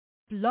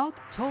Blog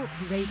Talk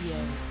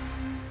Radio.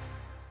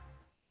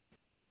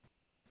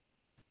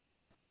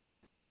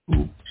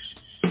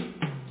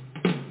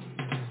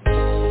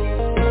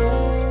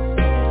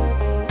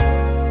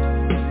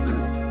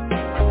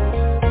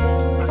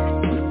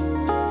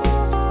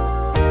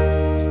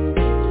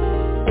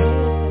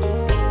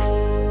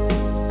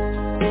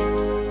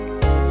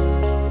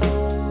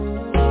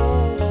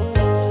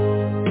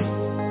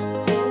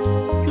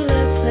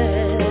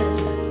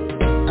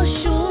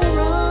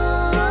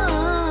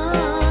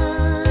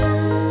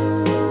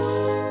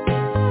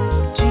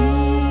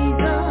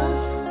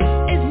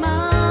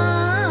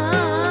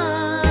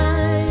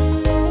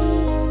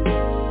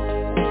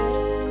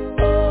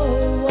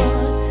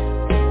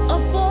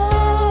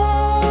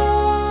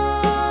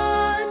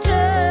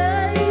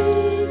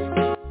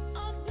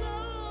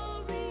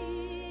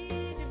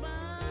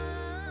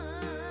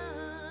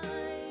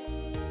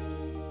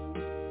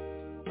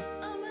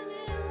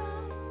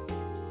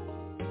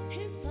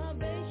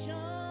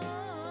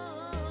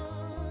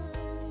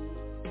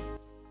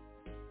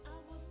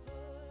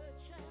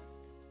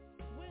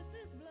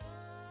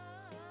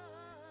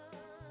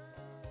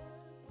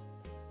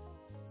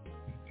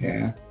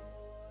 Yeah.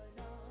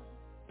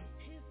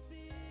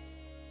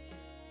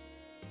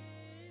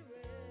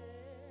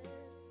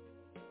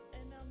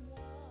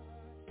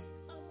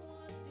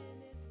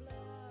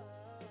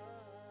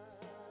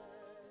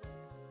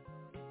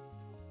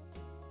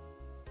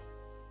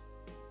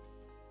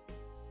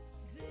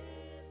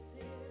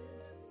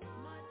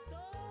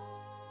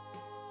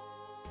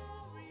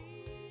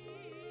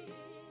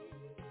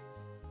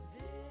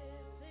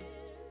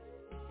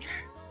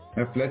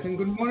 A pleasant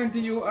good morning to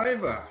you,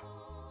 Ivor.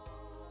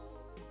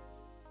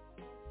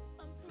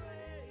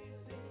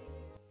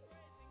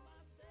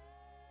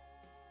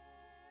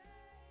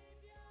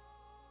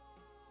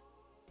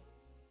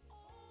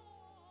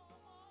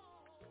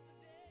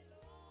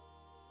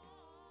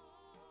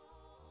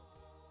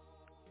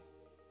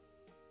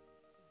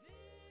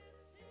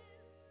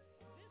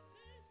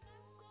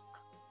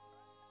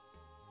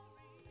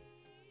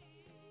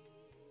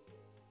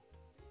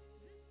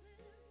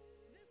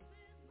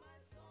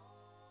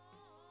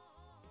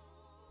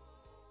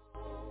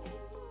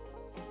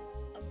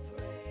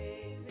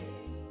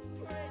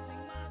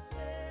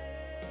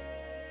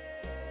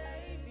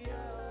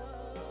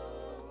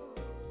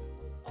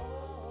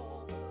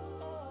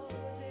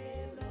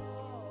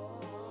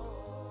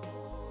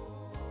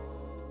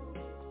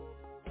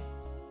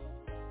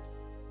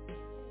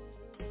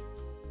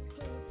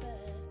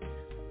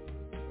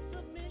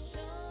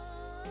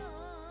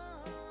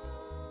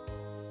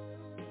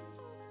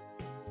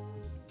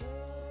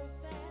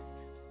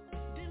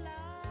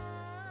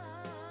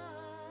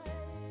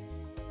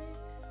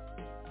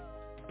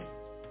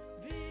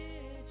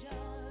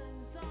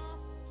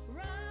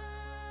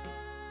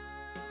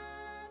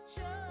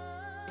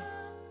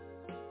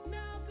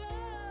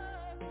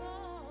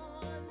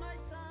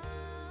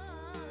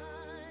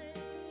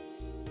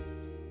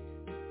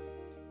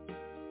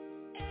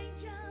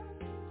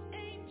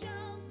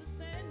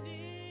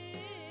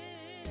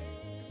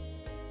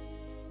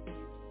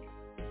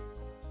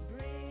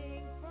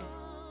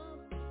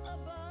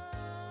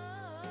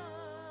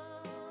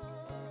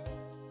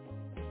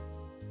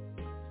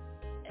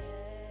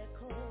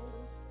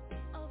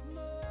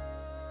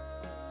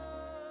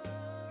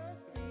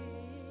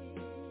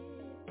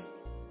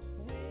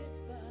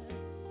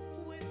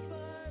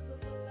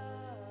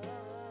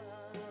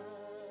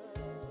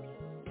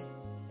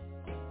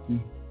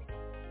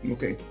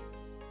 Okay.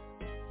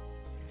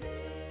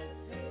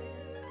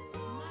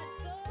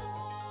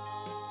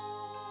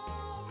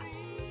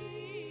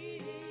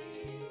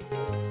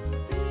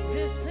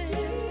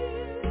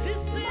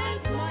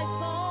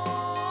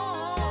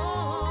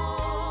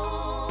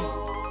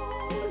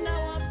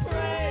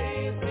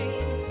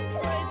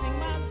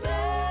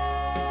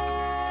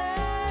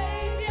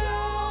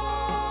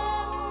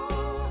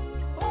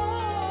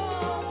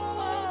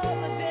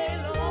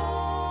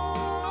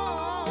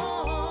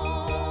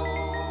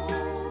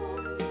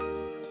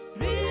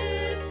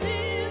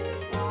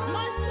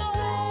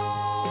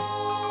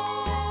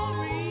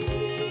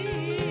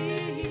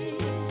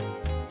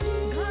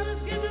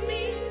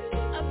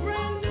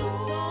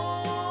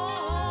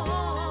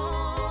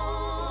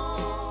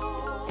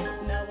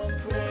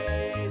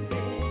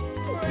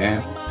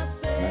 Yeah.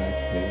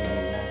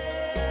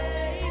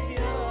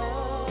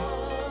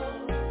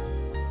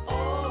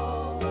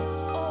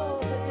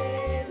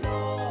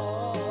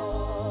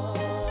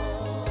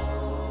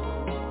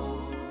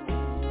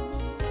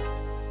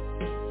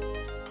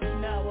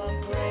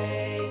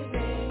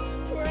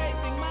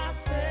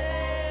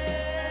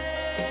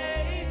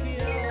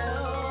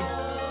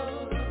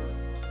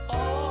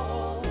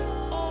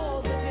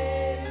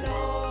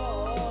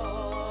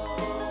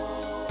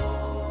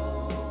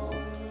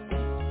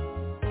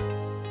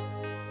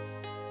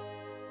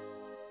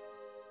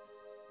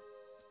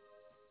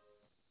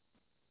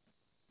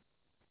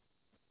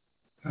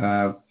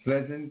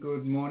 Pleasant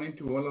good morning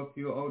to all of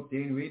you out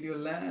there in Radio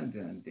Land,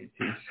 and it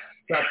is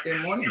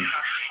Saturday morning.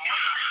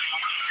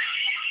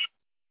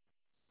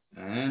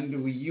 And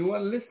you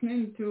are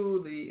listening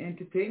to the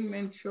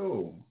entertainment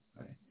show,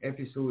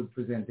 episode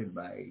presented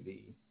by the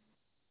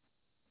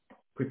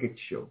Cricket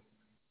Show.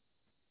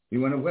 We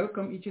want to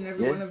welcome each and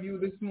every one of you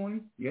this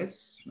morning. Yes,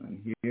 and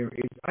here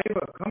is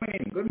Ivor coming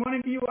in. Good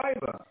morning to you,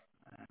 Ivor.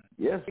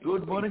 Yes,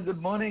 good morning.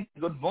 Good morning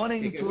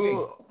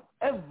to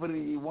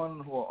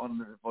everyone who are on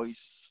the voice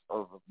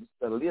of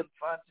Mr. Leon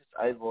Francis,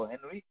 Ivor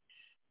Henry.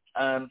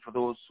 And for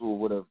those who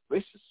would have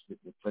wished with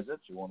the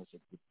presence, we want to say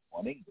good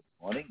morning,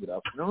 good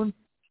afternoon,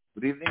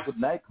 good evening, good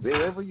night,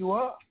 wherever you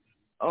are.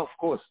 Of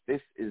course,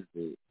 this is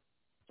the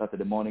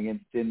Saturday morning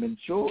entertainment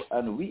show,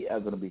 and we are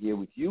going to be here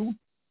with you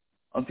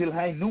until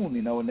high noon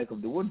in our neck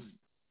of the woods.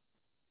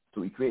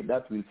 To equate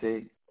that, we'll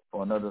say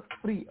for another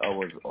 3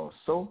 hours or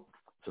so.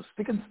 So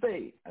stick and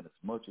stay, and as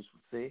much as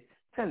we say,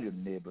 tell your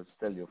neighbors,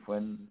 tell your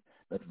friends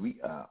that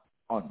we are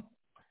on.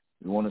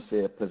 We want to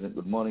say a pleasant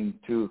good morning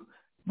to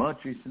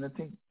Marjorie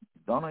Sinating.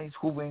 Donna is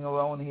hovering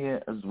around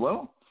here as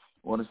well.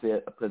 I want to say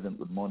a pleasant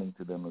good morning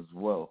to them as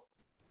well.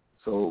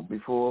 So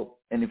before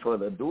any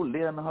further ado,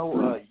 Leon, how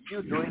are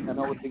you doing and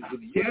how are things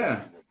with you?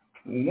 Yeah,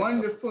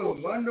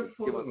 wonderful. I'm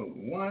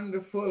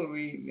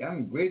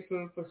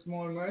grateful for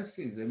small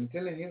mercies. I'm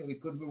telling you,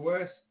 it could be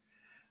worse.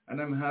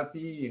 And I'm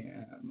happy.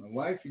 My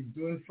wife is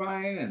doing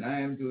fine, and I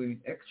am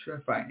doing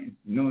extra fine,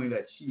 knowing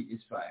that she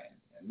is fine.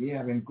 And we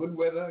having good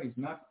weather. It's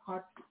not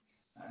hot,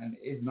 and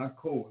it's not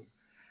cold.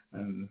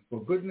 And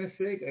for goodness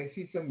sake, I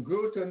see some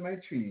growth on my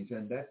trees,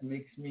 and that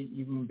makes me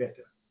even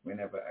better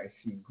whenever I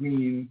see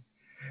green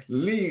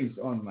leaves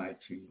on my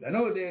trees. I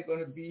know they're going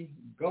to be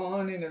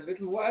gone in a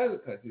little while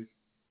because it's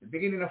the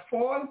beginning of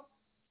fall,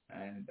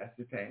 and that's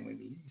the time when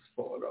the leaves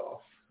fall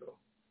off. So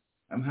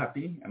I'm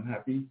happy,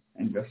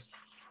 and just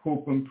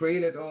hope and pray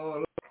that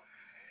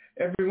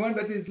everyone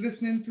that is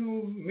listening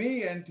to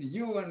me and to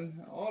you and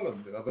all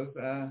of the others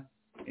are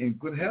in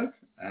good health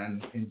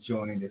and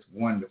enjoying this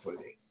wonderful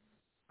day.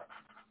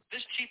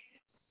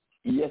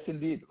 Yes,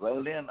 indeed.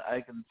 Well, then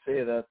I can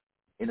say that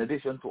in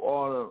addition to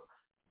all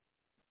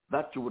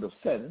that you would have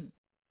said,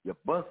 your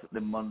birthday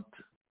month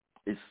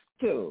is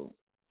still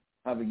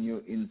having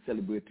you in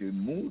celebratory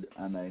mood,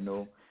 and I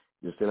know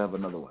you still have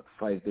another,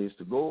 5 days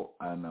to go,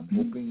 and I'm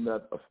hoping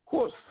that, of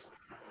course,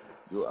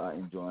 you are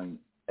enjoying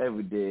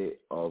every day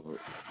of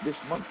this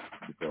month,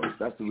 because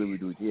that's the way we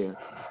do it here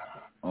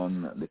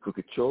on the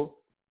Cricket Show.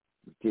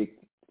 We take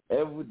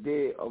every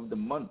day of the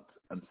month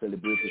and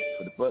celebrate it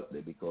for the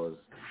birthday, because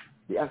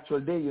the actual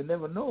day you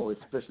never know,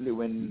 especially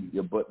when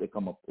your birthday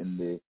come up in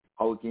the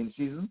hurricane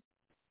season.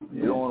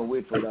 You don't want to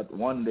wait for that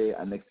one day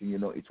and next thing you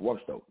know, it's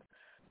washed out.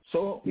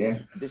 So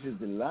this is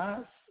the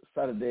last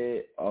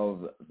Saturday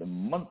of the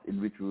month in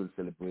which we will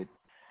celebrate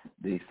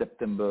the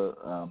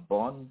September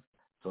born.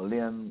 So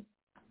Leon,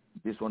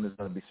 this one is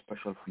going to be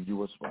special for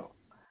you as well.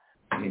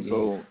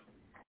 So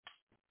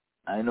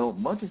I know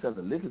Murchis has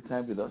a little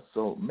time with us,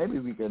 so maybe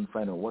we can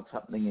find out what's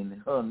happening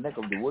in her neck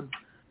of the woods.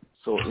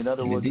 So in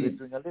other words, we're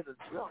doing a little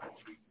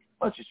geography.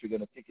 Murchis, we're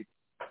going to take it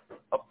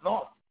up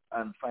north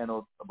and find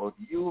out about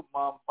you,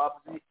 Mom,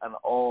 Babsy, and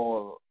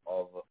all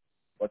of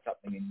what's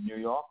happening in New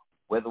York,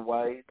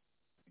 weather-wise.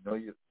 You know,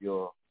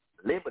 your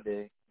Labor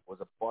Day was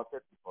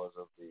aborted because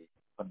of the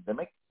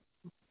pandemic.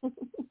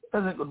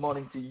 Pleasant good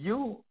morning to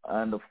you,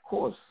 and of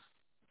course,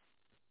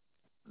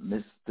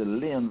 Mr.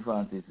 Leon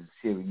Francis is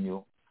hearing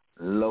you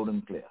loud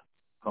and clear.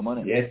 Come on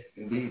in. Yes,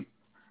 indeed.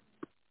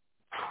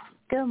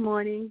 Good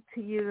morning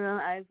to you,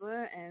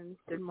 Ivor, and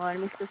good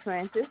morning, Mr.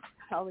 Francis.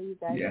 How are you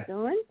guys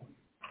doing?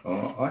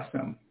 Oh,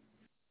 awesome.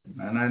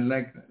 And I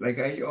like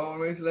I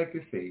always like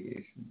to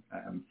say,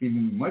 I'm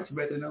feeling much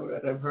better now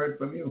that I've heard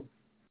from you.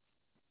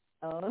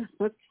 Oh,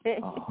 okay.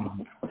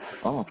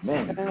 Oh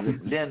man.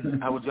 Then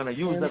I was going to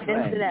use that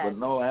line, but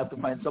no, I have to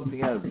find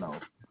something else now.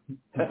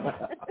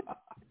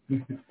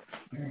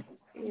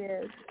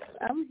 Yes,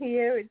 I'm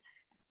here.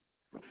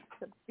 It's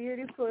a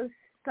beautiful,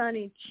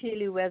 sunny,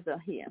 chilly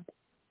weather here.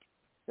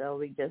 So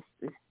we're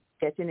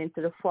getting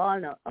into the fall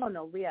now. Oh,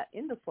 no, we are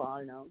in the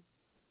fall now.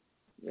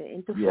 We're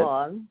into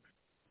fall.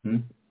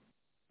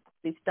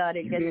 We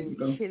started getting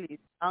chilly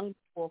long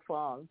before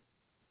fall.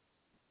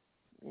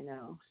 You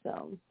know,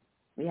 so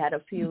we had a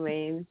few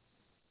rains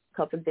a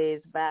couple of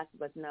days back,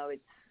 but now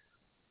it's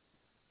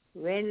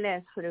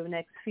rainless for the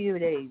next few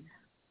days.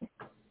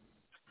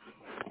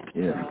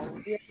 Yeah.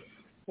 So,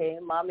 okay,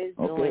 Mom is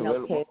doing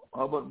okay.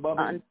 How about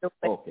Bobby?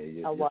 Okay,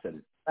 you said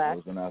it. I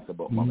was going to ask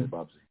about Mommy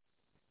Bobsy.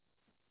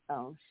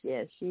 Oh,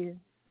 yeah, she's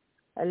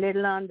a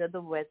little under the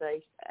weather,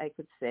 I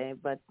could say,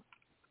 but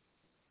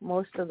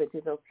most of it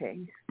is okay.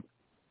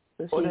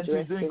 So then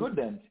she's doing good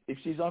then. If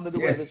she's under the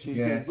weather, she's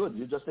doing good.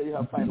 You just say you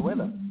have fine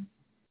weather.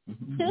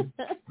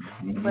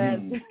 Well,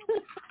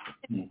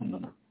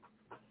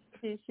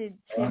 she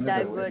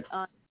diverted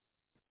on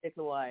a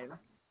little while.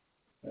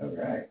 All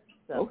right.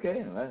 So.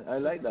 Okay, I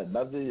like that.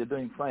 Babsy, you're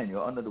doing fine.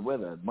 You're under the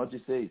weather. Much you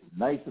say, it's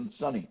nice and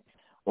sunny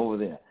over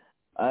there.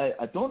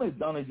 I don't know if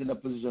Donna's in a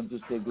position to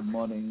say good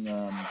morning.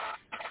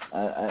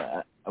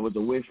 I was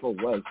away for a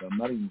while, so I'm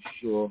not even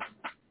sure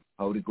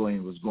how the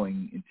going was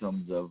going in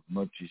terms of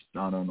Murchis,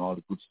 Donna, and all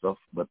the good stuff.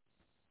 But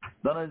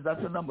Donna, is that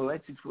your number,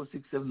 right?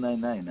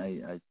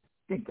 646-799. I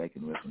think I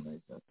can recognize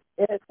that.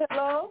 Yes,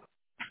 hello.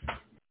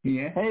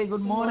 Yeah. Hey,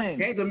 good morning.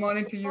 Hey, good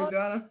morning to you,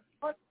 Donna.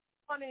 Good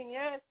morning,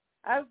 yes.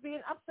 I've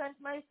been absent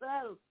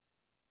myself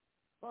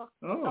for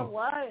a Oh,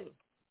 while.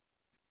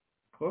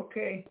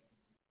 okay.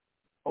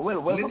 Oh,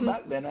 well, welcome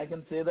back then. I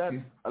can say that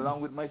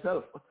along with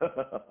myself.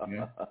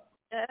 Yeah.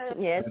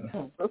 Yes.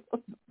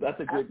 That's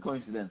a great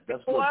coincidence.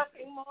 That's good.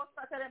 Working most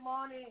Saturday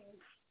morning.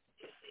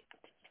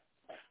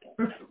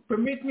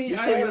 Permit me, You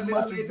I say will that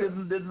Murchis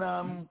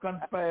didn't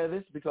conspire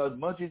this because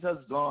Murchis has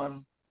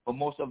gone for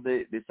most of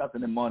the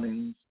Saturday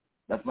mornings.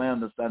 That's my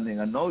understanding.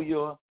 I know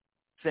you're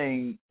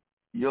saying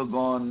you're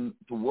going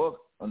to work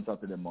on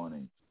Saturday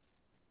morning.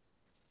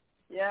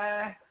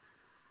 Yeah.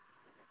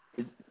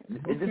 Is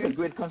this a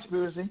great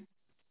conspiracy?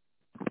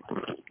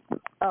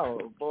 Oh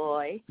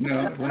boy.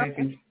 No,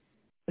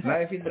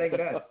 life is like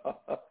that.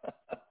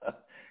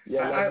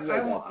 Yeah,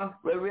 well,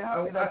 we're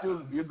happy that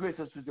you grace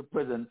us with your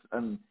presence,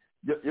 and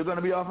you're going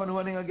to be off and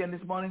running again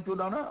this morning too,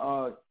 Donna,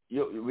 or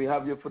we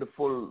have you for the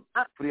full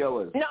 3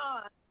 hours? No, you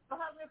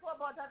have me for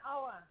about an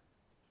hour.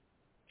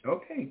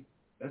 Okay,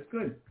 that's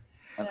good.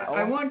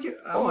 I want you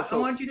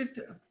to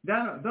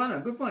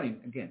Donna. Good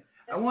morning again.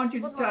 I want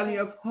you to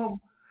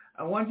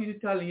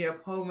tally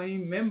up how many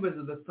members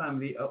of the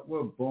family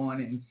were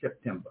born in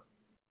September.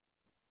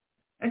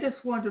 I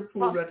just want to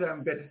prove that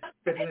I'm better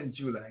than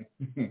July.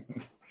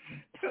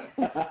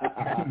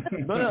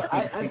 No,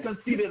 I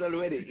conceded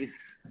already.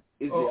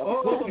 It's the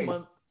October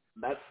month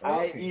that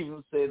I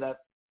even say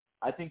that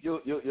I think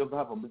you'll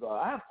have them because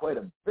I have quite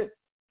a bit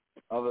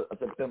of a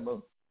September.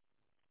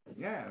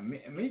 Yeah,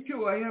 me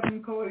too. I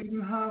haven't called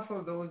even half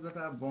of those that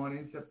are born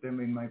in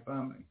September in my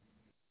family.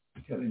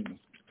 I'm telling you.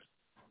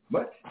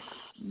 But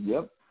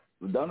yep,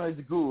 Donna is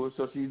the guru,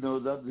 so she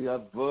knows that we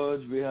have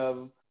Verge,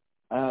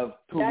 I have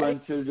 2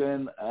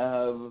 grandchildren, I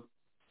have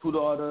 2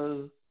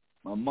 daughters,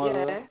 my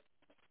mother,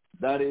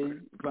 Daddy,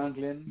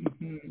 Franklin.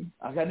 Mm-hmm.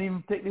 I can't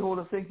even take the whole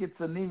of St. Kitts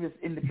and Nevis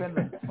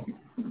independent.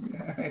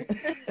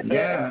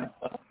 Yeah.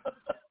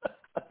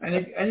 And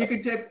you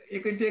can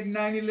take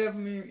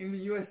 9/11 in the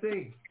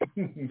USA.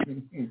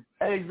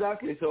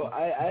 Exactly. So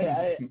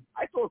I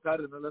told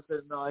Cardinal, I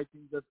said, no, I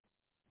think that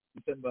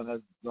December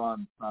has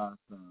gone past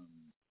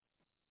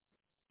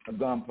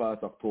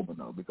October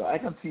now because I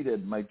can see that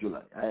in my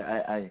July.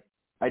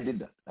 I did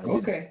that.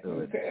 Okay.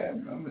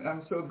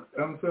 I'm so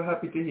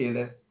happy to hear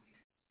that.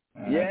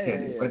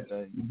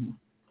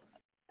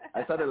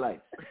 I saw the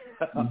light.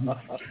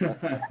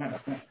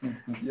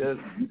 Yes.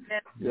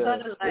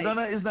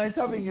 Donna, it's nice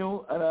having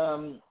you,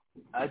 and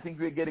I think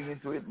we're getting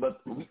into it,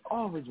 but we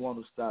always want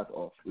to start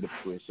off with a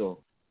prayer.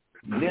 So,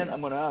 Leon, I'm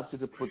going to ask you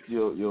to put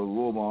your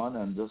robe on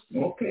and just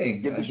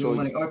give the show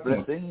your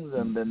blessings,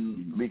 and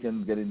then we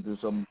can get into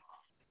some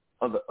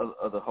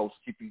other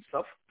housekeeping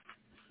stuff.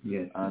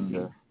 Yes.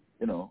 And,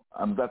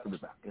 I'm glad to be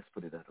back. Let's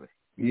put it that way.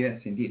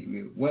 Yes,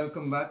 indeed.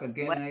 Welcome back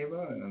again,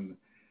 Ivor.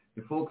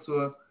 The folks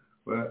were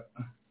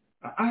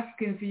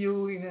asking for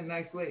you in a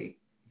nice way.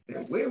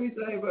 Where is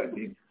Ivor?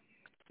 Is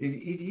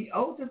he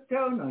out of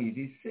town or is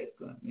he sick?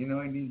 In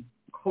these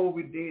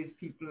COVID days,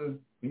 people,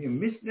 when you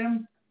miss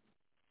them,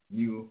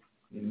 you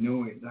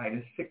know it's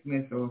either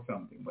sickness or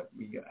something. But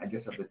I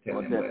just have to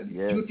tell them,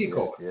 duty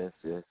calls. Yes.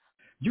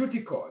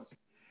 Duty calls.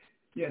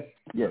 Yes.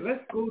 So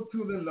let's go to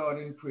the Lord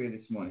in prayer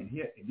this morning.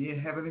 Dear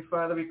Heavenly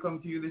Father, we come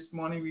to you this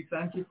morning. We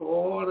thank you for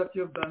all that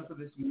you have done for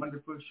this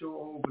wonderful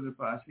show over the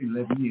past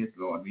 11 years,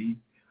 Lord. We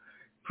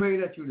pray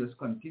that you just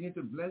continue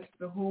to bless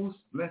the host,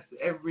 bless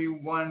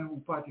everyone who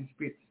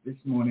participates this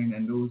morning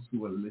and those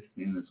who are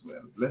listening as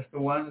well. Bless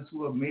the ones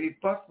who have made it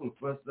possible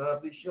for us to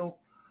have this show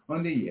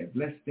on the air.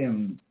 Bless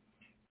them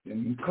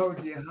and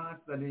encourage their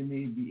hearts that they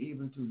may be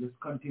able to just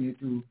continue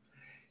to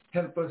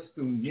help us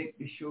to make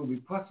the show be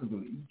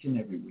possible each and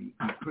every week.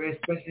 We pray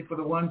especially for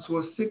the ones who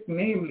are sick,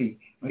 namely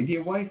my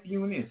dear wife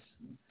Eunice,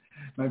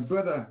 my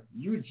brother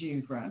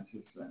Eugene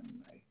Francis,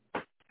 and my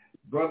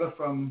brother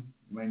from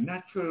my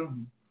natural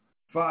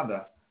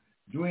father,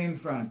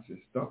 Dwayne Francis,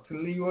 Dr.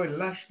 Leroy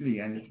Lashley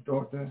and his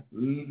daughter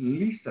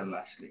Lisa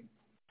Lashley.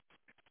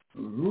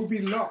 Ruby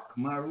Locke,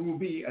 my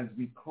Ruby as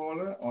we call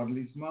her,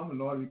 Audley's mom,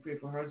 Lord, we pray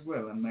for her as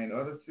well. And my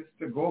other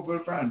sister, Goebel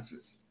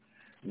Francis,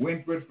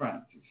 Wentworth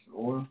Francis,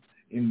 or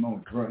in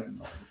Mount Vernon,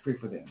 Lord, we pray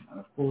for them. And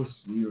of course,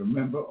 we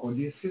remember our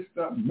dear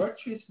sister,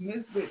 Murchis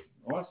Nesbitt,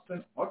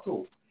 Austin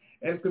Otto,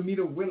 El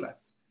Camino Willett,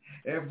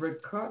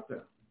 Everett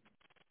Carter,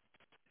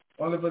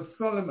 Oliver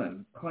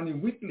Solomon, Connie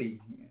Whitley,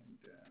 and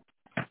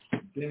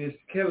Dennis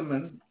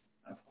Kellman.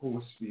 Of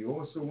course, we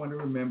also want to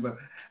remember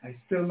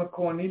Selma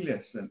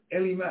Cornelius and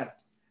Ellie Matt,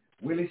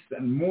 Willis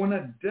and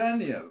Mona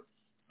Daniel,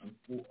 and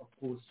of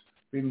course,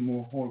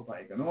 Fillmore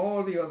Hallpike, and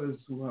all the others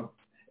who have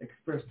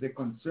expressed their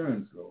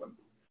concerns, Lord,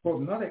 who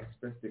have not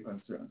expressed their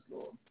concerns,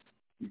 Lord.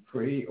 We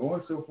pray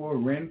also for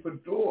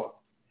Renford Door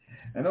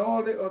and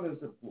all the others,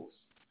 of course,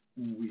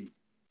 who we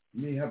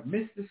may have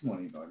missed this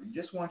morning, Lord. We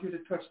just want you to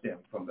touch them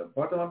from the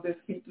bottom of their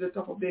feet to the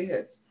top of their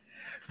heads.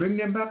 Bring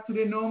them back to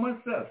their normal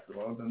self,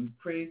 Lord, and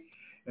pray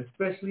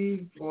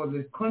especially for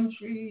the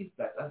countries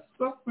that are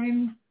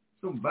suffering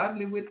so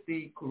badly with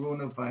the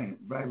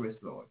coronavirus,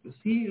 Lord. Just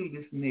heal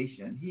this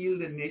nation, heal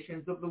the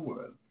nations of the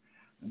world.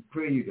 And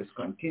pray you just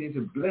continue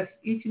to bless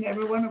each and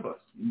every one of us.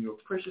 In your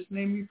precious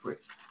name we pray.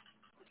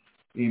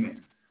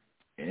 Amen.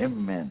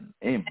 Amen.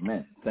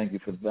 Amen. Thank you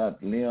for that,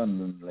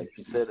 Leon. Like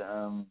you said,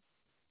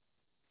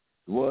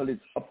 the world is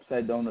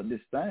upside down at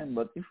this time,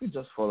 but if we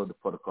just follow the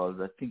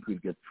protocols, I think we'll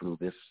get through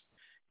this.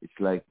 It's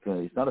like,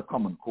 it's not a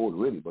common cold,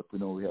 really, but we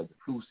know we have the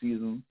flu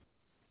season,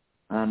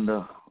 and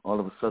all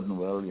of a sudden,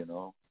 well, you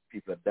know,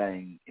 people are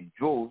dying in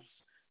droves,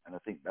 and I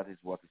think that is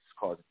what is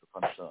causing the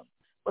concern.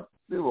 But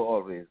we were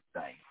always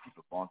dying.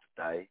 People born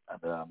to die,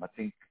 and I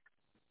think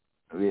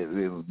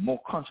we're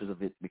more conscious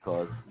of it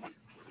because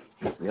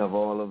we have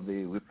all of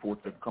the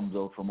reports that comes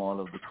out from all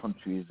of the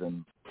countries,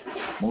 and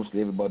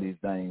mostly everybody is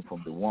dying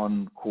from the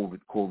one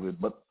COVID.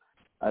 But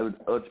I would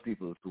urge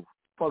people to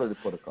follow the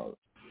protocol.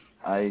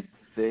 I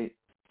say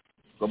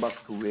go back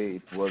to where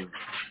it was: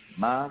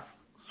 mask,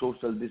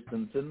 social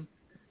distancing,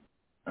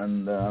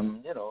 and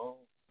you know,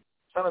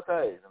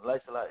 sanitize and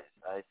license.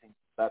 I think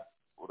that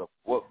would have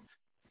worked.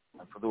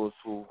 And for those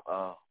who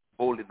are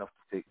bold enough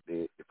to take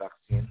the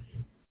vaccine,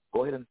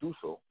 go ahead and do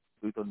so.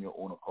 Do it on your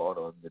own accord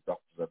or on the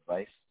doctor's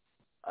advice.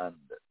 And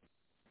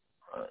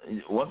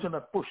once you're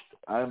not pushed,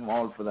 I'm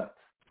all for that.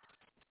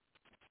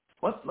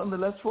 But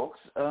nonetheless, folks,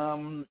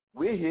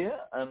 we're here,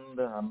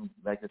 and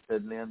like I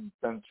said, Leon,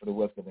 thanks for the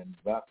welcoming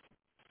back.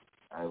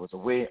 I was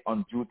away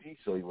on duty,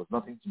 so it was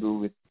nothing to do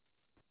with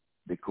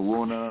the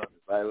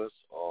coronavirus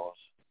or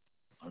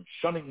I'm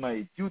shunning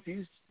my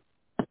duties.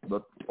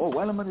 But,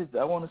 while I'm at it,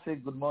 I want to say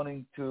good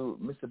morning to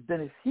Mr.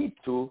 Dennis Heath,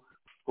 who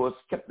has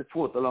kept the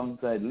fort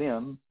alongside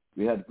Leon.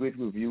 We had great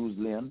reviews,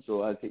 Leon,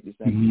 so I'll take this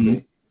time to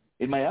say,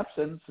 in my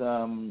absence,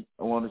 I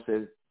want to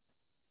say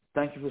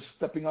thank you for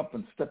stepping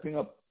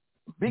up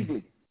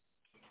bigly.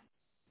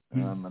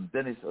 And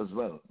Dennis as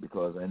well,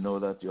 because I know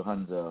that your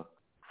hands are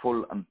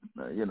full and,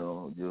 you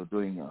know, you're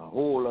doing a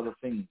whole lot of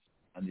things,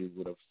 and you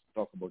would have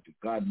talked about your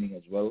gardening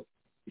as well.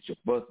 It's your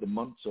birthday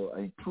month, so I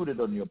included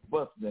on your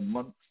birthday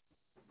month,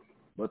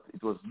 but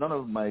it was none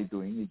of my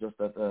doing. It's just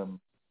that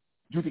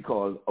duty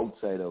call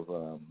outside of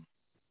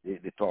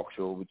the talk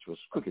show, which was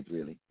cricket,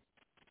 really.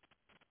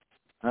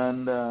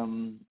 And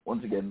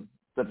once again,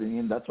 stepping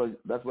in, that's why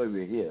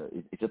we're here.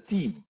 It's a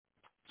team.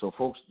 So,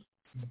 folks,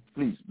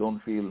 please don't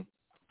feel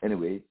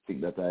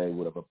think that I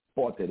would have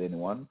aborted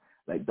anyone.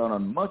 Like Don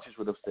and Murchis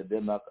would have said,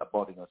 they're not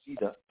aborting us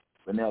either.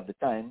 When they have the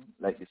time,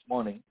 like this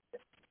morning,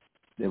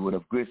 they would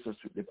have graced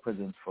us with their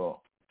presence for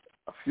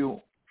a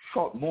few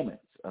short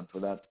moments, and for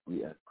that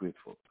we are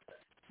grateful.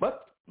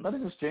 But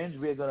nothing has changed.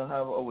 We're going to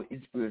have our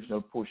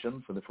inspirational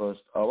portion for the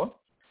first hour.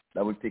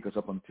 That will take us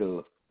up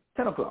until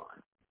 10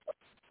 o'clock.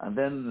 And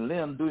then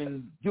Leon,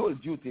 doing dual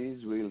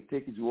duties, will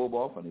take his robe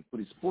off and he'll put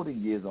his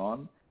sporting gears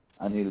on,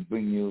 and he'll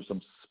bring you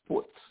some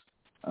sports.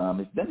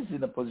 If Dennis is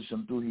in a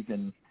position too, he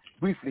can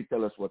briefly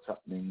tell us what's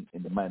happening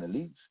in the minor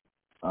leagues.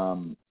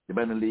 The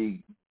minor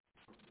league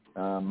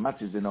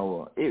matches in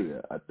our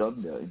area are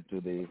done. They're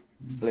into the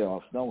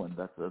playoffs now, and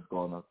that has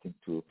gone, I think,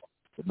 to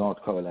the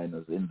North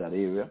Carolinas in that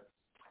area.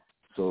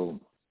 So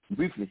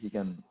briefly, he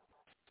can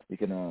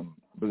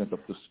bring us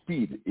up to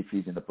speed if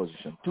he's in a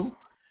position to.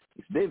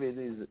 If David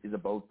is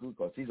about to,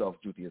 because he's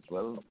off duty as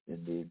well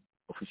in the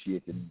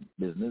officiating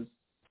business,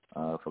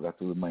 I forgot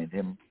to remind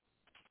him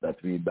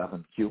that we're back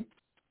on cue.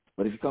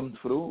 But if he comes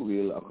through,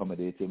 we'll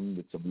accommodate him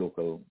with some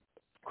local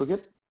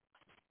cricket.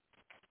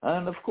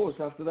 And, of course,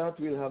 after that,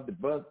 we'll have the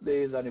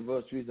birthdays,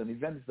 anniversaries, and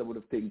events that would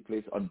have taken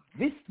place on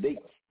this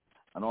date.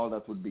 And all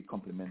that would be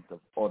compliment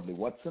of Audley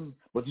Watson.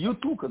 But you,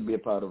 too, can be a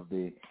part of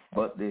the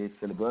birthday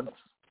celebrants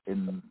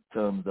in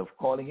terms of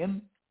calling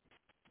in.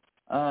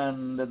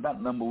 And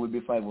that number will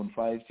be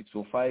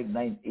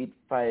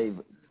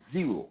 515-605-9850.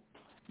 You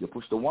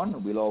push the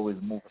 1, we'll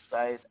always move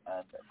aside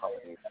and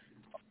accommodate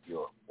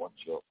once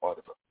you're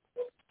audible.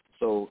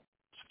 So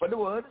spread the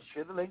word,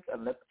 share the link,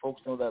 and let the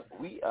folks know that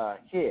we are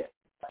here.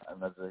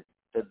 And as I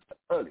said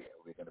earlier,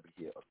 we're going to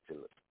be here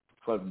until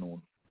 12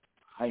 noon,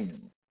 high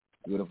noon.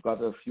 We would have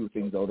got a few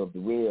things out of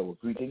the way, our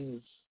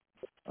greetings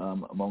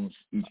amongst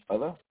each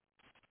other.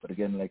 But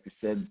again, like we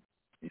said,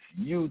 if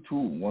you too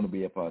want to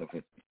be a part of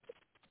it,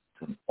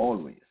 then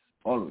always,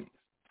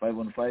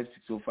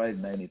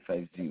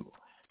 515-605-9850.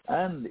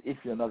 And if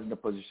you're not in a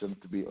position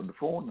to be on the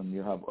phone and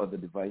you have other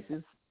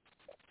devices,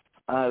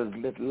 I'll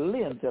let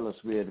Leon tell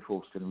us where the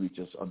folks can reach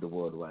us on the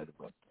World Wide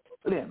Web.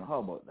 Leon, how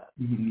about that?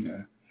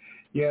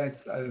 Yeah,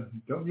 it's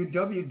Blog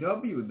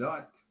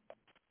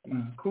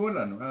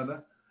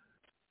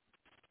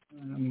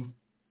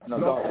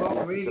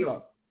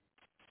Radio.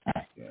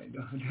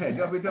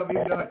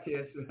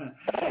 www.yes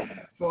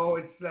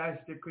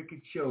 / the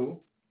cricket show,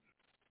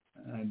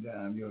 and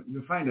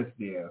you'll find us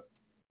there.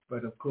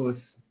 But of course,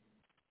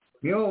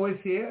 we're always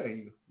here.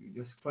 You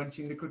just punch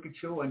in the cricket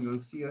show and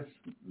you'll see us.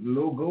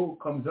 Logo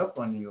comes up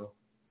on your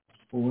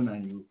phone,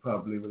 and you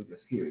probably will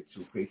just hear it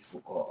through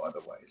Facebook or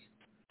otherwise.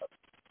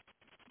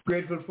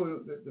 Grateful for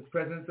the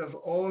presence of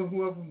all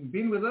who have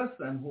been with us,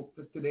 and hope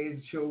that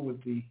today's show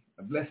would be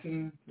a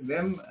blessing to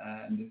them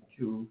and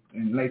to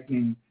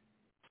enlightening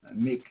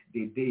and make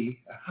the day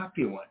a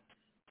happy one.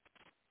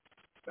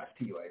 Back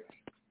to you, Ivor.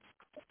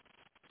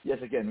 Yes,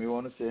 again, we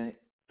want to say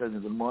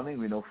pleasant good morning.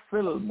 We know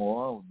Phil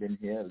Moore has been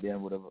here.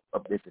 Leon would have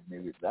updated me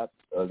with that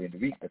early in the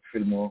week. But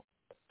Phil Moore,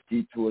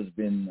 T2 has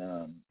been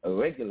a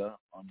regular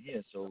on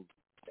here, so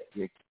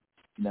we're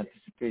in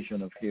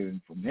anticipation of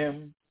hearing from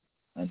him.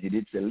 And he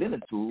did say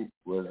Lynette too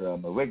was a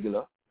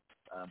regular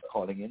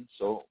calling in.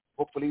 So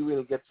hopefully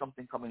we'll get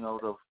something coming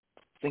out of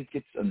Think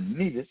It's and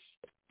Nevis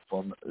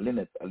from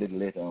Lynette a little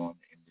later on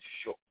in the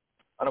show.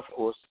 And of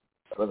course,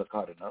 Brother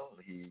Cardinal,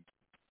 he's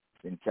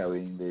been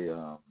carrying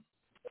the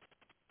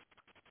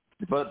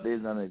birthdays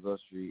and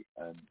anniversary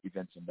and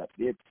events on that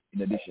date,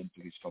 in addition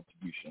to his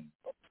contribution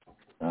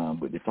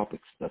with the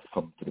topics that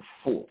come to the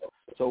fore.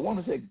 So I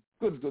want to say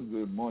good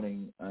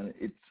morning, and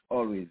it's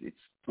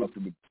good to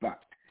be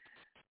back.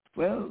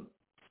 Well,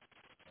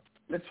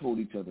 let's hold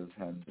each other's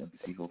hands and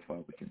see how far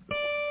we can go.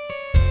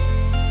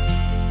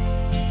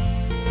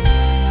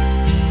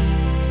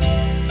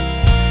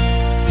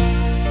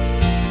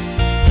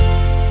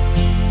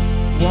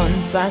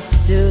 Once I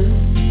stood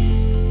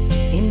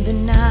in the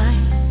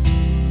night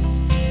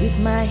with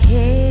my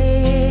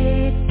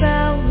head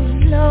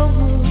bowed low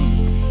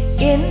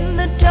in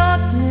the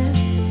darkness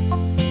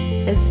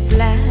as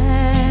black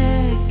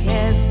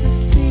as the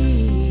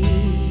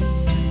sea,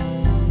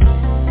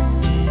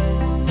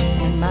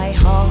 and my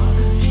heart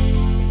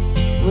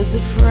was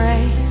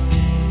afraid,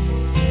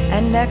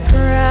 and I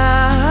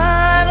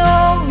cried,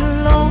 oh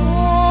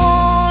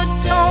Lord,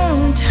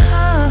 don't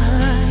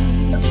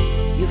hide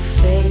your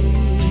face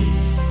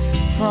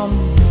from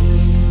me.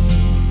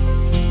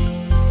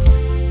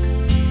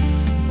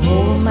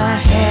 Hold my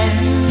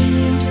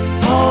hand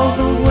all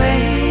the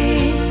way,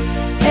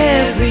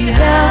 every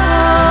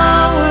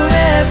hour,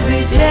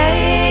 every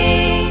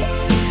day,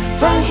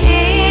 from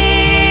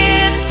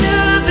here to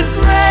the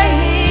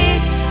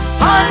great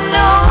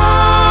unknown.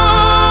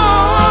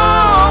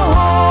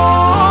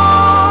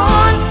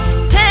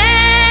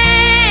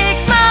 Take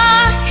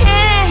my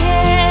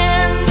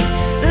hand,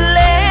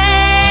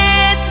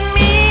 let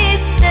me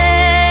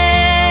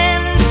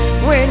stand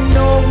where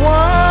no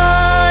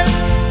one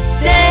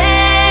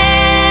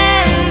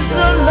stands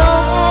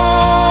alone.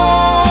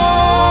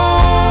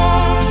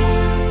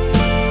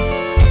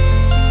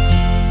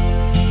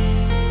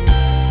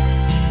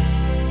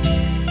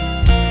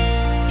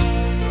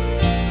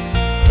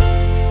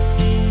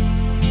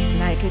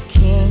 Like a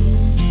king,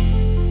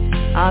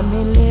 I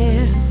may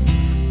live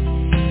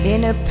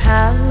in a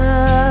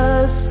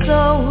palace so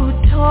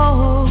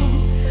tall,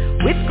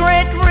 with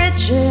great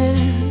riches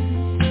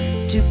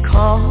to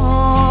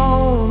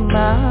call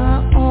my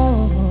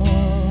own.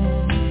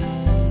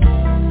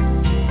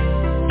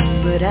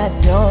 But I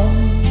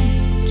don't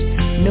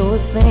know a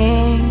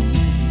thing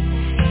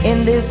in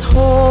this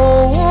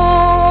whole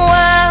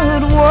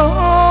wide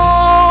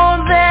world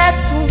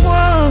that's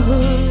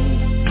worse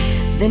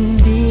than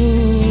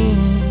being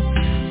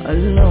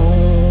alone.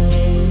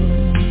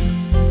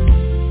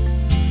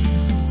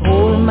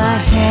 Hold my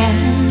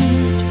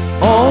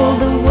hand all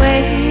the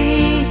way,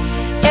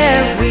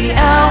 every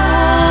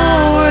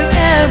hour,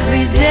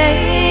 every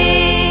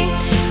day,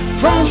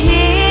 from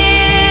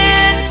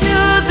here to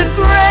the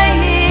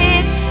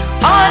great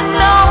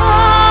unknown.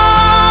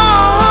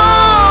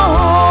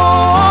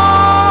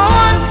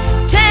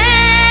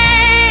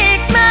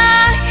 Take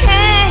my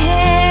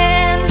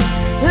hand,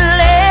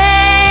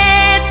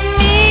 let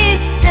me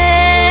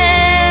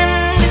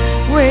stand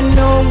where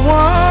no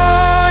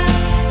one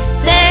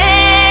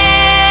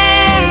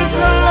stands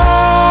alone.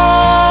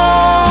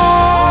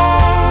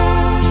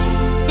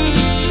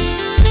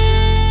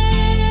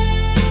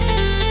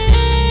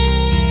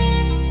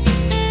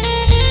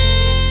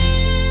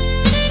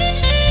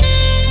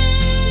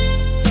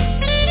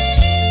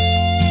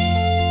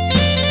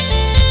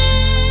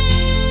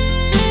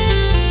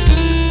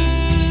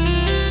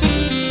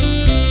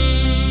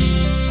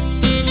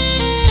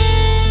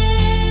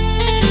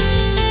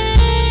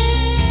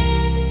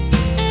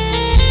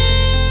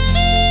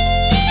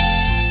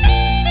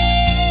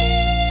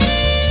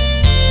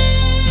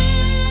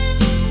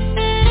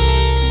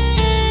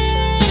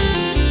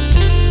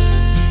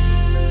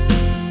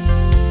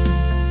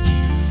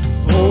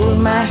 Hold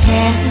my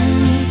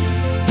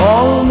hand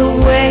all the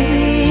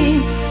way,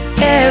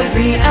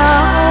 every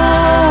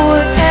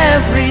hour,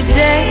 every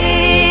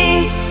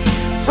day,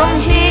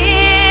 from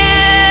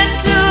here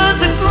to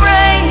the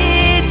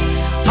great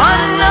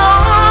unknown.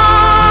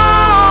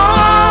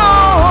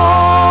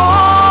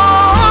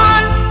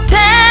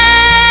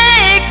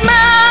 Take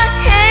my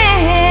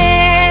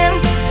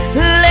hand,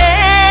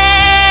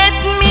 let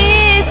me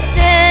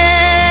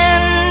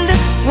stand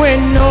where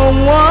no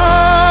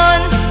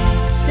one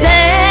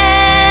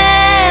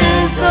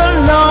stands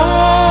alone.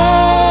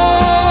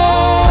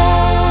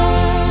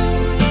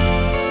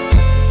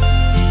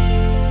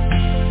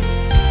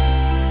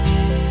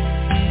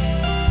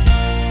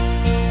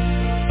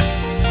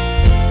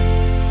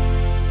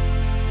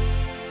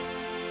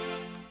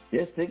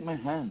 Yes, take my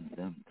hand.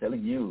 I'm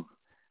telling you,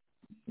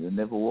 you'll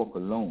never walk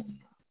alone.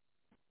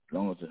 As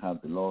long as you have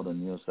the Lord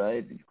on your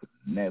side, you could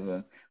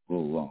never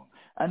go wrong.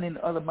 And in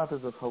other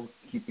matters of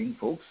housekeeping,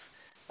 folks,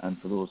 and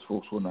for those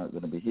folks who are not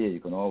going to be here, you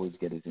can always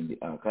get it in the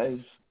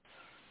archives.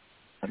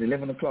 At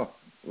 11 o'clock,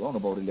 around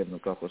about 11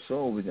 o'clock or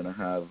so, we're going to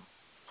have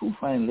two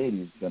fine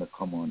ladies going to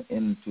come on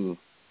in to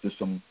do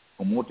some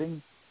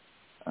promoting,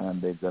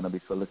 and they're going to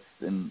be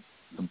soliciting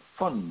some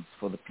funds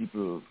for the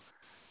people,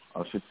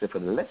 or I should say for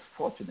the less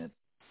fortunate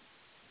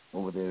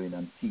over there in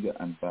Antigua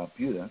and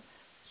Barbuda.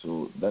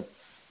 So that's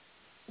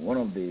one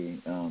of the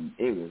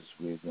areas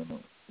we're going to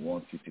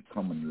want you to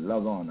come and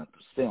log on and to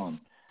stay on.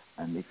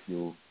 And if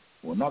you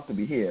were not to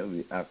be here,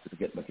 we ask you to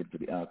get back into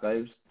the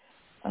archives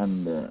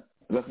and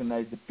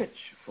recognize the pitch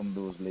from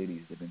those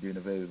ladies. They've been doing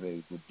a very,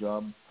 very good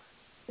job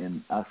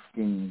in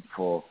asking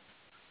for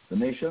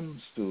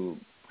donations to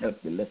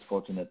help the less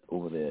fortunate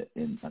over there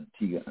in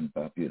Antigua and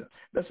Barbuda.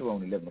 That's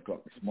around 11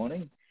 o'clock this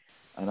morning.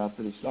 And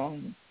after the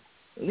song,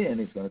 Leon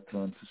is going to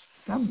turn to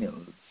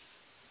Samuel.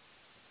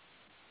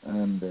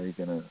 And he's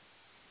going to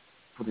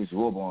put his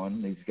robe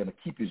on. He's going to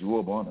keep his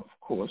robe on, of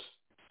course,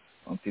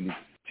 until he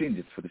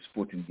changes for the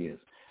sporting gears.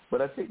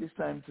 But I take this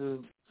time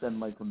to send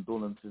my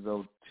condolences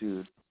out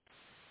to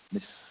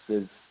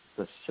Mrs.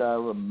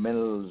 Tashara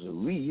Mills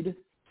Reed,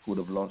 who would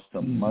have lost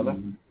her mother,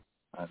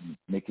 and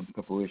making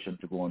preparation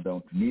to go on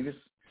down to Nevis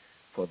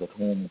for that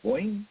home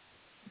going.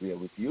 We are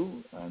with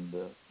you, and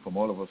from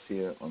all of us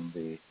here on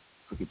the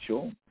Cricket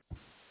Show,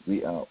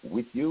 we are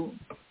with you.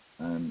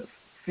 And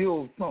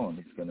Phil Thorne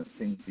is going to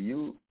sing for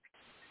you.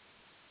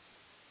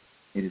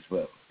 It is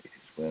well. It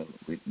is well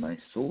with my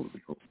soul. We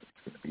hope it's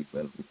going to be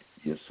well with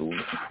your soul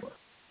as well.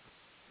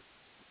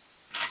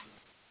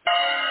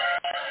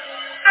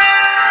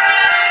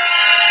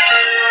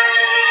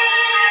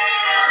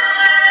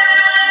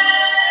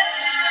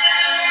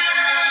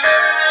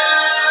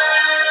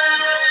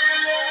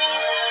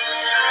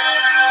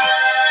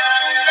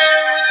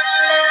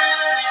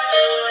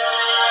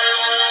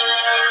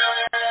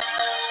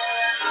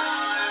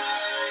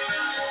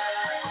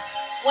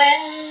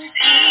 When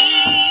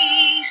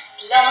peace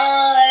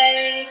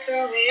like a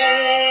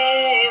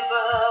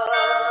river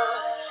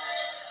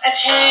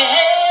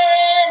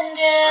attendeth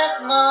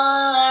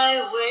my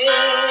way,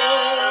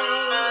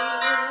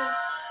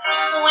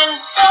 when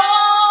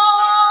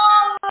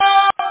sorrows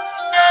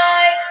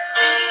like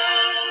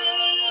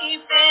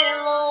sea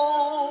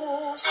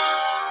billows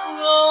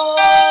roll,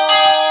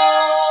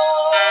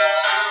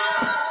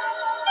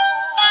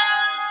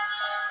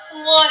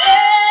 whatever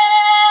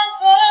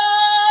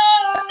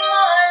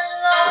my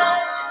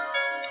life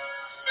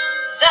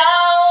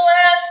thou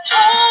hast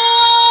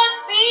taught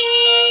me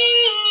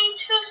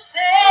to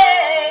say,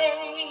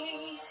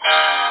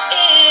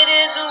 it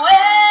is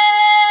well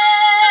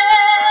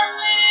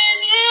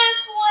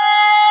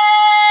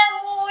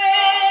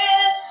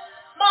with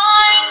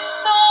my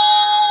soul.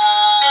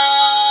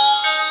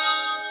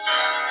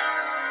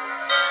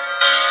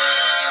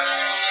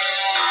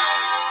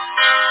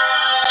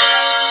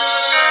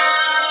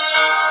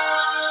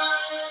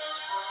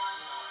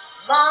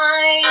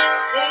 My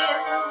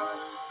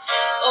sins,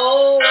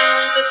 oh,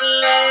 the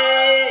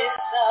bliss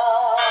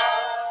of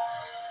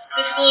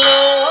this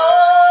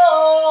glorious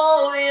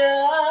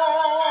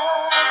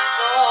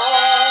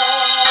thought.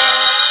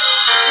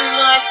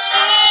 My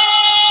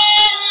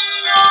sins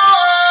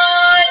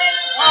not in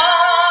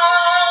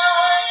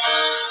part,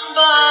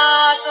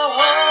 but the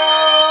whole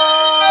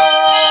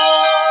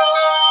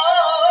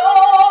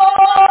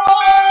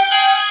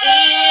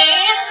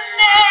is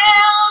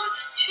nailed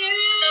to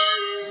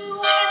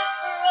his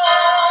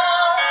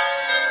cross,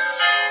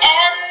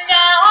 and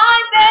now I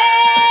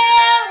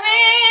bear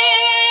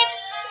it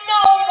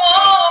no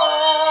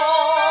more.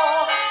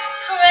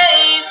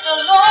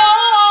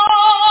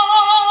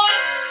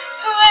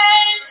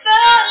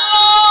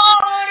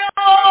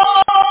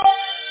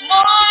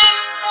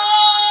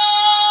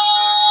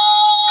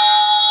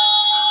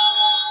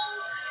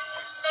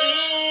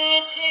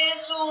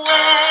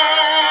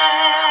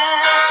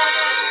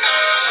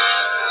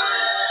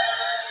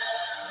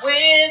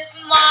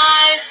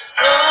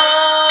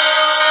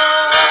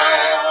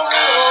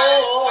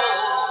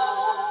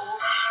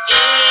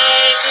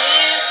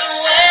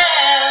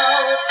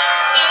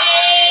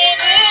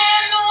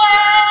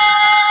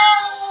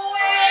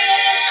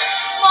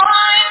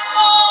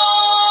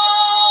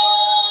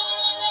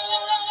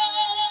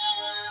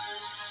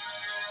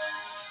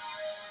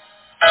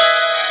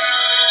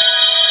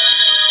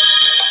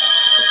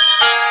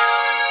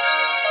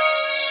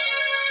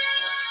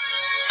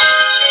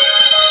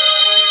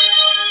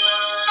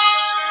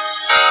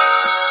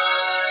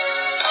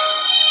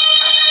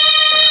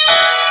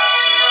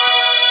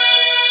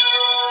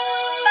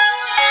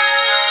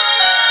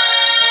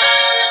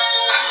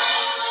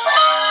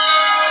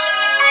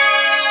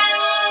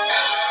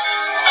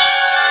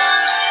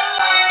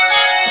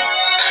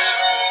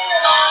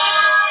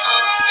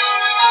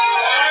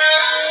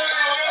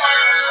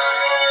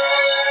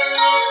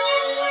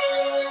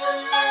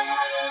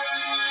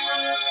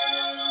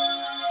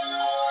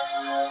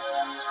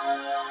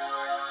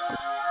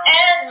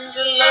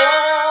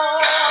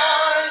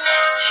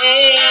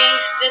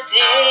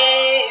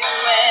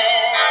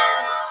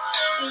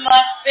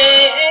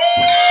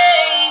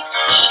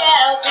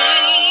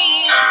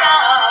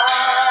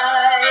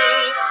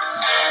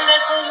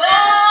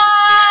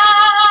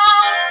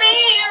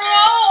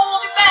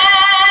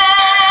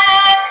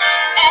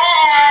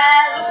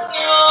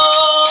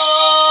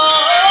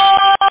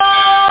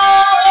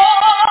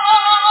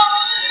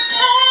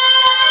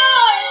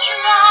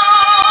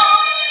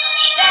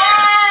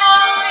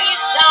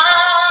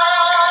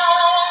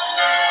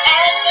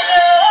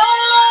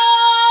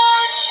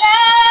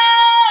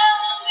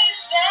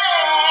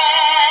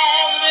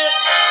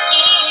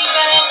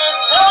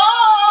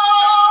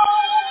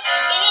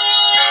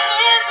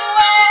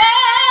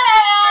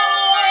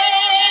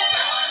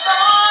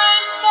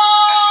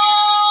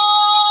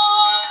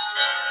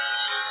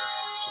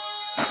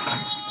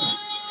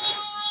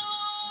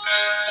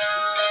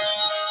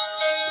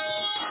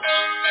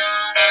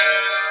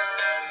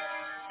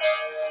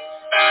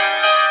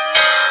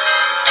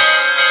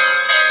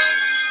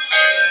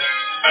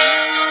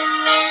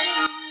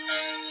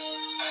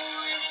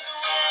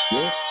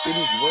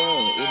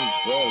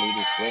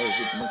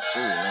 with my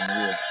soul, and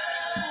we're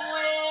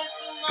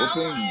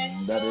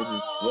hoping that it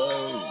is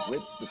well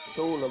with the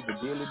soul of the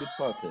dearly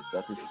departed.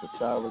 That is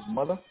Tashara's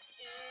mother.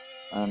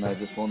 And I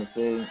just want to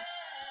say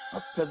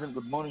a pleasant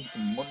good morning to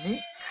Monique,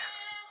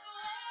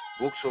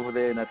 works over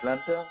there in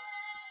Atlanta,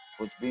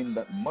 who's been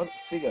that mother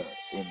figure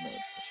in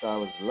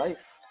Tashara's life.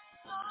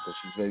 So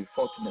she's very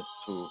fortunate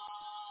to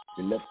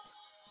be left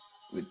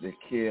with the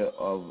care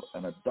of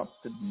an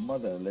adopted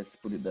mother, let's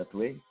put it that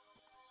way.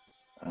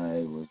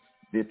 I was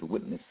there to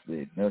witness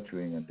the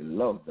nurturing and the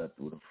love that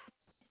would have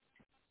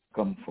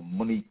come from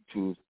Monique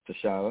to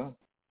Tashara.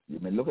 You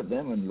may look at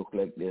them and look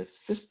like they're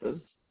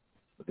sisters,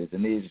 but there's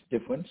an age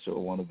difference, so I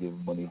want to give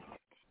Monique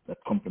that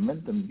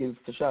compliment and give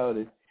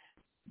Tashara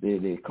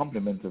the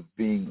compliment of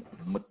being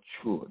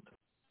matured.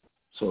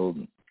 So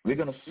we're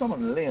going to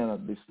summon Leon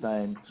at this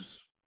time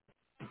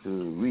to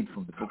read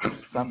from the book of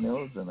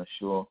Samuel, and I'm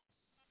sure,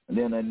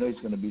 Leon, I know it's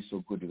going to be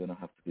so good you're going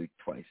to have to do it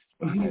twice.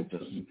 But I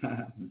just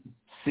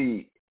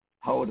see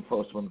how the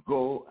first one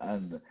go,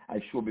 and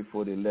I sure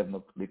before the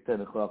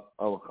 10 o'clock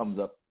hour comes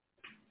up,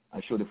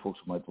 I'm sure the folks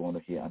might want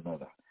to hear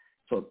another.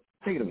 So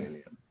take it away,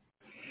 Leon.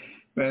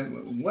 Well,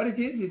 what it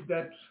is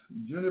that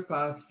during the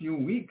past few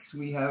weeks,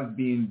 we have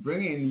been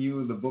bringing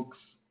you the books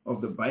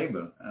of the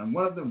Bible. And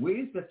one of the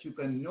ways that you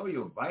can know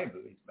your Bible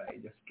is by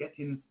just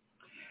getting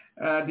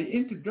the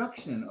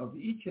introduction of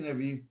each and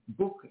every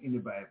book in the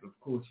Bible. Of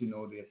course, you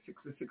know there are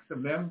 66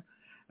 of them.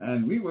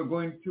 And we were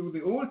going through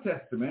the Old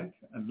Testament.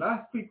 And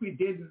last week we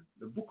did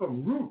the book of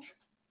Ruth.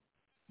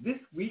 This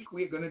week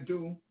we're going to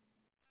do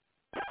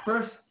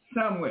 1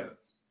 Samuel.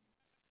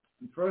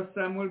 And 1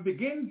 Samuel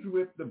begins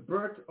with the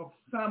birth of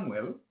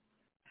Samuel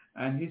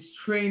and his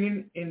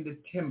training in the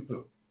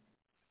temple.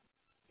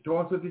 It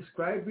also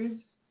describes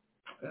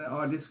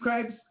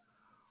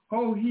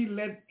how he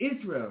led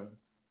Israel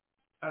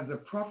as a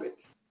prophet,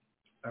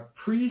 a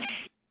priest,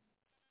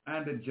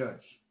 and a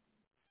judge.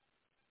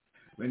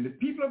 When the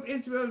people of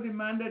Israel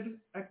demanded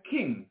a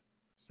king,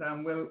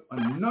 Samuel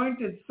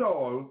anointed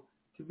Saul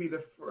to be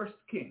the first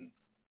king.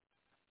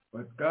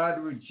 But God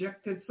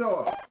rejected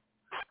Saul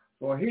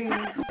for his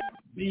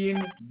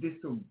being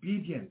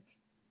disobedient.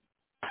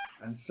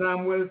 And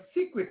Samuel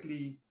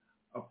secretly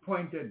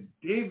appointed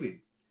David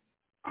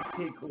to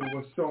take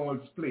over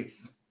Saul's place.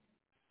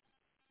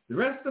 The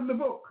rest of the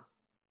book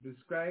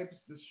describes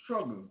the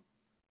struggle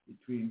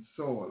between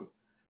Saul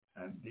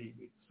and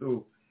David.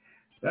 So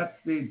that's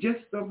the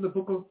gist of the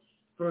book of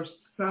 1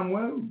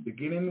 Samuel,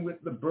 beginning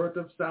with the birth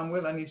of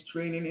Samuel and his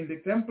training in the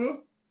temple.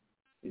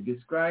 It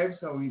describes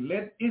how he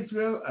led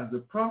Israel as a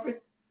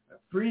prophet, a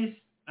priest,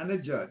 and a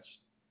judge.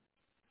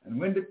 And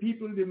when the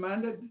people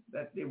demanded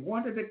that they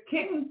wanted a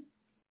king,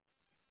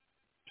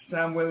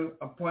 Samuel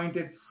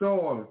appointed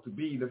Saul to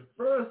be the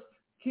first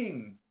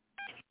king.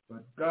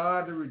 But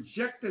God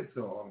rejected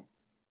Saul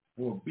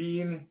for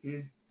being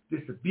his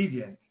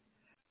disobedient.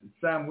 And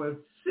Samuel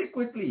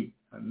secretly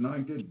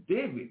anointed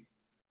David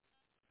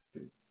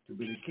to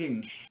be the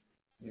king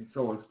in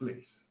Saul's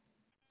place.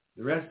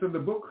 The rest of the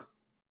book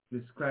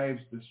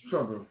describes the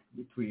struggle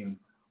between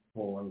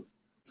Saul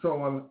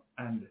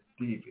and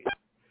David.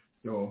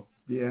 So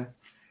there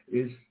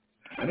is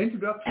an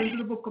introduction to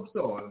the book of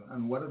Saul,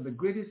 and one of the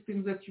greatest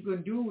things that you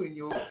can do in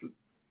your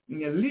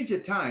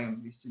leisure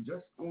time is to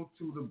just go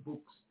through the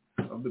books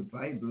of the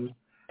Bible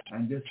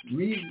and just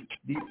read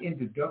the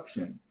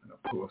introduction, and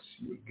of course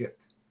you'll get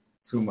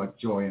so much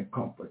joy and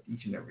comfort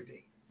each and every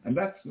day. And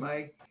that's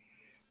my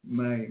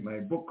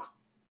book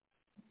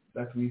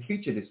that we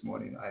feature this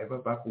morning. Ivor,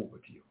 back over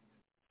to you.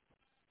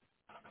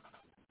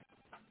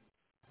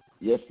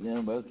 Yes,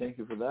 Leon, well, thank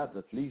you for that.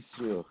 At least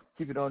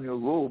keep it on your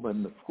robe,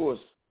 and of course,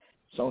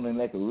 sounding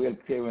like a real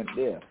parent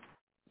there.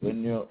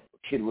 When your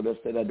kid would have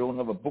said, I don't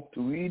have a book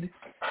to read,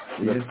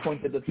 you would have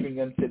pointed the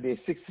finger and said, there's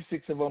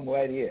 66 of them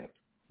right here.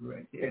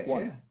 Right. Pick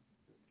one.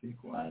 Yeah.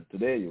 Pick one. And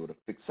today you would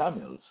have picked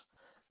Samuel's.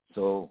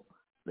 So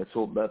let's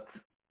hope that,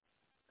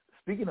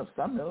 speaking of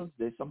Samuel's,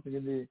 there's something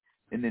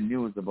in the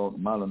news about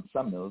Marlon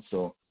Samuel,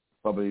 so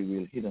probably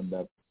we'll hit on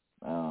that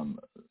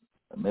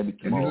maybe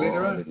tomorrow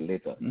or a little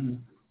later. Mm-hmm.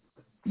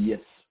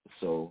 Yes,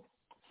 so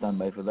stand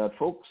by for that,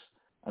 folks.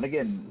 And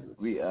again,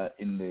 we are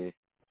in the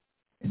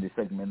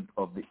segment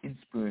of the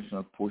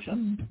inspirational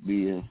portion.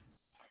 We are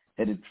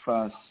headed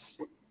fast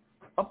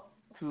up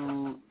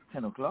to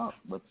 10 o'clock,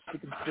 but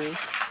stick and stay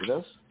with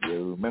us.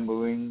 We're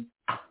remembering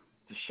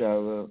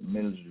Tashara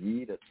Mills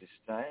Reed at this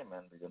time,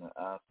 and we're going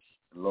to ask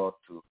the Lord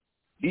to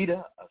lead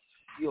her as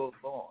He alone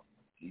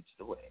leads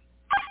the way.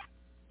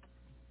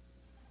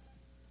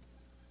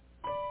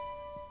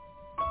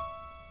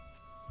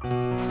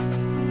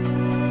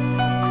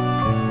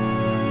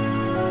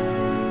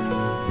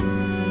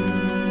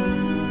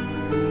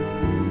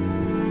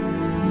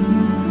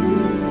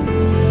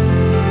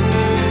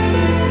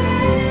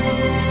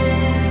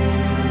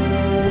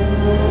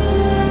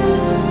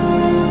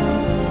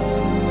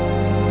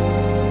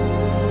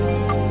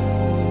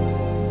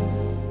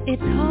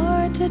 It's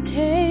hard to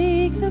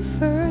take the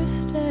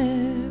first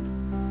step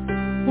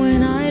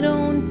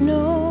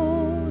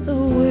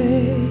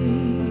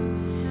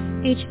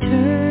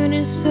turn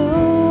is so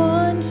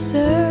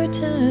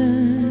uncertain.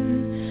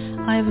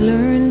 I've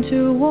learned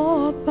to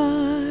walk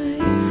by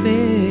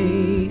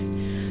faith,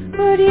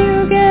 but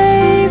you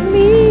gave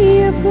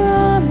me a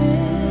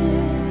promise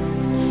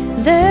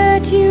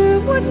that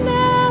you would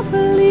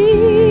never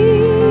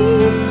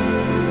leave.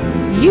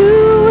 You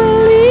will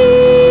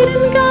lead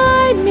and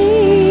guide me,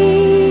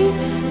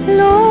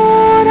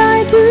 Lord,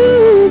 I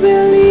do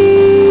believe.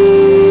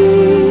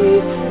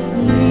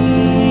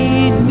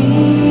 Lead me,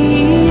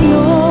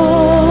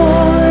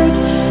 Lord,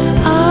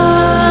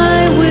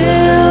 I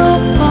will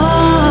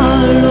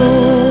follow.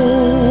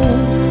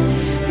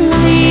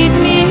 Lead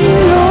me,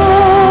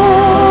 Lord,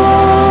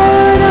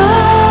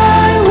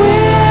 I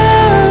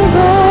will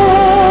go.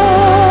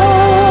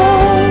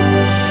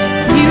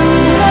 You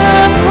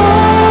have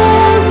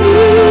called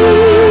me,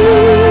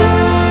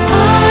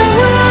 I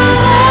will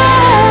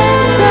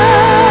answer.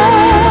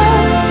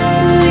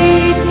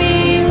 Lead me,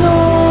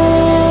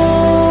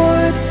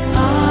 Lord,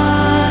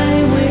 I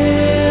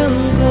will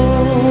go.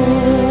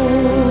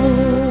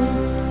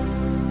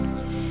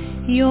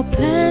 Your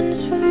plans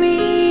for me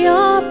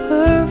are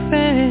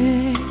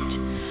perfect.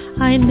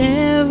 I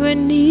never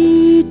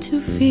need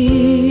to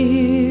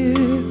fear.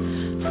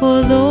 For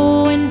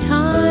though in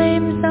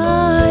times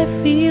I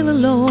feel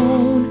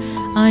alone,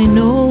 I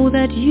know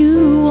that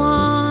you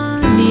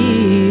are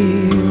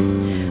near.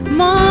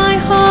 My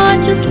heart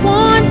just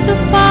wants to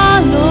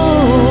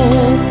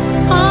follow.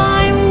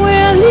 I'm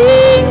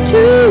willing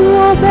to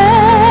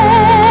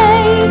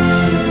obey.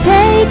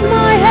 Take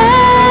my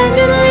hand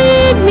and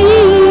lead me.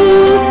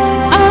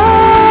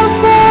 I'll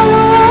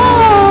follow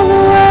all the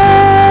way.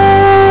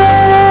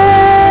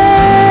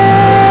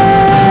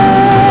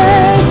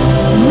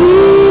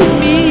 Lead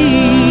me.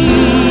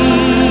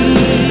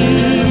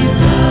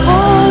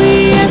 Oh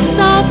yes,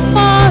 I'll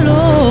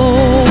follow.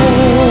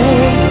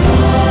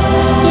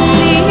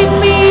 Lead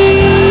me.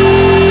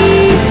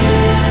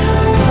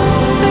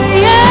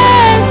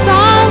 Yes,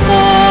 I'll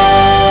go.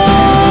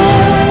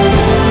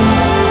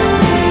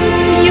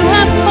 You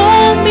have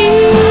called me.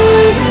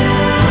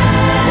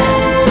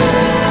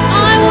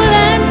 I will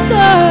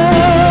answer.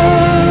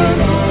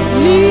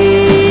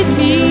 Lead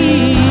me.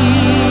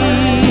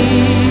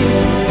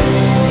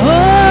 Oh,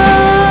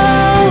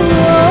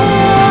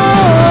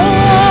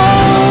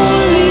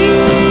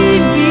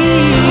 lead me.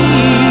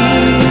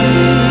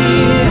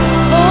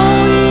 Oh,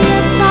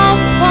 yes, I'll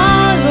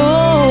follow.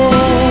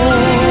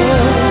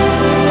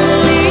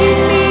 Lead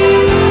me.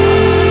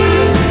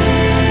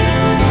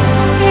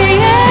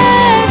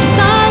 Yes,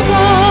 I'll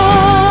go.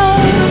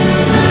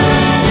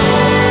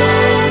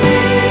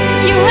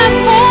 You have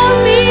called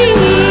me.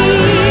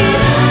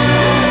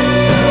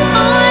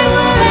 I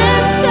will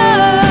answer.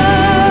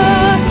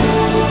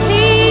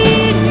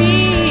 Lead me.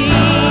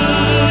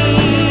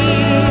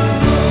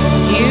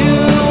 You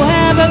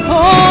have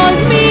called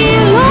me,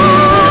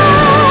 Lord.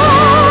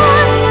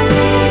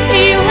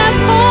 You have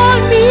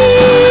called me.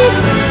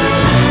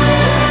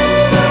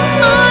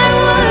 I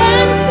will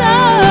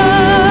answer.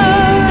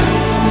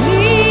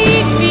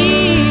 Lead me.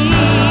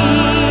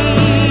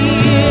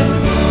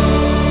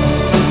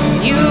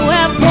 You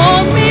have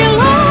called me,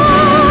 Lord.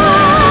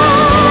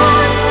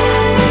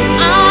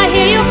 I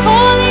hear you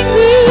calling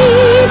me.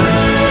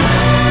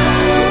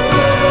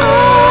 I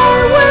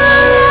will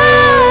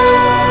answer.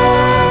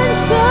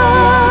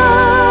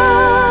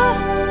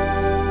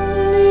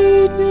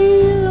 Lead me,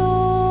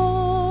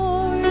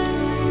 Lord.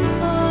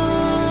 I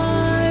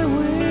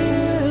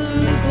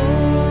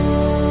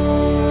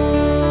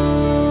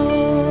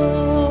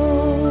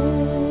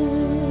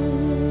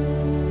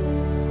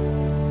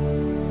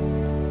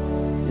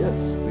Yes,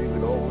 we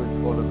will always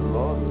follow the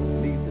Lord.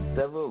 We'll lead the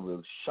devil.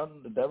 We'll shun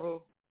the devil.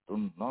 Do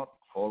not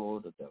follow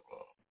the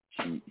devil.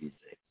 She is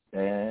a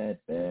bad,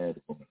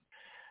 bad woman.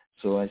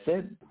 So I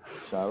said,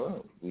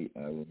 Sarah, we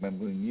are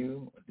remembering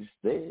you this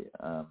day.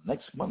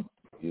 Next month,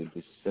 you'll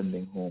be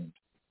sending home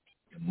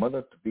your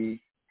mother to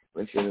be,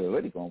 well, she had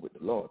already gone with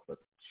the Lord, but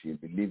she'll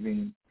be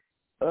leaving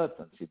earth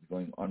and she'll be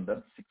going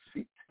under 6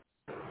 feet.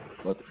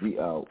 But we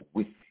are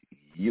with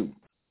you.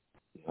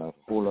 You have a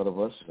whole lot of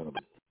us.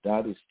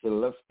 Dad is still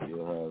left. You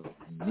have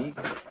me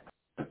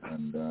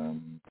and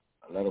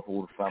a lot of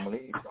whole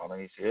family. Donna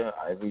is here.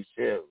 Ivor is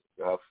here.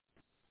 You have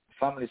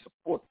family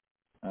support,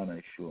 and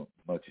I'm sure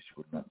much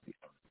would not be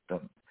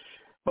undone.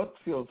 But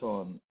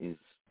Philton is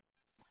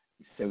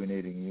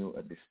serenading you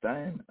at this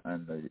time,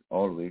 and I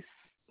always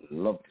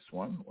love this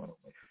one of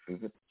my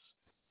favorites.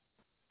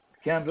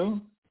 Candle,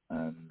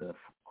 and of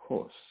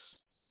course,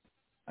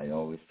 I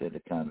always say the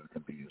candle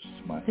can be your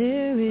smile.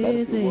 There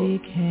is a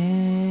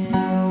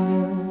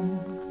candle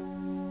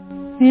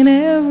in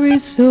every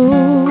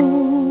soul,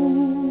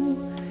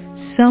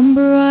 some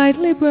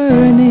brightly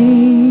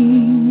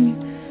burning,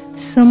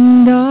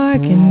 some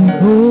dark and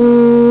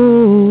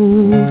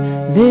cold.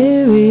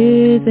 There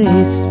is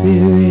a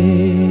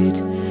spirit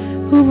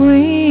who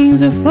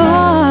brings a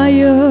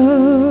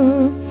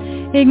fire,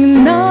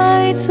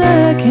 ignites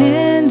a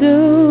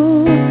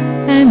candle,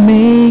 and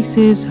makes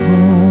his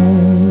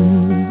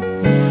home.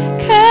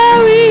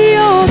 Carry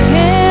your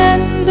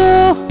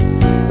candle,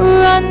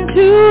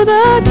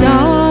 the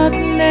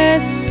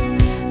darkness,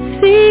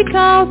 seek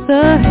out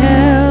the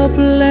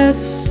helpless,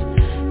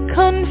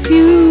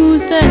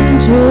 confused and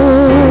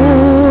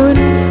torn.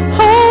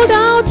 Hold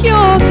out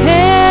your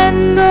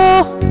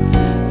candle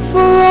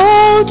for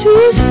all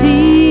to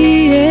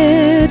see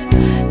it.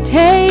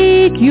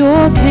 Take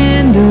your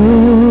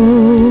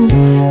candle,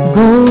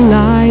 go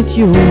light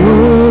your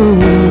world.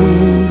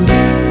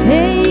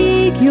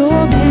 Take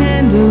your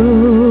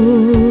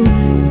candle,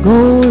 go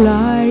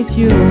light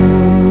your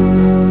world.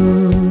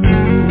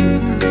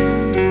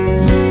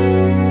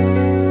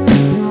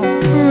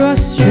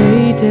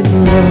 Frustrated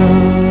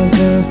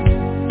brother,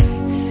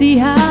 see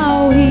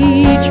how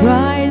he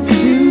tries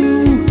to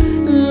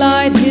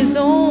light his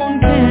own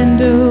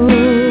candle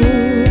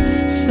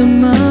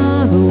some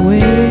other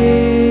way.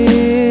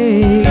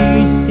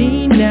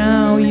 See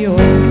now your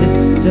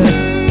sister,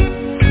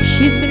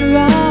 she's been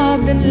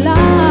robbed and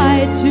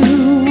lied to,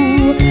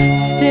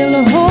 still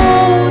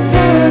holds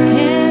her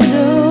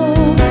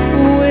candle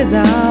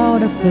without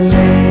a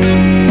flame.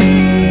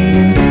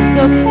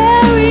 So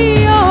carry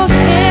your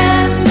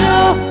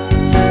candle,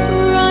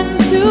 run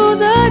to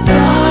the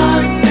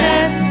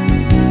darkness,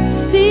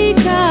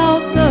 seek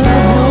out the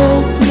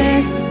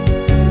hopeless.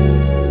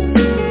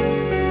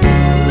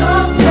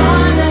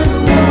 Someone and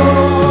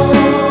roll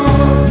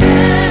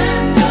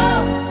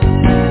candle,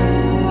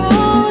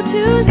 roll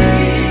to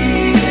see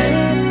it.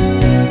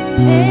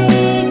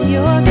 Take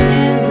your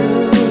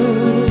candle,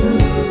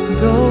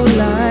 go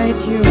light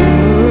your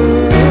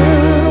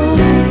world.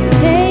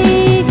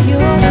 Take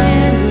your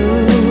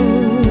candle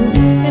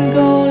and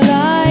go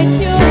light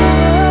your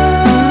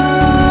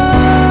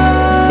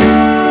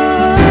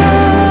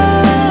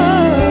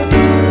world.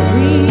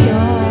 We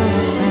are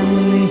a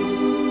family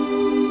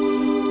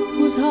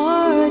whose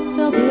hearts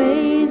are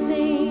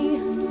blazing,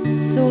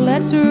 so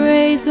let's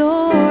raise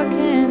our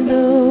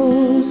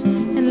candles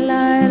and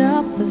light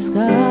up the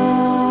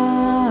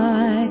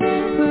sky.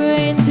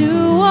 Pray to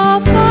our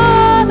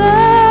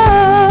Father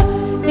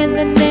in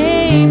the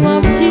name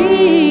of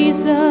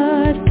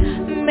Jesus.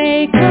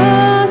 Make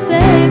us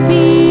a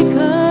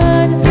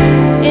beacon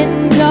in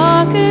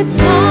darkest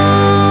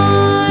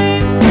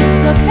times.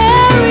 So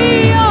carry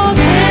your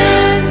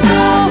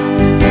candle,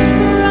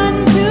 run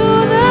to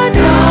the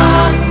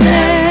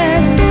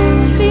darkness,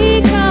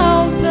 seek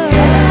out the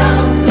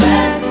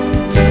helpless.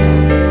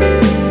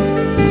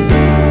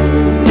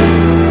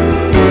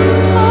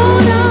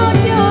 Hold out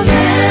your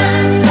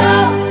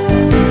candle,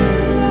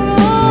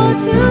 roll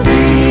to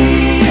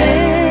see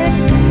it.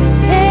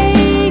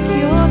 Take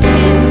your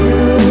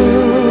candle,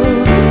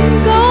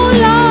 go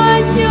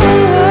light your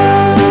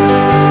world.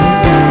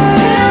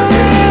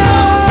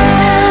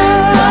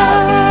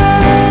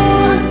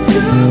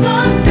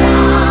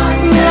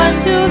 Run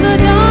to the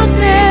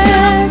darkness,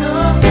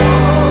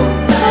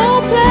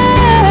 hopeless,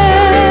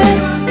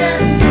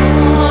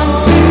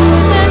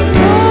 confused and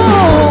torn.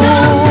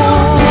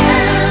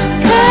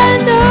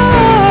 Candle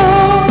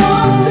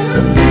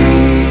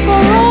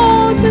for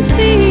all to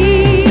see.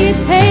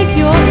 Take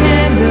your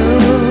candle,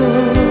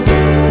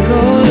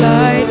 go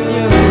light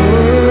your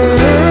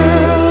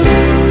world.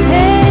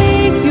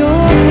 Take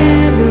your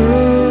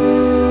candle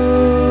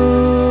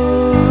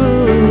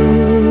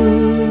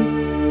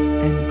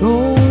and go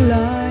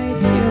light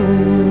your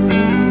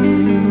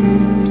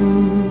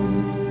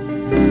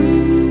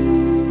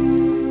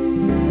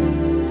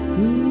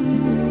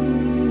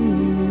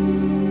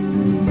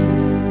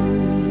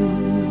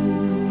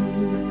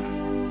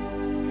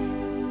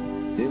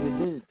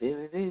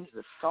There it is,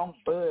 the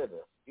songbird,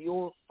 the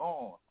old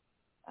song.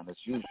 And as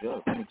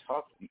usual, when it's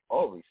hot, we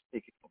always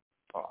take it from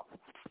the top.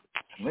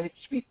 When it's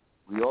sweet,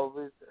 we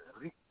always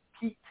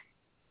repeat.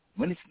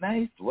 When it's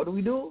nice, what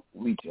do?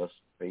 We just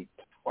play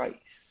it twice.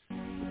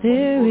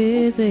 There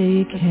is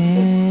a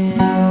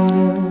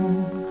candle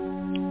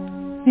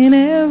in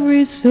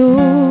every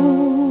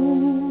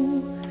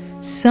soul,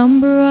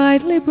 some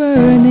brightly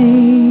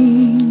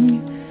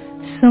burning,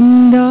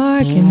 some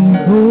dark and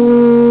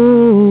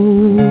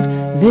cold.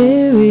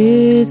 There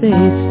is a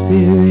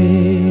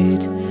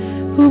spirit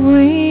who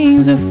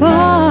brings a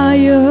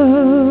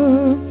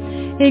fire,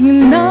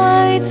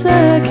 ignites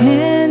a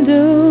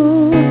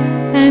candle,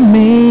 and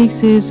makes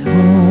his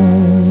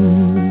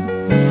home.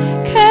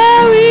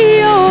 Carry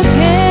your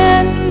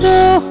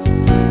candle,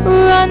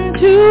 run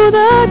to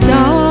the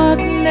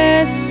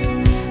darkness,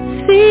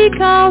 seek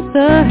out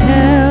the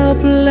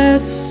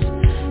helpless,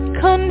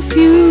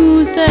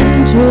 confused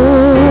and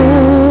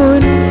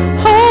torn.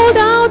 Hold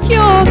out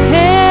your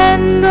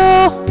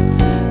candle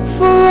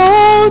for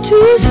all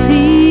to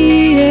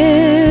see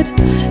it.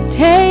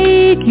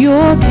 Take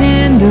your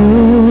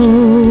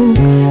candle,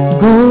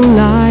 go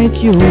light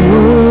your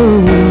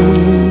world.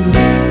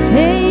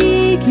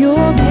 Take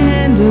your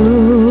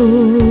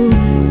candle,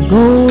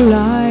 go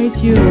light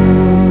your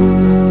world.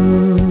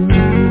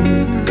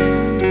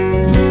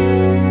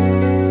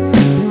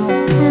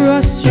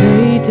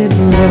 Frustrated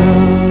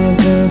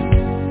brother,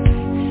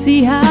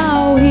 see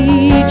how he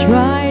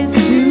tries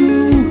to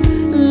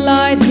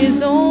light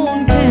his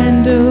own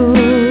candle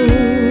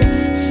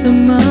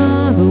some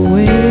other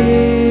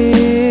way.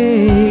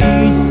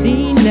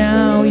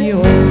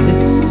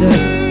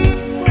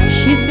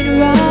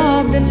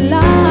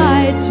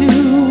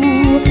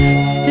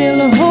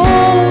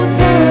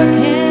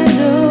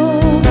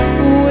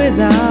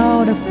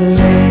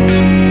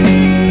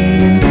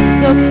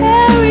 So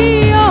carry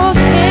your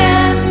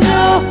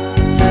candle,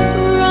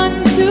 run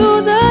to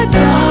the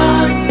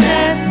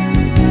darkness,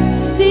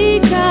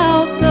 seek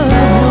out the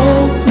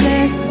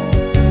hopeless.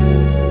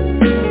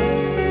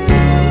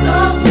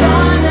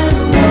 Someone and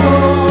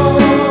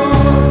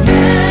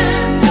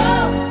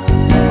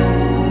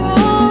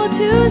all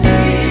to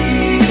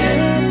see it.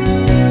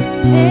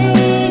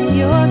 Take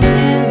your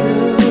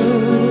candle,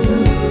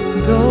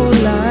 go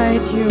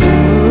light your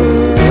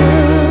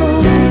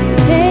world.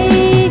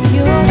 Take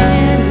your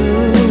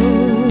candle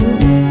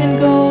and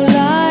go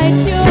light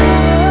your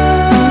world.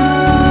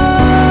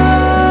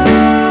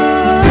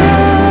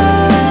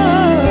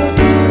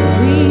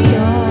 We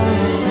are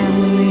a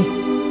family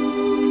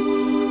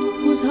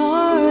whose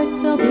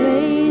hearts are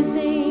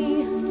blazing.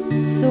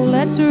 So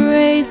let's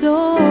raise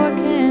our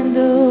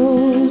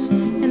candles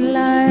and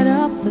light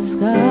up the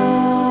sky.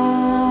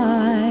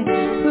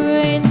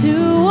 Pray to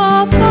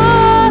our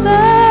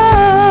Father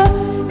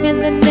in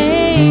the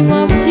name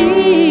of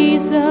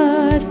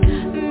Jesus.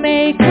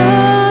 Make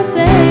us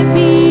a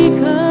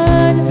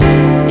beacon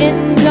in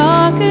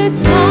darkest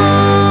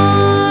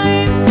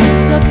times.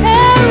 So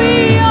carry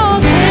your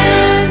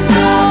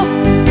candle,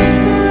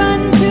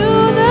 run to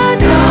the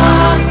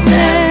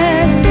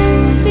darkness,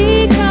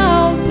 seek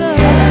out the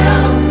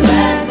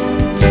helpless.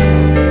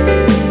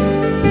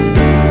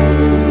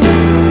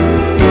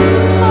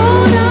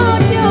 Hold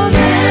out your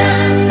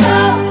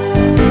candle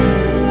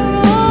for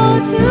all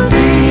to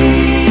see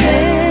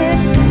it.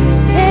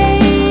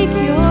 Take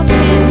your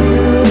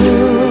candle,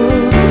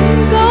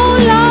 go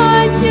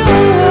light your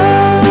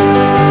world.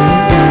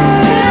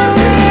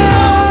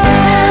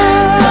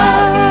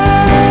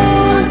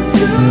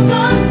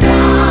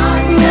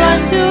 Run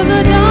to the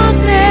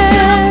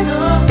darkness,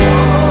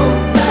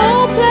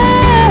 hopeless,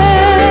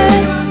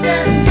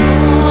 confused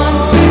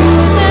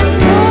and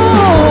cold.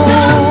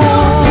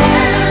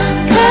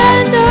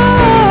 Candle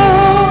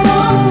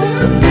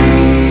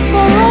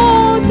for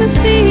all to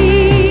see.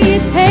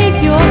 Take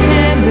your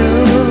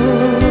candle,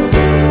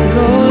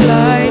 go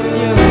light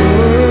your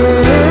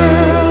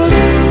world.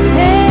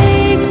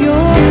 Take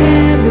your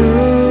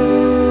candle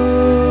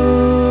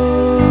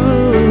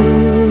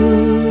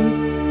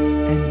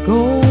and go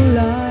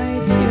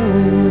light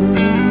your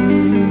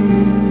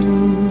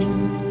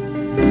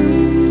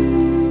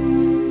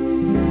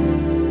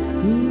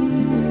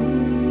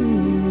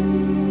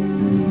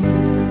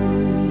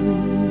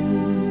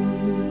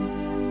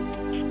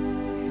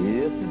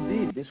Yes,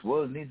 indeed. This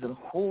world needs a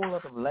whole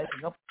lot of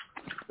lighting up,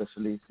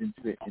 especially since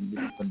we're in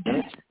this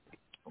pandemic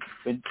of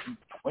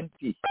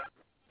 2020.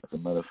 As a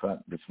matter of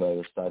fact, this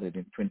virus started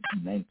in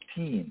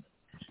 2019,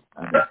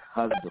 and it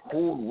has the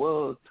whole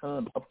world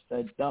turned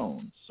upside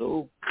down.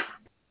 So,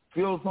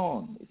 Fuel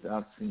On is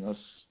asking us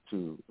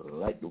to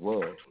light the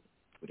world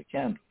with a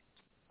candle.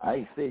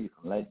 I say you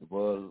can light the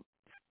world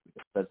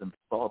with a pleasant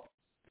thought,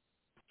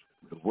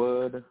 with a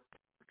word,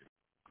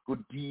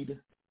 good deed,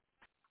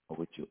 or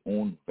with your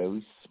own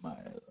very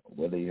smile.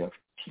 Whether you have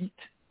teeth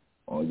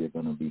or you're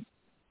going to be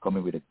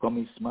coming with a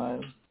gummy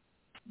smile,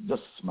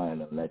 just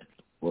smile and light up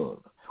the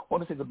world. I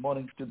want to say good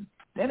morning to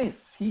Dennis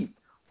Heath,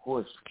 who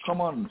has come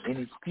on in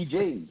his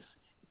PJs.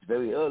 It's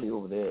very early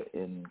over there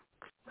in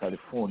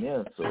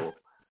California, so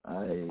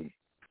I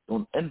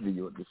don't envy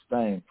you at this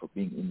time for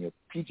being in your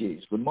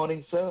PJs. Good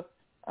morning, sir,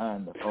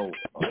 and how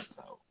art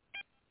thou?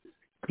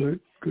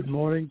 Good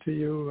morning to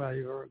you,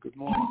 Ivor. Good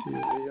morning to you,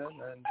 Leon.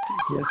 And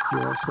yes, you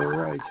are so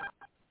right.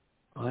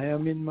 I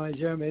am in my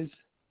jammies.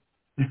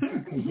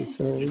 It's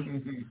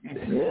early.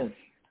 Yes.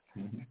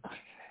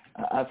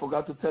 I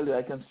forgot to tell you,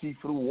 I can see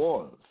through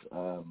walls.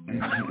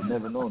 You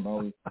never know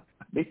now.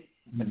 Be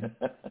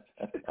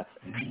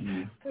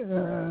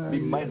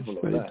mindful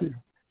of that. You.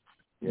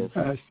 Yes.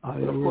 I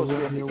But of course, we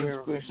have be the aware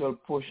of it. inspirational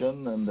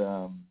portion, and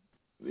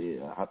we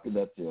are happy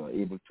that you're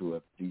able to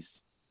at least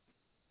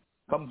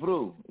come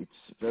through. It's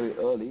very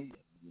early.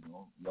 You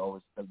know, we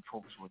always tell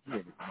folks we're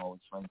here. They can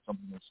always find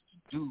something else to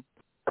do.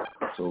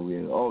 So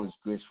we're always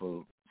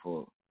grateful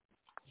for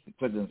the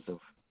presence of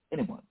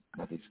anyone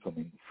that is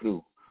coming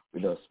through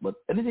with us. But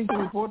anything to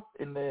report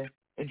in the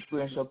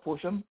inspirational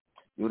portion?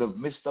 You would have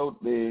missed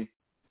out the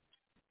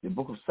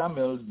book of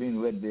Samuel being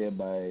read there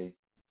by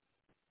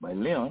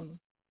Leon.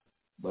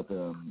 But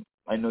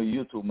I know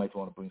you two might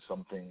want to bring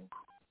something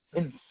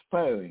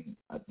inspiring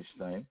at this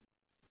time.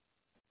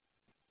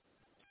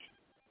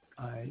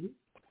 I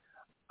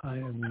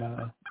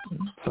am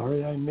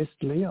sorry I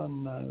missed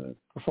Leon's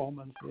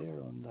performance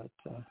there on that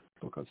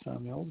book of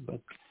Samuel,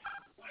 but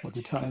for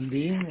the time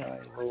being, I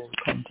will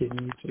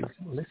continue to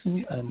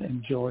listen and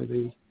enjoy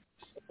the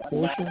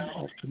portion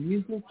of the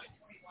music,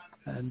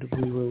 and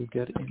we will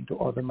get into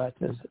other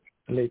matters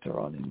later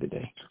on in the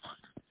day.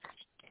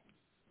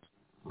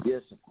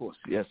 Yes, of course.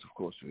 Yes, of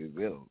course, we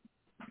will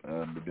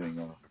be doing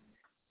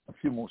a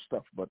few more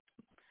stuff, but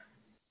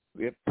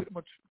we are pretty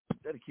much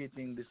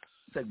dedicating this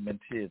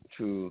segment here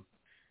to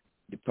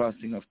the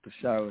passing of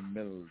Sharon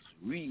Mills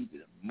Reed,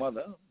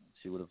 mother.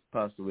 She would have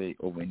passed away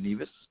over in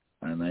Nevis,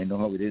 and I know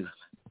how it is.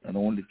 An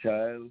only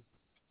child,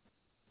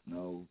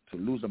 now to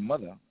lose a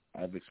mother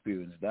I've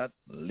experienced that.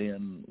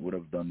 Leon would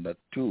have done that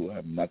too.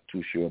 I'm not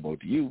too sure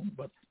about you,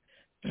 but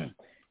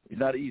it's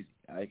not easy.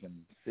 I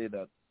can say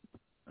that.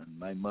 And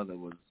my mother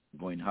was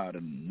going hard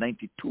in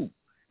 92,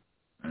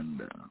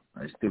 and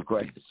I still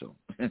cry. So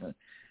it's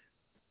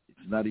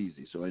not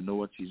easy. So I know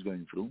what she's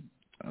going through.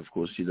 Of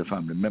course, she's a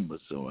family member,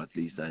 so at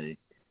least I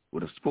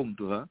would have spoken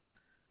to her,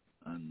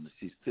 and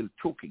she's still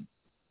choking.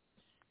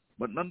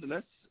 But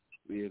nonetheless,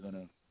 we are going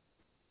to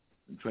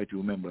try to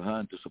remember her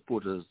and to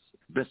support her as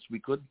best we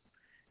could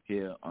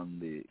here on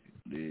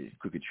the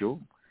cricket show,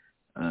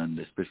 and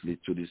especially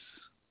to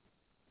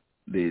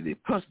the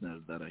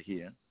personals that are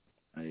here.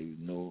 I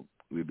know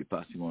we'll be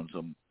passing on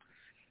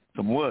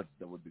some words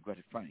that would be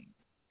gratifying.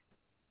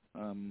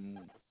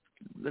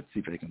 Let's see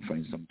if I can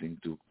find something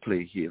to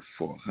play here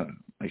for her.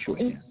 I sure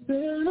can. It's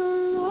been a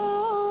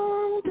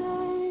long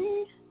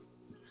day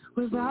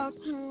without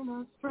you,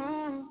 my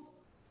friend,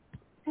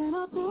 and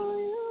I'll tell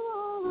you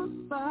all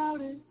about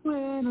it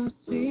when I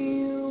see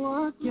you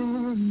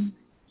again.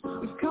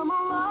 We've come a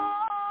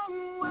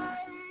long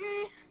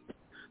way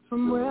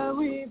from where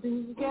we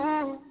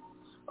began.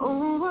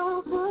 Oh,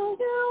 I'll tell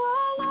you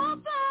all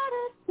about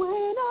it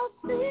when I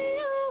see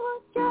you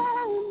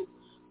again.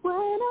 When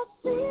I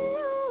see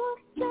you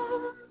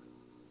again.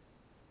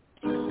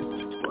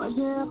 Why'd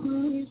you have to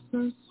leave so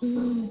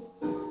soon?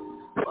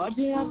 Why'd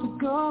you have to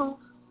go?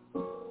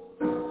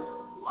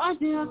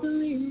 Why'd you have to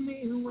leave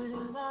me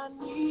when I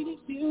needed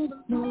you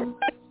the most?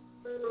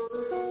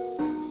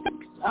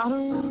 'Cause I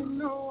don't really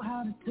know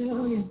how to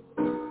tell you.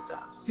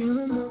 I'm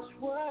feeling much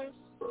worse.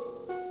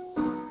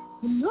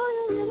 I know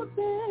you're in a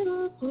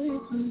better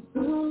place, and it's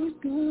always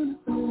gonna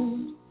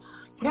hurt.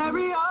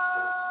 Carry on.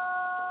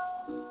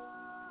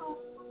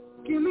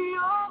 Give me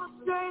all the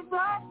strength I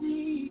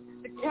need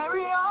to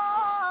carry on.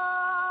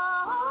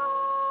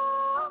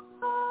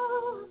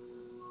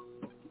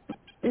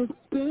 It's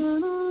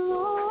been a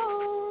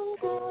long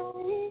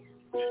day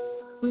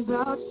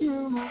without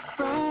you, my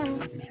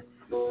friend,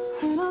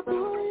 and I'll tell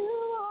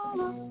you all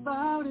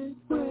about it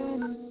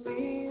when I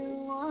see you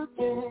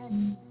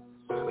again.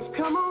 We've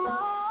come a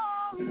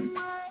long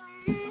way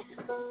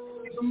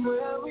from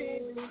where we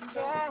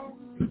began.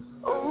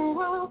 Oh,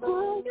 I'll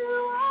tell you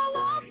all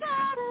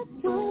about it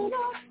when I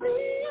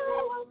see you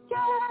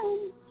again.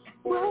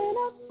 When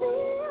I see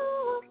you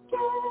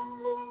again.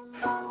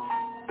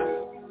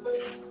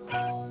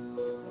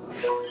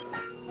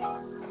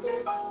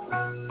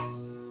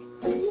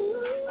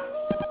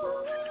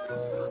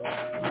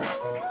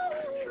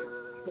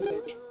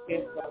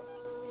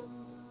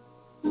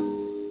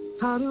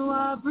 How do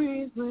I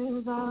breathe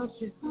without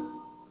you?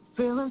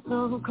 Feeling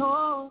so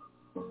cold.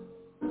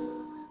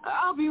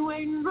 I'll be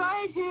waiting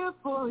right here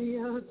for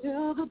you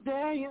till the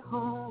day you're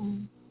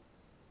home.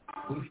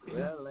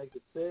 Well, like I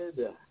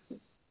said,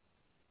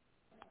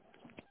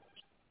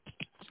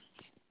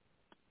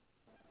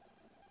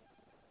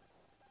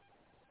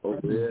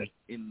 over there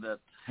in that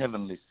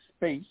heavenly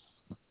space,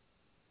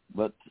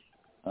 but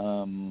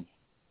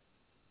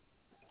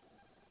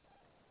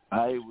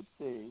I would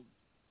say,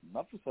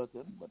 not for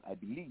certain, but I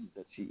believe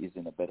that she is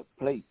in a better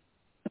place.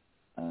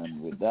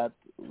 And with that,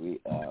 we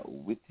are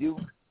with you,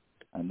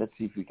 and let's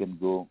see if we can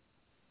go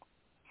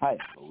higher.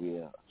 We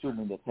are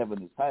assuming that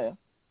heaven is higher,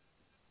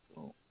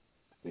 so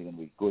we're going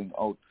to be going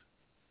out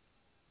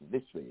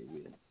this way.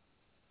 We're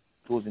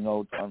closing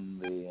out on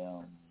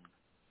the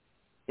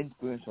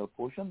inspirational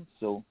portion,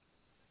 so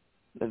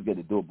let's get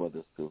the Doe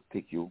Brothers to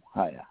take you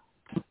higher.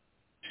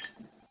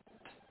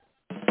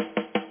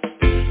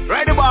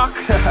 Right back.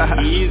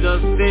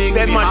 Jesus,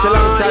 send much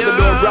alongside the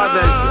Doe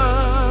Brothers.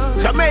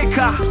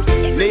 Jamaica,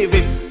 leave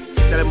it.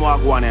 Tell them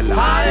walk one and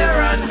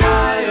higher and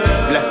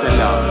higher. Bless the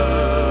Lord.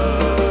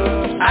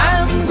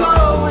 I'm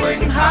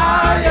going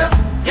higher,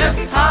 yes,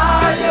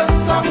 higher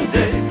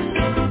someday.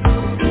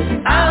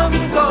 I'm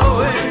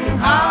going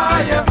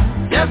higher,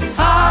 yes,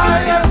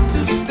 higher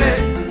to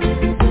stay.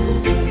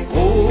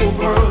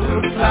 Over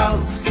the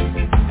clouds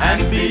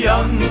and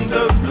beyond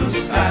the blue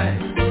sky.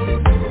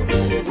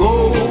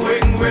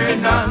 Going where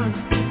none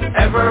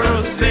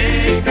ever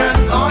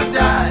sicken or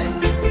die.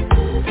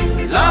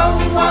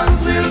 Loved ones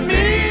will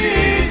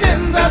meet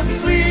in the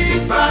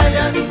sweet by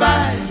and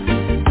by.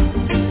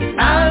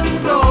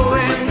 I'm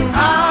going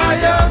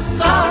higher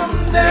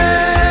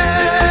someday.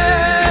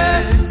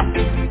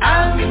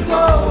 I'm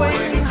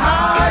going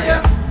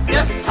higher,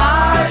 yes,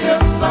 higher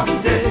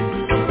someday.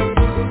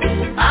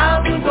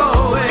 I'm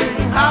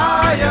going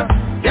higher,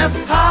 yes,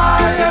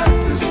 higher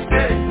to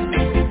stay.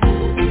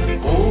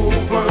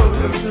 Over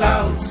the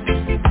clouds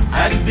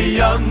and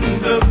beyond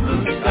the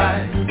blue sky.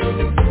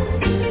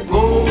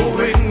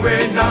 Going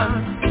where none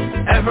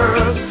ever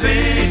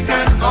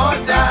sicken or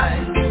die.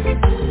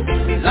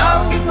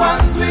 Loved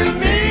ones will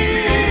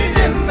meet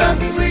in the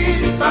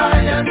sweet by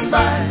and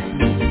by.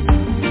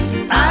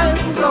 I'm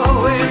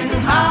going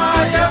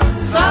higher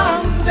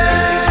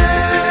someday.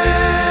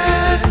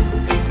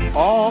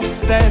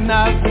 Often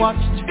I've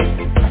watched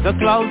the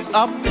clouds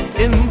up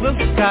in the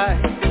sky.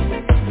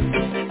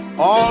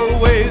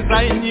 Always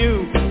I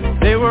knew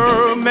they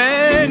were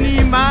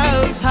many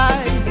miles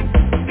high.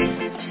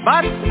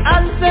 But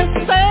as they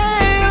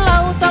sail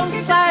out of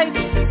sight,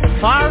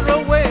 far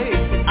away,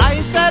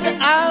 I said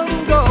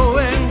I'm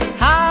going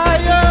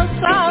higher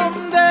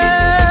someday.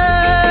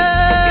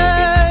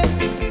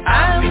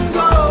 I'm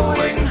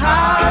going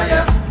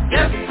higher,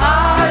 yes,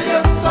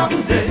 higher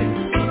someday.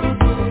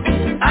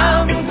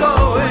 I'm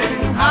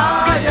going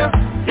higher,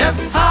 yes,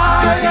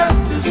 higher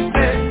to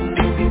stay.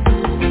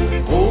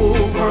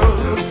 Over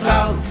the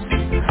clouds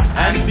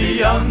and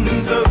beyond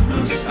the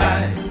blue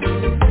sky.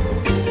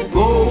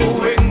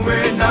 Going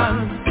where none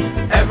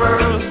ever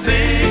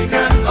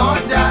taken or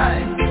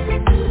die.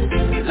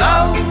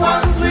 Loved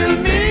ones will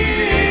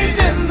meet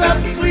in the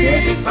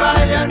sweet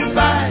by and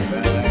by.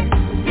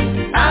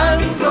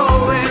 I'm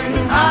going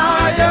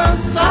higher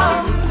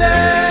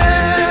someday.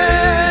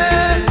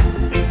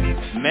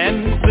 Men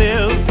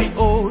sail the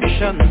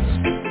oceans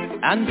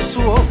and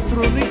soar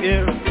through the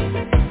air.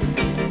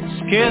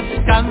 Scarce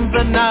can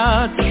the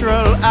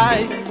natural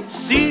eye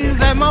see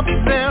them up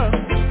there.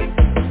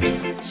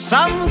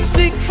 Some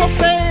seek for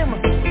fame,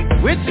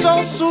 which so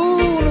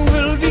soon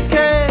will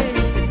decay.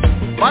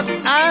 But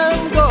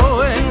I'm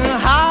going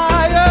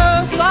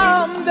higher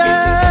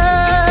someday.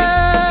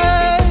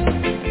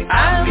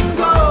 I'm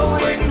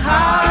going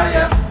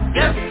higher,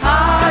 yes,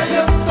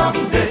 higher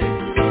someday.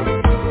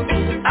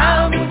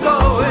 I'm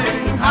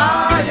going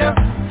higher,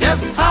 yes,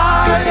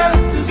 higher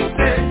to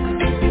stay.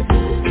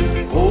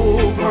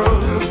 Over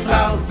the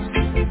clouds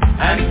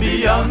and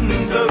beyond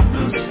the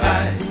blue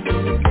sky.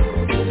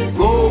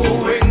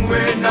 Going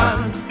where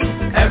none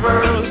ever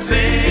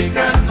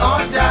taken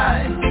or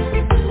die.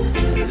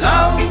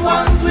 Loved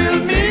ones will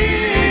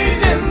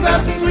meet in the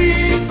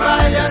sweet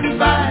by and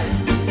by.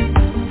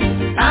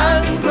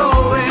 I'm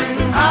going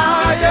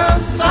higher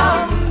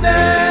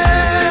someday.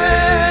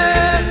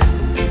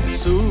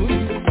 Soon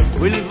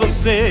will the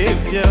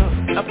Savior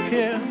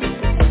appear,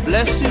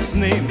 bless his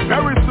name,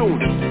 very soon.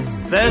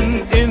 Then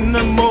in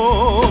a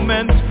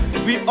moment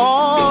we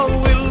all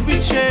will be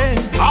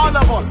changed, all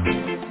of us.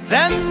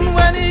 Then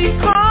when he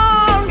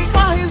comes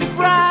for his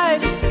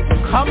bride,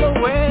 come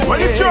away. When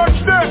the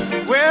church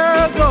there,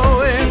 we're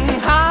going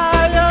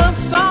higher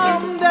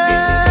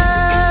someday.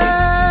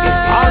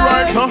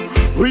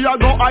 Alright, we are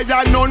go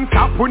higher,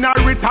 non-stop, we not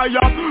retire.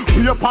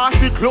 We are pass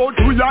the clouds,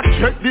 we are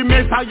check the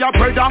Messiah,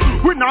 brother.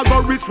 We not go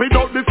reach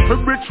without the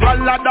spiritual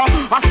ladder.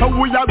 After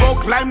we are go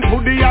climb to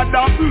the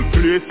other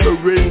place where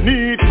we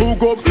need to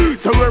go.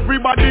 So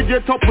everybody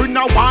get up, we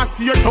now want to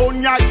see your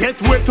town, ya get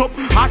wet up.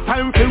 A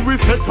time till we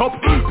set up,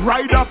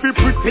 ride off it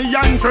pretty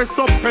and dress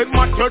up. Head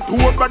match your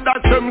tour, but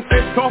that's them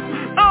set up.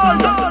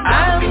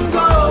 I'm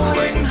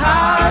going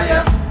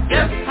higher,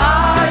 yes,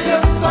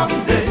 higher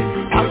someday.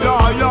 Higher,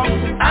 higher.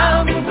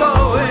 I'm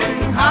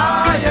going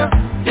higher,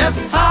 yes,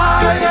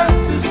 higher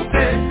to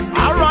stay.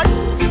 Alright.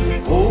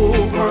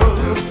 Over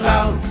the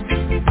clouds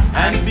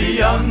and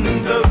beyond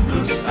the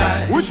blue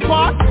sky. Which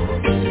part?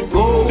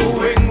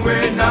 Going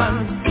where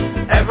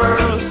none ever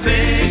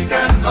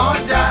taken or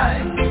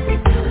die.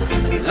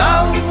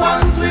 Loved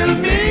ones will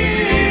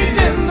meet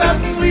in the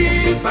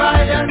sweet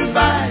by and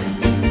by.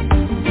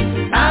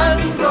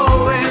 I'm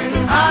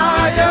going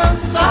higher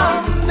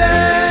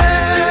someday.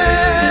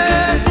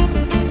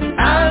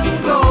 I'm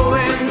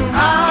going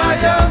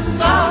higher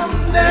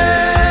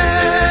someday.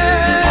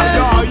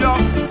 Higher, higher.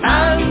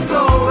 I'm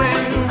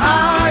going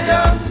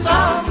higher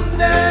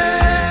someday.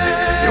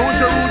 You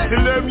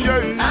Jerusalem,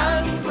 yeah.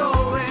 I'm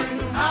going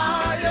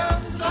higher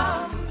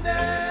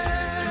someday.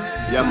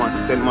 Yeah, man,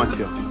 St.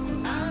 Matthew,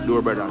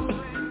 Door Brothers,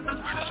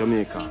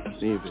 Jamaica,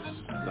 Nevis,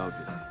 love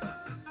you.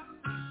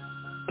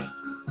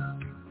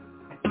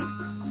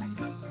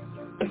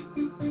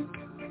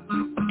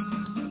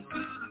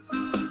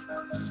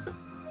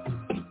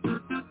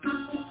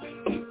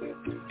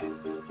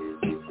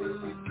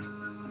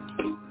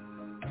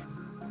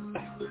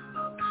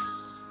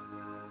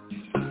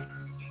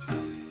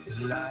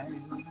 Life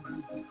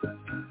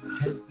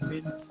has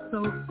been so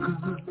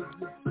good,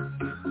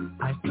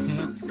 I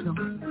can't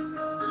complain.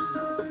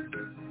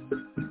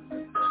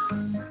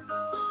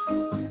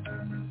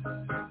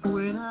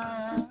 When I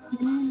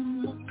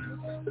am,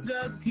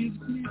 God gives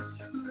me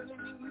strength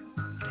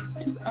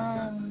to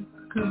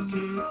ask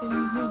again.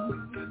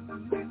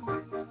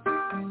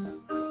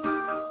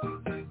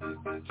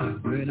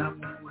 When I'm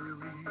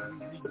weary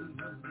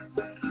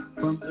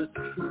from the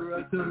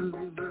struggle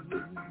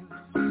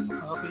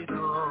of it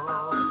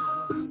all,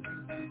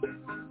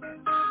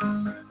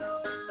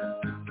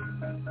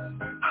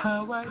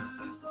 how I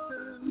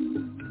listen,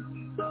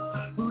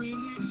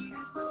 really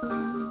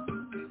listen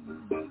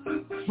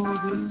for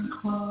the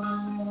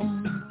call.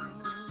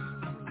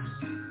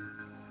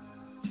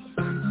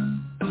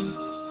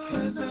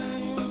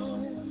 Heaven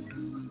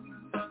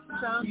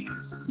sounds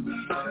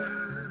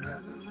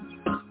sweeter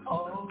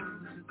all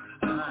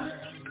the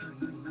time.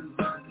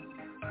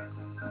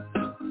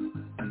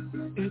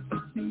 It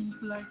seems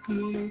like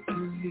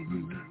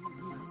lately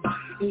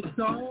it's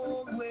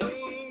always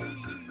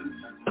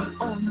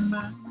on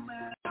my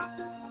mind.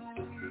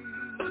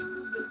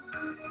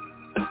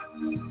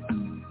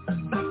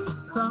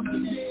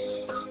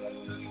 Someday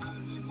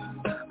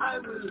I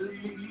will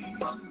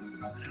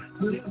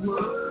with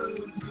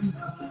words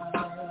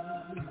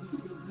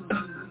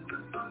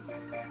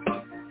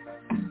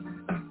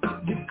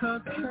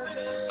because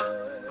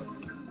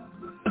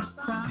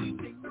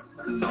something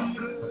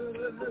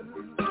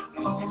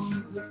all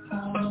the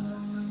time.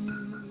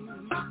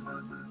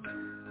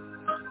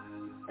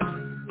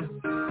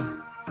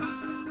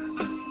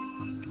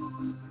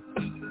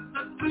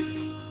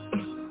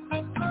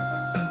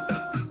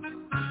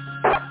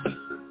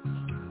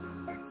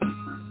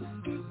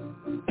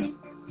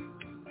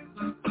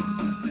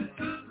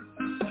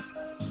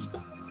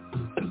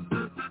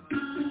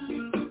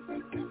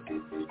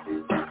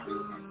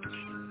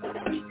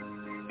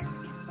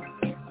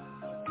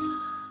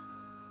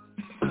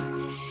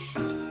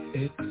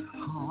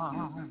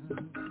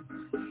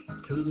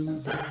 To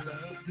lose a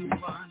loved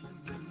one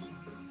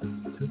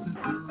to the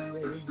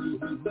grave,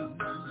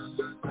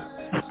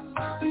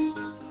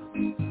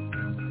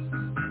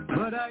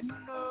 but I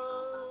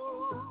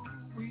know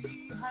we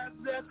have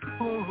that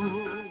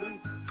hope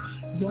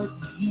that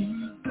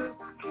Jesus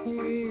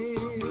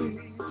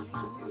came.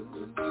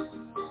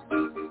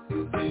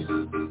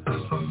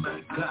 Oh my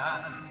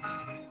God,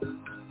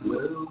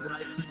 will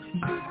wipe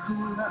his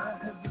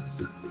blood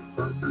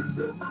from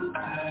the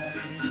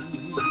eyes.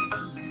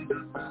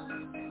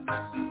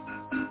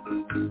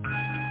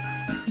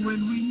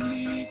 When we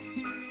meet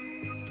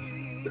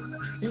him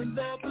in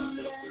that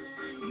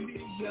land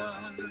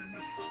beyond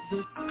the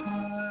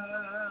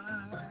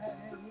sky,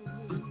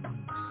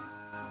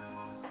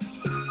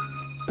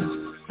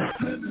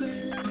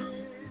 heaven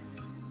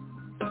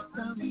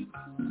coming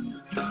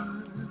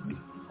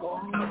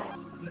all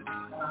the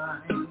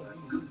time.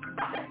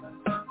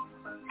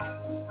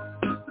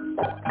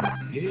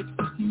 It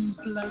seems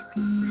like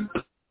me.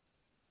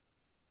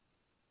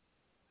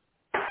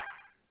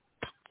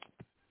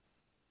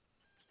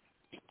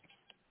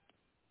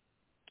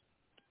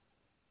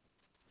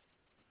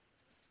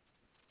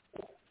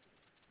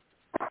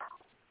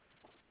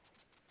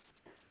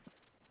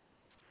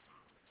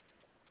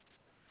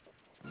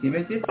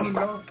 Dime si es mi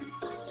no.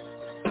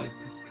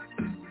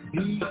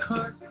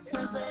 Because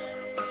heaven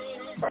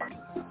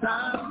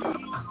sounds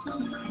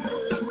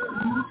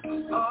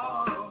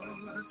all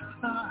the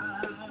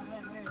time.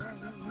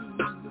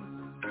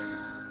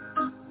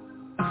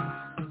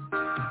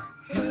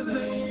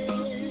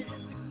 Heaven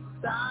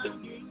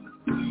sounds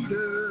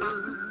sweeter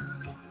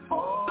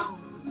all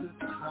the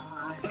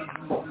time.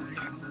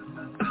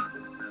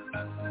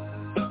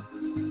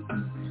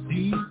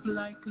 Seems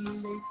like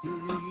lately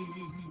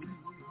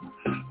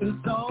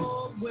it's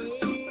always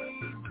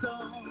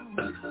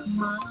on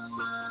my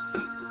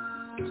mind.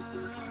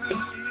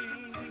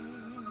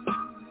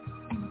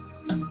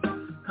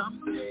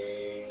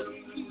 Someday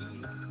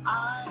I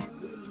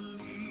will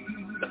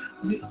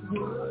leave this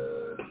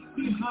world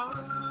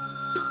behind.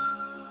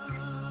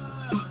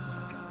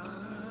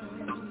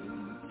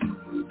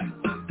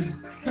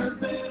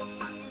 Heaven,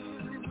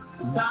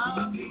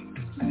 sounding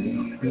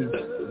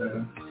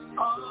sweeter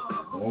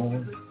all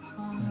the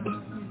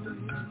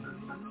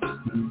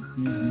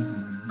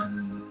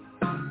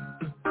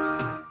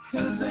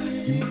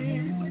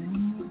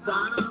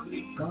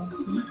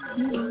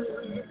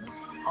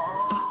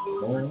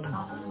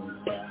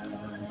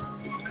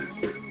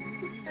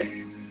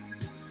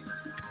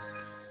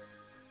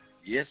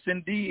Yes,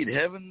 indeed.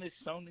 Heaven is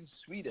sounding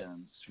sweeter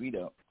and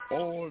sweeter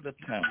all the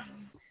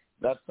time.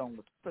 That song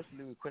was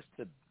specially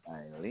requested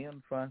by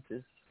Leon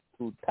Francis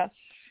to Tash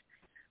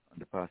on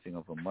the passing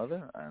of her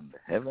mother, and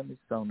heaven is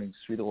sounding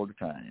sweeter all the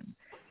time.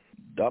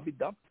 Dobby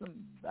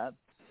Dobson, that's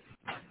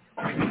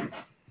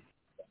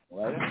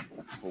well, I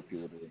hope you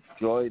would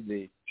enjoy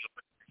the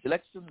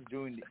selections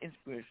during the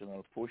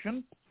inspirational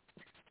portion.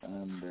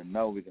 And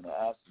now we're going to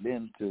ask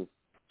Lynn to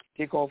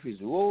take off his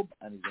robe,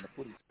 and he's going to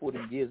put his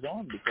sporting gears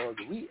on because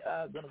we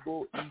are going to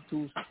go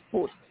into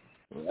sports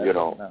right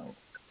now.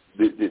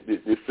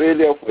 The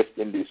failure of West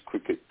Indies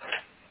cricket,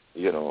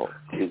 is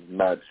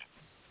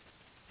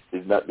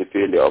not the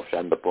failure of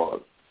Shanda Paul.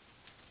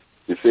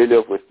 The failure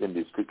of West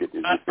Indies cricket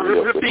is the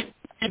failure of West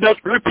Indies.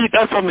 Repeat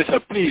that for me, sir.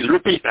 Please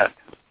repeat that.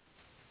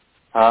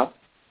 Huh?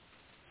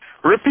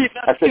 Repeat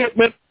that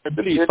statement,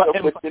 please.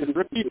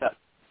 Repeat that.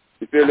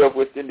 The failure of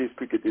West Indies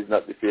cricket is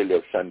not the failure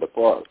of Shanda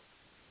Paul.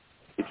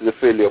 It's the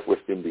failure of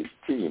West Indies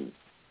team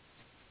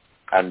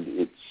and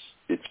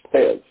its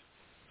players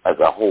as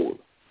a whole.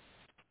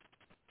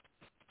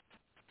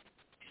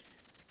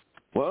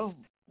 Well,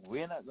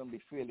 we're not going to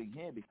be failing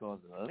here because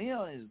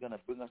Leon is going to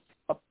bring us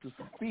up to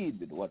speed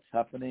with what's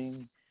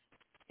happening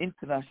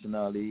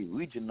internationally,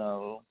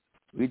 regionally,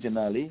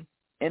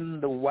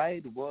 in the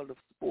wide world of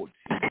sports.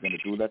 We're going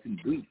to do that in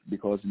brief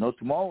because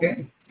tomorrow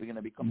we're going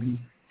to be coming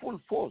full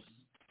force.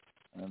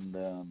 And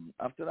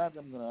after that,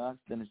 I'm going to ask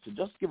Dennis to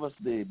just give us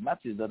the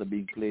matches that are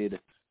being played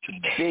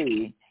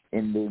today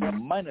in the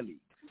minor leagues.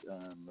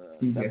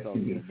 That's all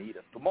we're going to need.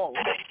 And tomorrow,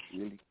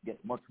 we'll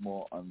get much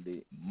more on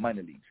the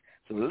minor leagues.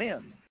 So,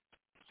 Leon.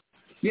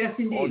 Yes,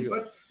 indeed.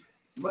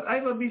 But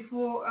Ivor,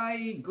 before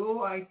I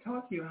go, I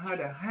thought you had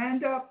a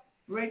hand up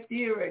right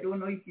there. I don't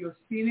know if you've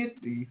seen it.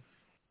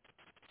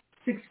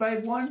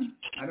 651.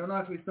 I don't know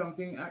if it's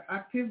something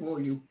active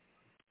or you.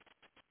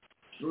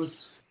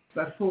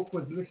 That folk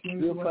was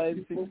listening to us.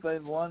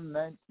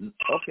 651.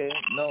 Okay,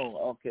 no.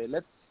 Okay,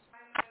 let's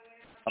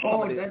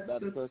accommodate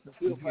that person.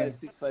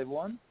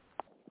 651.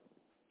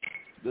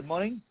 Good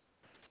morning.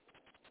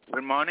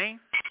 Good morning.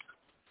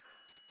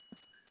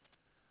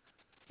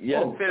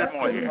 Yes, Phil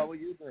Moore. How are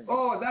you doing?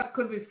 Oh, that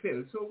could be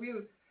Phil. So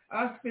we'll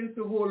ask Phil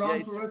to hold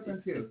on for us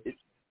until.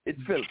 It's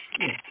Phil.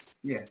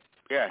 Yes.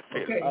 Yeah,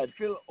 Phil. Okay.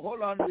 Phil,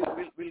 hold on.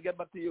 We'll get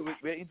back to you.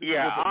 We're into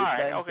all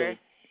right. Okay.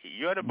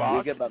 You're the boss.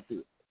 We'll get back to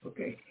you.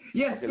 Okay.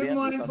 Yes. Okay, good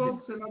morning,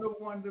 folks. Another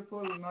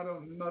wonderful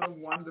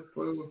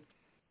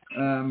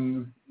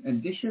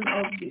edition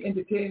of the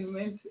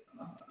entertainment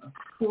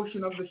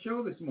portion of the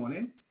show this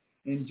morning.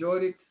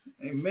 Enjoyed it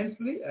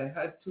immensely. I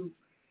had to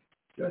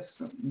just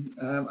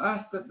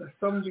ask that the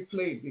song be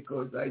played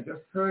because I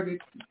just heard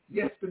it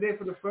yesterday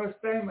for the first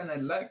time and I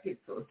liked it.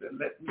 So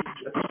let me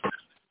just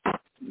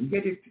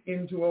get it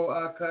into our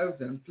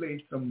archives and play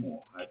it some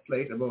more. I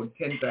played about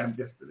 10 times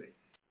yesterday.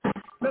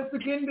 Let's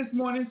begin this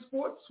morning's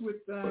sports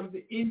with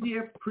the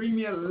India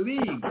Premier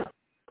League.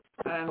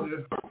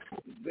 And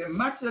the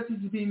match that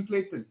is being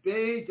played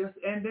today just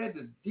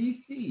ended. The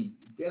DC,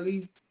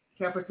 Delhi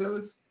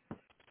Capitals,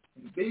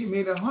 they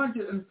made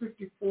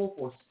 154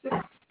 for 6.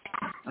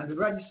 And the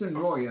Rajasthan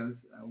Royals,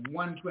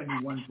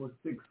 121 for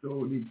 6.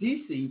 So the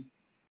DC,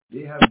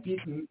 they have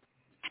beaten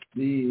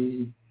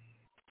the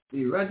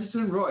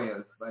Rajasthan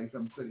Royals by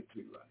some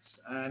 33 runs.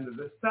 And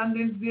the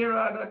standings there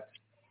are that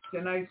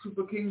Chennai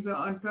Super Kings are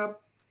on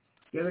top.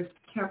 The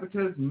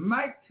Capitals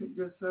might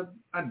just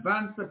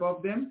advance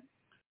above them.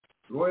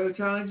 Royal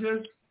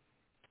Challengers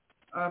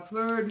are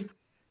third.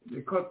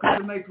 The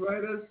Kolkata Knight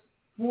Riders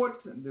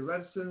fourth. And the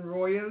Rajasthan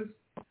Royals,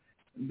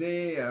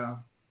 they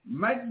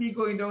might be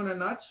going down a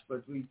notch,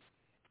 but the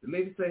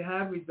latest I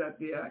have is that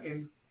they are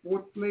in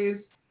fourth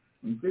place,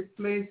 in fifth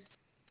place,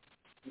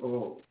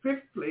 or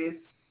fifth place.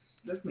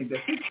 Let's make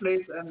that fifth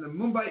place, and the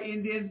Mumbai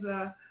Indians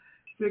are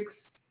sixth,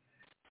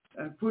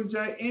 and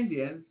Punjab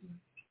Indians,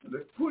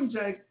 the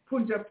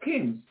Punjab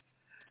Kings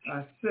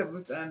are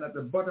seventh, and at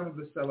the bottom of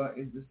the cellar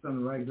is the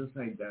Sunrisers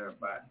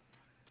Hyderabad.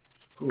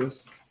 Of course,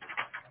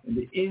 in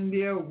the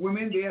India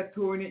women, they are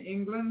touring in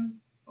England,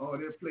 or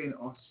they're playing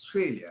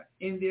Australia.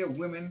 India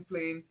women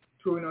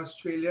touring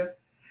Australia,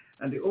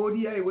 and the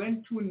ODI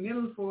went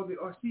 2-0 for the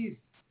Aussies,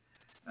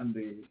 and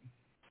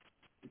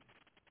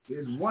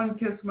there's one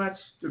test match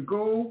to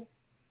go,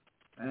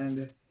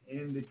 and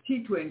in the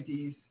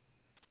T20s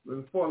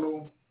will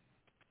follow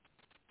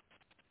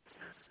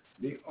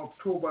the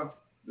October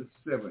the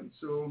 7th.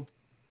 So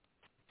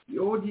the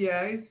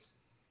ODIs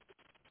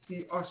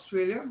see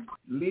Australia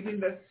leading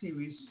that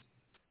series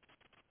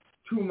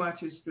 2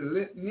 matches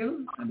to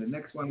 0, and the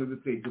next one will be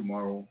played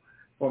tomorrow,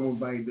 followed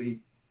by the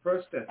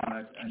first test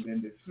match and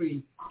then the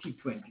 3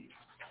 T20s.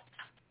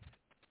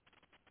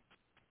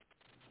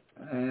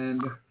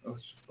 And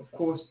of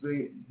course,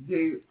 there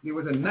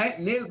was a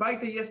nail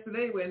biter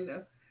yesterday when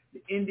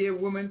the India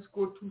women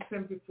scored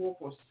 274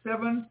 for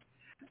 7,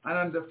 and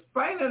on the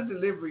final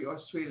delivery,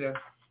 Australia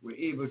were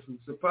able to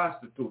surpass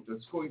the total,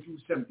 scoring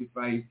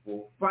 275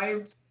 for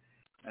 5,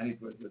 and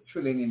it was a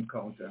thrilling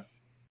encounter,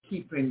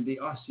 keeping the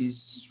Aussies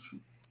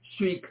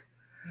streak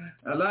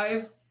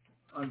alive,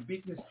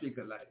 unbeaten streak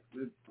alive.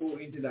 We'll go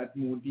into that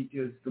more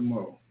details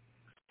tomorrow.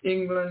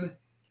 England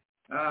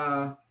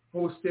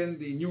hosting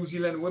the New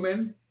Zealand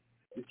women.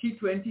 The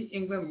T20,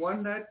 England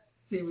won that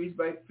series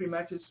by 3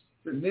 matches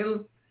to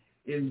 0.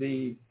 In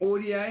the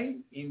ODI,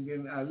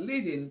 England are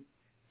leading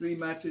 3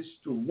 matches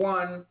to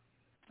 1,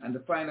 and the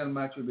final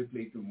match will be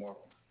played tomorrow.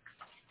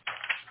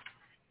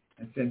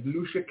 And St.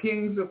 Lucia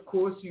Kings, of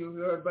course, you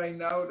heard by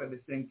now that the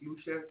St.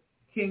 Lucia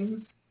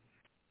Kings,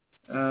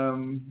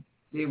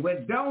 they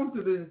went down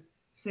to the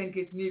St.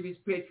 Kitts Nevis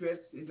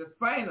Patriots in the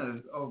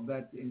finals of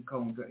that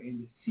encounter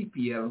in the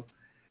CPL,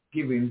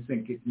 giving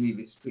St. Kitts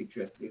Nevis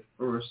Patriots their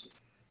first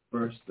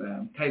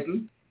title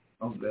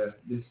of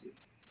this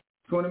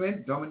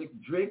tournament. Dominic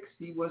Drake,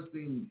 he was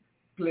the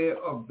player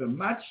of the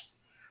match,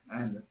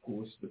 and of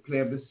course the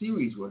player of the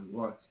series was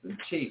Ralston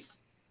Chase.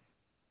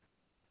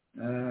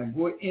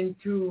 Go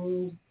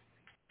into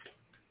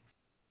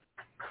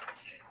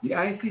the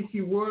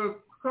ICC World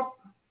Cup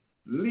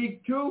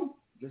League 2.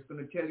 Just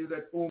going to tell you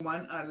that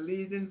Oman are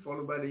leading,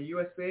 followed by the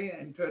USA,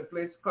 and third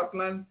place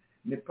Scotland,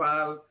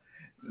 Nepal,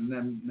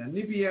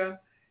 Namibia,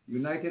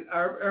 United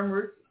Arab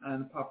Emirates,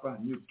 and Papua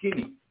New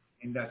Guinea,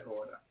 in that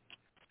order.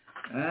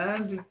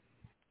 And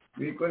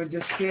we're going to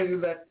just tell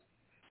you that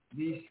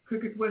the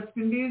Cricket West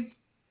Indies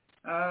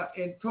are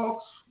in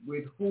talks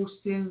with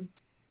hosting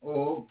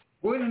or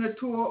going on a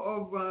tour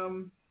of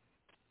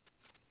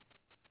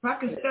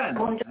Pakistan,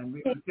 and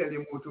we will tell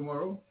you more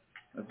tomorrow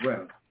as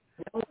well.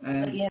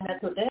 And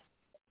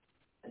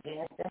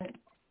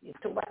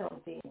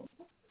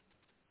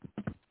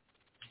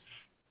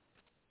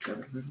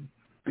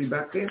be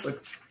back there,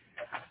 but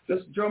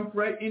just jump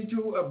right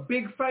into a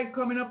big fight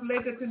coming up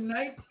later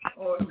tonight,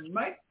 or it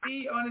might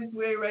be on its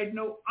way right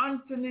now.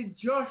 Anthony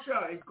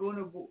Joshua is going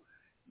to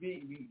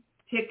be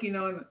taking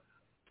on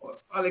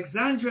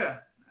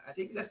Alexandra. I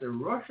think that's a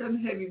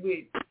Russian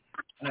heavyweight.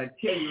 And I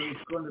tell you,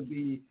 it's going to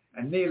be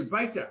a nail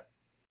biter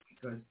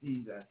because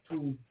these are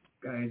two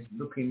guys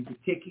looking to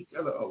take each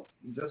other out.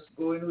 I'm just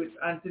going with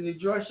Anthony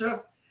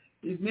Joshua.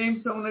 His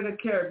name sounds like a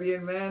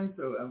Caribbean man,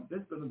 so I'm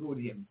just going to go with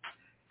him.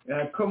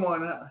 Come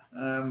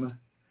on,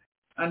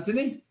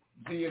 Anthony,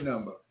 do your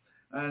number.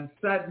 And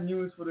sad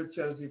news for the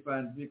Chelsea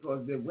fans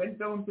because they went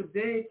down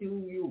today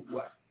to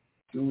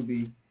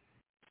the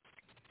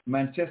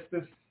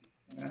Manchester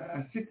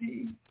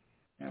City,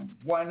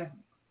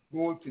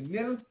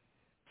 1-0.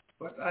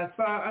 But as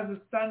far as the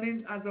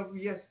standing as of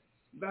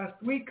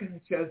last week,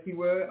 Chelsea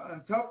were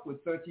on top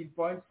with 13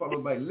 points,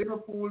 followed by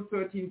Liverpool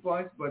 13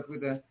 points, but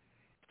with a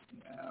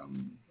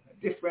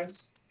difference.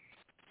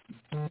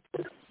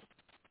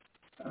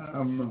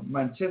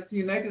 Manchester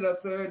United are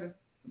third,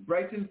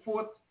 Brighton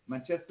fourth,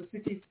 Manchester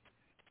City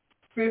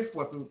fifth.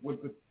 With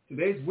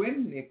today's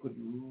win, they could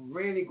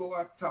really go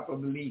at top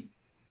of the league.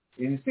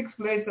 In sixth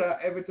place are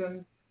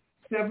Everton,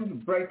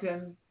 seventh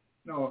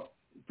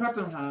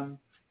Tottenham,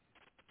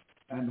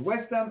 and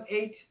West Ham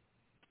 8th,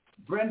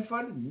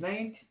 Brentford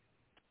 9th,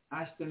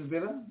 Aston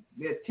Villa,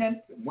 they're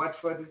 10th,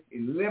 Watford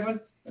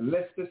 11th,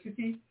 Leicester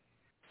City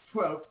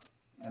 12th,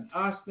 and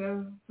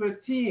Arsenal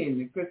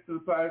 13, Crystal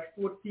Palace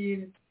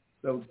 14,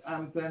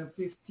 Southampton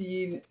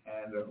 15,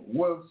 and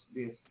Wolves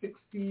they're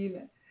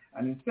 16,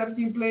 and in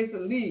 17th place the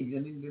league,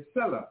 and in the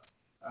cellar,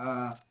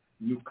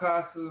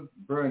 Newcastle,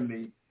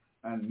 Burnley,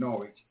 and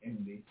Norwich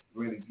in the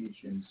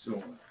relegation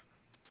zone.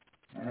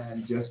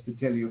 And just to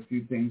tell you a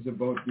few things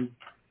about the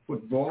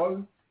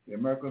football, the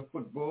American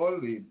football,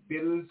 the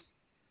Bills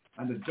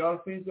and the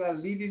Dolphins are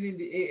leading in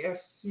the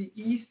AFC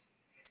East.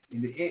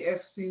 In the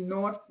AFC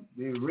North,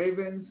 the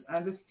Ravens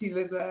and the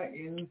Steelers are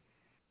in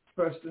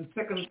first and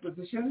second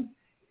position.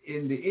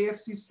 In the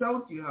AFC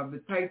South, you have the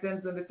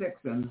Titans and the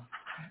Texans.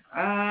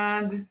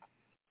 And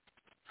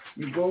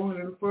you go a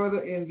little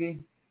further in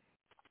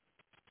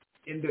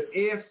the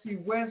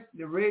AFC West,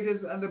 the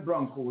Raiders and the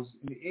Broncos.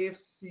 In the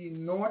AFC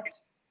North,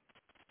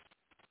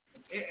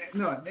 the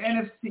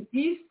NFC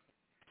East,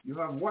 you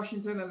have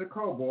Washington and the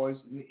Cowboys.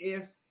 In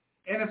the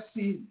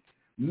NFC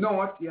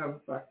North, you have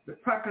the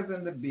Packers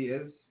and the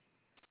Bears.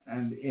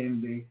 And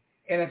in the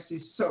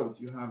NFC South,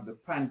 you have the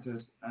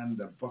Panthers and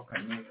the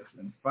Buccaneers.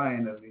 And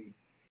finally,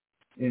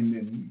 in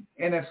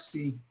the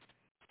NFC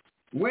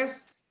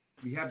West,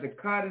 we have the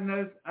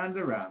Cardinals and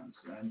the Rams.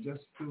 And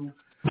just to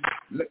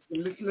let the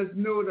listeners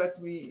know that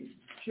we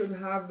should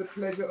have the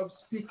pleasure of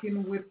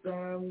speaking with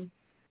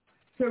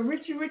Sir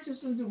Richie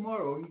Richardson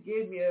tomorrow. He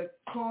gave me a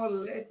call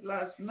late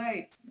last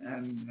night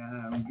and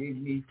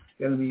telling me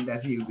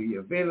that he'll be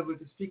available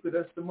to speak with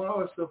us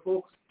tomorrow. So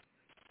folks,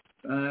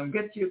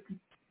 get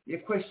your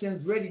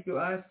questions ready to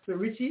ask Sir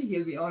Richie.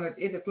 He'll be on at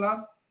 8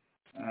 o'clock,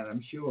 and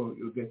I'm sure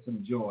you'll get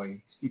some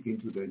joy speaking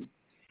to the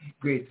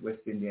great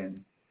West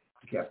Indian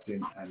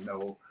captain and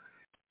now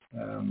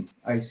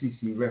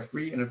ICC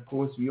referee. And of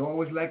course, we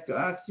always like to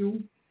ask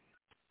you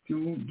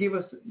to give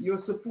us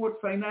your support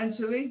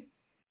financially.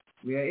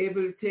 We are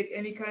able to take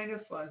any kind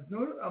of funds.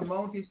 No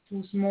amount is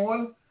too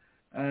small.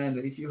 And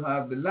if you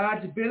have the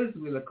large bills,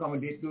 we'll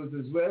accommodate those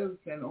as well.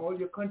 Send all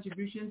your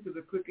contributions to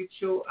the Cricket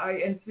Show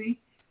INC,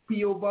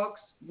 P.O.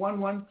 Box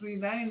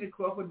 1139 in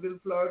Crawfordville,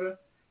 Florida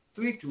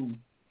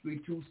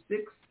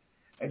 32326.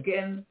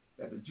 Again,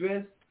 that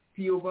address,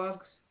 P.O.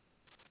 Box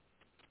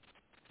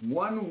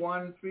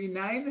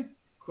 1139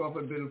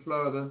 Crawfordville,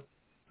 Florida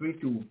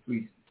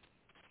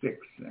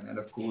 32326. And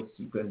of course,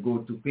 you can go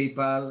to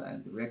PayPal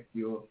and direct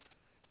your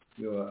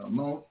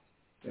amount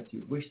that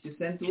you wish to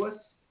send to us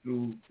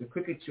through the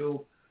Cricket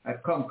Show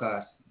at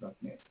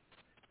Comcast.net.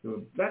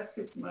 So that's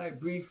it, my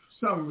brief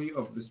summary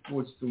of the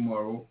sports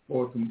tomorrow.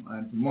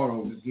 And tomorrow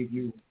we'll give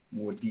you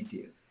more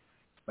details.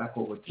 Back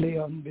over to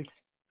you.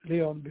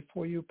 Leon,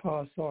 before you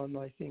pass on,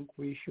 I think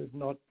we should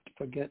not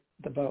forget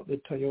about the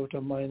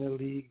Toyota Minor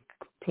League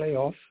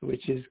playoff,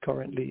 which is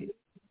currently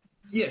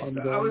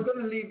ongoing. I was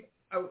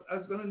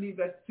going to leave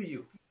that to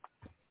you.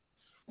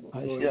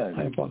 I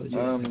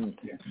apologize.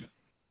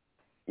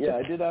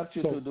 I did ask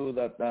you to do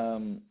that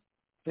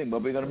thing,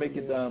 but we're going to make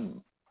it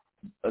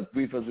as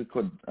brief as we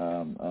could.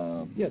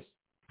 Yes.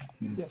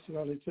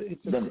 Well,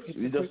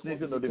 we just need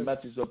to know the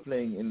matches are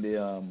playing in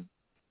the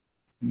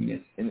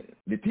in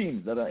the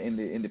teams that are in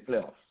the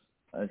playoffs.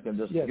 And you can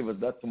just give us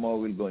that tomorrow.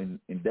 We'll go in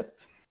depth.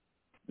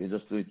 We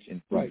just do it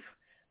in brief. Right.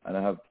 And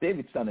I have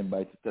David standing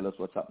by to tell us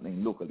what's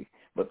happening locally.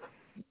 But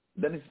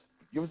Dennis,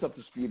 give us up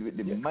to speed with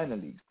the minor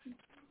leagues.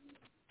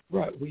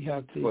 Right. We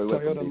have the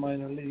Toyota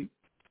Minor League.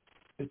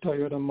 The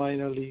Toyota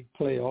Minor League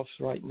playoffs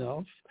right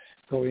now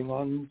going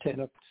on.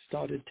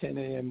 Started 10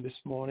 a.m. this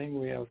morning.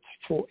 We have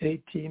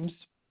 8 teams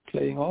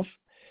playing off.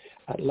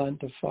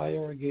 Atlanta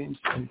Fire against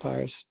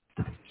Empire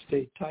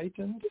State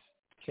Titans,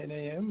 10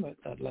 a.m. at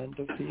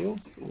Atlanta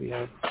Field. We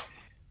have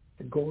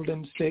the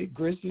Golden State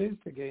Grizzlies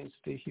against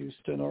the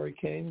Houston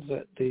Hurricanes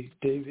at the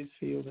Davis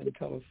Field in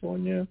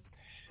California.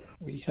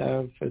 We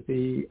have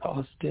the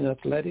Austin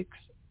Athletics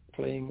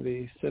playing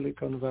the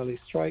Silicon Valley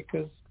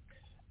Strikers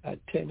at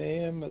 10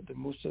 a.m. at the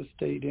Musa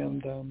Stadium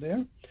down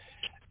there.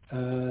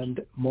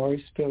 And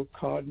Morrisville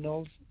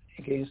Cardinals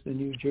against the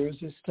New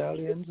Jersey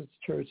Stallions at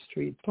Church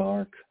Street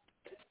Park,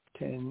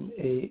 11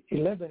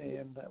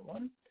 a.m. that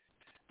one.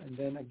 And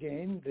then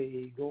again,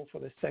 they go for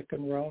the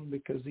second round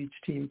because each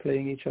team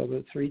playing each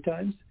other 3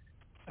 times.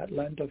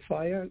 Atlanta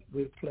Fire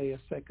will play a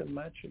second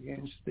match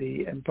against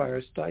the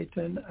Empire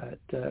Titan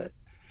at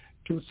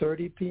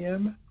 2:30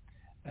 p.m.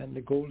 And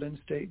the Golden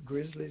State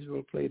Grizzlies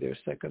will play their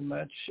second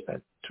match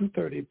at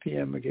 2:30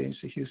 p.m.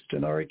 against the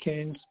Houston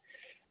Hurricanes.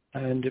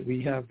 And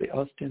we have the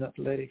Austin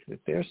Athletics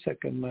with their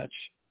second match.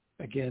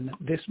 Again,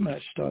 this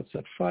match starts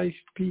at 5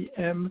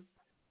 p.m.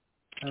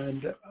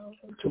 And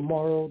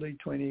tomorrow, the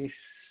 26th,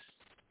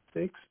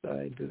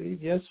 I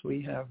believe, yes,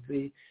 we have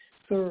the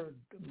third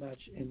match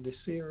in the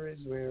series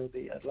where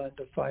the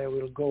Atlanta Fire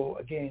will go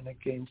again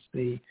against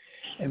the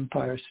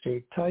Empire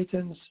State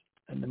Titans,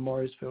 and the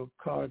Morrisville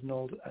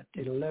Cardinals at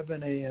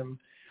 11 a.m.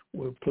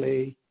 will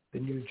play the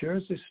New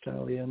Jersey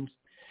Stallions,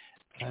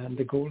 and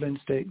the Golden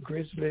State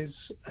Grizzlies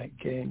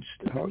against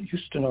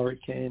Houston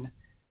Hurricane,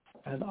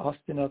 and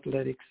Austin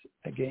Athletics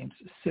against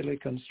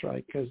Silicon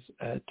Strikers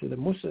at the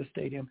Musa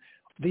Stadium.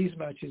 These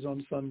matches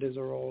on Sundays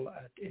are all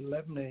at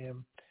 11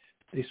 a.m.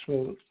 This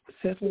will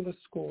settle the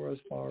score as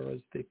far as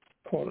the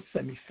quarter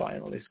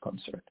semifinal is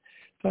concerned.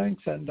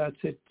 Thanks, and that's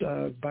it.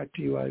 Back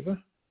to you, Ivor.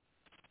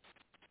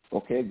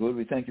 Okay, good.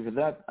 We thank you for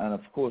that. And,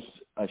 of course,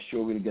 I'm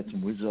sure we'll get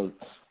some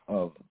results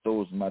of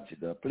those matches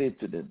that are played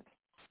today,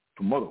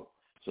 tomorrow.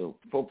 So,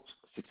 folks,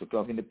 6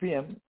 o'clock in the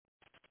p.m.,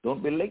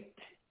 don't be late.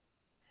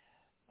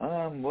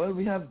 Well,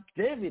 we have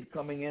David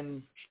coming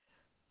in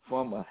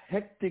from a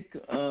hectic,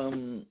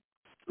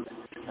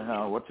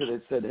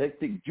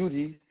 hectic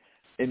duty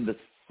in the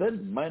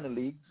said minor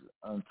leagues,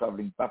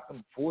 traveling back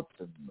and forth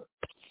in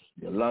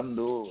the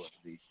Orlando,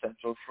 the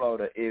Central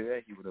Florida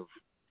area. He would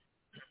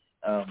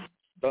have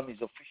done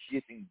his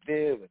officiating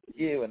there and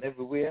here and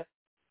everywhere,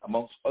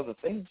 amongst other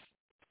things.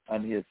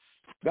 And he has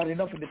got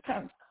enough in the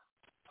tank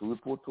to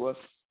report to us,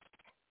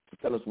 to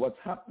tell us what's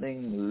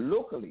happening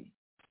locally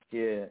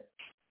here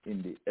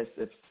in the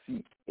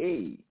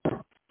SFCA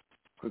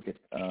cricket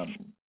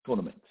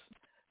tournaments.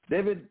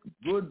 David,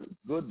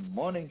 good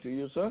morning to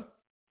you, sir.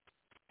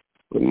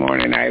 Good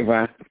morning,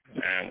 Ivor.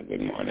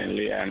 Good morning,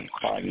 Leon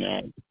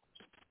Cardinal.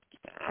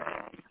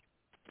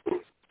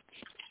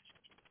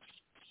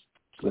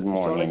 Good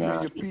morning.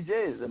 Your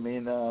PJs. I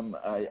mean,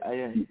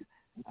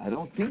 I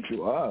don't think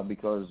you are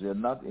because you're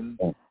not in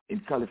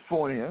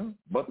California,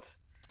 but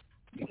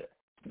the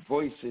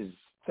voice is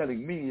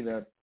telling me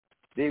that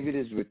David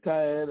is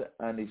retired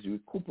and is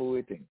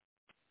recuperating.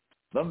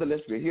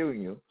 Nonetheless, we're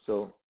hearing you,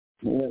 so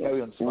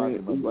carry on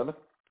smiling, my brother.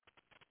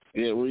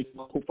 Yeah,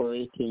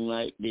 recuperating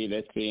might be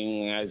the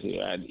thing, as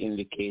you had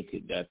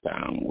indicated, that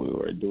we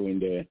were doing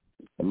the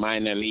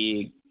minor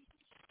league.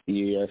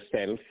 You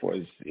yourself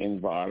was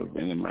involved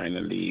in the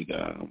minor league,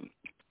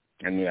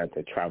 and you had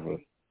to travel,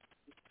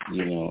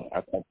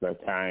 a couple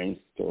of times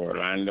to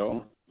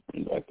Orlando,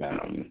 but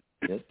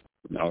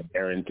now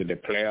they're into the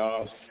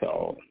playoffs,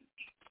 so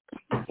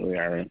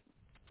we're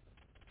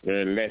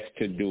left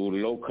to do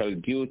local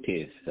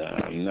duties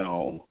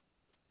now.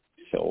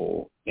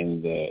 So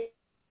in the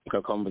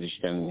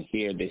competition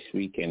here this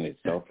weekend is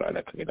South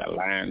Florida Cricket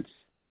Alliance.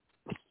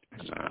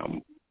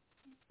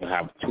 We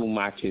have 2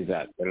 matches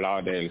at the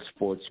Lauderdale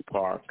Sports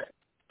Park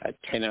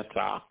at 10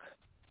 o'clock.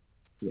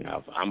 We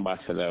have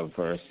Ambassador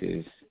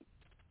versus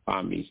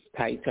Palm Beach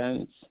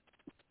Titans.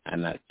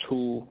 And at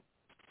 2,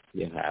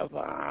 you have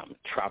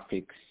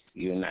Tropics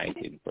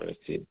United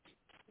versus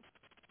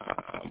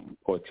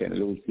Port St.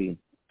 Lucie.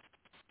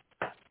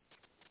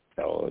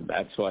 So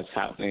that's what's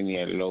happening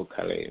here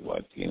locally.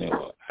 But,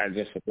 I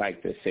just would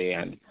like to say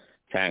and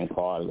thank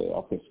all the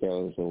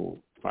officials who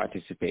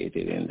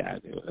participated in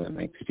that. It was an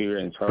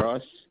experience for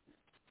us.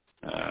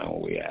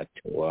 We had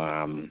to,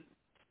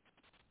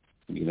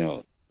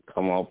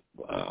 come up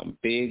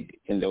big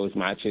in those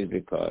matches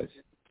because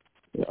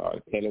they are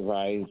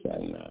televised,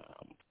 and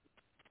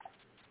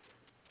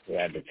we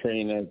had the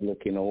trainers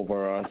looking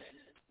over us,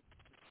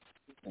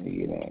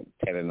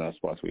 telling us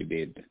what we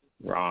did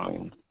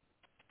wrong,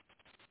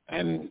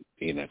 and,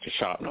 to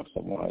sharpen up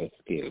some more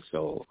skills.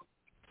 So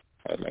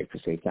I'd like to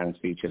say thanks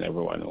to each and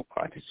everyone who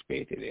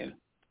participated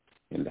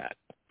in that.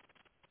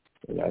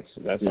 So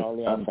that's all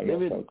we have.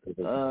 David,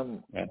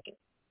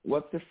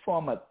 what's the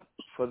format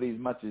for these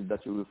matches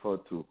that you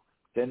referred to?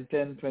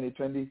 10-10,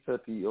 20-20,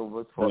 30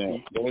 overs,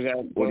 40?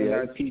 Yeah, those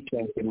are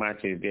T20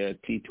 matches. They're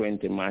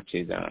T20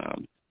 matches.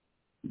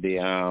 The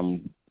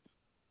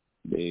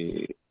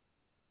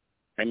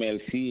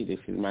MLC, this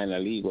is minor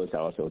league, was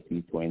also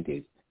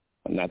T20s.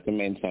 Not to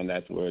mention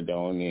that we're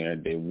down here,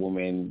 the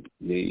women's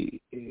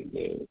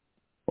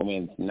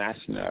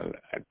national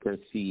had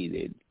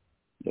preceded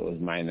those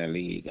minor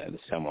league, and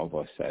some of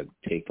us had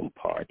taken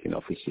part in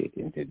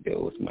officiating to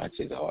those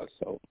matches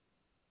also.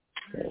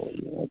 So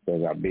it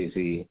was a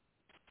busy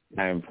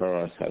time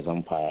for us as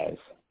umpires,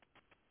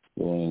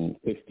 doing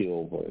 50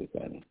 overs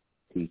and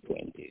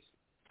T20s,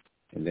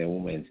 and the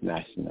women's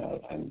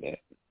national and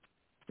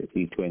the The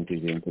T20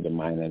 is into the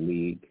minor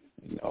league.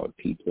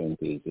 T20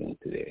 is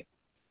into the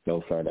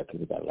no further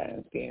Cricket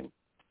Alliance game.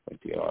 But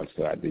you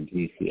also have the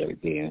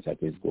GCL games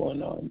that is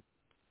going on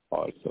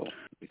also.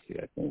 You see,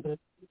 I think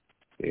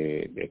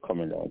they're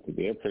coming down to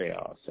their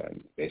playoffs,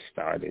 and they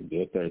started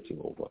their 30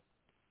 over.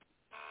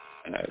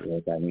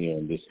 What I'm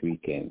hearing this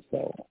weekend,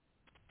 so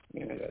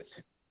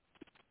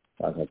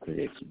that's a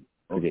cricket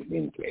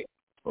in play.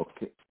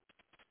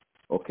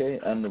 Okay,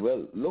 and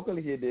well,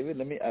 locally here, David,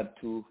 let me add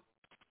to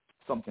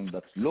something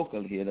that's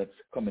local here that's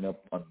coming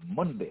up on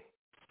Monday.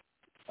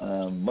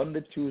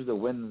 Monday, Tuesday,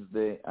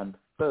 Wednesday, and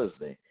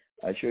Thursday.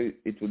 I show you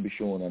it will be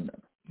shown on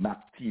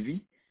MAP TV.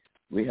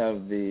 We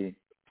have the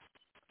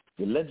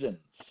Legends.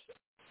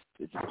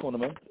 It's a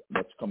tournament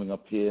that's coming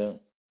up here,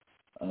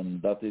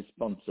 and that is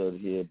sponsored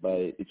here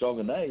by, it's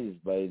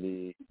organized by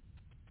the,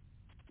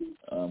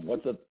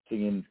 what's that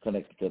thing in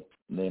Connecticut,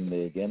 name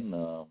there again?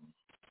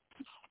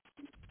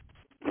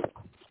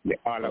 The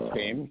Hall of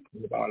Fame.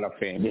 The Hall of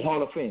Fame. The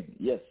Hall of Fame.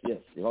 Yes,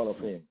 the Hall of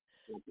Fame.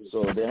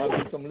 So they're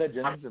having some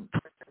Legends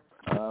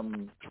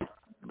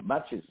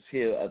matches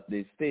here at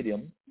the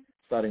stadium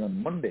starting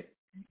on Monday.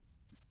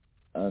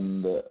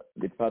 And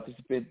the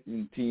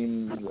participating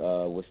teams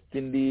are West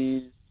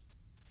Indies,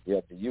 we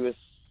have the U.S.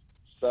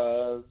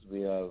 Stars,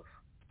 we have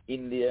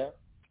India,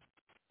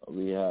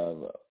 we have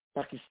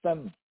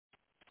Pakistan.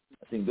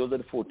 I think those are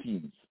the 4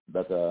 teams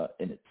that are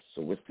in it.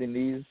 So West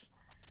Indies,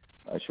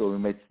 I'm sure we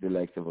met the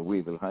likes of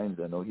Wavell Hines.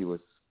 I know he was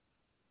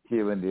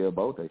here and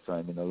thereabout. I saw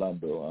him in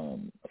Orlando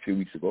a few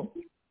weeks ago.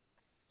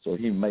 So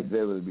he might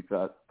very well be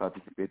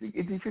participating.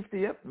 Is he 50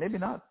 yet? Maybe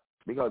not,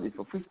 because it's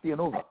for 50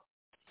 and over.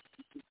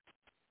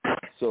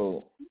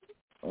 So,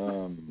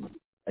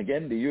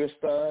 again, the U.S.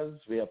 Stars,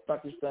 we have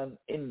Pakistan,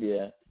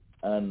 India,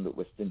 and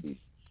West Indies.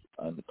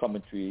 And the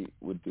commentary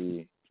would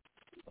be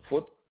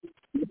afoot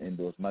in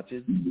those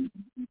matches.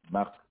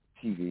 MAC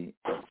TV,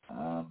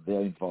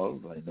 they're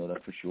involved. I know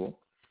that for sure.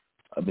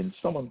 I've been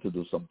summoned to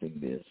do something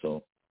there,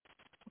 so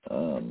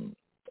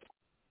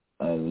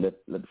I'll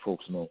let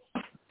folks know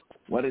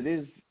what it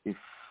is. If,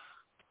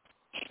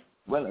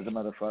 well, as a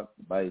matter of fact,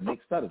 by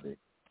next Saturday,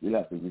 we'll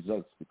have the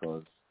results,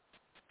 because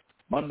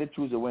Monday,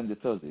 Tuesday, Wednesday,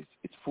 Thursday,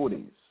 it's 4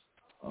 days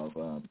of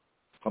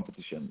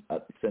competition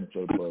at the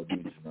Central World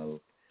Regional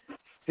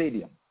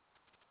Stadium.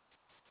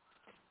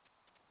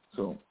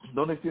 So,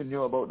 don't know if you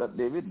knew about that,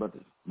 David, but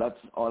that's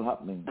all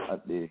happening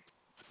at the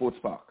sports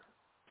park.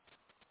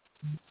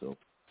 So,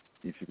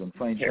 if you can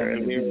find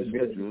time in your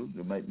schedule,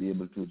 you might be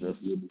able to just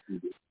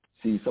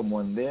see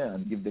someone there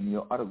and give them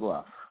your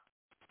autograph,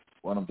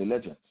 one of the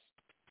legends.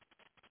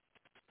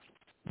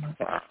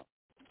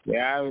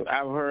 Yeah,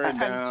 I've heard.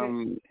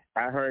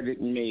 I heard it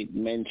made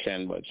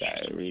mention, but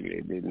I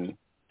really didn't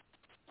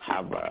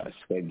have a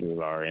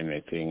schedule or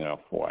anything of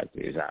what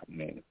is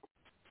happening.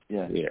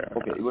 Yeah.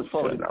 Okay. It was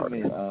forwarded to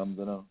me. I'm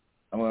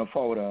gonna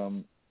forward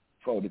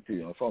it to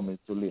you. I'll forward it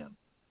to Leon,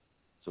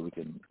 so we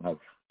can have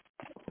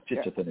a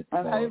chit chat on it.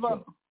 And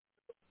Ivor,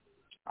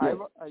 yes.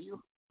 are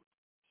you?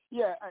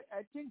 Yeah,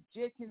 I think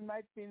Jakin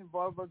might be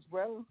involved as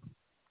well.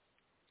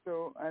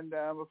 So, and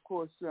of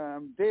course,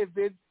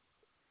 David.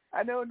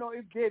 I don't know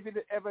if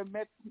David ever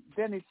met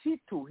Dennis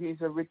Hitu.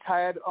 He's a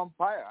retired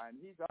umpire, and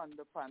he's on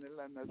the panel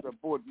and as a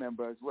board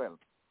member as well.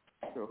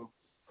 So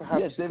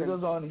perhaps yes, David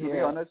was on here. To be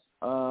honest,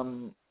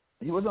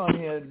 he was on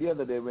here the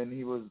other day when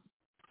he was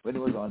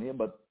on here.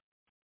 But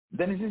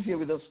Dennis is here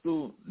with us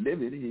too.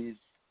 David, he's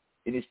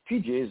in his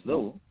PJs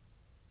though,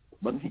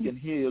 but he can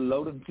hear you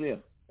loud and clear.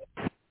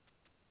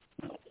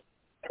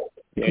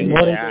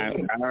 Yeah,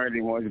 I heard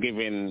he was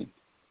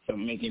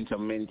making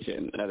some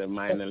mention at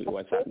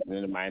what's happening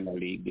in the minor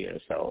league there.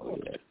 So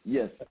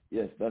yes,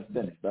 that's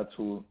Dennis. That's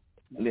who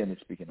Leon is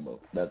speaking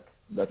about.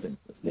 That's him.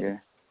 Yeah.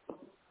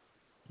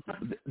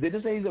 Did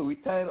you say he's a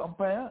retired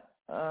umpire?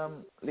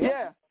 Leon?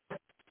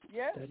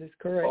 Yeah. That is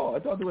correct. Oh, I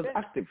thought he was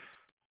active.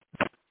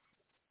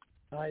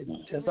 I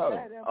just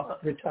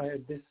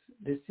retired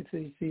this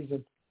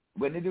season.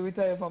 When did you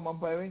retire from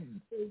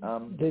umpiring?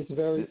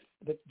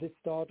 The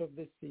start of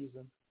this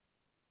season.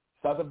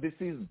 Start of this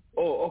season?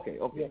 Oh, okay.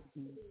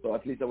 Yeah. So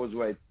at least I was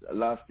right.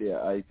 Last year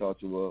I thought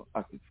you were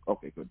active.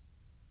 Okay, good.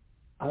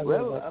 I'm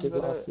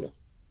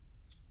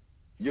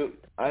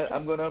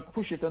gonna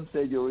push it and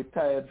say you're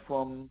retired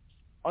from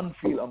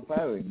on-field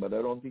umpiring, but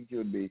I don't think you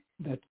would be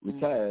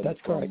retired. That's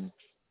from correct.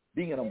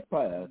 Being an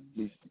umpire, at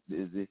least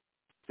is the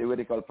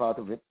theoretical part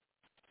of it.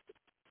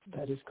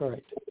 That is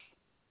correct.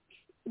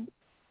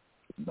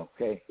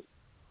 Okay.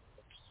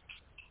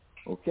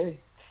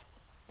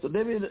 So,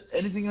 David,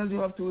 anything else you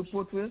have to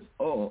report with?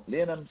 Oh,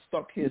 Leon, I'm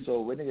stuck here, so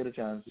when you get a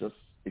chance, just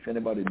if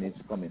anybody needs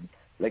to come in,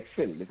 like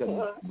Phil, you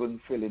can bring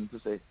Phil in to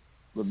say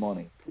good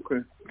morning.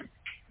 Okay.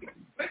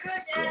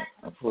 Yeah,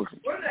 absolutely.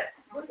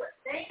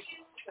 Thank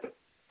you.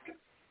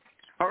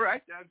 All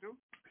right, I'll do.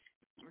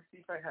 Let's see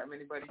if I have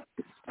anybody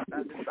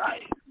on the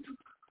side.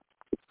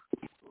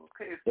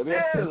 Okay.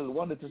 David, Phil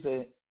wanted to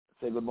say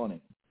good morning.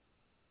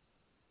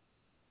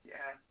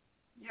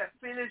 Yeah,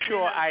 Phil is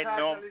sure, I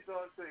know.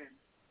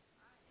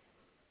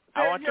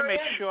 I want to make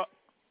sure.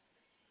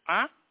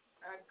 Huh?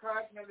 and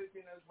Cardinal is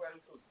in as well.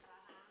 So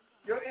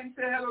you're in,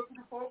 say hello to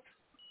the folks?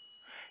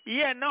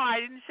 Yeah, no, I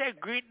didn't say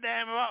greet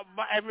them,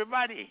 but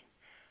everybody.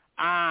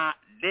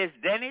 There's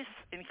Dennis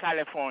in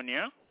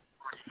California.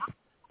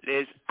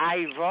 There's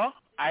Ivor.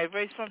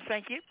 Ivor is from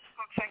St. Kitts?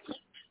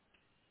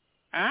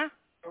 Huh?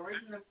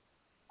 Original.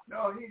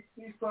 No,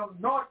 he's from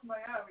North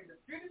Miami, the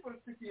beautiful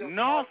city of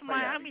North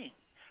Miami.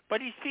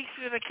 But he speaks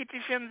with a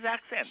Kittitian's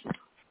accent.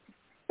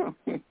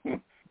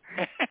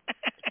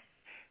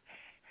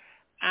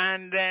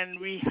 And then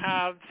we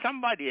have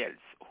somebody else.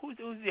 Who's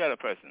the other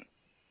person?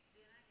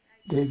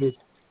 David.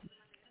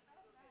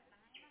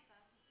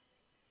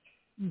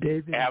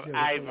 I have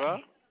Ivor,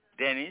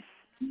 Dennis,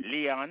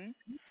 Leon,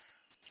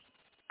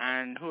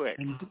 and who else?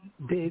 And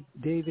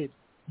David.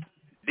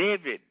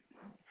 David.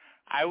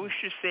 I wish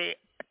to say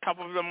top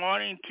of the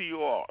morning to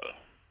you all.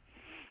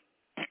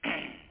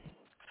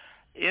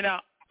 You know,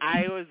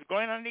 I was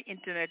going on the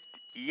internet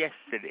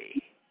yesterday,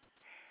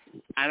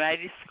 and I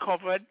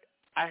discovered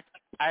a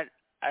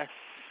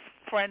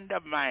friend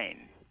of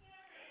mine.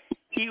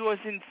 He was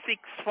in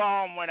 6th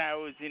form when I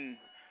was in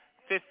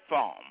 5th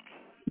form,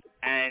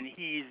 and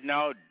he is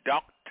now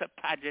Dr.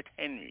 Paget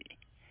Henry.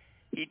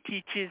 He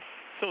teaches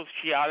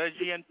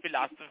sociology and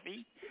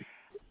philosophy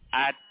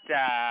at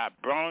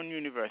Brown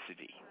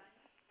University.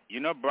 You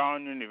know,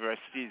 Brown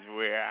University is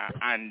where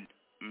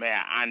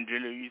Mayor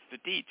Angelo used to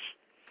teach.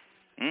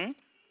 A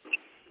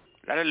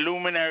lot of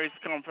luminaries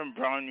come from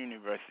Brown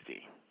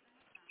University.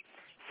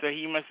 So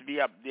he must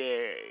be up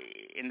there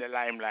in the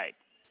limelight.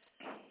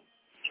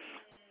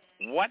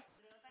 What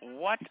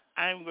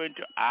I'm going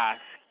to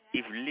ask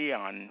if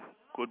Leon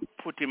could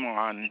put him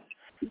on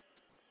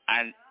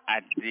and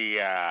at the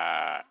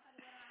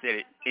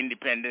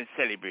independence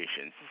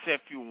celebrations, to say a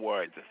few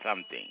words or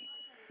something.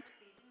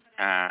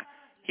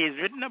 He's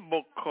written a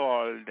book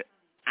called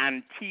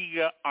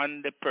Antigua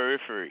on the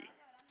Periphery.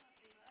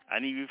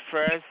 And he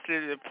refers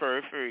to the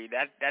periphery.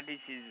 That is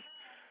his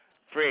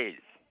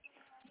phrase.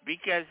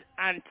 Because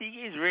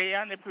Antigua is really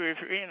on the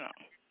periphery now.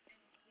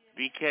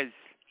 Because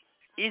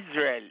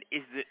Israel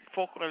is the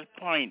focal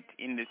point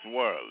in this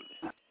world.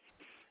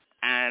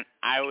 And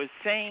I was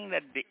saying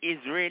that the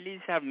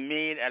Israelis have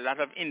made a lot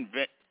of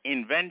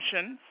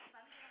inventions,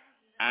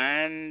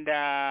 and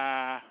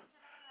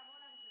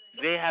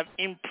they have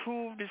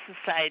improved the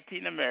society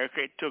in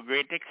America to a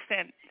great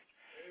extent.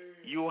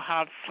 You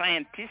have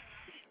scientists,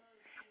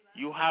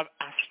 you have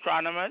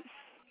astronomers,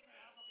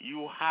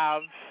 you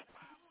have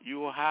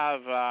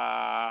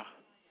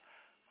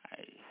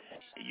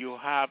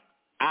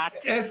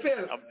artists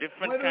of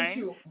different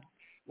kinds.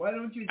 Why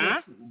don't you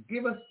just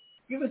give us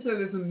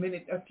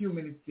a few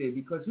minutes there,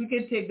 because we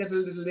can take that a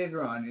little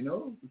later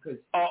on, because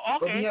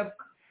but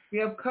we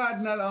have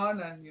Cardinal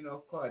on, and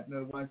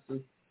Cardinal wants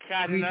to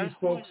greet his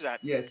folks. Who's that?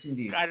 Yes,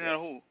 indeed.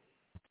 Cardinal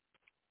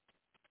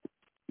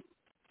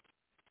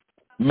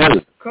who?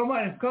 Mel. Come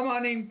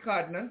on in,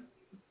 Cardinal.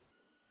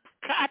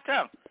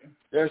 Carter.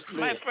 Yes,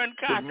 my friend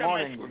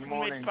Carter. Good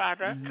morning.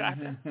 Carter.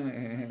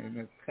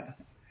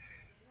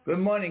 Good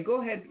morning.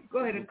 Go ahead,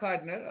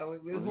 Cardinal.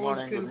 We'll hold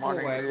Phil for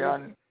a while.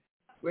 Leon.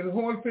 We'll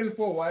hold Phil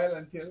for a while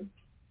until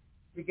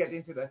we get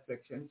into that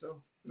section.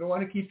 So we don't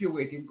want to keep you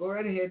waiting. Go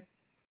right ahead.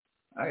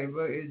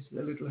 Ivor is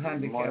a little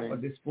handicapped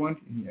at this point.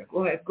 Yeah.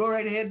 Go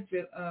right ahead,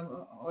 Phil.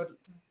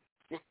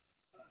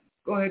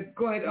 Go ahead,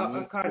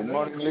 Cardinal. Good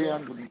morning,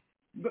 Leon.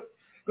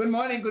 Good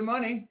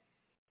morning.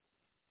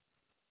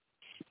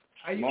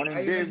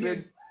 Morning,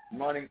 David.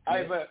 Morning,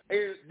 Ivor.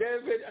 Hey,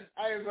 David and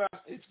Ivor,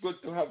 it's good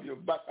to have you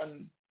back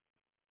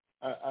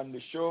on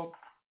the show.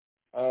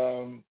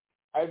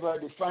 Ivor,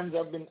 the fans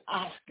have been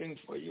asking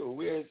for you.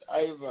 Where's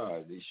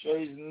Ivor? The show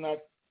is not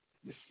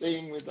the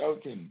same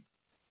without him.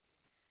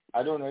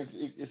 I don't know if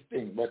it's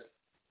thing, but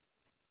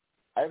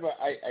Ivor,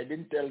 I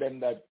didn't tell them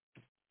that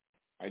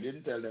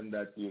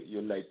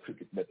you like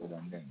cricket better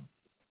than them.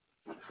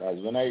 Because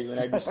when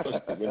I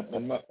discussed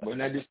it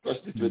when I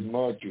discussed it with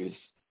Marcus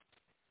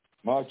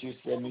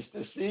said,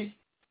 Mr. C,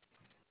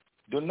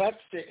 do not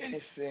say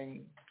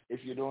anything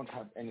if you don't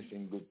have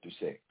anything good to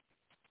say.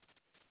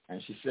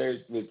 And she said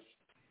it with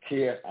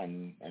care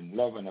and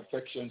love and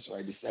affection. So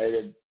I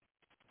decided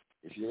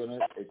if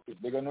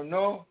they're gonna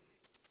know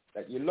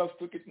that you love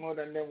cricket more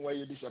than them, why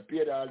you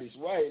disappeared all this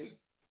while,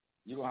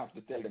 you're gonna have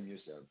to tell them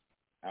yourself.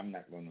 I'm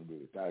not gonna do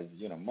it. As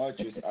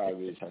Marcus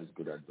always has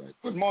good advice.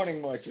 Good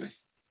morning, Marcus.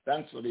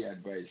 Thanks for the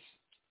advice.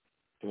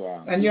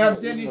 And you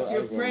have Dennis,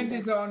 your friend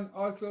is on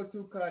also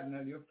too,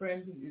 Cardinal. Your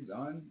friend is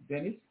on,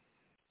 Dennis.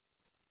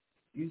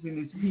 Using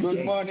his PJ.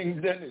 Good morning,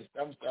 Dennis.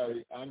 I'm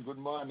sorry. And good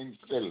morning,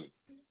 Phil.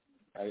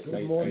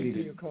 Good morning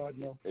to you,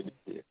 Cardinal.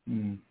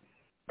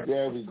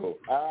 There we go.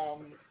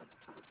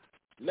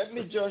 Let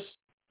me just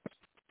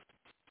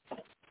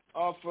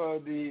offer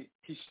the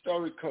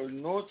historical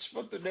notes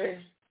for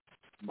today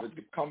with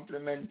the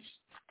compliments.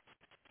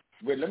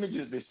 Wait, let me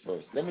do this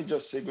first. Let me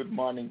just say good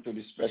morning to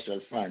the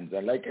special fans.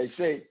 And like I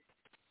say,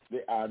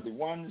 they are the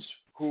ones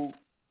who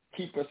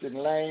keep us in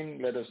line,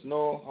 let us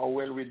know how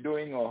well we're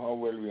doing or how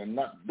well we are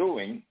not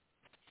doing.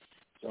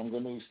 So I'm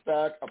going to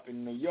start up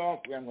in New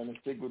York, where I'm going to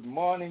say good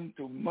morning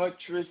to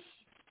Mertris,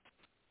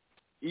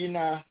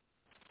 Ina,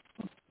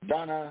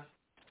 Donna,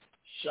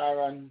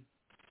 Sharon,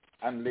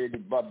 and Lady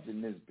Bobsy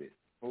Nisbet,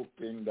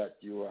 hoping that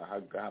you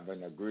are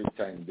having a great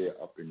time there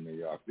up in New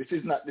York. This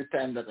is not the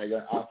time that I'm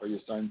going to offer you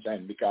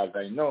sunshine, because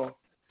I know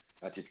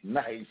that it's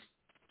nice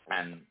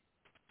and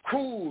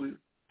cool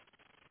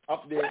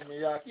up there in New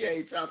York. Yeah,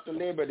 it's after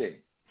Labor Day.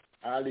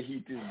 All the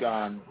heat is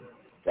gone.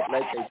 But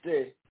like I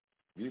say,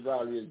 we've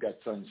always got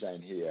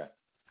sunshine here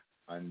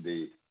on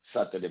the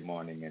Saturday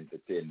morning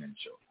entertainment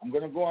show. I'm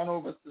going to go on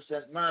over to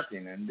St.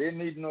 Martin, and they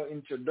need no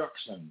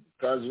introduction,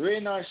 because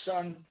rain or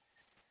sun,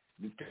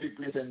 the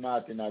people in St.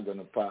 Martin are going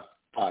to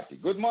party.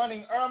 Good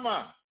morning,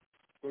 Irma.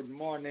 Good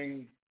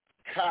morning,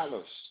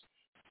 Carlos,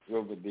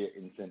 over there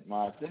in St.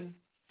 Martin.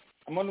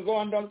 I'm going to go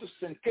on down to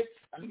St. Kitts.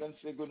 I'm going to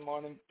say good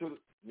morning to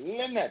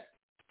Lynette.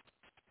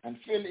 And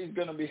Phil is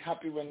going to be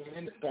happy when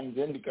Lynette comes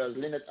in, because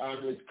Lynette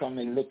always comes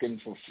in looking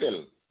for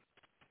Phil.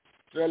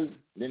 Phil,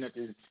 Lynette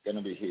is going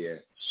to be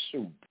here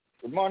soon.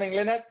 Good morning,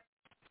 Lynette.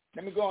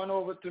 Let me go on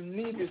over to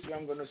Nevis.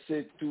 I'm going to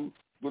say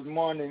good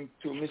morning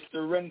to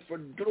Mr.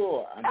 Renford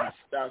Dorr and his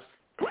staff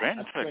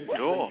at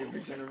 20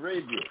 Vision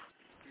Radio.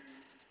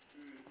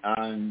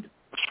 And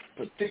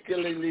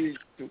particularly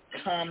to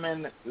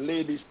Carmen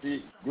Lady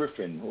C.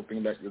 Griffin,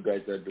 hoping that you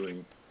guys are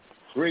doing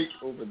great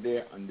over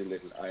there on the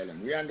little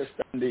island. We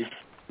understand the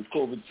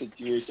COVID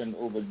situation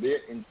over there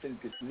in St.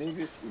 Kitts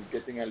Nevis is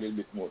getting a little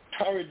bit more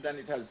torrid than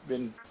it has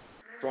been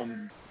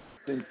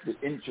since the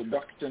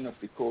introduction of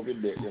the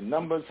COVID. Your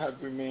numbers have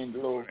remained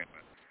low,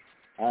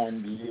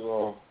 and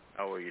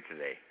how are you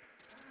today?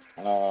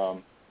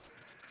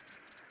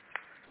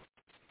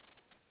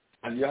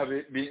 And you have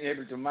been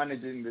able to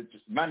manage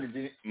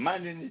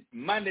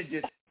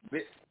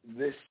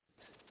this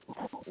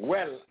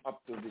well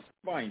up to this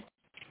point.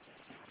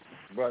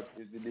 But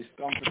the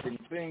discomforting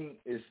thing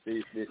is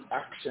the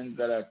actions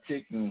that are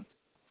taken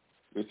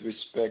with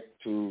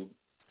respect to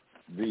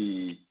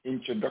the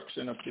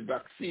introduction of the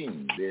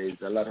vaccine. There is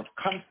a lot of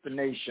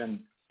consternation,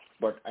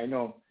 but I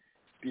know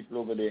people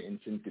over there in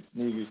St. Kitts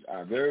Nevis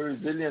are very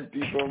resilient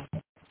people.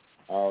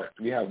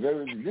 We have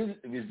very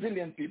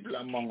resilient people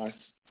among us,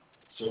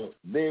 so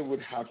they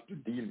would have to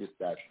deal with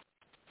that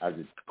as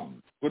it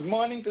comes. Good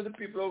morning to the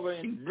people over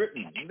in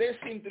Britain. They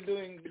seem to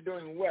be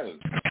doing well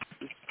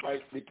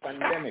despite the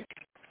pandemic.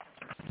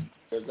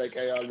 Because like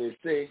I always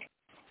say,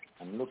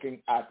 I'm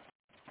looking at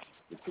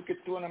the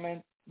cricket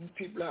tournament.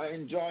 People are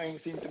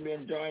seem to be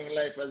enjoying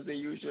life as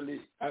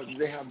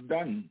they have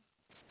done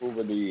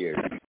over the years.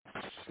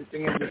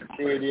 Sitting in the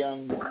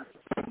stadium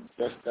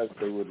just as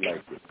they would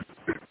like it.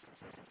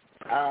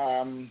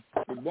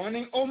 Good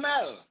morning,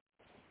 Omel,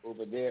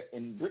 over there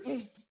in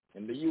Britain,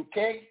 in the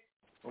UK.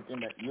 Hoping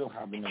that you're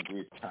having a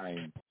great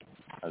time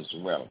as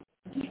well.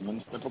 I'm going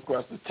to step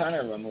across the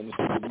channel. I'm going to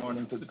say good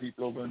morning to the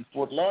people over in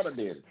Fort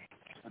Lauderdale,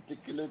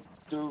 particularly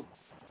to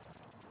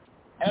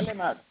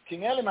Elimat,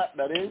 King Elimat,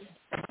 that is.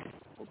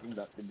 Hoping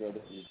that the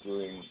brother is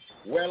doing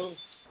well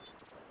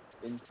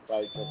in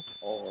spite of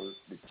all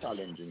the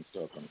challenging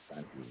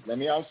circumstances. Let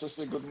me also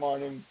say good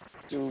morning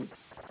to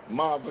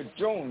Marva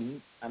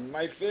Jones and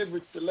my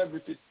favorite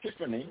celebrity,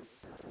 Tiffany,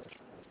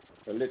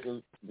 her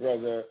little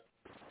brother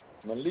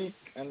Malik,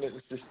 and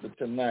little sister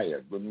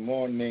Tanaya. Good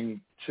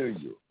morning to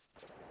you.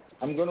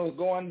 I'm going to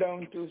go on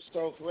down to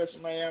Southwest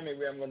Miami,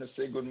 where I'm going to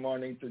say good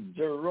morning to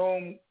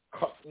Jerome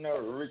Cutner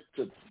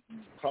Richards.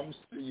 Comes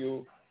to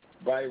you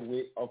by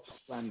way of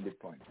Sandy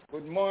Point.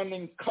 Good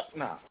morning,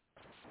 Cutner.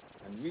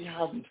 And we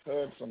haven't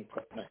heard from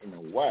Cutner in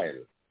a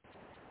while,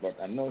 but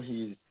I know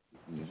he's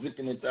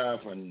zipping it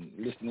off and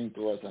listening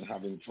to us and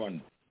having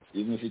fun,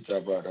 even if it's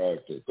about our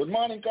case. Good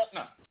morning,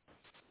 Cutner.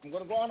 I'm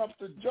going to go on up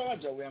to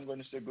Georgia, where I'm going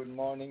to say good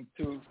morning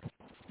to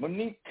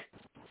Monique,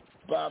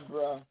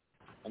 Barbara,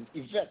 and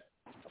Yvette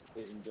up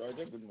there in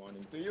Georgia. Good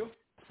morning to you.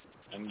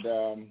 And,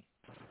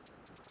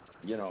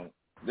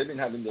 they've been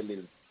having their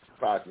little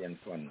party and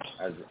fun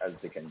as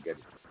they can get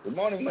it. Good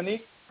morning,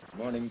 Monique. Good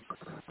morning,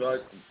 George.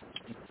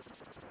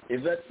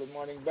 Yvette. Good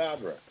morning,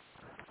 Barbara.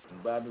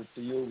 And Barbara,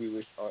 to you, we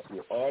wish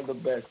you all the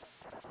best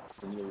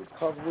in your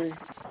recovery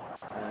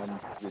and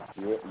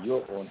with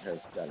your own health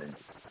challenges.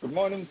 Good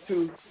morning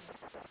to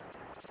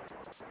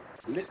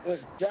little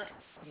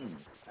Jackson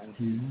and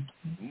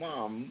his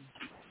mom,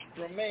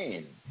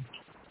 Tremaine.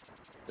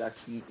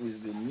 Jackson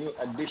is the new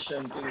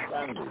addition to the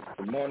family.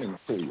 Good morning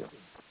to you.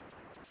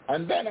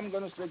 And then I'm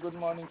going to say good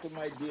morning to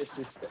my dear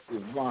sister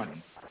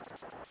Yvonne.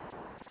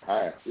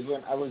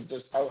 Yvonne, I was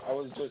just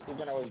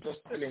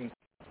telling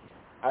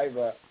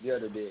Ivor the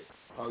other day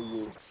how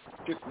you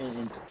tricked me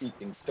into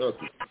eating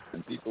turkey,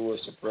 and people were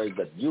surprised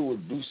that you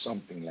would do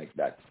something like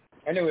that.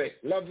 Anyway,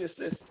 love you,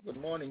 sis.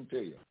 Good morning to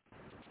you,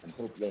 and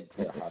hope that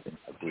you're having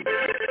a good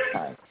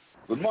time.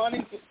 Good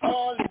morning to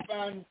all the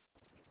fans,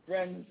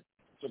 friends,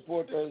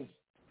 supporters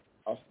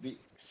of the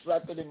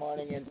Saturday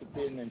morning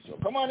entertainment show.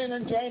 Come on in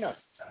and join us.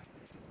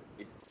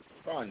 It's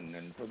fun,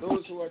 and for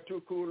those who are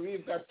too cool,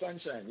 we've got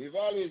sunshine. We've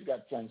always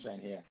got sunshine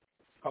here.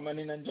 Come on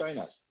in and join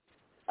us.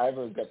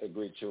 Ivor's got a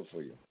great show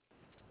for you.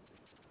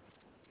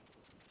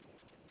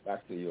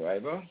 Back to you,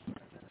 Ivor.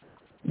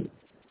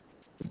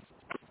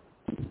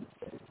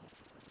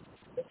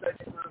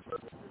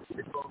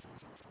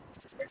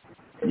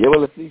 Yeah,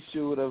 well, at least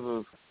you would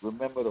have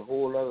remembered a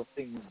whole lot of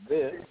things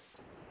there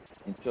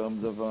in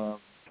terms of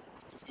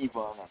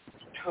Ivor and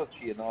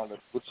Turkey and all that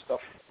good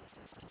stuff.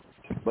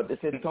 But they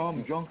said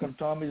Tom drunk and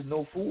Tom is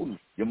no fool.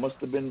 You must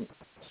have been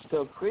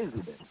still crazy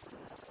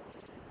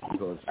then.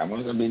 Because I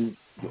must have been.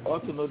 You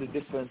ought to know the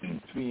difference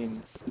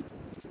between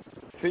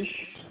fish,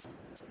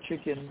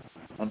 chicken,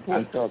 and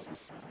pork.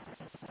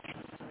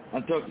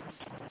 And turkey.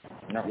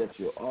 No. Yes,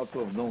 you ought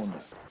to have known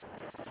that.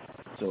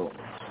 So,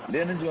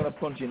 Leonard, you want to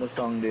punch in a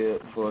song there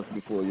for us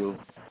before you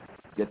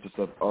get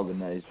yourself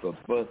organized for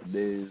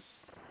birthdays,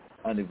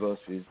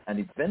 anniversaries, and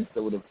events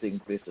that would have taken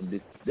place on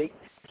this date.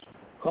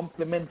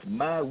 Compliment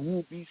my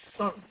Ruby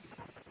son,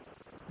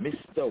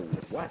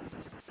 Mr. Watt,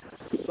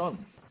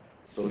 son.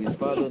 So his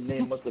father's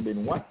name must have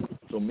been Watt.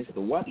 So Mr.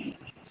 Watt,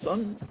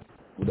 son,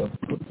 would have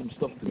put some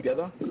stuff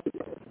together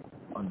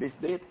on this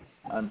date.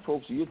 And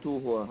folks, you two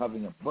who are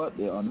having a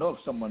birthday or know of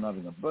someone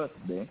having a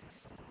birthday,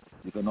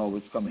 you can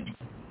always come in.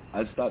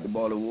 I'll start the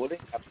ball rolling.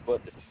 Happy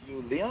birthday to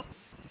you, Leon.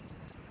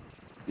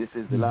 This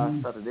is the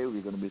last Saturday.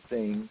 We're going to be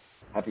saying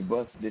happy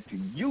birthday to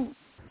you.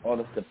 All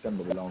of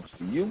September belongs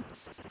to you.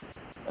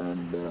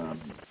 And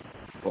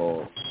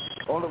for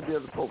all of the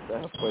other folks, I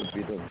have quite a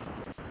bit of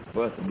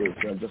birthdays.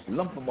 So I'll just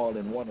lump them all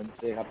in one and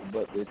say happy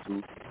birthday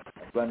to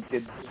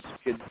grandkids,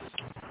 kids,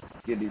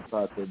 dearly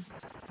departed,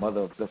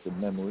 mother of blessed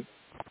memory,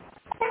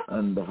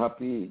 and a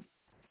happy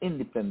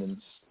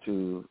independence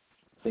to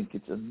St.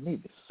 Kitts and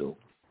Nevis. So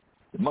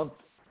the month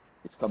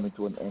is coming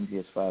to an end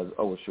here as far as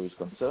our show is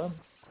concerned.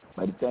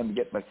 By the time we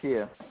get back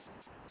here,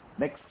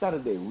 next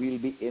Saturday, we'll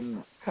be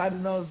in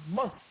Cardinal's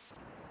month.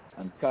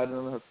 And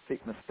Cardinal has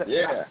taken a step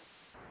back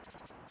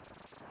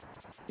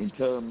in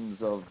terms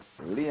of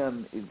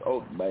Leon is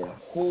out by a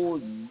whole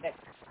neck,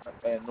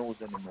 not by a nose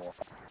anymore,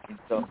 in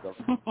terms of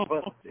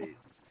birthdays,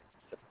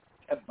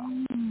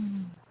 September.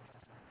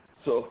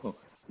 So,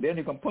 Leon,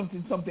 you can punch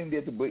in something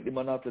there to break the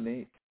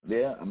monotony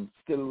there. I'm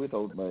still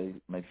without my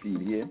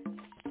feed here.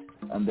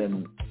 And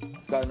then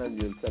Cardinal,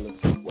 you'll tell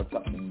us what's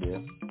happening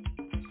there.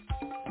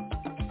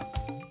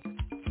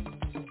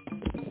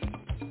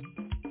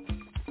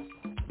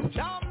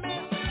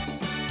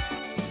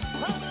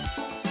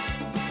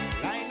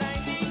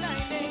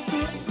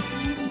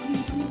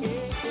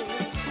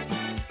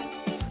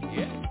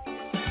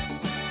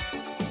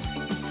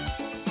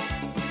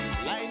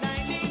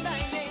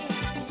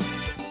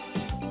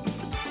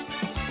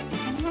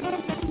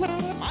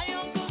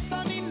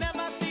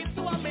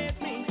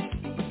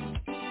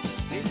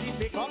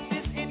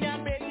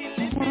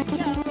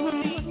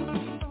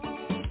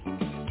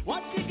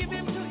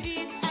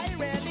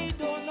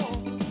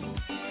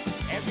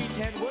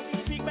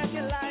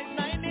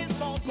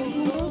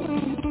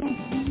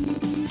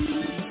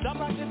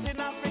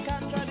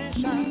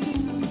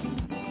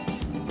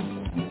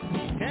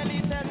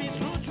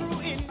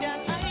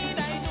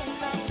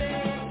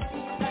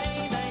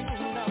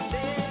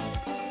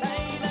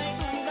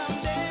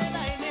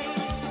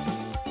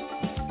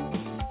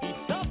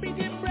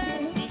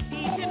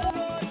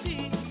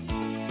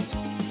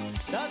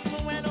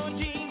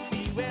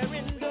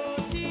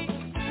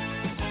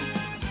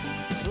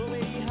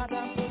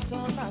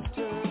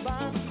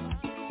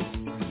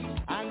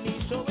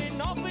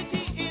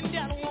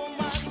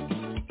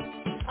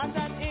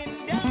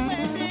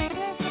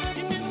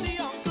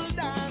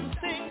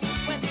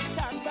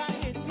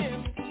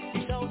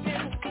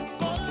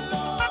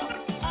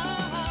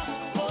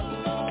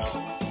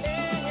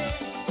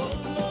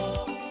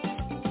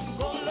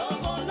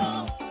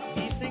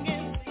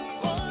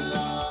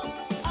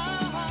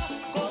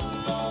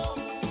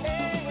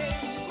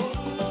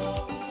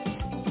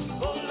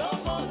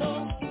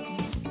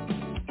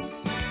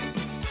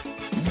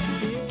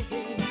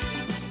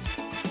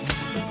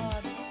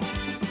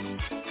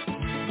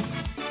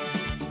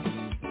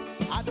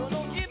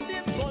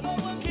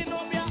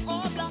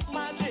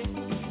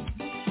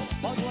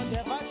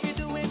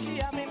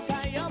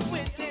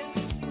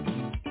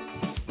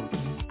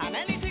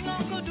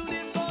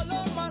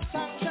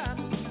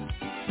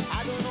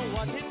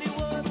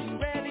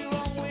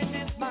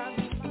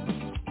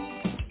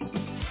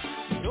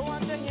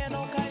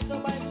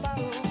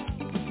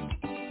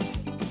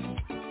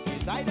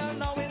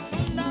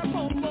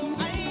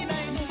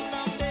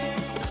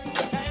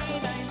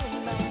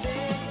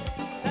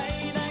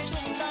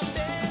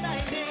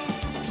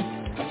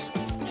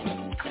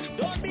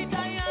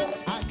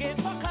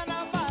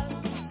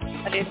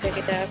 Take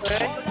it out,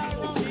 right?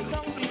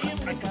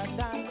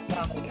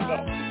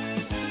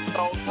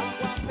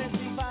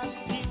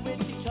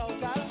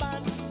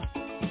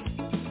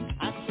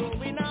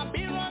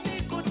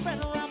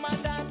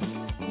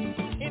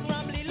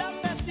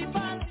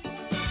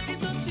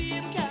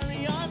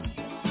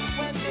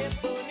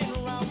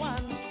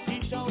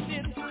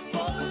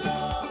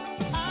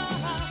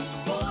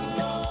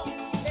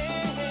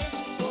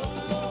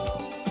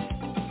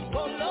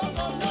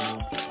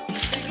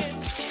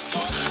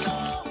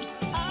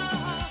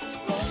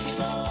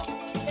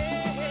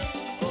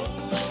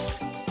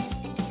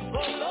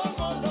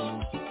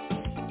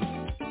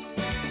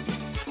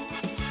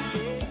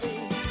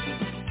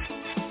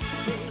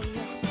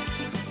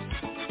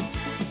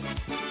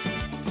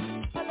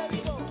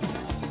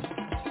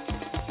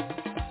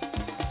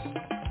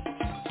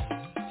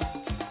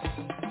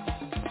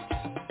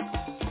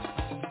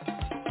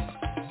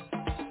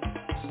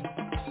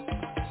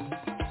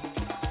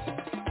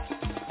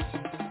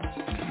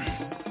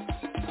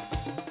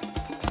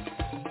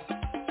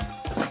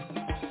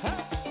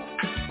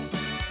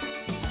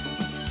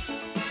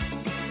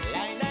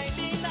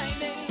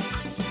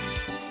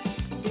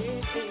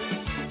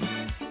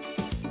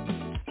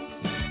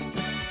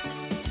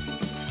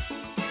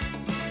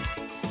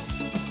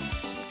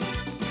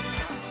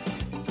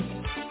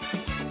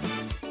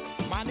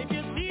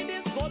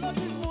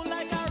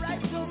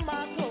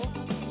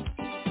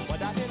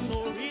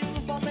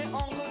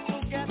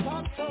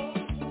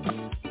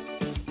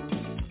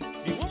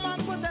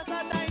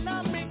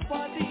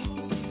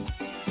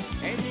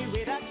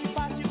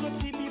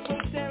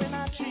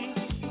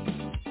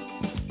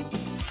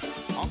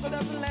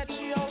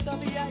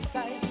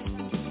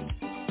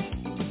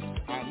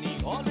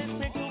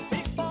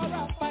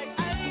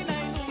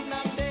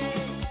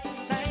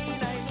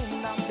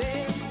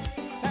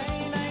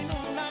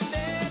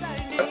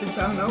 this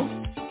song now?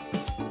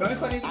 Don't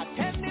funny.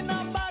 Attending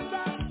a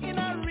bazaar in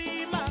a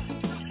Rima.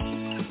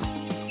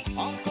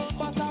 Uncle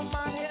Butter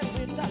man here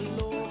with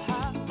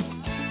aloha.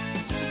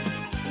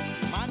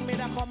 Man made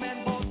a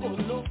comment about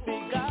Olo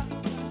figure.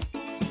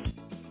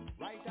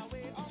 Right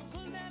away,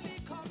 Uncle Nelly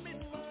coming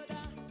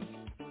murder.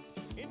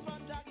 In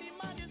front of the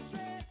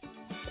magistrate,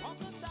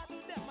 Uncle start to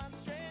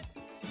demonstrate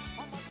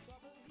how much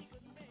trouble he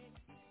could make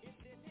if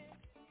they take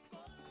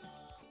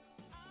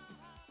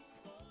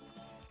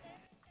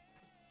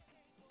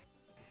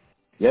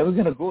Yeah, we're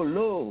gonna go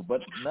low,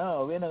 but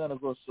no, we're not gonna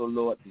go so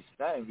low at this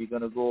time. We're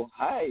gonna go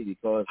high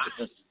because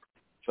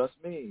trust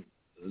me,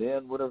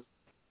 Leon would have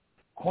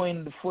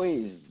coined the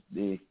phrase,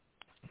 the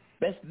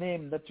best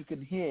name that you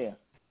can hear,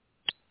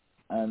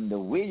 and the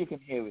way you can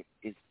hear it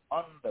is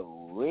on the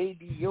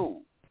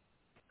radio.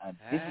 And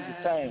this is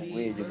the time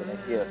where you're gonna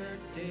hear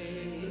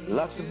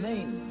lots of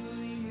names,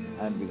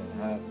 and we're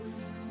gonna have,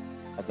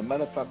 as a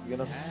matter of fact, we're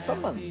gonna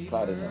summon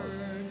Cardinal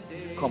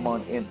to come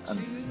on in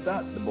and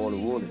start the ball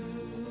rolling.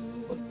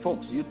 But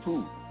folks, you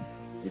too,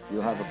 if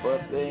you have a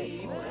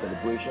birthday or a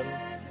celebration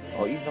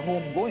or even a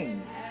home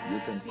going,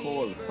 you can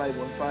call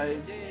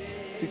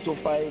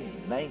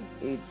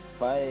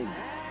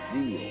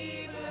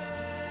 515-605-9850.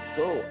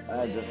 So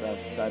I just have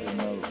started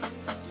now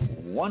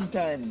one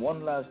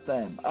last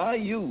time. Are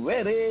you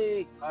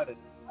ready? Are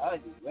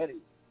you ready?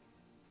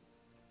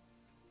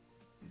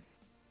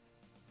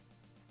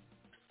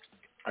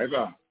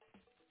 Ivor.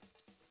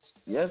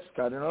 Yes,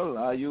 Cardinal,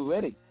 are you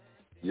ready?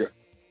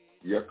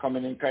 You're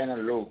coming in kind of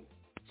low.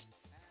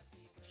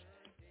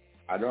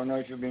 I don't know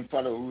if you've been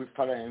following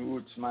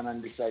Roots, man,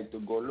 and decide to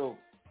go low.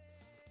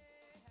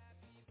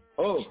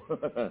 Oh,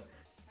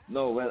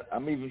 no, well,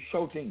 I'm even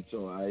shouting,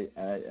 so I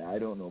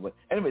don't know. But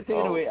anyway, take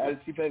it away. I'll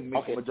see if I can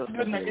make some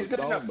adjustments. It's good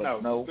enough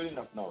now. Good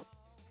enough now.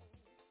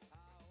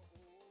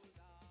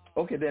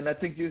 Okay, then I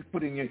think you're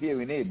putting your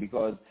hearing aid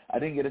because I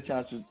didn't get a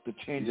chance to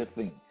change a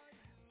thing.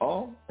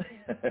 Oh?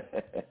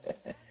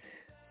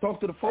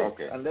 Talk to the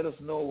folks and let us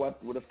know what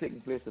would have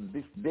taken place on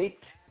this date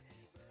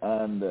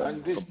and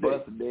this for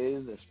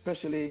birthdays,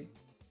 especially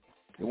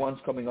the ones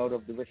coming out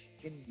of the West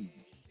Indies.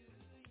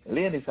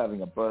 Leon is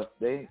having a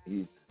birthday.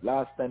 He's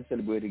last time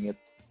celebrating it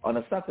on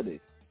a Saturday.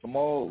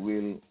 Tomorrow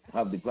we'll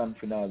have the grand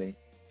finale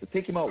to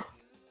take him out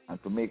and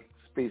to make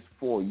space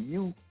for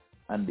you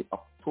and the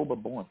October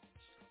born.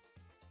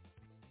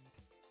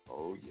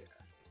 Oh,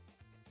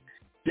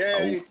 yeah.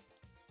 Yay!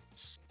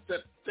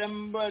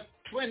 September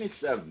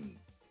 27th.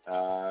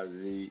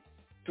 The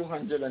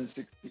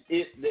 268th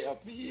day of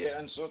the year,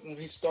 and certain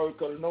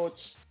historical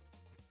notes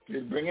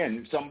will bring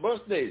in some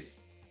birthdays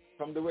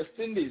from the West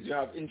Indies. You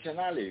have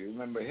Inchanali,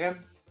 remember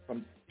him,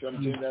 from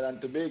Trinidad and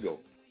Tobago.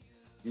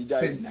 He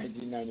died in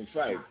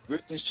 1995.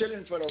 British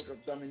Chillingford out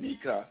of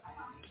Dominica.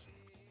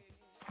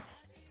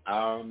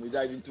 He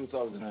died in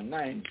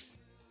 2009.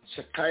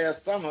 Shakaya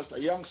Thomas, a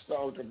youngster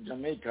out of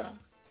Jamaica,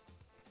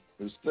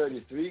 who's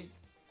 33.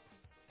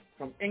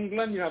 From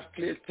England, you have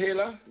Clay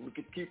Taylor,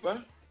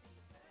 wicketkeeper.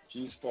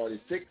 She's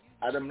 46.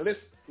 Adam List,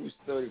 who's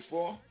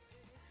 34.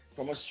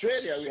 From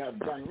Australia, we have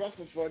John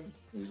Rutherford,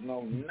 who's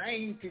now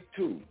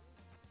 92.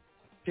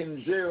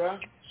 Tim Zera,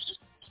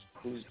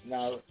 who's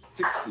now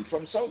 60.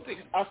 From South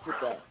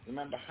Africa,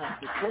 remember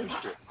Humphrey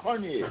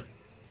Cornier.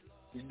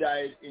 He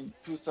died in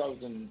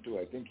 2002.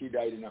 I think he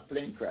died in a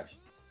plane crash.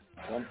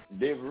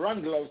 Dave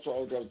Rundle,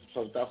 also out of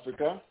South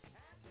Africa.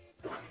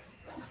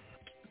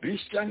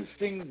 Bishlan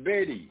Singh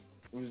Bedi,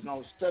 who's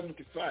now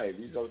 75.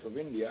 He's out of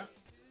India.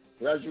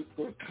 Raju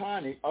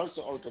Kulkarni,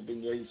 also out of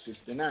India, he's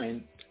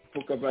 59.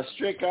 Puka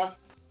Vastreka,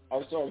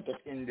 also out of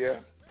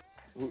India,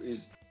 who is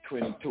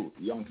 22,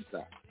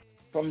 youngster.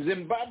 From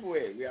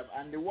Zimbabwe, we have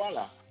Andy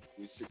Waller,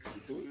 who is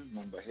 62,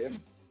 remember him.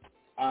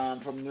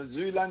 From New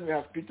Zealand, we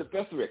have Peter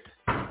Petherick,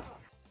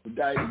 who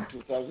died in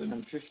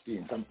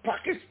 2015. From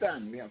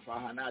Pakistan, we have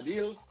Farhan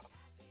Adil.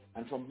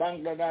 And from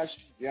Bangladesh,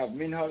 we have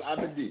Minhal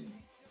Abedin,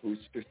 who is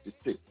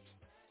 56.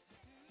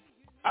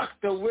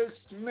 Actor Will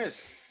Smith,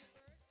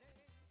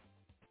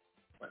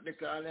 what they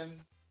call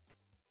him?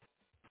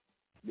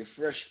 The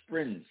Fresh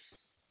Prince.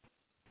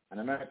 An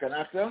American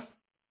actor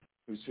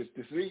who's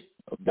 53.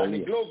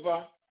 Danny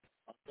Glover.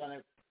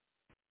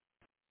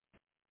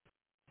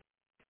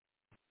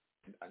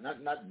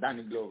 Not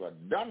Danny Glover.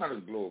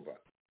 Donald Glover.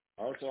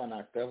 Also an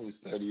actor who's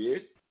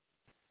 38.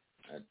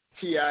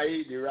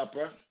 T.I., the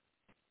rapper,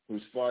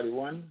 who's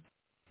 41.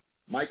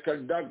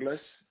 Michael Douglas,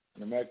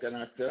 an American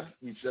actor,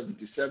 he's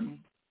 77.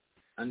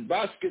 And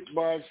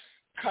basketball,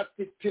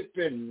 Scottie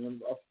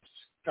Pippen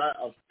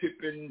of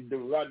Pippen, the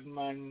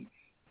Rodman,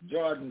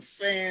 Jordan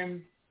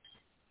fame,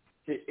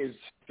 he is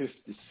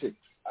 56.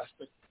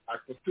 Actor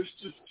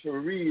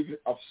Christopher Reeve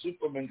of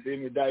Superman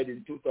fame, he died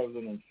in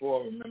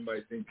 2004. Remember,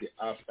 I think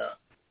after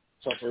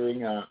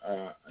suffering a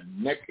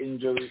neck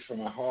injury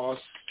from a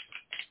horse,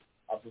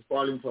 after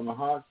falling from a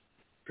horse,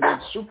 played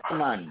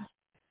Superman.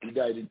 He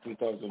died in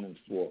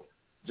 2004.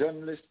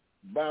 Journalist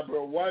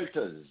Barbara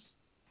Walters,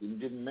 been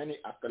given many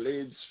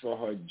accolades for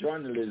her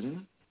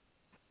journalism.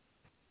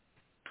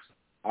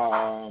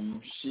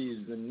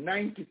 She's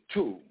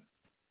 92.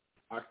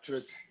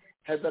 actress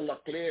Heather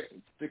Lockley,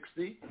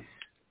 60.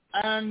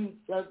 And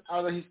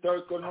other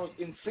historical note,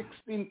 in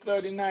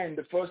 1639,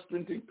 the first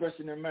printing press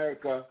in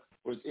America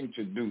was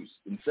introduced.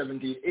 In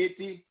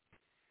 1780,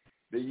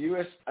 the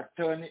U.S.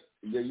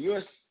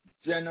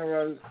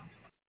 General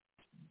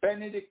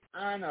Benedict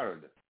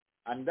Arnold,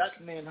 and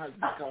that name has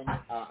become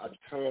a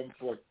term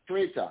for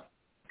traitor.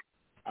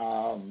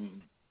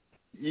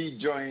 He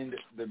joined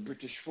the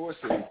British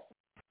forces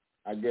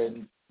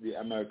against the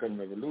American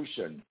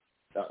Revolution.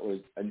 That was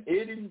an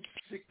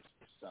 1860.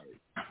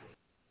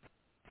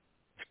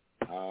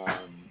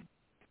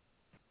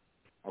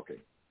 Okay.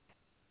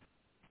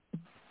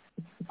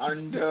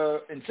 And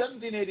in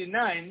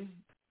 1789,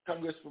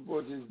 Congress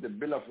proposes the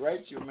Bill of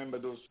Rights. You remember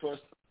those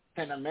first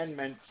 10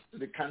 amendments to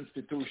the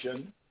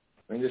Constitution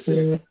when they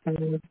say,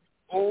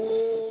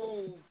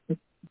 oh,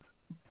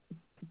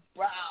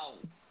 wow,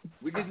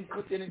 we didn't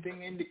put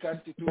anything in the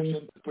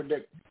Constitution to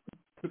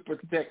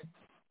protect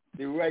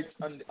the rights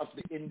of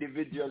the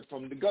individual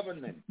from the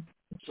government.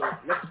 So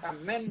let's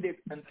amend it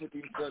and put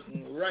in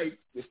certain rights.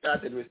 We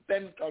started with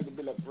 10 called the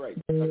Bill of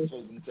Rights. That was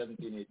in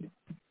 1780.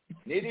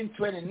 In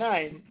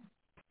 1829,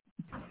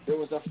 there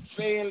was a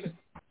failed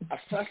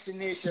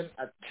assassination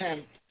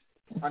attempt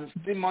on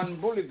Simon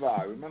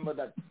Bolivar. Remember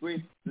that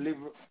great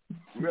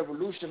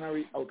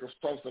revolutionary out of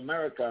South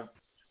America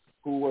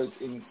who was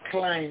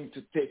inclined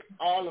to take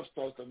all of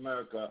South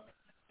America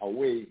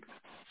away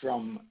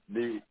from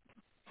the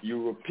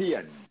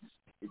Europeans.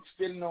 It's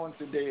still known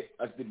today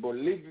as the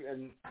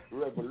Bolivian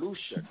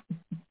Revolution.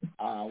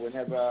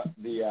 Whenever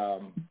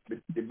the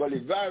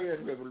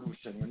Bolivarian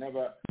Revolution,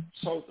 whenever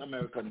South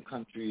American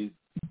countries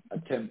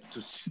attempt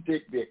to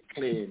stake their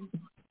claim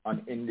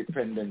on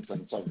independence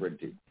and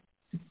sovereignty.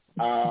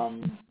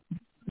 In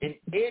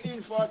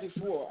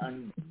 1844,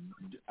 and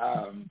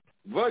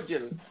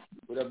Virgil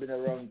would have been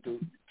around to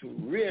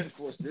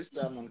reinforce this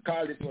term and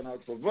call this one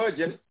out for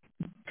Virgil,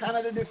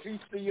 Canada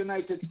defeats the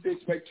United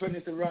States by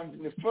 20 runs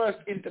in the first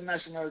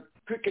international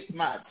cricket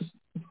match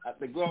at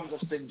the grounds of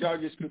St.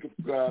 George's Cricket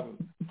Ground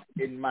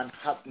in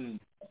Manhattan,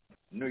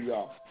 New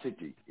York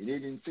City. In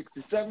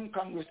 1867,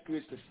 Congress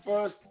creates the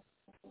first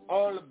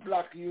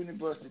all-black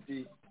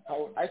university.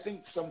 I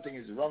think something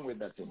is wrong with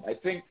that thing. I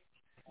think,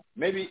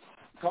 maybe,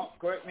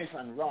 correct me if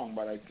I'm wrong,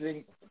 but I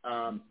think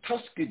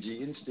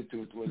Tuskegee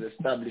Institute was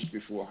established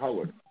before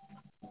Howard.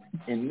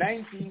 And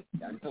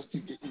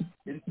Tuskegee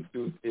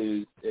Institute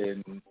is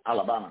in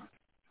Alabama.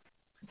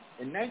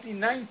 In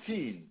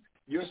 1919,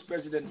 U.S.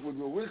 President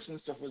Woodrow Wilson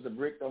suffers a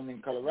breakdown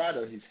in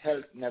Colorado. His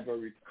health never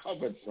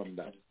recovered from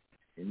that.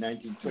 In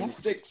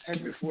 1926,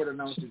 Henry Ford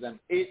announces an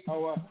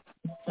 8-hour,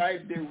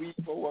 5-day week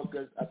for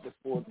workers at the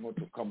Ford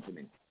Motor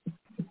Company.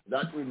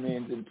 That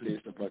remains in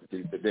place up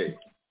until today.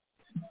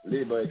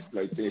 Labor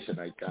exploitation,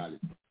 I call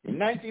it. In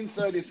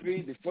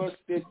 1933, the first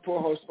state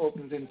poorhouse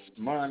opens in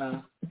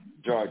Smyrna,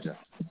 Georgia.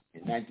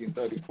 In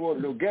 1934,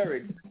 Lou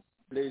Gehrig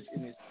plays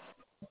in his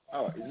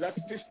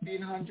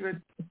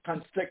 1,500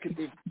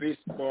 consecutive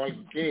baseball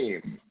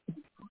game.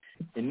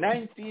 In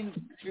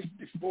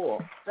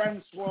 1954,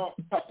 Francois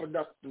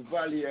Papadoc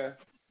Duvalier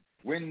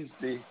wins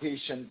the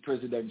Haitian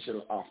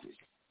presidential office.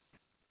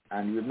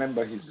 And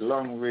remember his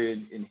long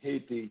reign in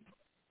Haiti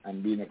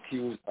and being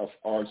accused of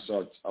all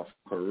sorts of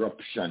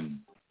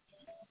corruption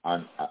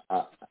and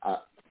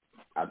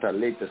at a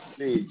later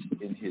stage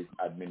in his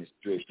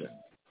administration.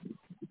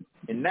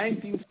 In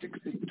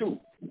 1962,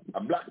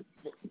 a black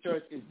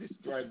church is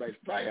destroyed by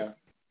fire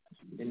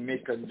in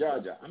Macon,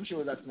 Georgia. I'm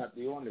sure that's not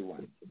the only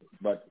one,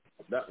 but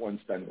that one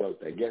stands out,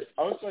 I guess.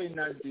 Also in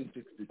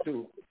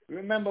 1962,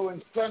 remember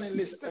when Sonny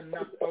Liston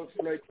knocked out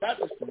Floyd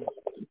Patterson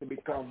to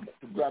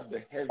grab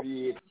the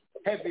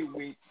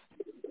heavyweight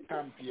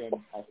champion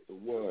of the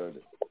world.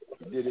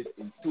 He did it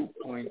in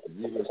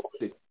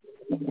 2.06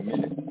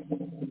 minutes.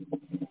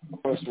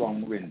 First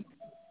round win.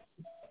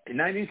 In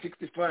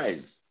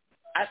 1965,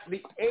 at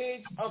the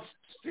age of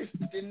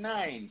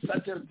 59,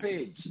 Satchel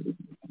Paige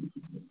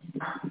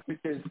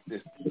pitches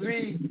the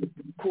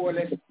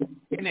 3-scoreless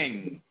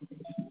inning.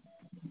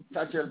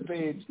 Satchel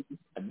Paige,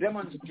 a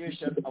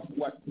demonstration of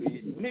what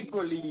the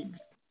Negro League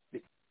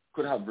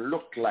could have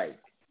looked like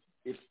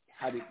if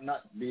had it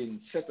not been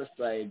set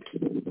aside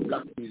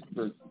black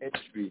people's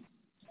entry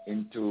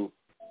into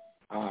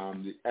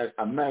the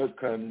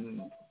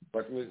American,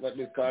 what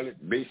we call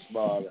it,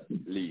 baseball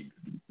league.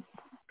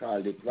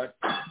 Called it what?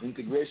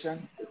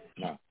 Integration?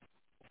 No.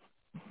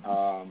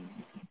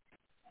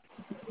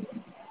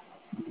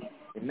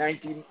 In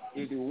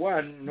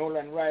 1981,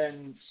 Nolan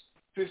Ryan's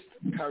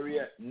 5th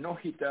career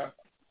no-hitter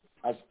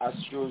as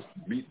Astros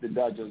beat the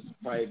Dodgers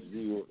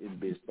 5-0 in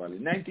baseball.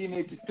 In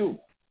 1982,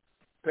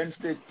 Penn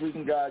State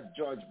prison guard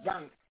George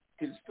Banks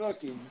kills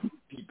 13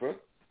 people,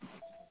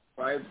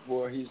 5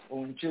 for his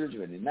own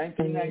children. In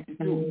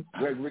 1992,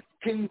 Gregory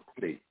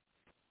Kingsley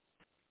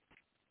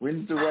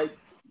wins the right,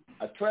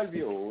 a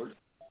 12-year-old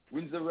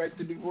wins the right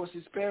to divorce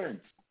his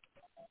parents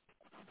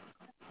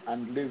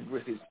and live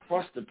with his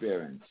foster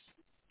parents,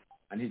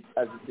 and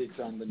as he takes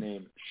on the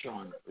name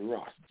Sean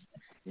Ross.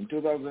 In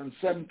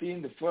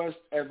 2017, the first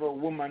ever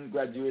woman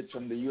graduates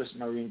from the U.S.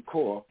 Marine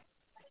Corps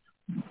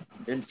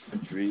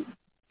Infantry.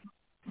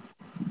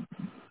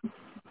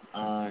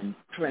 And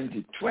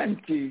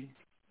 2020,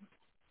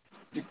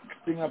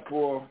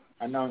 Singapore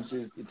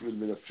announces it will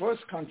be the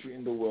first country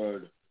in the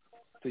world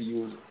to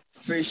use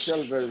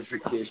facial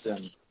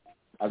verification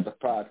as a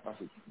part of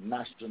its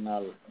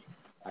national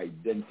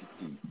identity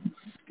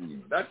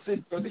scheme. That's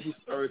it for the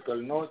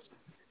historical notes,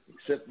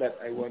 except that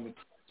I want to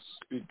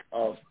speak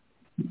of...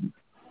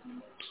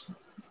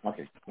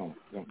 Okay, no,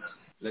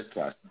 let's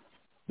start.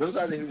 Those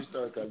are the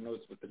historical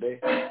notes for today.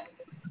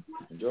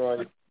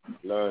 Enjoy,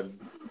 learn.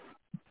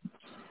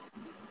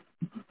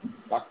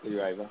 Back to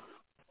you, Ivor.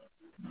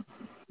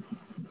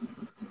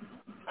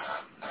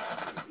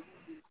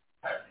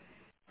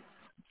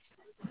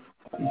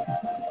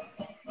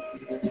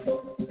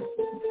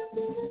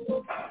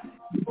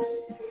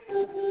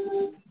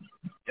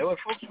 Yeah, well,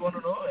 folks want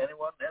to know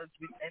anyone else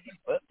with any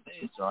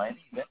birthdays or any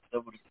events that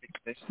would be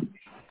special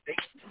date.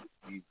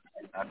 We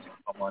ask you to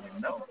come on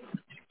in now.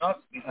 If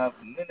not, we have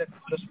Lynette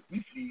just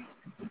briefly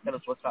tell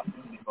us what's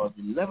happening because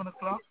 11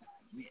 o'clock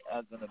we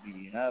are going to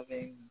be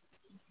having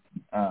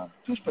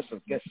two special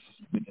guests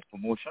with the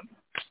promotion.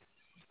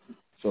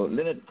 So,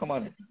 Lynette, come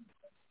on in.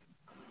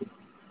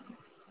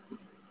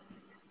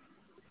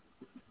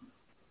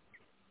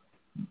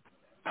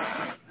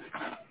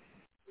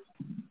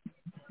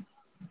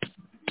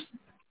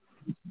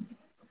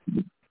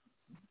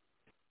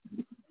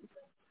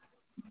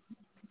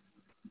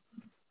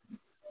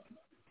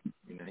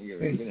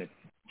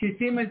 She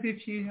seems as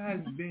if she has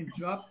been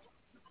dropped.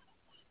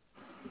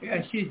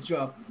 Yeah, she's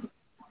dropped.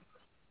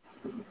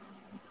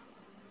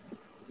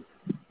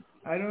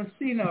 I don't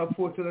see no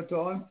photo at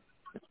all.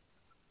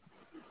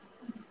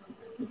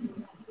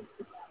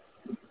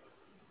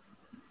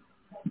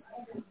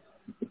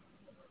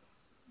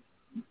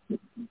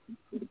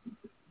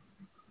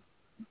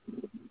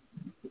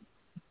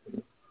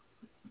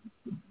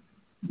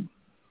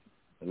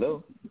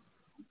 Hello?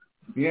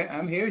 Yeah,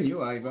 I'm hearing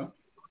you, Ivor.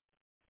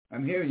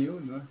 I'm hearing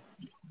you.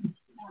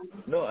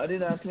 No, I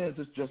didn't ask her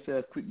to just say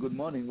a quick good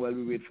morning while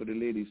we wait for the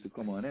ladies to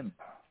come on in.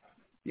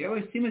 Yeah, well,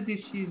 it seems as if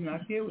she's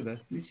not here with us.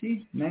 You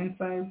see?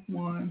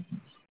 951.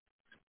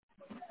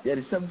 Yeah,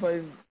 the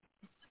 75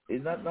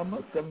 is that number?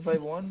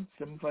 751?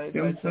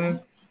 7557?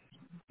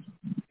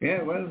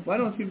 Yeah, well, why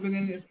don't you bring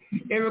in this?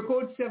 Area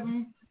code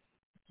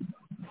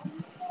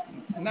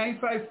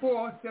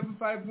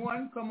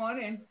 954-751. Come on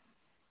in.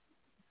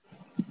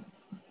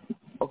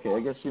 Okay, I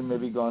guess she may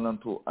be gone on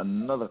to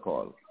another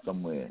call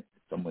somewhere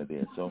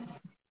there. So,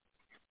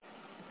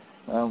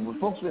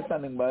 folks, we're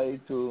standing by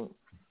to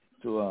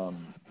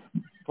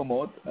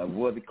promote a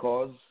worthy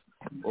cause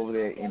over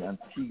there in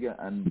Antigua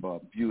and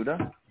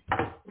Barbuda,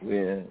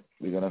 where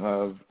we're gonna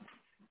have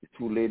the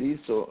two ladies.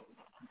 So,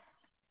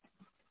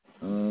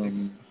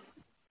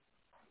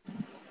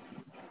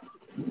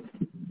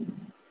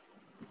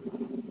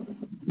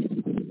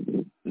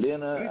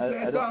 Lena,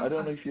 I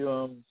don't know if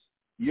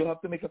you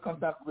have to make a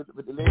contact with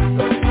the ladies.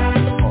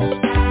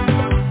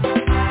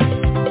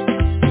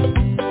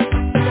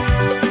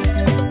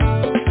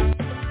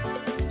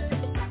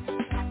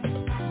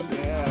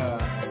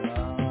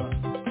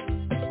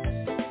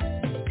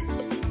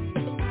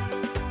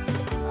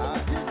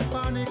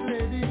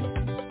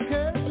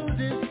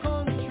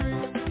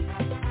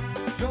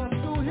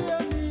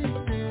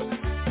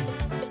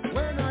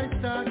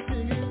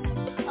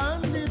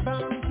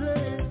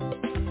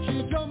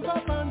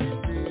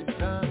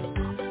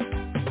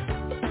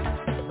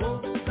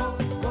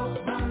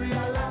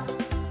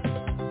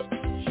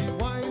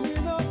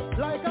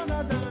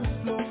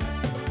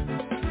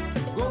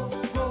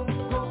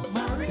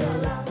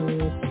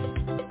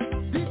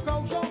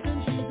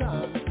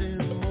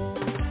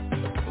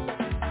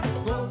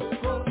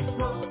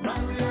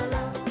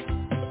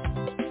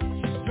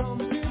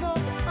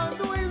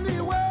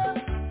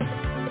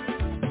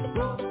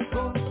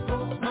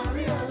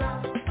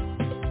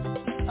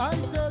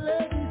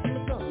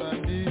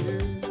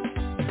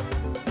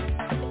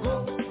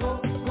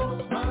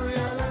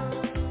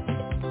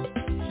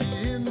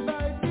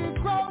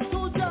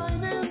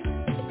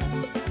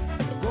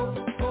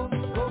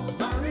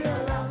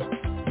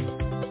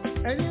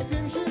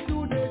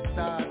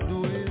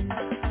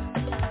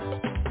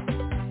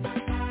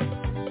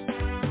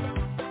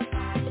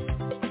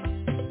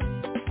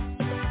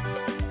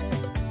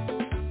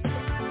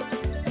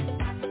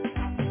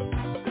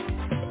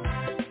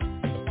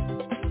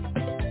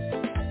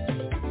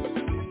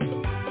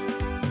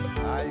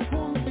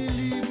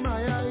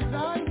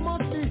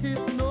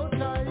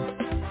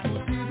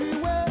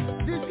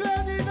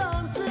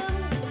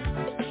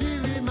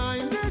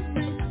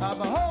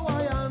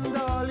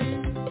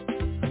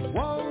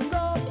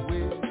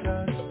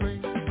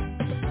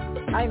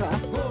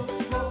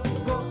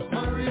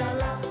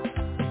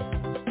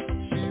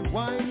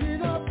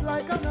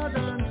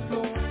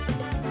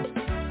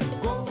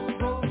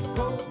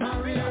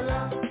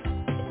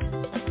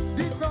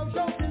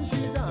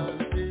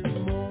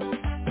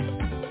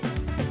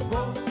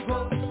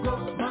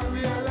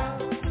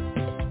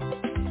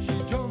 She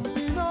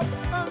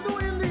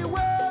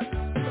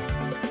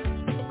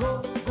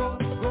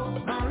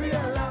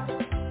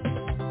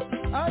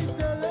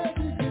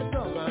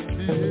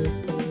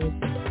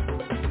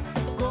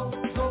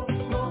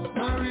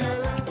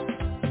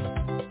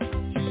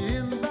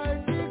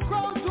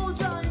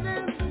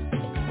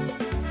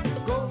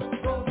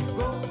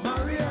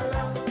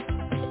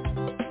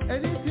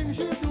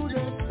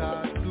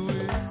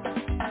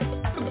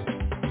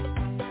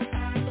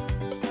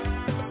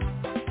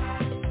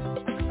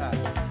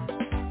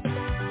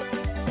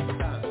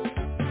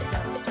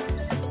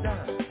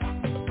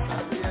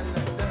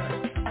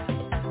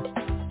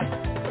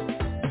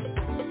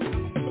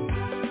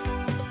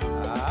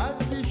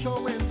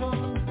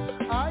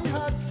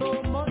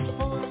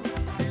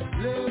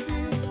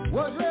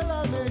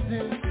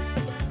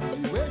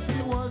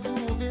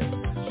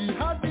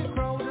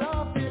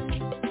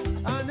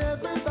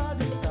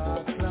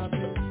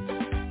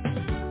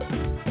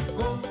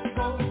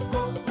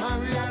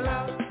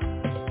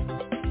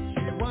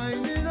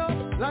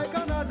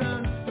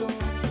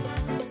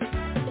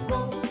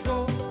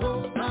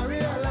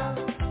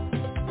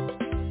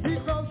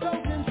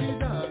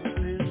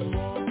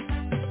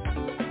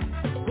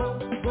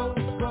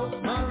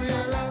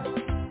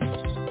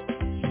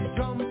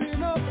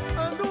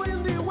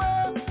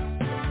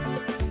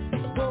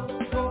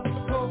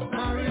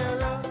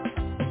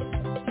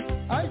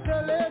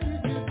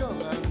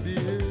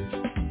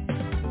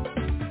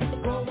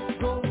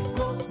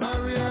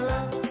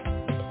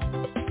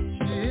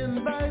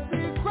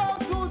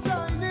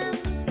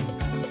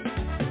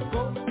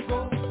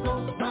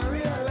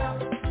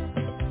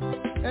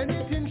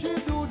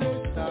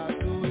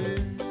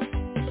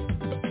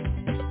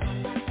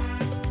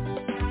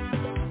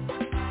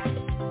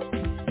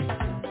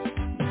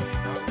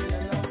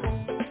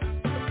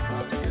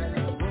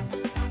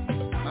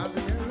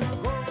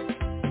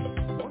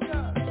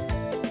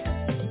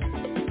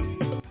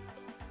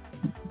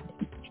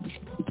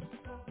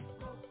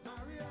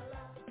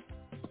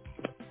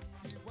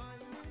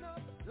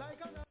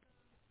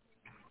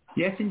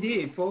Yes,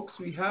 indeed, folks.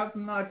 We have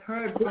not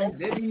heard from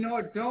Debbie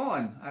nor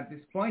Dawn at this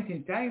point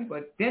in time,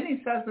 but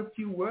Dennis has a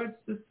few words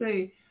to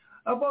say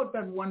about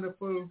that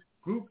wonderful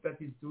group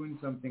that is doing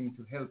something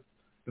to help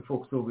the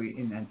folks over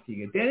in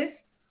Antigua. Dennis,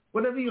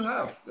 whatever you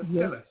have,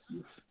 tell us.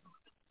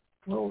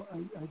 Well,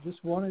 I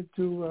just wanted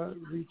to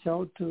reach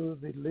out to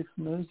the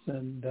listeners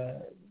and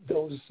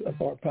those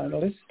of our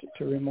panelists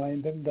to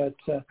remind them that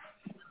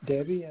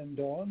Debbie and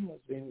Dawn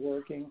have been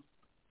working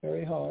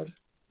very hard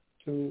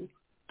to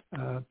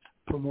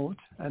promote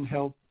and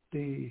help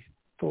the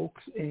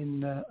folks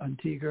in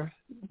Antigua,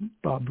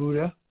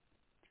 Barbuda.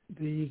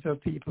 These are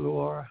people who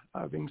are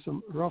having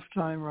some rough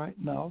time right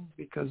now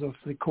because of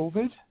the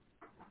COVID,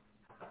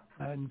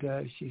 and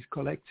she's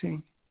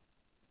collecting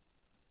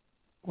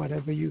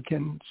whatever you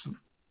can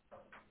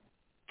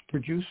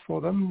produce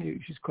for them.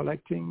 She's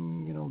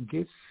collecting,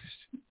 gifts,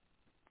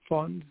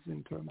 funds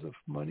in terms of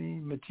money,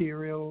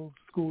 material,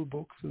 school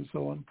books, and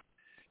so on,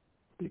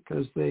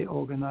 because they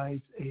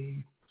organize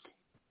a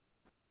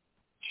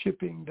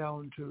shipping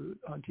down to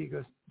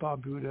Antigua,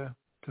 Barbuda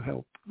to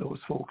help those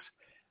folks.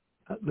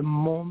 At the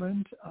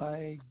moment,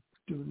 I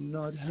do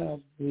not have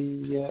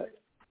the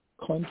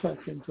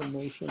contact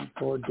information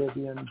for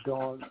Debbie and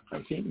Dawn.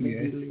 I think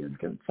maybe Leon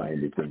can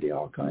find it in the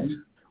archive,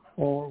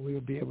 or we'll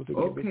be able to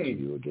give it to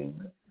you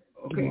again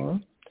tomorrow.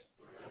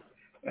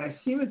 It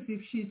seems as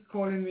if she's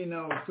calling me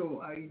now,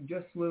 so I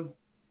just will,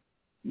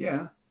 see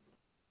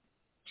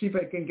if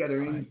I can get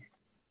her in.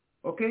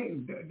 Okay,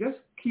 just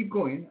keep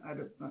going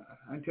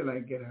until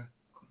I get her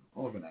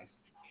organized.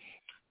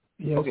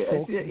 Yes, okay,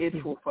 I see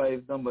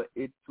 845 number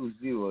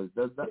 820.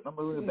 Does that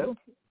number ring a bell?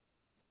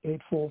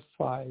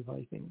 845,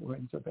 I think,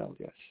 rings a bell.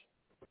 Yes.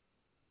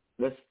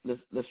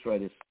 Let's try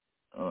this.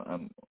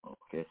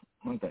 Okay,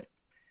 one time.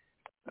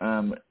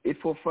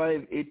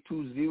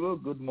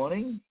 845-820. Good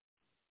morning.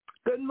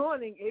 Good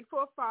morning.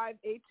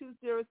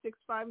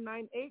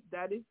 845-820-6598.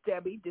 That is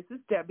Debbie. This is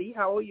Debbie.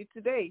 How are you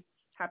today?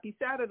 Happy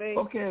Saturday.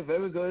 Okay,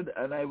 very good.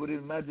 And I would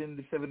imagine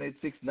the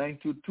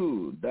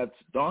 786-922. That's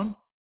Dawn?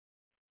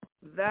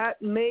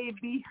 That may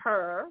be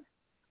her.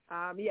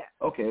 Yes.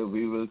 Okay,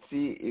 we will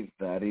see if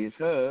that is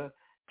her.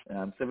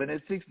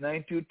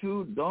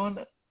 786-922.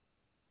 Dawn?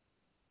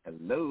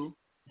 Hello?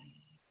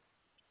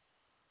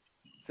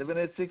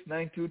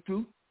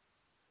 786-922?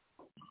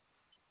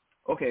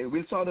 Okay,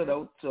 we'll sort it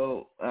out.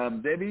 So,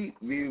 Debbie,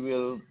 we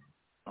will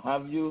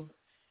have you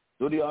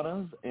do the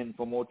honors in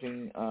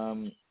promoting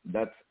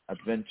that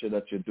adventure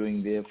that you're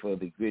doing there for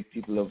the great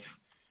people of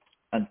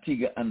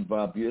Antigua and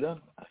Barbuda,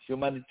 a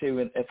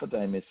humanitarian effort,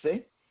 I may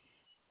say.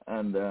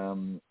 And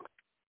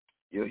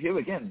you're here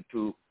again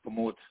to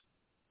promote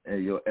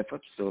your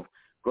efforts. So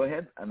go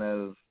ahead,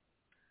 and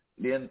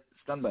Leon,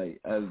 stand by.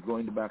 I'll go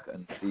in the back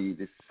and see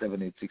this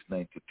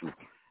 786-922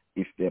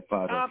 if they're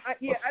part of. I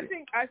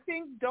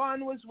think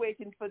Dawn was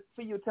waiting for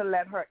you to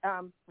let her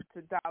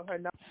to dial her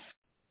number.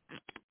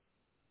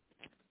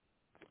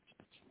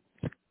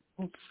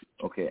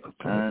 Okay,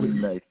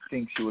 and I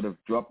think she would have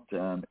dropped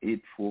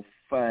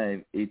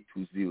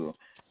 845-820.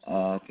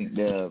 I think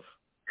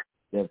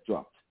they've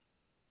dropped.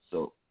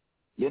 So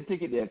you can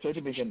take it there. Try to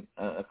make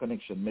a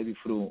connection, maybe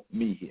through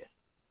me here.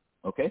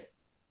 Okay?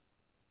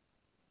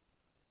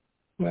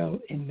 Well,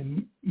 in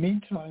the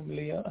meantime,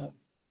 Leah,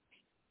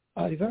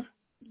 Ivor,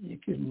 you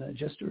can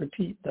just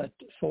repeat that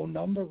phone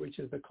number, which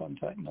is the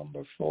contact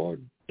number for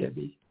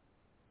Debbie,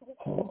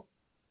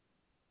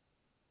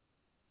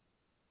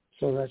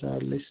 so that our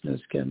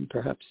listeners can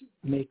perhaps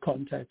make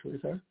contact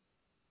with her.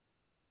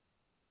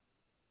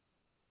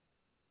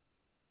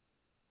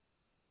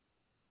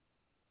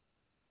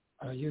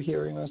 Are you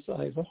hearing us,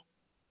 Ivor?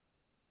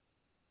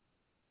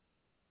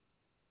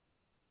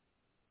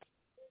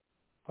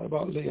 What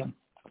about Leon?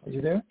 Are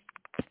you there?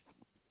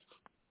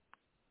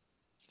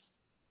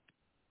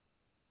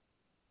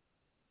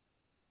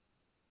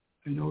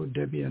 I know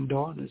Debbie and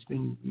Dawn has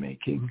been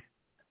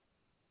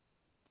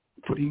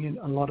putting in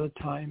a lot of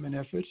time and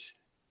effort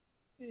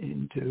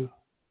into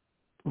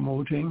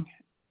promoting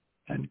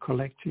and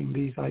collecting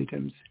these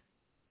items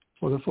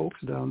for the folks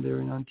down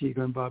there in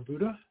Antigua and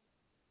Barbuda.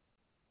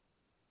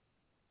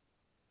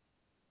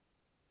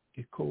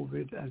 The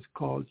COVID has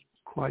caused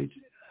quite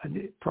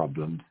a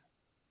problem.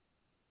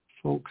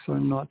 Folks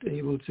are not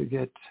able to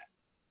get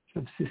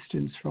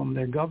subsistence from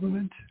their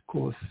government. Of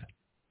course,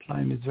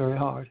 time is very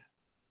hard.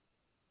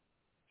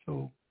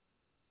 So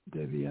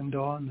Debbie and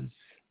Dawn is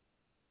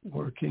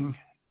working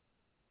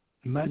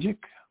magic,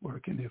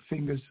 working their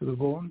fingers to the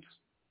bones,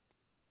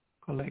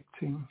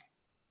 collecting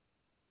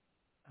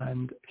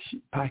and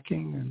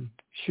packing and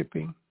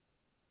shipping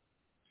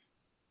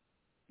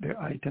their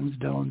items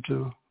down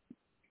to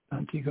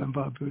Antigua and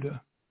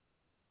Barbuda.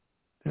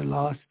 Their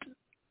last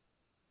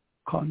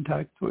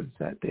contact was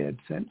that they had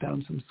sent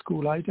down some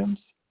school items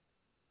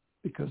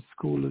because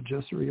school had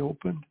just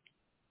reopened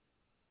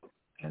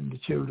and the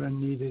children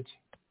needed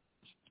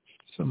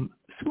some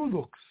school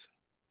books.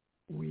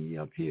 We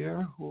up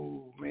here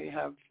who may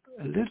have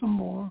a little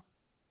more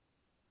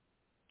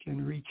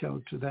can reach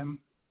out to them,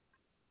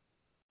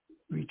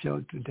 reach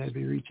out to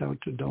Debbie, reach out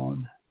to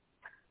Dawn,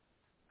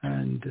 and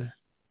and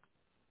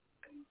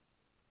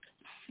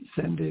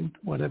send in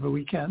whatever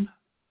we can.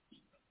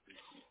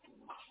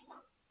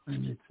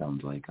 And it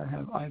sounds like I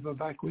have Ivor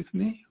back with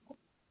me.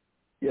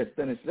 Yes,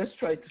 Dennis, let's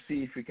try to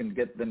see if we can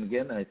get them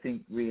again. I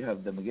think we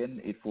have them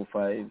again,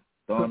 845,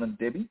 Dawn and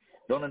Debbie.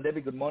 Dawn and Debbie,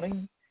 good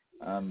morning.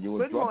 You were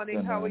Good dropped morning,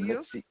 and, how are you?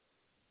 Let's see.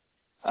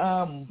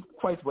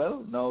 Quite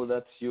well, now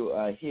that you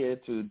are here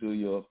to do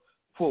your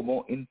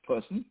FOMO in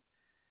person.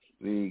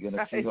 We're going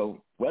to see how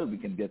well we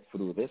can get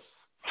through this.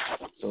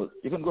 So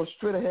you can go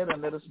straight ahead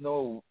and let us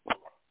know,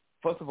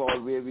 first of all,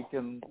 where we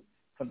can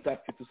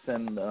contact you to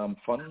send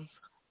funds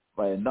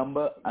by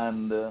number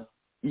and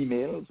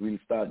emails. We'll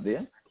start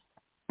there.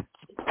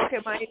 Okay,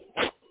 my name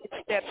is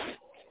Deb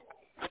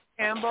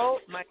Campbell.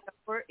 My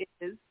number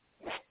is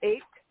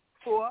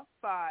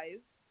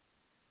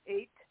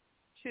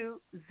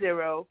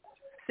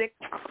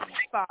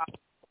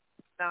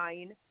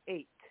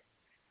 845-820-6598.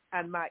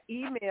 And my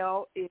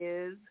email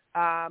is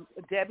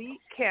Debbie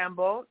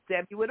Campbell,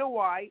 Debbie with a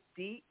Y,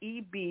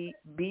 DEBBY,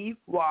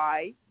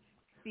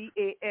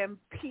 CAMPBELLNY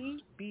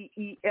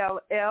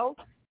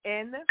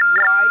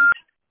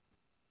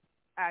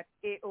at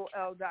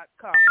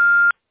AOL.com.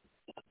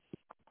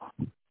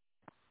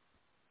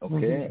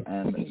 Okay,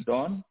 and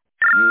Dawn,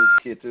 you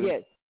here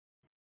to?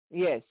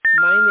 Yes.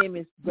 My name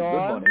is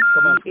Dawn.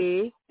 Good morning. Come on.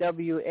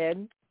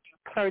 DAWN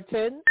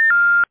Curtin,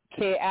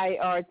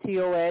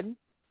 KIRTON.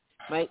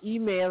 My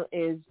email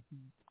is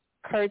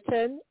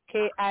Curtin,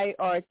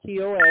 KIRTON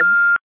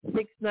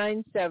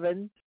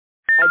 697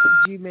 at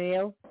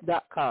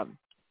gmail.com.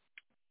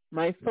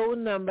 My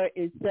phone number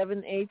is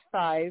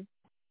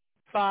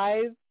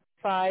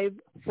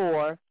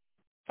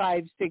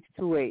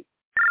 785-554-5628.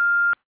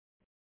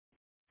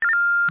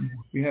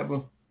 We have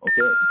a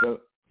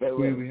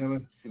we're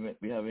having some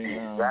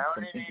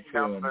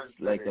interference,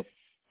 like a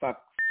fax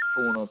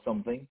phone or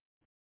something.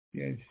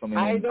 Yes.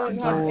 I don't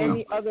have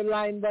any other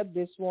line but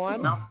this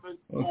one.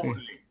 Okay.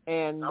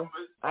 And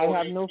I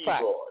have no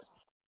fax.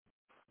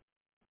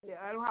 Yeah,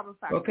 I don't have a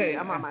fax. Okay.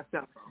 I'm on my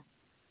cell phone.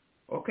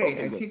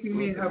 Okay, I think we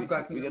may have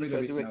gotten we're going to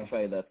try to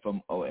rectify that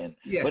from our end.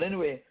 Yes. But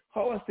anyway,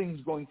 how are things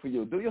going for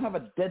you? Do you have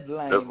a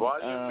deadline? The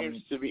volume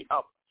needs to be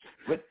up.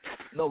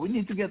 No, we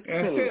need to get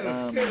Phil.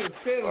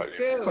 Phil.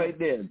 Right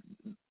there.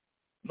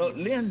 No,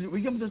 Leon,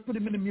 we can just put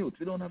him in the mute.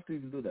 We don't have to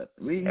even do that.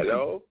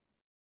 Hello?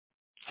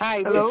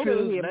 Hi, hello.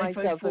 Phil here,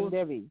 myself and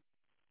Debbie.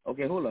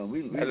 Okay, hold on.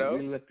 We'll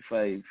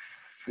rectify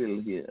Phil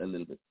here a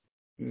little bit.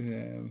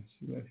 Yeah,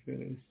 see what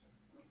Phil is.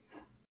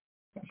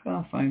 I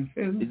can't find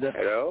Phil. Is that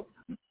hello?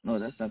 No,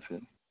 that's not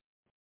Phil.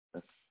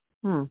 That's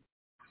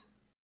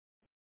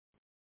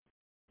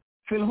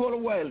Phil, hold a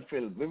while,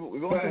 Phil. We're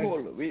going to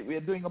hold. We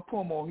are doing a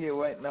promo here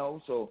right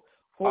now, so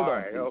hold on.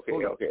 Right, okay.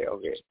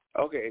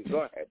 Okay, go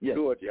ahead. Yes.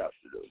 Do what you have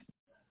to do.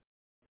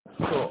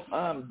 So,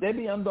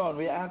 Debbie and Dawn,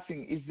 we're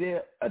asking, is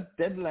there a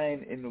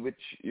deadline in which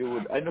you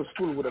would, I know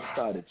school would have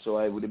started, so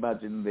I would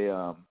imagine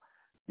the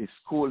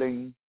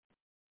schooling,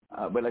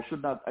 well, I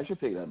should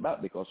take that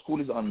back because school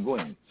is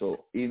ongoing.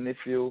 So even if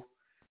you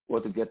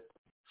were to get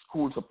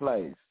school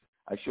supplies,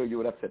 I'm sure you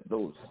would accept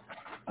those.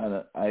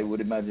 And I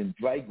would imagine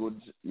dry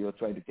goods, you're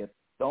trying to get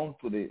down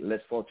to the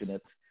less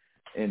fortunate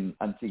in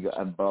Antigua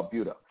and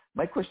Barbuda.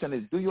 My question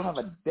is, do you have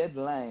a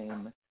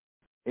deadline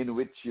in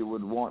which you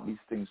would want these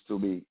things to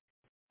be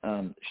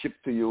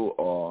shipped to you,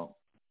 or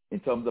in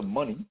terms of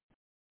money?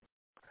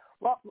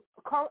 Well,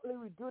 currently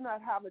we do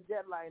not have a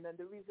deadline, and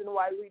the reason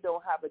why we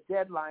don't have a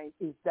deadline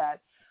is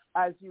that,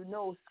 as you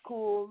know,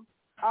 schools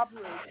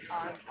operate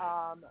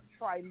on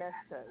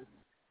trimesters,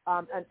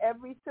 and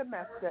every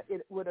semester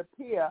it would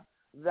appear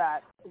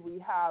that we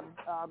have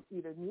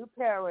either new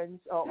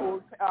parents or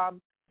old,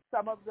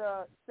 some of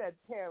the said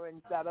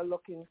parents that are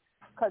looking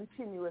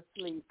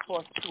continuously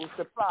for school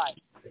supply.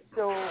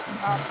 So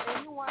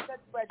anyone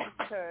that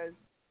registers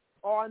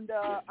on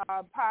the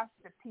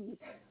Pastor Pete,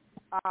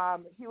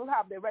 he will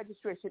have their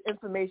registration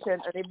information,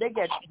 and if they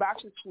get back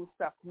to school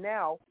stuff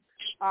now,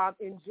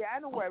 in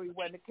January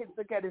when the kids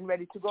are getting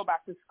ready to go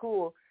back to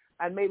school,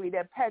 and maybe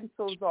their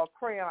pencils or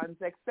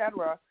crayons,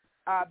 etc.,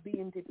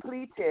 being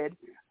depleted,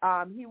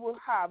 he will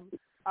have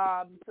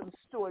some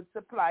stored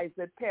supplies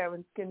that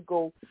parents can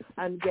go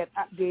and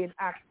gain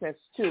access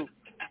to.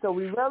 So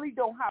we really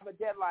don't have a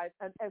deadline,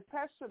 and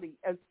especially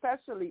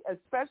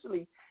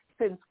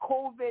since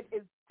COVID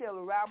is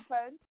still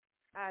rampant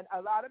and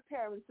a lot of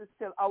parents are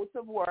still out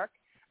of work,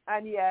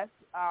 and yes,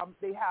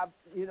 they have,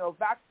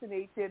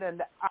 vaccinated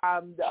and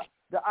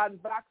the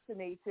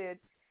unvaccinated,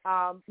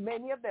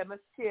 many of them are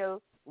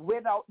still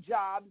without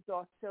jobs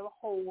or still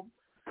home.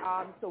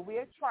 So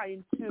we're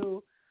trying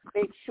to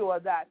make sure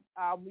that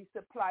we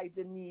supply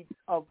the needs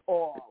of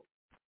all.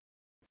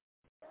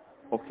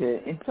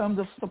 Okay, in terms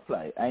of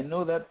supply, I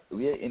know that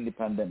we are in the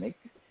pandemic,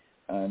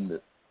 and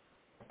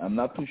I'm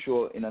not too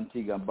sure in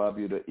Antigua and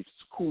Barbuda if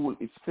school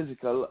is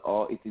physical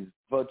or it is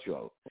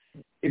virtual.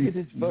 If it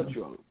is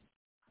virtual,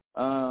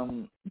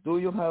 do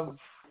you have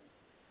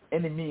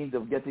any means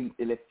of getting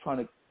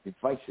electronic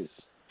devices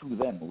to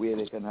them where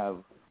they can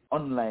have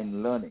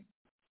online learning?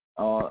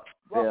 Or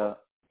they're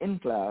in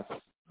class,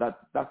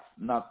 that's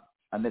not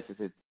a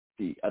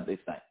necessity at this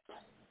time?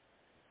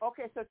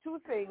 Okay, so two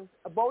things.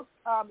 Both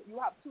you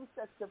have two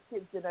sets of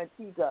kids in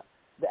Antigua.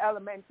 The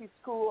elementary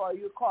school, or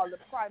you call the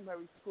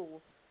primary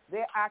school,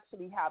 they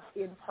actually have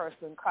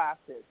in-person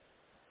classes.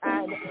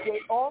 And they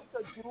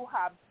also do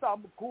have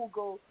some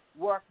Google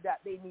work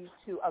that they need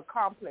to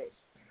accomplish.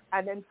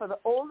 And then for the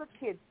older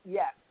kids,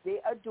 yes, they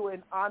are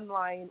doing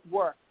online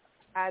work.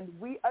 And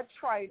we are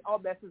trying our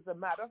best. As a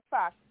matter of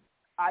fact,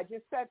 I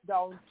just sent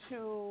down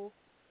two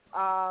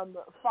Amazon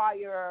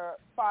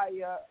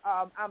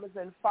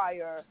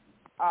Fire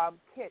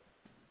kits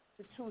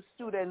to two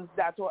students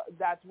that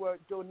were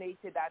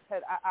donated. That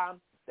had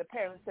the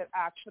parents had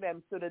asked for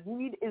them. So the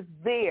need is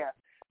there.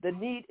 The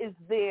need is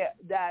there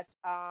that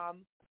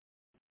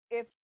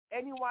if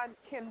anyone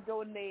can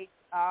donate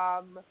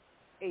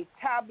a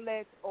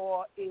tablet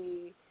or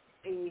a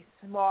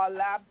small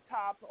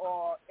laptop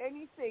or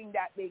anything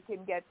that they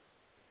can get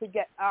to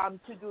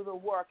do the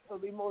work, it'll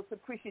be most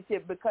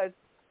appreciative, because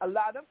a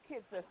lot of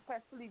kids,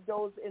 especially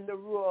those in the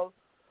rural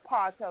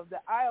part of the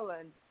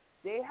island,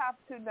 they have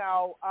to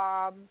now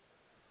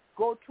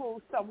go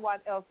to someone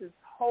else's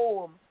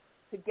home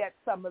to get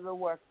some of the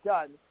work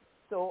done.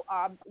 So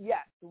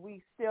yes,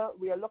 we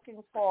are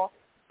looking for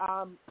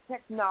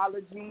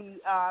technology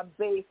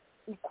based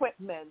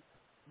equipment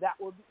that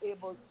will be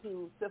able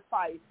to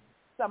suffice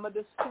some of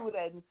the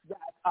students that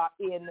are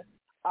in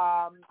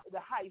the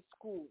high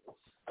schools,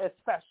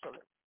 especially.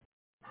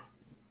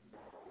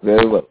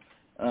 Very well.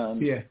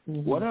 Yeah.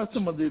 What are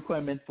some of the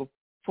requirements for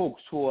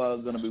folks who are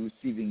going to be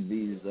receiving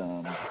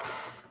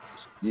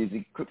these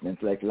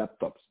equipment like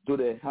laptops? Do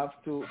they have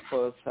to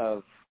first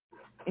have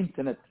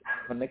internet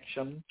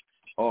connection,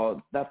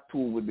 or that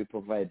tool will be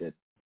provided,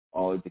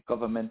 or the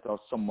government or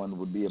someone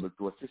would be able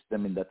to assist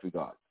them in that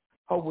regard?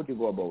 How would you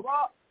go about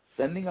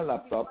sending a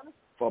laptop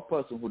for a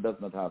person who does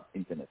not have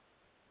internet?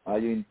 Are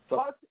you in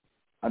touch?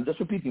 I'm just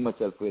repeating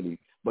myself really,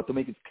 but to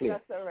make it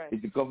clear,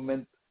 is the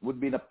government would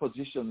be in a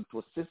position to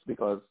assist,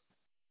 because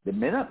they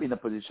may not be in a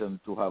position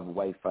to have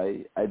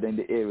Wi-Fi either in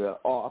the area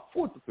or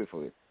afford to pay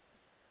for it.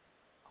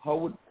 How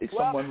would, if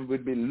someone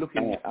would be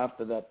looking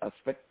after that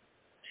aspect?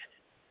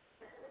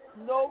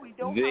 No, we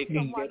don't have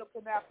someone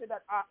looking after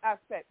that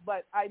aspect,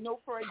 but I know,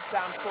 for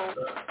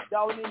example,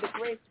 down in the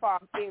Grace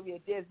Farm area,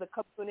 there's a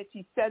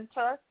community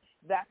center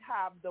that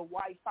have the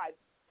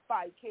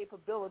Wi-Fi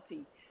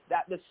capability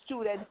that the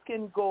students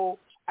can go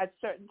at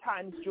certain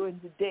times during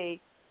the day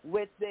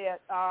with their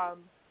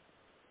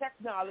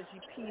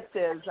technology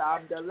pieces,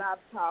 the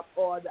laptop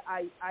or the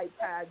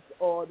iPads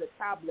or the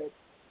tablets,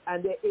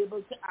 and they're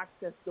able to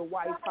access the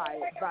Wi-Fi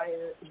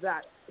via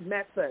that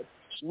method.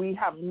 We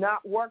have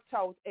not worked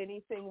out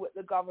anything with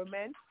the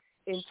government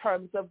in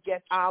terms of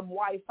get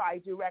Wi-Fi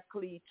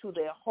directly to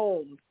their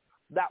homes.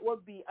 That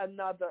would be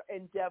another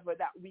endeavor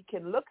that we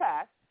can look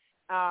at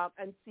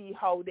and see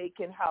how they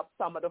can help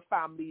some of the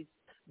families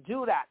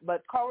do that.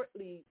 But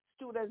currently,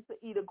 students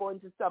are either going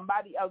to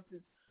somebody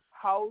else's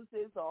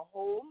houses or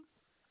homes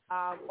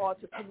or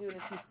to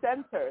community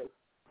centers,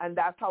 and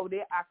that's how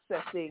they're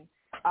accessing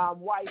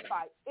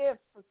Wi-Fi if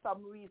for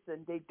some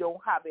reason they don't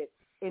have it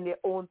in their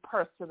own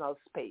personal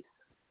space.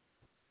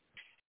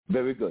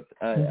 Very good.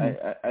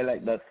 I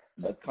like that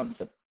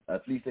concept.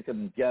 At least they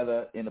can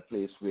gather in a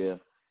place where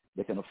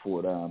they can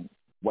afford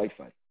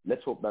Wi-Fi.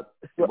 Let's hope that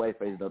the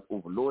Wi-Fi is not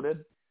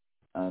overloaded.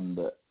 And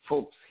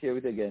folks, hear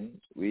it again.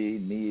 We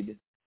need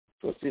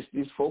to assist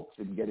these folks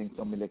in getting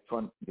some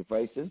electronic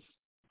devices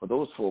for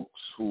those folks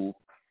who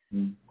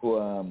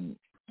are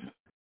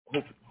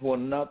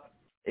not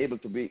able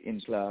to be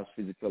in class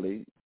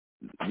physically,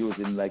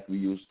 using like we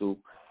used to,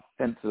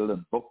 pencil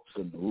and books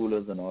and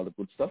rulers and all the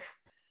good stuff.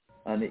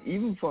 And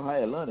even for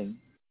higher learning,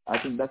 I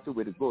think that's the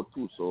way to go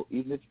too. So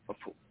even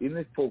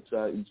if folks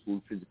are in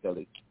school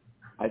physically,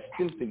 I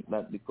still think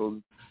that because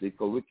the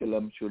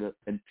curriculum should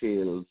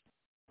entail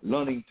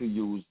learning to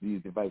use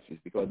these devices,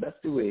 because that's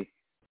the way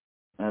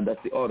and that's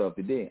the order of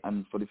the day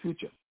and for the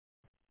future.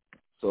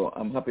 So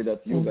I'm happy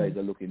that you guys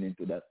are looking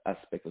into that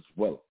aspect as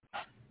well.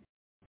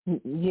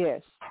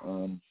 Yes.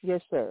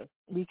 Yes, sir.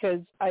 Because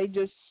I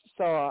just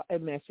saw a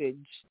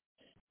message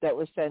that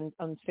was sent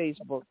on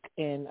Facebook,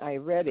 and I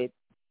read it.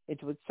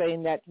 It was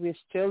saying that we're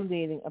still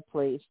needing a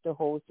place to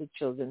host the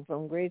children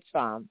from Grace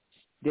Farm.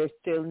 They're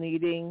still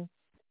needing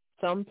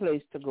some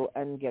place to go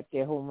and get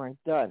their homework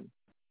done.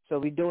 So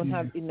we don't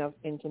have enough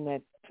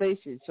internet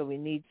places. So we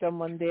need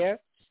someone there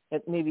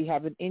that maybe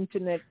have an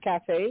internet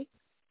cafe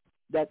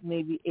that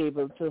may be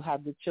able to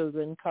have the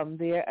children come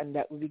there, and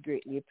that would be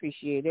greatly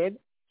appreciated.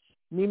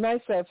 Me,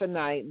 myself, and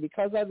I,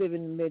 because I live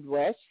in the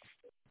Midwest,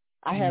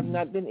 I have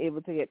not been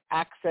able to get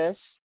access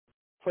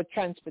for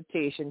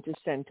transportation to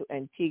send to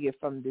Antigua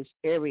from this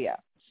area.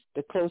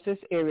 The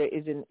closest area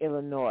is in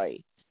Illinois.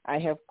 I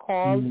have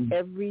called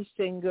every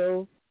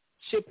single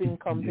shipping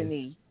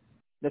company.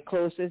 The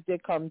closest they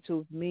come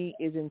to me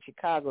is in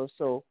Chicago.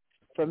 So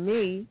for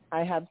me,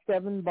 I have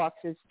 7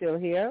 boxes still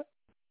here,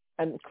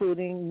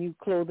 including new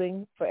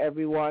clothing for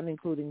everyone,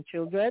 including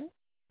children,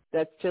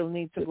 that still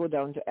need to go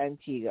down to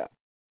Antigua.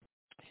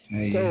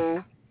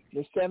 So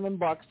The 7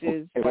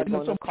 boxes are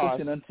going to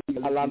cost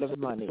a lot of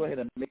money. Go ahead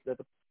and make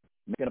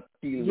an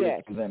appeal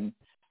to them.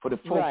 For the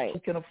folks Right. who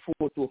can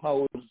afford to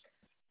house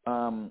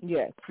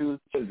few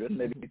children,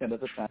 maybe 10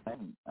 at a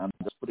time. I'm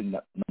just putting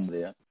that number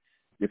there.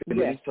 You can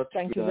get in touch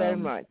Thank with, you very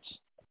much.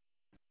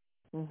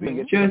 You can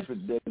get in touch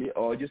with Debbie,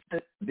 or just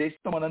there's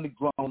someone on the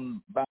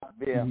ground back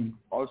there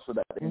also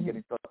that they can get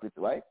in touch with,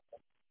 right?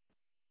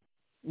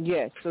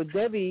 Yes, so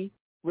Debbie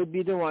would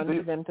be the one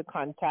for them to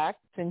contact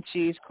since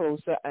she's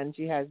closer and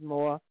she has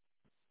more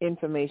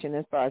information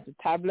as far as the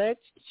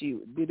tablets. She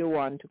would be the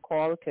one to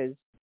call because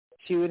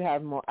she would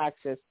have more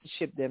access to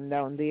ship them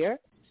down there.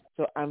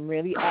 So I'm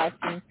really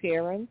asking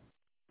parents,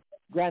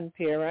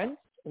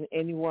 grandparents, and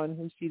anyone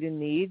who see the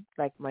need,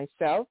 like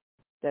myself,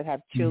 that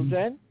have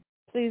children,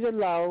 please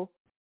allow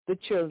the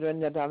children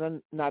that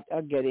are not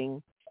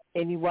getting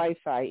any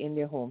Wi-Fi in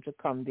their home to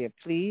come there,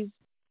 please.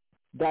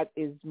 That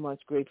is much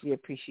greatly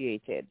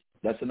appreciated.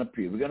 That's an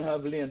appeal. We're going to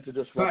have Leon to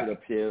just wrap it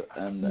up here,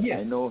 and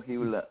I know he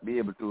will be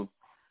able to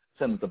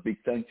send us a big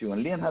thank you.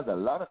 And Leon has a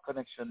lot of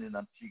connection in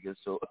Antigua,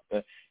 so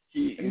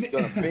he's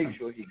going to make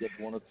sure he gets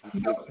 1 or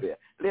 2 trips there.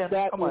 Leon,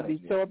 that come would on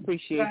be so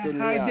appreciated,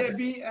 Hi, Leon.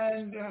 Debbie,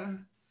 and...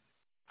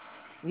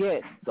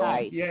 yes,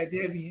 hi. Yeah,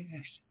 Debbie.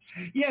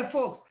 Yeah,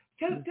 folks,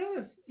 tell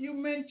us, you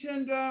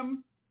mentioned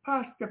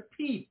Pastor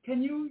Pete.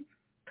 Can you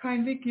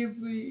kindly give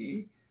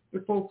the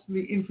folks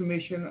the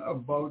information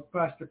about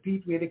Pastor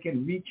Pete, where they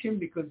can reach him,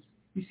 because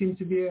he seems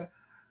to be a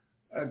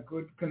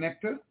good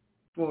connector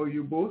for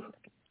you both?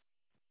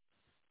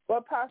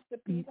 Well, Pastor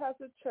Pete has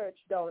a church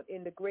down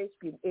in the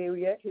Gracefield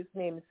area. His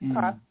name is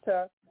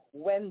Pastor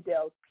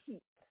Wendell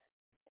Pete.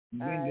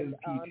 Wendell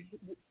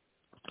Pete.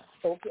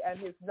 Okay, and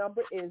his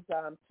number is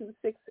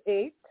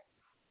 268.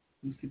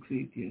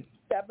 268, yes.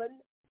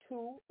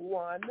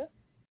 721.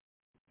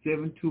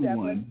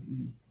 721.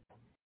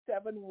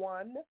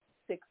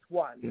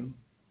 7161.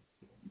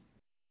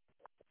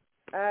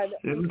 And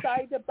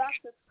beside the back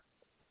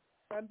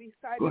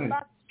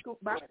to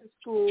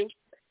school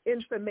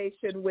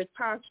information with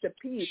Pastor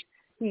Pete,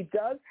 he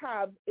does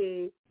have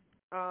a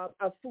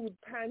food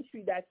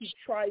pantry that he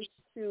tries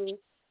to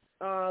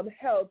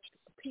help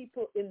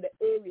people in the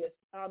areas.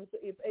 So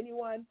if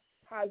anyone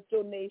has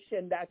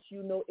donation that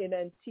in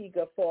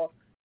Antigua for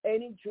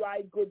any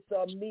dry goods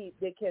or meat,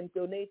 they can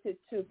donate it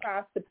to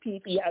Pastor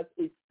Pete. He has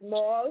a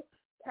small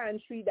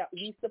pantry that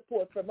we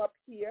support from up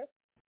here,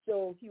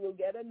 so he will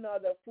get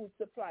another food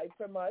supply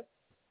from us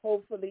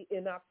hopefully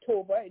in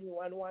October.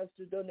 Anyone wants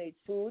to donate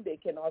food, they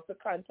can also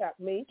contact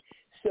me.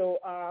 So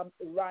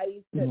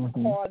rice and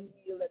cornmeal,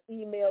 and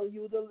email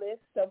you the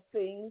list of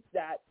things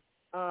that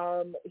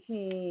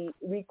he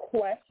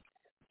requests,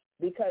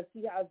 because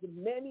he has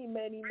many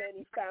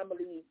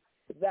families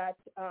that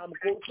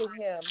go to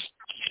him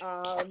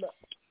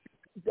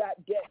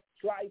that get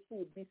dry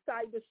food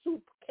beside the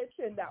soup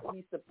kitchen that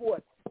we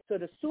support. So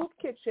the soup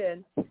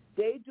kitchen,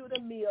 they do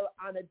the meal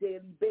on a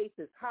daily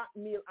basis, hot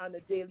meal on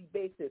a daily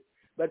basis.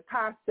 But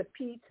Pastor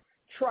Pete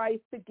tries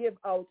to give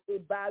out a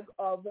bag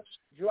of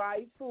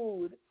dry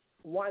food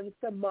once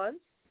a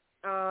month,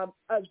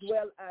 as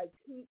well as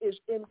he is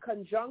in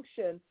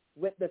conjunction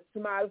with the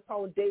Smile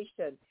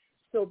Foundation.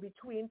 So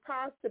between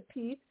Pastor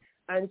Pete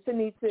and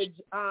Sunita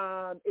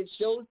is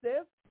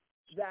Joseph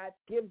that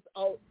gives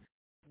out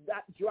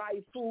that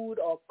dry food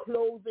or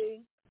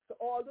clothing. So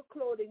all the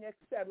clothing,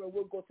 etc.,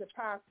 will go to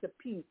Pastor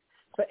Pete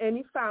for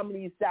any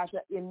families that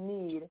are in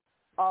need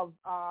of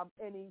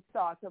any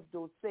sort of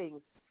those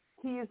things.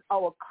 He is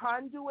our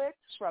conduit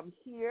from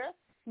here.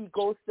 He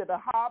goes to the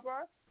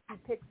harbor. He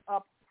picks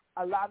up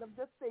a lot of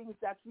the things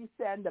that we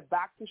send, the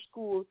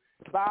back-to-school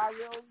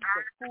barrels,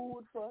 the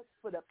food for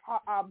the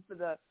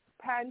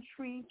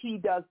pantry. He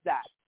does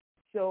that.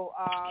 So,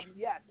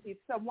 yes, if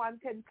someone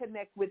can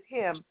connect with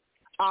him,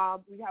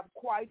 we have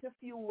quite a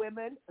few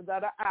women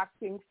that are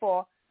asking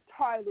for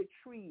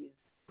toiletries.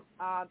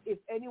 If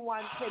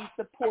anyone can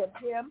support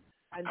him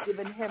and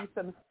giving him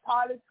some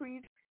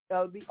toiletries,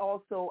 that'll be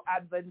also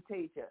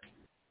advantageous.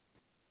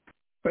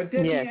 But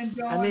Debbie yes. and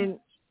John, I mean,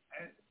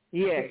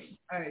 yes. Okay.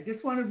 I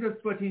just want to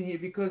just put in here,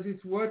 because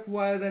it's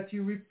worthwhile that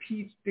you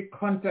repeat the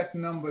contact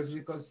numbers,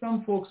 because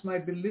some folks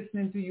might be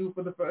listening to you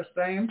for the first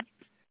time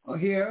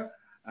here,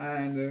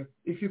 and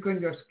if you can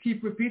just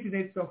keep repeating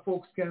it so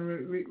folks can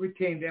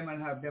retain them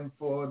and have them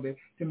to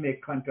make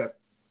contact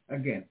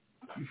again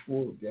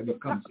before Debbie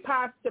comes in.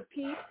 Pastor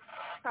Pete,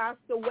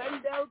 Pastor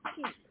Wendell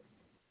Pete,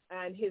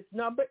 and his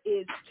number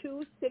is 268-721-7161.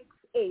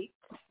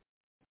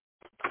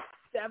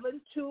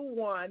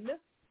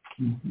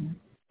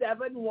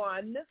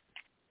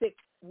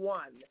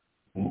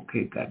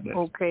 Okay, God bless.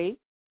 Okay.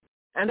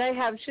 And I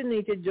have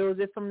Shanita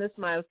Joseph from the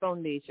Smile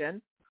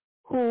Foundation,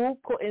 who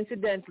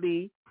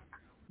coincidentally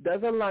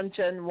does a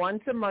luncheon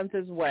once a month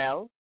as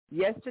well.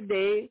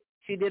 Yesterday,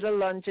 she did a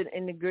luncheon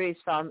in the Grace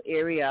Farm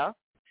area.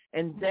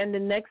 And then the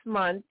next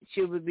month,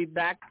 she will be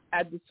back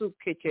at the soup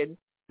kitchen.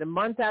 The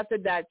month after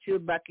that, she'll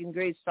be back in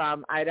Grace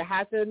Farm, either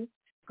Hatton,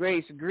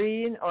 Grace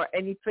Green, or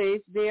any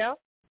place there.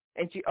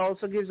 And she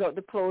also gives out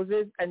the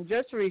clothes. And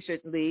just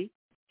recently,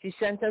 she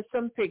sent us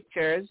some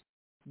pictures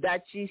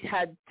that she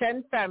had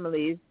 10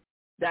 families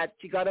that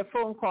she got a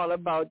phone call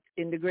about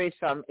in the Grace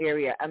Farm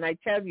area. And I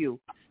tell you,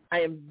 I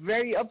am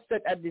very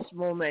upset at this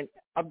moment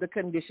of the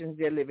conditions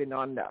they're living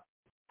under.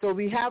 So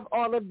we have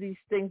all of these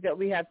things that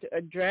we have to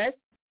address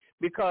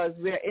because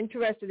we're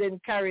interested in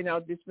carrying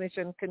out this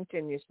mission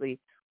continuously.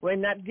 We're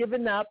not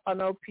giving up on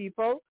our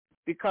people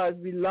because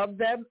we love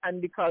them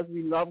and because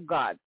we love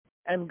God.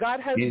 And God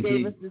has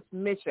gave us this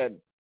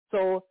mission.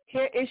 So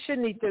here is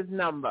Shanita's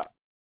number.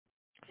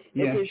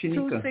 Yeah, it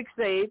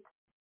is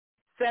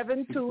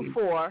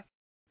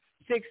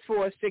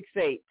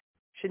 268-724-6468.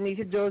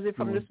 Shanita Joseph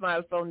from the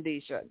Smile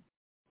Foundation.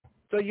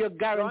 So you're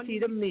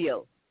guaranteed a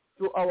meal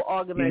through our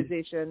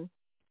organization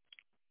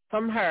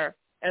from her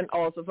and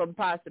also from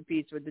Pastor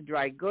Pete's with the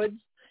dry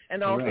goods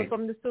and also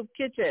from the soup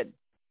kitchen.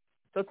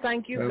 So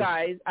thank you,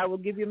 guys. I will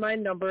give you my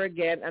number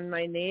again and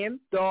my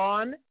name,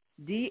 Dawn,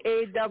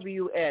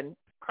 D-A-W-N,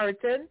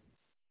 Curtin,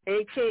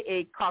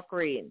 a.k.a.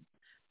 Cochrane.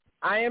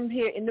 I am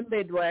here in the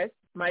Midwest.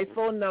 My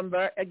phone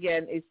number,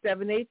 again, is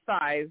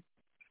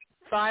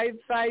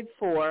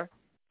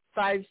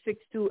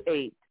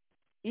 785-554-5628.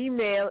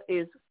 Email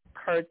is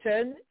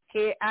Curtin,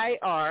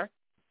 K-I-R-T-O-N,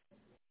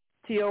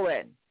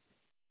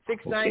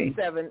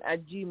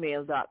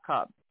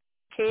 697@gmail.com.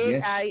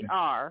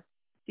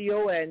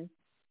 K-I-R-T-O-N,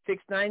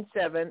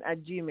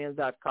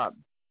 697@gmail.com.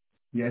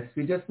 Yes,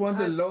 we just want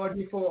the Lord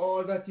for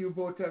all that you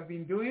both have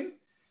been doing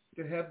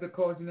to help the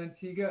cause in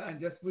Antigua and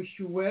just wish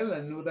you well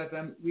and know that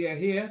we are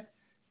here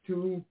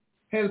to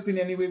help in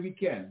any way we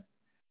can.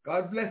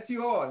 God bless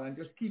you all and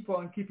just keep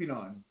on keeping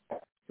on.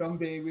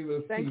 Someday we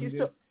will see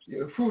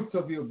the fruits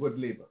of your good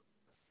labor.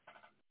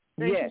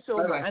 Thank you so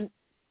much. And,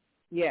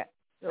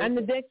 and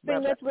the next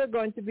thing that we're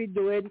going to be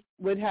doing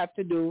would have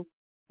to do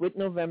with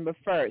November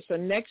 1st. So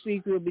next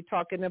week we'll be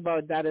talking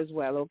about that as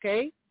well,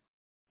 okay?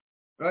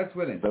 God's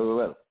willing. Very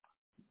well.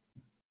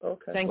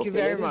 Okay. Thank you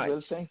very much.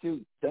 Well, thank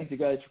you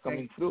guys for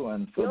coming through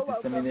and for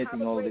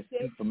disseminating all this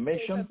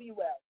information.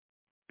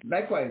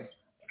 Likewise.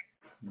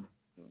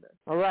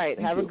 All right.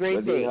 Have a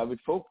great day. There you have it,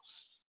 folks.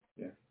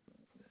 Yeah.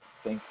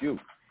 Thank you.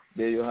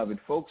 There you have it,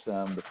 folks.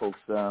 The folks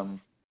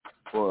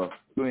for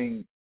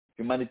doing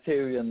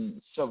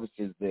humanitarian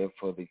services there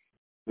for the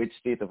great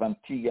state of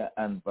Antigua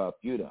and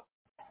Barbuda.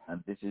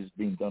 And this is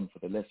being done for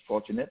the less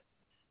fortunate.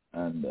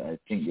 And I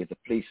think there's a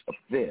place up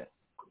there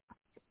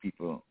for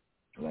people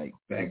like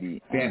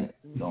Baby and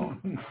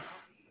Dawn.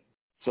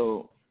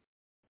 So,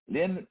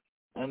 Lynn,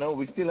 I know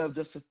we still have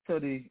just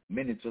 30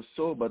 minutes or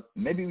so, but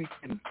maybe we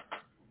can,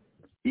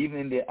 even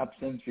in their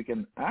absence, we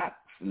can ask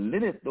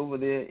Lynette over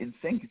there in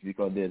St. Kitts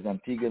because there's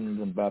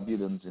Antiguans and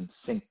Barbudans in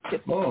St.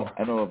 Kitts.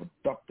 I know of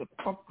Dr.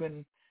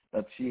 Cochran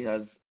that she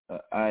has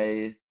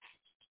eye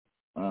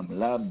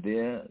lab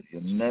there.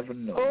 You never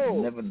know.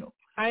 You never know.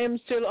 I am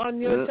still on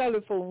your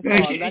telephone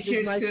call. That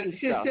is my sister.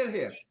 She's still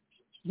here.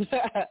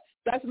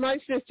 That's my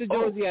sister,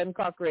 Josiane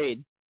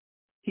Cochrane.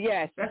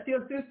 Yes. That's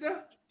your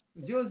sister?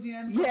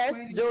 Josiane Cochrane? Yes,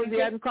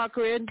 Josiane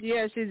Cochrane.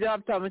 Yes, she's the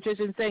optometrist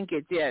in St.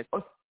 Kitts, yes.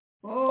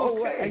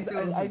 Okay.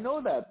 I know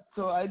that.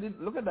 So I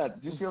didn't look at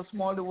that. You see how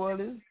small the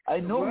world is? I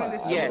know her.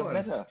 Yes. I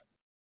met her.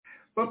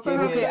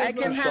 Okay, I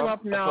can hang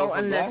up now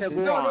and let her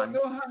go on.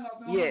 No, hang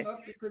up. Yes.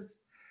 Because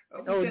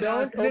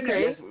don't?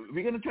 Okay. Yes,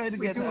 we're going to try to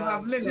get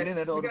Lynette.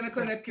 Lynette. We're going to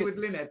connect you with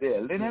Lynette.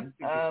 Yeah, Lynette,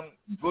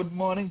 good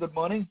morning. Good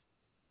morning.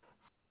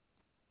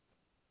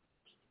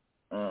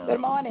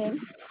 Morning.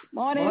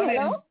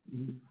 Hello.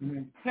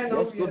 Hello.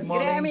 Yes, good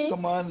morning.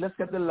 Come on, let's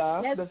get the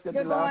laugh. Yes, let's get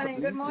good the laugh.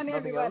 Morning. Good morning,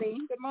 everybody.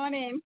 Else. Good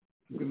morning.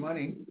 Good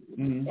morning.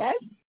 Mm-hmm. Yes.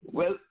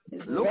 Well,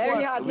 look very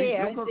what hot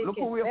here. Look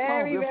who we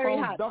found.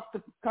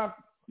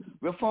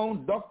 We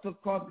found Dr.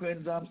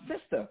 Cochrane's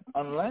sister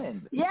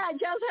online. Yeah, I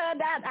just heard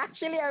that.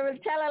 Actually, I will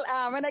tell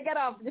her when I get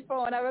off the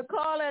phone. I will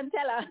call her and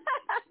tell her.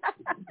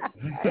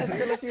 Yes, tell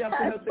her she has to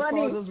help the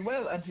cause as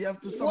well, and she has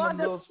to summon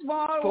those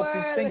folks who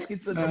think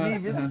it's a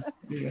Nevis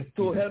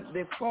to help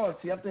their cause.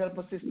 She has to help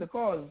her sister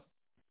cause.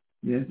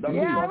 Yes.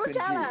 Yeah, I will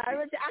tell her.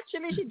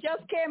 Actually, she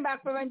just came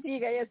back from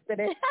Antigua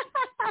yesterday.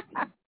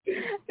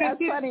 That's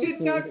funny.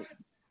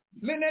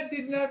 Lynette,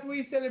 did not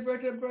we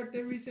celebrate her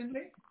birthday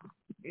recently?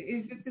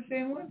 Is it the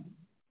same one?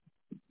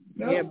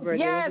 No? Yeah,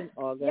 birthday was in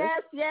August.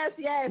 Yes.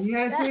 Yes,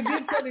 we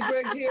did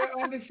celebrate here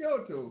on the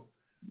show too.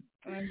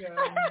 And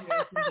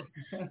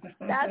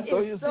that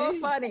is so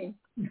funny.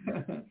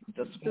 It's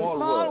a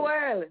small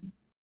world.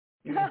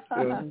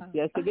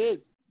 Yes, it is.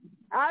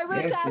 I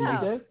will tell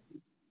her.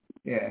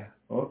 Yeah.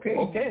 Okay.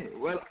 Okay.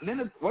 Well,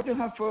 Lynette, what do you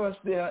have for us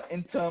there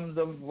in terms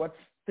of what's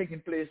taking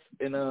place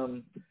in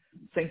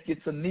St.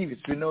 Kitts and Nevis?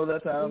 We know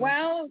that.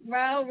 Well,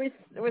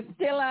 we're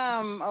still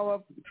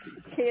our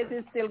case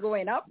is still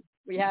going up.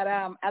 We had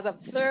as of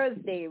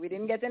Thursday, we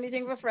didn't get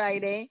anything for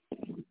Friday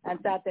and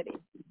Saturday.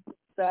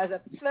 So as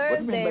of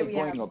Thursday, we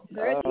have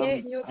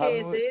 38 new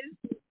cases.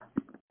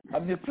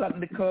 Have you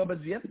flattened the curve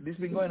as yet? This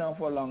has been going on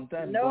for a long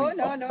time. No.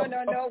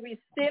 We're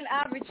still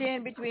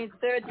averaging between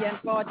 30 and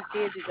 40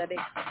 cases a day.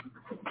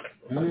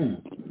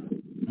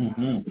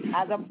 Mm-hmm.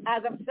 As of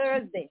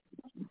Thursday.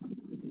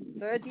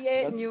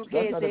 38 new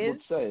That's not a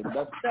cases. good sign.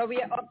 So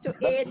we are up to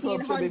That's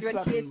supposed to be 1,800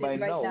 flattened cases by right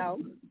now.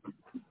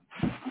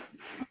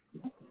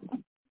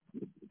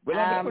 Well,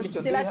 I have a question.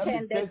 Still Do you at have 10 the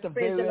deaths, Delta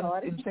praise the variant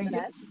Lord. in St.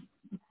 Kitts?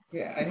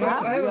 Yeah, Do you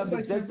have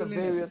the Delta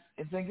variant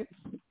in St. Kitts?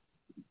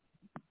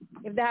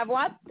 If they have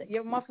what?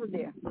 You're muffled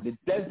there. The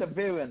Delta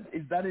variant,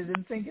 is that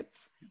in St. Kitts?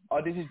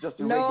 Or this is just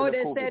the No, regular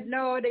they COVID? said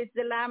no, it's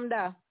the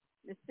Lambda.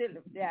 It's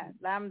still, yeah,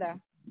 Lambda.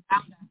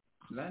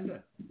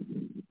 Lambda.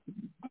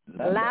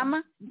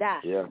 Lambda.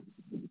 Yeah.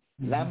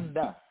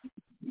 Lambda.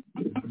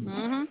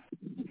 Mm-hmm.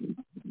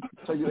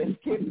 So you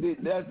escaped the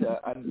Delta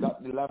and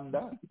got the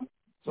Lambda.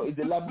 So is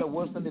the Lambda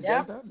worse than the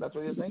Delta? That's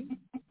what you're saying?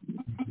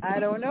 I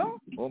don't know.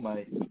 Oh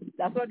my.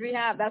 That's what we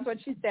have. That's what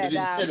she said.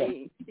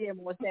 The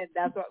CMO said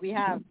that's what we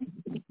have.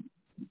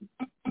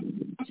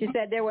 She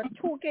said there were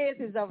 2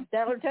 cases of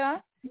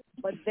Delta,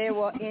 but they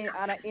were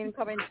on an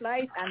incoming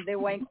flight and they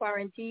were in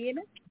quarantine.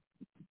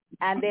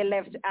 And they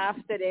left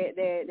after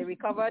they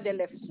recovered.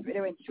 They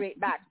went straight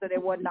back, so they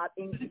were not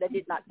they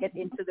did not get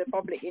into the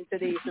public, into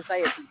the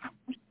society.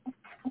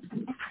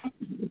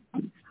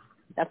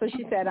 That's what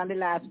she said on the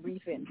last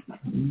briefing.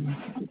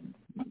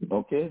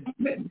 Okay.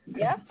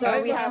 Yeah.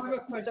 So we have.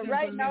 So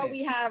right now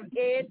we have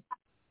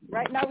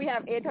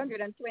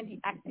 820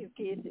 active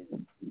cases.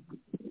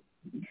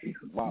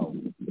 Wow.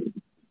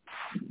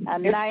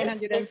 And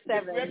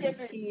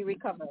 970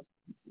 recovered.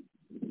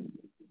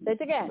 Say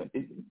it again.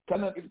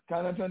 Can I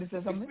try to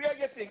say something?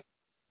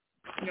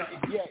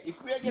 If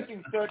we are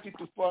getting 30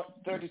 to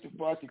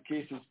 40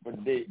 cases per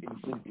day in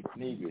St. Kitts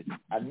Nevis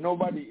and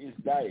nobody is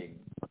dying,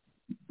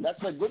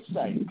 that's a good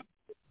sign.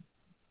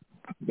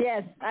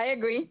 Yes, I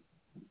agree.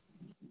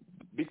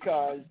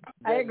 Because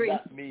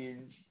that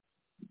means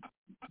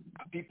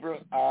people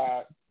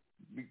are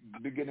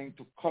beginning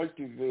to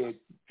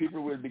cultivate.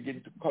 People will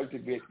begin to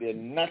cultivate their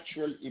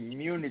natural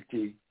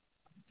immunity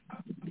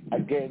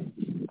against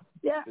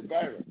the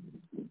virus.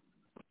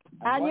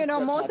 And you know,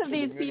 most of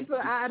these people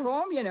are at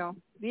home, you know.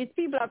 These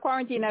people are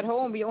quarantined at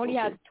home. We only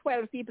had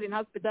 12 people in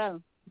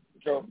hospital.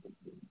 So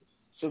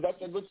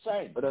that's a good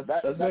sign. But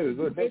that's very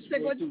good. It's a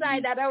good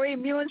sign that our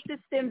immune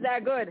systems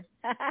are good.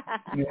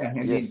 Yeah,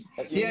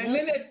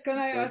 Lynette, can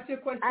I ask you a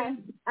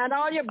question? And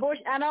all the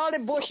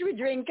bush we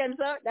drink and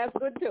so, that's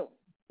good too.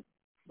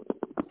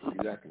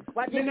 Exactly.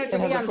 What did Lynette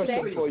has a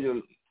question for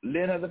you.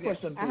 Lynn has a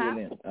question for you,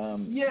 Lynn.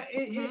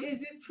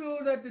 Is it true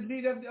that the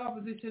leader of the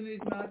opposition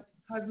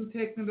hasn't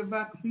taken the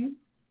vaccine?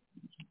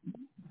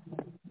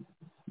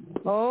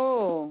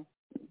 Oh,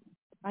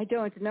 I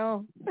don't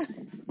know.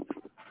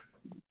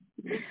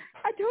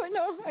 I don't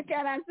know. I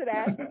can't answer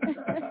that.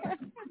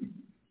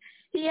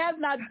 He has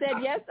not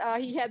said yes.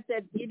 He had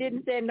said he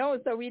didn't say no,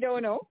 so we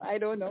don't know. I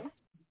don't know.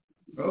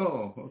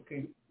 Oh,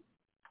 okay.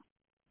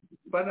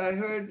 But I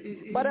heard.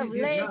 But of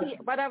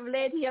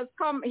late, he has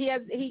come.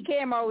 He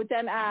came out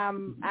and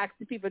asked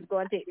the people to go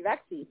and take the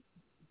vaccine.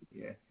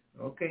 Yes.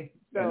 Okay.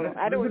 So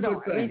I don't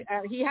know.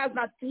 He has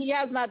not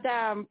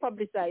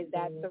publicized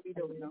that, so we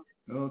don't know.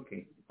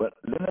 Okay. But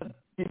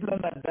people are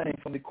not dying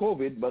from the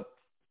COVID, but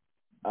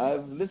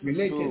I've listened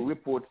to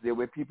reports there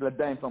where people are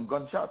dying from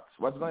gunshots.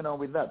 What's going on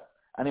with that?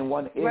 And in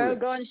one area. Well,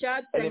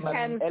 gunshots and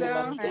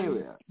cancer.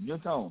 Area,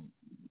 Newtown.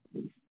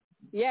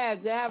 Yeah,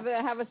 they have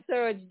a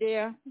surge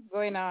there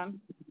going on.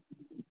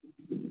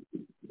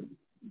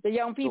 The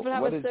young people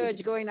have a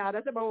surge going on.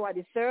 That's about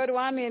the third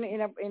one in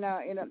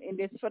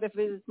this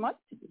month.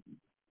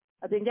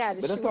 I think they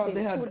had. But I thought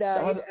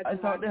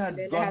they had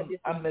gun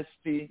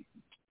amnesty.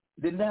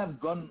 Didn't they have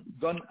gun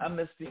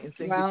amnesty in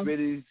St.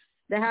 Kitts?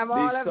 They have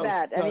all of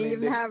that, and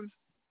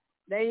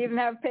they even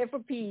have pay for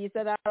peace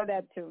and all of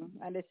that too,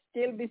 and they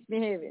still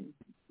misbehaving.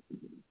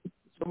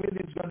 So where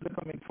these guns are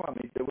coming from?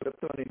 If they would have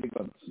turned in the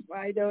guns?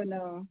 I don't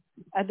know.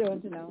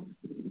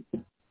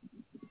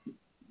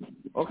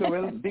 Okay,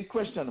 well, big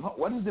question.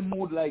 What is the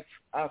mood like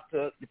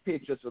after the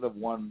Patriots would have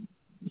won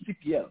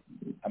CPL?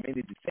 I mean,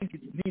 it's St.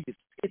 Kitts Nevis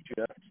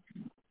Patriots,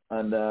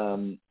 and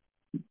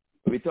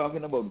we're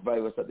talking about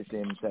virus at the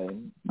same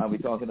time, and we're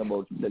talking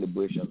about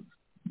celebrations.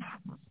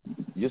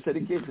 You said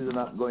the cases are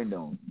not going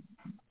down.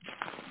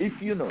 If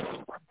you know,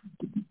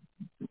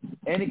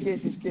 any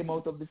cases came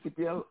out of the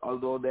CPL,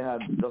 although they had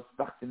just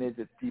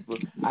vaccinated people,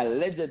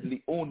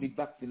 allegedly only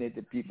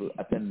vaccinated people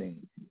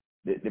attending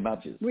the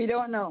matches. We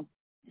don't know.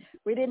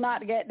 We did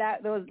not get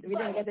that. We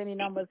didn't get any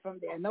numbers from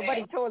there.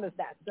 Nobody told us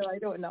that, so I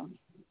don't know.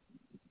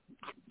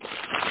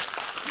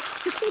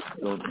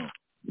 Don't know.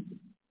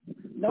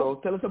 Nope. So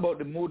tell us about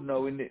the mood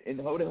now in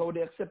how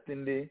they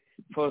accepting the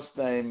first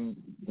time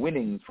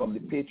winnings from the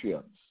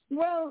Patriots.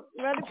 Well,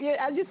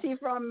 as you see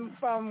from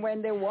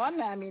when they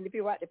won, I mean, if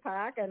you were at the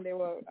park and they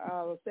were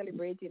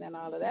celebrating and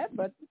all of that,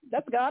 but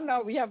that's gone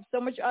now. We have so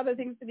much other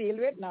things to deal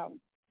with now.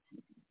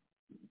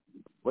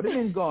 What do you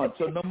mean gone?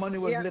 So no money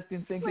was left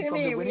in St. Kitts from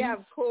the winnings? We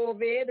have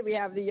COVID, we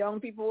have the young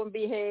people who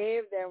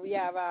behave, then we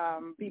have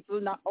people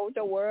not out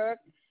of work.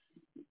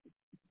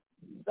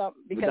 So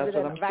because that's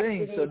what I'm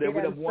saying. So they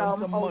would have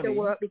won some money.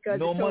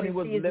 No money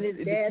was left in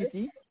the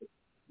kitty.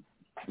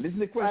 Listen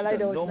to the question.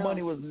 No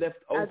money was left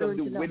out of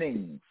the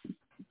winnings.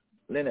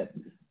 Lynette,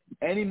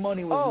 any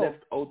money was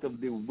left out of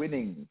the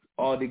winnings,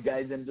 or the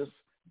guys then just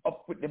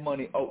up with the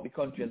money out the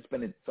country and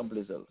spend it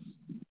someplace else?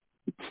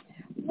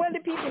 Well, the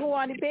people who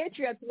want the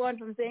Patriots won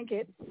from St.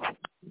 Kitts.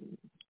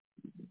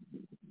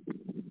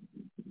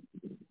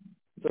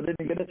 So they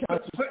didn't get a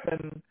chance to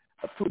spend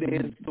 2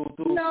 days to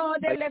No,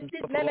 they left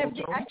the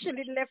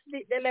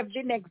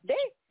next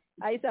day.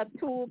 I saw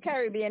 2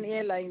 Caribbean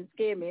airlines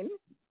came in,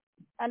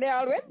 and they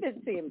all went the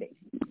same day.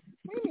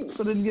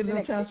 So they didn't get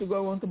a chance to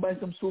go around to buy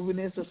some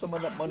souvenirs, so some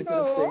of that money could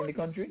have stayed in the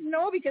country?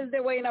 No, because they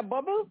were in a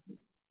bubble,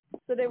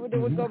 so they would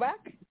go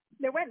back.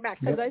 They went back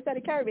because I saw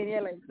the Caribbean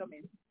airlines come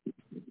in.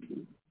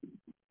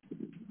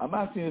 I'm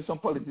asking you some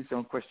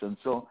politician questions.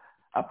 So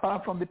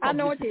apart from the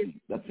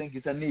publicity that St.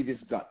 Kitts and Nevis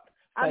got,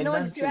 I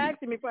noticed you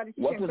asking me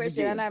politician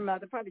question, and I'm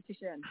not a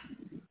politician.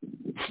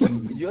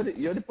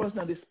 You're the person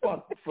on the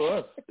spot for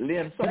us.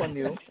 Liam, someone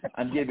knew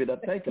and gave you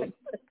that title.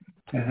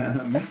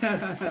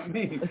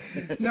 Me.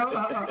 No,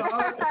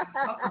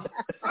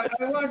 I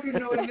want to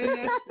know,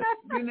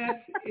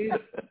 Lynette,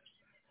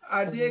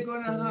 are they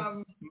going to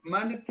have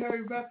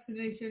mandatory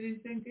vaccination in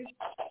St. Kitts?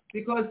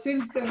 Because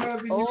since they have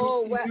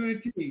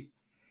immunity,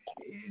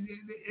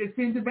 it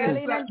seems to be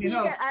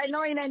I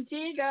know in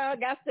Antigua,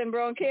 Gaston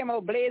Brown came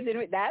out blazing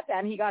with that,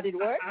 and he got it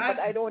worked, but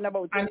I don't know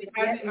about it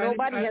yet.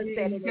 Nobody has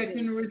said anything. He's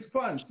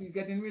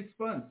getting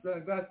response.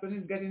 Gaston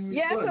is getting response.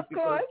 Yes, of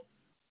course.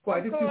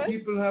 Quite a few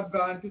people have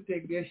gone to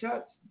take their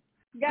shots.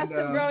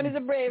 Gaston Brown is a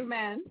brave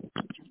man.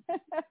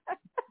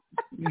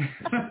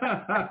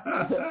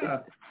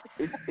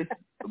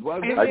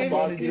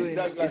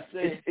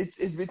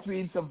 It's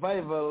between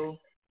survival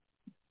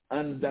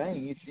and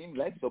dying, it seems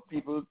like. So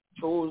people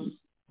chose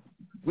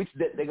which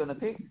death they're going to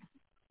take.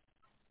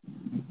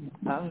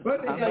 But the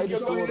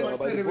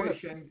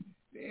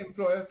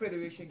Employer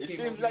Federation came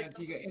up in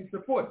Antigua in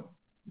support.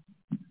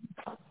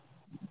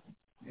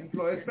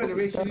 Employers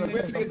Federation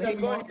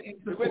in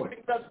support.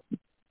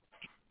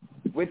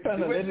 Wait,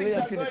 Panel, let me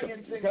finish.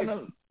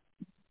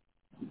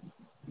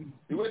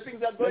 The way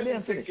things are going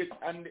in St. Kitts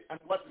and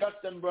what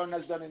Gaston Brown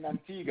has done in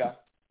Antigua,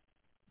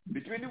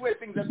 between the way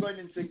things are going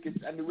in St.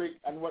 Kitts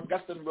and what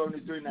Gaston Brown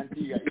is doing in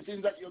Antigua, it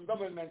seems that your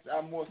governments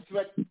are more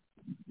threat to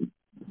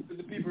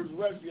the people's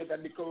welfare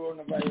than the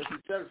coronavirus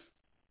itself.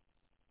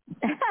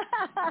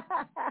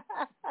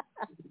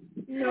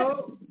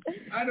 No,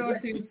 I don't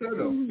think so,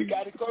 though.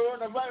 Because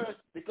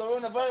the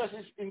coronavirus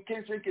is in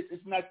St. Kitts,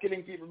 it's not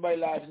killing people by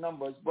large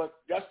numbers, but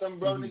Gaston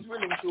Brown is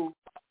willing to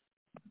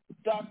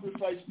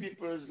sacrifice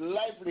people's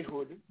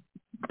livelihood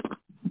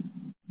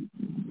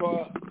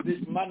for this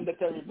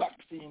mandatory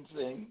vaccine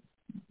thing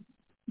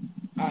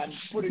and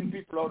putting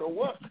people out of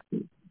work.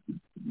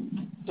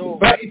 So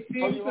how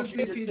you want to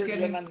feed the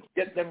children and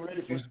get them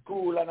ready for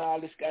school and all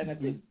this kind of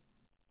thing.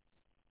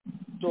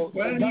 So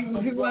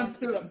Gaston Brown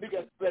is the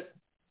biggest threat.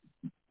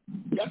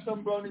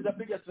 Gaston Brown is the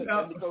biggest threat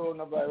than the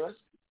coronavirus.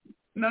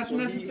 Not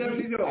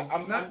necessarily, though.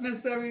 Not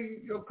necessarily,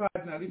 your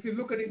Cardinal. If you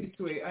look at it this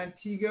way,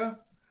 Antigua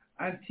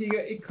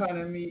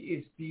economy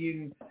is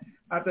being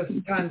at a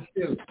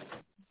standstill.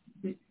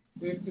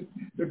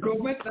 The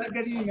government's not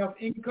getting enough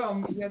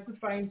income. We have to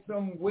find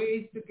some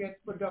ways to get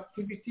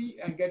productivity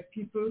and get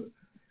people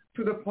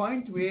to the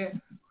point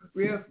where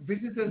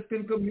visitors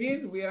can come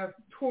in. We have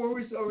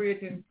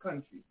tourist-oriented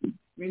country.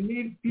 We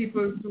need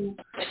people to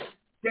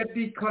get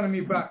the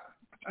economy back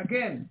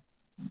again.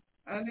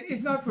 And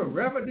it's not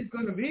forever it's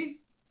going to be,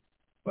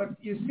 but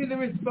you see the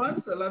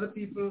response. A lot of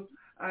people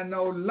are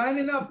now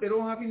lining up. They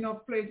don't have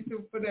enough place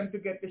for them to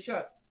get the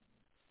shot.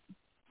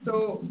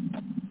 So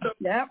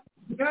yeah.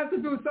 You have to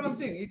do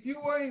something. If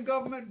you were in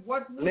government,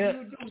 what would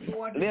you do? You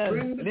want to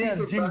bring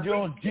the people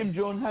back? Jim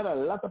Jones had a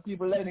lot of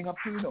people lining up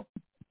too, you know.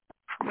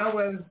 No,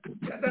 well,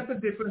 that's a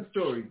different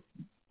story.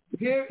 But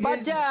you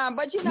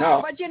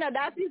know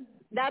that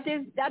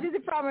is the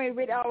problem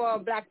with our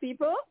black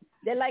people.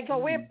 They like a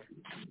whip.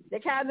 They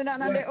can't do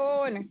nothing on their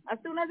own. As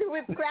soon as the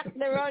whip cracks,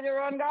 they're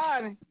on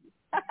gone.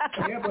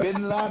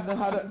 Bin Laden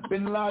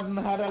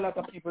had a lot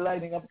of people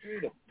lining up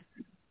too, though.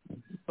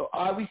 So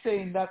are we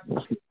saying that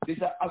this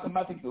is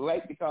automatically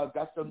right because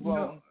Gaston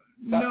Brown?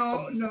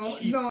 No.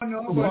 He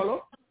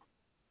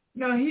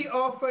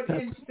offered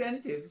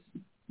incentives.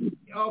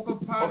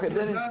 Okay,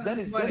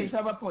 Dennis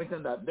have a point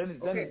on that.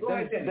 Dennis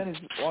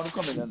want to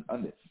comment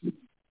on this.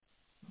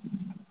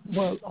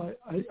 Well,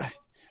 I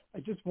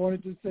just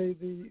wanted to say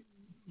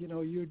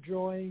you're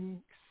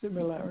drawing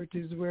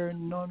similarities where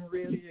none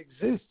really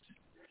exist.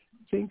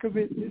 Think of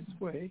it this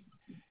way,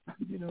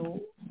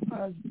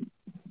 as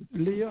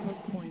Leah has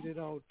pointed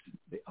out,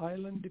 the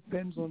island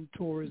depends on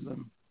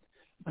tourism.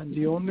 And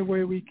the only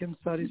way we can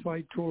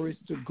satisfy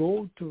tourists to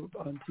go to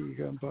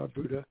Antigua and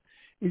Barbuda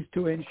is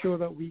to ensure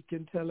that we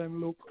can tell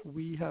them, look,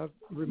 we have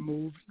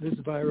removed this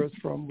virus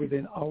from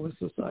within our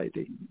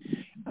society.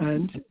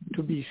 And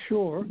to be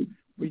sure,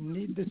 we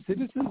need the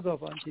citizens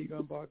of Antigua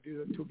and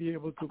Barbuda to be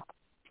able to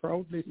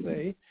proudly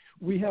say,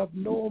 we have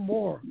no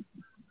more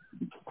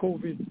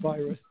COVID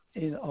virus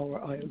in our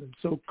island.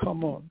 So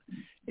come on.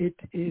 It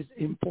is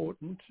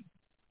important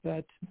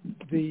that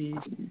the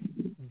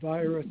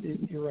virus is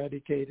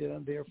eradicated,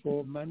 and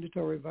therefore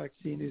mandatory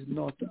vaccine is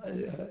not,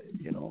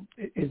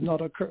 is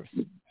not a curse.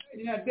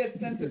 Yeah, death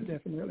sentence.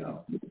 Definitely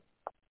no.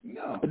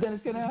 No. But then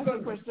can I ask a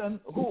question?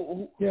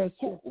 Who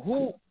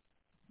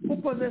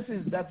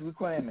possesses that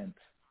requirement?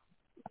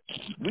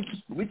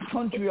 Which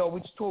country or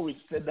which tourist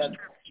said that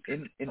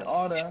in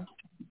order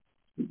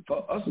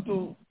for us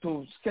to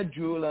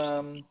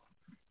schedule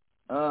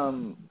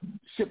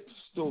ships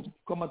to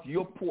come at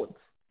your port,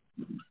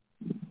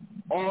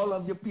 all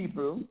of your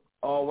people,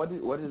 or what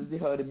is the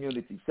herd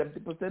immunity?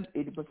 70%,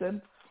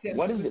 80%?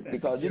 What is it?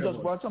 Because you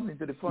just brought something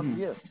to the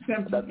frontier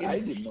that I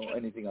didn't know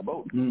anything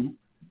about.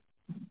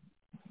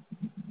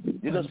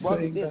 You just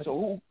brought it there.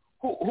 So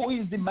who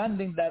is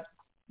demanding that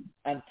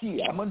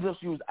Antigua? I'm going to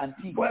just use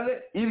Antigua. Well,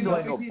 even though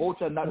I know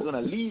boats are not going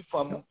to leave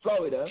from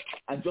Florida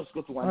and just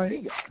go to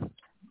Antigua.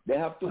 They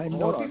have to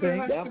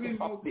they have to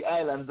pop the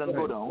islands and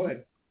go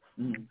down.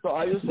 So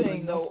are you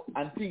saying now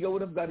Antigua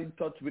would have got in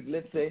touch with,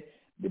 let's say,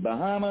 the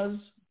Bahamas,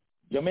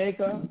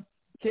 Jamaica,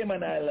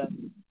 Cayman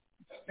Islands,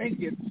 St.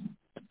 Kitts,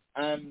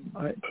 and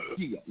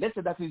Antigua? Let's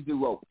say that is the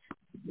route.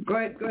 Go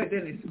ahead,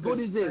 Dennis. What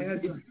is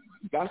it?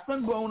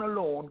 Gaston Brown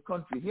alone,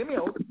 country, hear me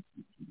out,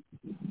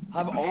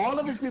 have all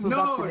of his people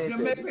vaccinated.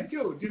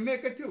 No,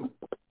 Jamaica too.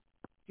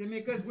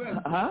 Jamaica as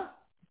well. Huh?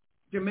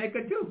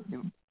 Jamaica too.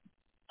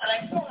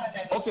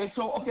 Okay,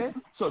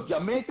 so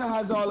Jamaica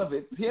has all of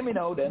it. Hear me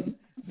now then.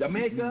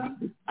 Jamaica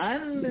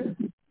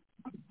and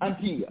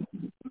Antigua.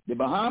 The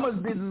Bahamas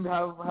didn't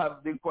have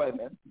the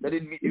requirement. They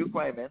didn't meet the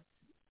requirement.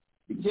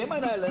 The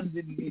Cayman Islands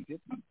didn't meet it.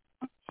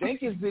 St.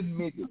 Kitts didn't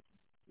meet it.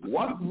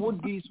 What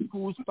would these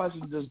cruise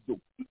passengers do?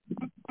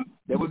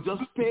 They would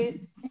just pay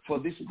for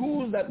this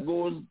cruise that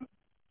goes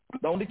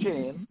down the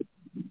chain,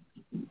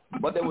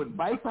 but they would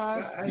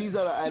bypass these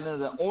other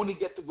islands and only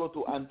get to go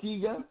to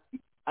Antigua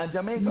and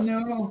Jamaica.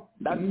 No,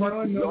 that's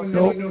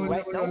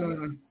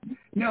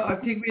no, I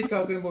think we're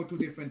talking about two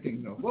different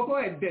things now. Well, go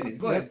ahead, Dennis.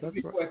 Go ahead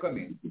before I come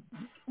in.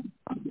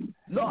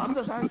 No, I'm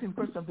just asking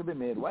questions to be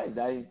made. Why?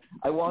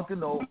 I want to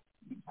know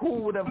who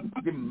would have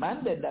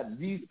demanded that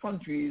these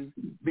countries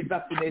be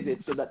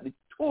vaccinated so that the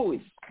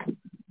tourists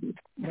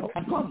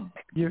can come.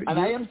 And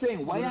I am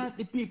saying, why aren't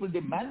the people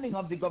demanding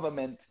of the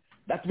government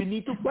that we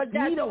need to feed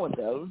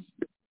ourselves,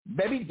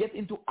 maybe get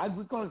into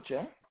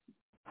agriculture,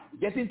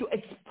 get into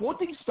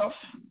exporting stuff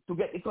to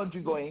get the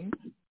country going?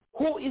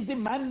 Who is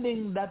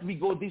demanding that we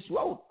go this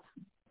route?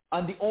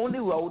 And the only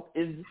route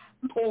is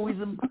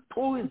tourism.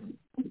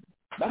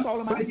 That's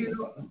all I'm asking.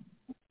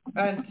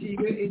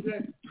 Antigua is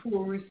a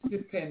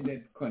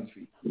tourist-dependent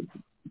country.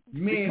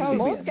 Mainly.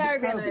 Most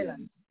Caribbean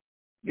islands.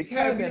 The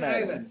Caribbean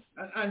islands,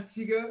 and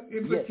Antigua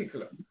in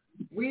particular.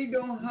 We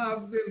don't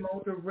have the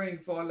amount of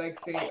rainfall like,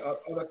 say,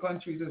 other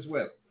countries as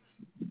well.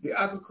 The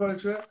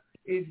agriculture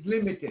is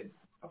limited.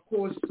 Of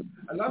course,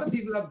 a lot of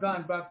people have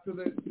gone back to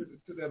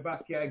their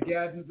backyard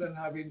gardens and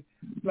having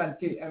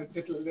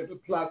little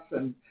plots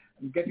and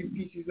getting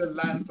pieces of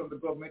land from the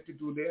government to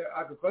do their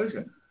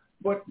agriculture.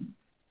 But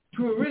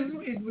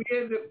tourism is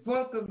where the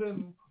bulk of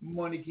the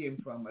money came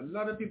from. A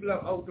lot of people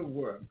are out of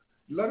work.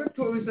 A lot of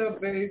tourists are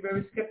very,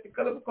 very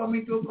skeptical of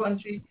coming to a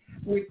country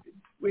with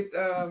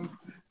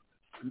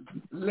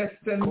less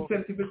than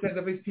 70%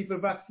 of its people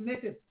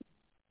vaccinated.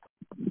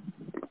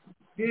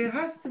 There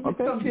has to be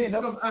something.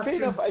 Fair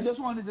enough. I just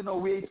wanted to know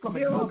where it's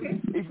coming from.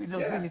 If we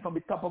just bring it from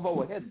the top of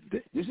our head.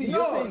 You see,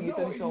 you're saying it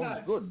and it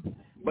sounds good.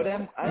 But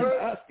I'm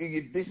asking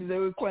if this is a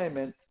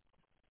requirement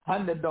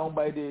handed down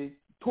by the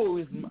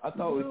tourism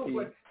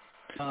authority.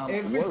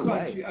 Every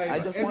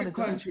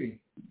country.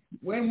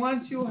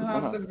 Once you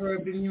have the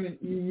herd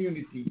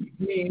immunity, it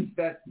means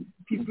that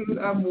people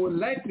are more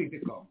likely to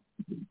come.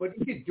 But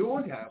if you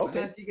don't have, and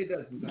Antigua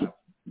doesn't have,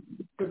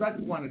 so that's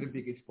one of the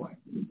biggest points.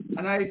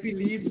 And I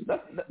believe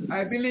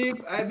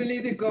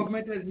the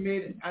government has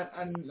made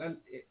an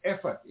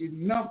effort,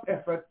 enough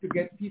effort to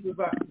get people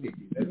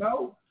vaccinated. And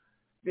now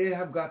they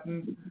have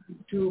gotten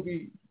to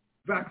be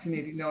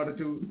vaccinated in order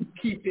to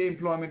keep the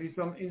employment in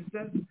some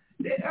instance.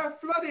 They are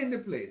flooding the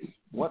place.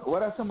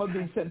 What are some of the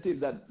incentives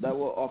that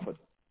were offered?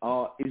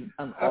 Is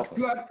an offer? A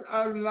plot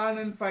of land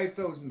and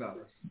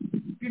 $5,000.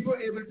 People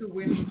are able to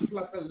win a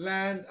plot of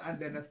land and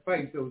then a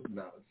 $5,000.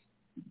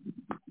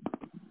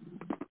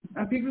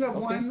 And people have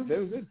won.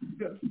 Very good.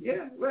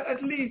 Yeah, well,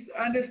 at least,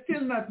 and they're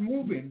still not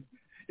moving.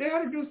 They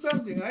have to do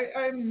something.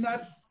 I'm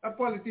not a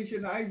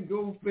politician. I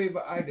don't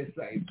favor either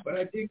side, but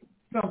I think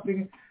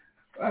something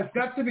has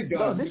got to be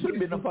done. No, this should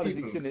be no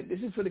politics in it. This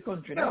is for the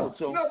country now.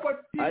 So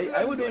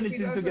I would do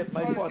anything to get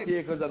my 40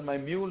 acres and my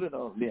mule,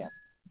 Yeah.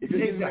 If you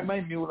give me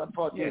my mule and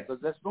 40 acres,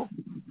 let's go.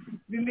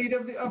 The leader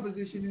of the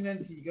opposition in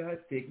Antigua has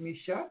taken his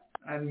shot,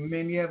 and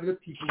many of the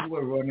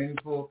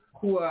people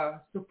who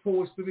are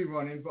supposed to be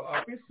running for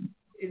office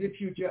in the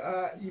future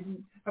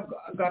even have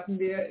gotten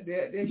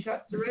their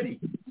shots already.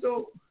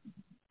 So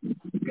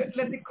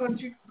let the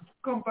country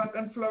come back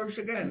and flourish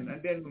again,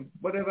 and then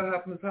whatever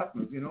happens,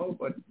 happens,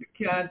 But you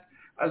can't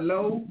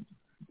allow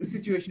the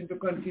situation to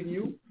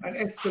continue and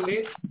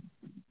escalate.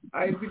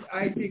 I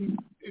think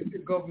the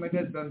government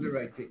has done the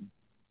right thing.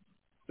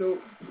 So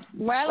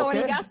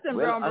only Gaston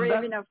Brown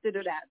brave enough to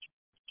do that.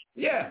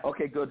 Yeah.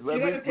 Okay, good. Well,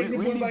 we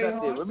leave that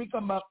there. When we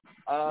come back,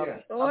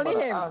 I'm going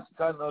to ask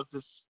Colonel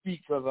to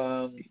speak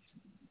of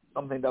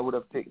something that would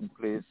have taken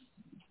place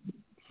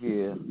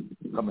here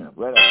coming up.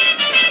 Right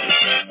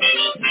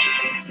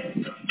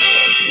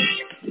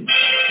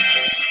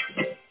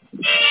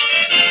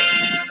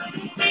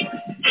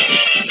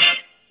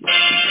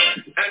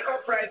An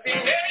uprising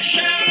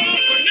nation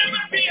could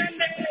never be a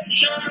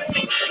nation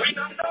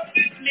without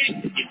discipline,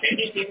 if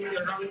anything in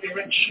the wrong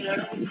direction.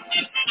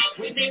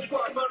 We need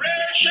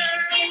cooperation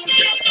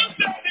just to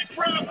solve the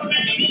problem.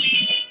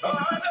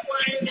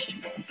 Otherwise,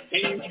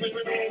 things will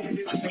remain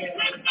the same.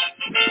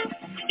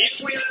 If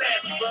we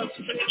let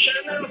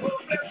frustration and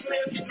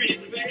hopelessness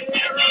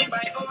prevail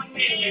by all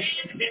means,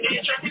 the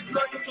nation is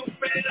going to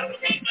fail.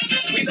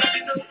 With a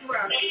little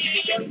practice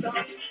together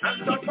and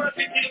some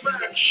positive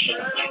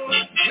action,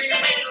 we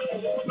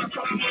will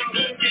overcome our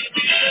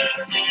division.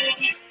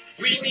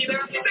 We need a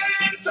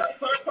sense of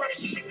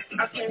purpose,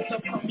 a sense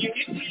of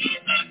community,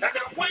 and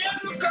a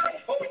welcome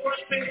over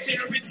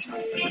sincerity.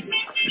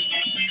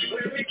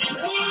 Where we can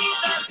move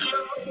that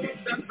cloud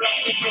that block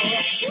the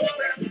door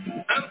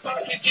and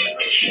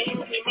positively show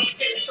we must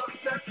take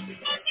success.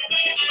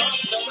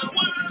 Number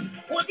one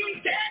wouldn't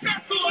take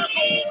us to a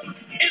goal.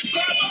 It's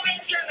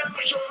collaboration, I'm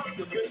sure,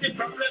 to bring the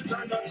problems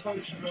under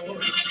control.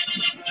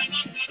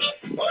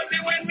 Only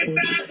when we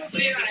start to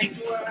see eye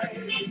to eye,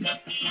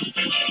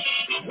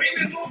 we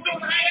will move to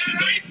higher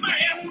heights by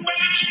and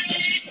by.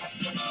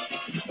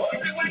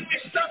 Only when we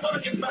stop on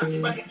the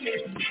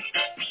backbiting,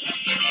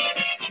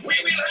 we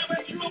will have a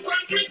true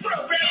country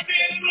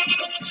progressing.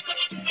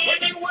 When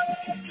you work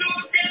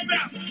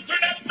together to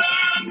the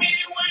stormy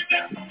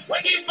weather,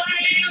 when you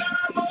file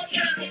our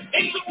motion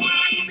into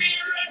one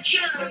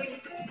direction,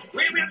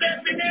 we will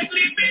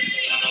definitely be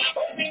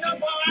opening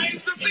up our eyes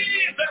to see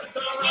the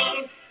sun.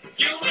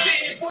 You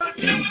people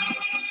know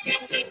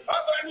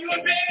of a new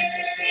day.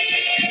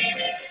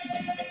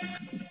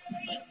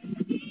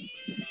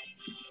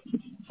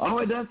 All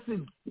right, that's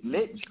it.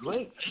 Late,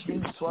 great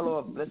King Swallow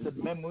of blessed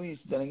memories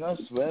telling us,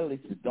 well,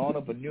 it's the dawn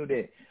of a new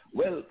day.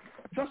 Well,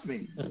 trust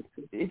me,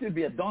 it will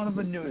be a dawn of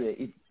a new day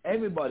if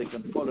everybody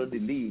can follow the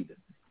lead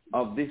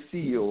of this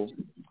CEO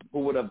who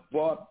would have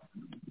brought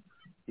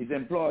his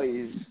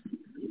employees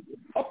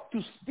up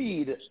to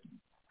speed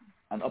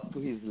and up to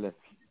his level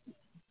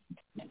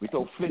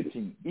without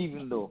flinching,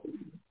 even though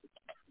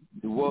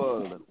the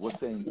world was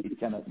saying it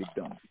cannot be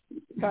done.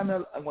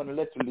 Colonel, I'm going to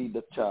let you lead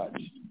the charge.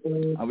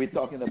 And we're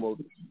talking about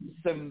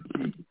 70.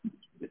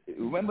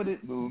 Remember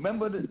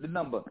the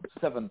number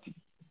 70.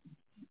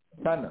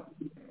 Colonel,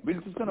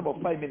 we'll spend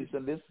about 5 minutes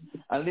on this,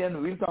 and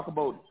then we'll talk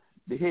about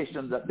the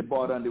Haitians at the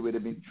border and the way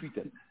they've been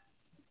treated.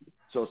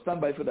 So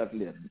stand by for that,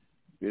 Leon.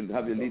 We'll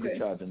have you lead the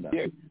charge on that.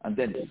 Yeah. And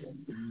then,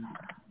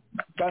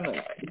 Colonel.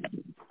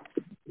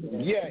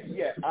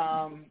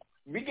 Yeah.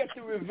 We get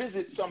to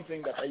revisit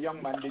something that a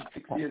young man did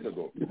 6 years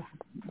ago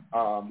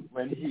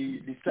when he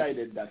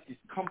decided that his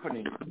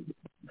company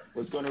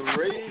was going to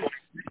raise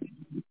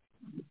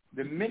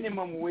the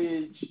minimum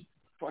wage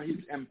for his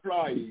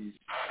employees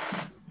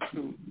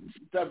to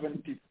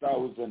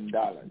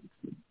 $70,000.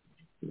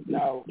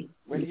 Now,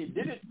 when he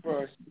did it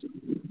first,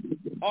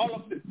 all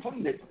of the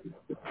pundits,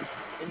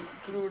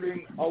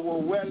 including our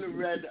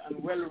well-read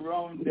and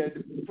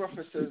well-rounded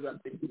professors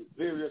at the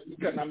various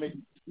economic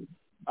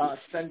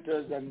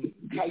centers and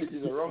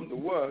colleges around the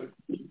world,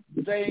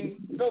 saying,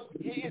 look,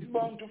 he is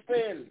bound to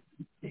fail.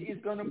 He is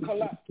going to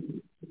collapse.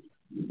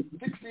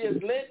 6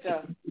 years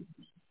later,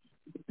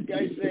 the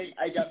guy saying,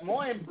 I got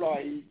more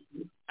employees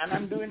and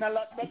I'm doing a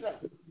lot better.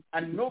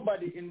 And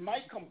nobody in my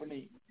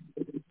company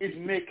is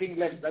making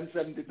less than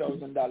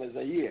 $70,000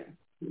 a year.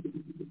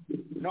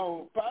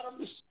 Now, part of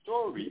the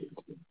story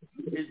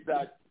is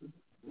that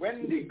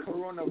when the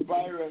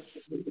coronavirus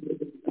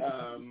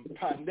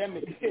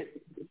pandemic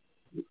hit,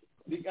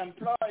 the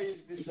employees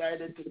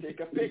decided to take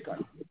a pay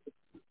cut.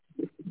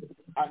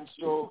 And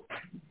so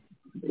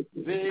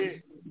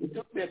they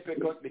took their pay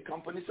cut. The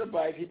company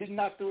survived. He didn't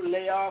have to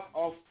lay off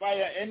or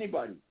fire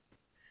anybody.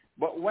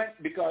 But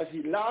because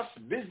he lost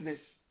business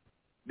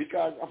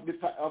because of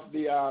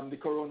the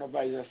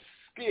coronavirus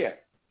scare.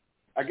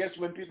 I guess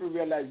when people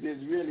realize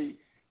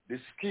the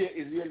scare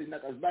is really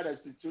not as bad as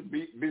it should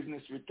be,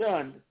 business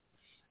returned.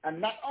 And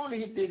not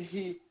only did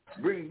he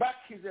bring back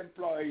his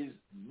employees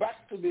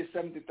back to the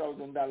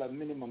 $70,000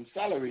 minimum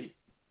salary,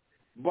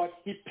 but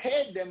he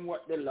paid them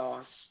what they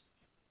lost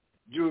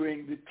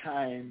during the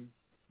time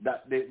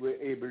that they were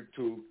able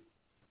to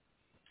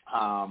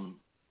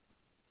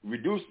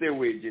reduce their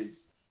wages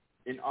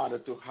in order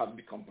to have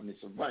the company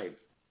survive.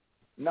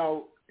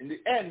 Now, in the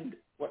end,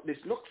 what this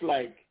looks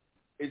like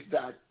is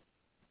that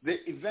the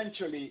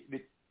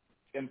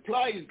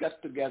employees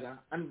got together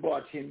and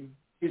bought him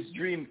his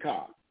dream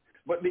car.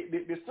 But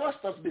the thrust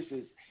of this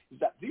is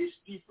that these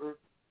people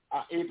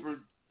are able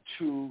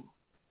to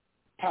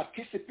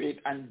participate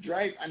and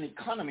drive an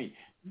economy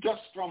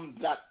just from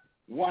that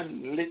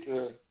one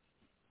little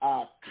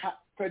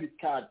credit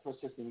card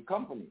processing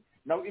company.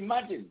 Now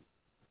imagine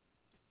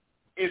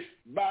if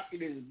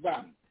Barclays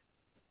Bank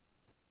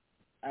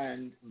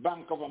and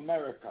Bank of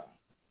America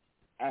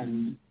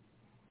and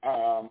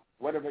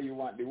whatever you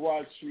want, the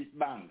Wall Street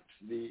banks,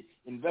 the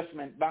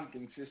investment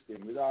banking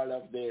system with all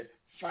of their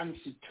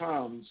fancy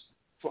terms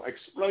for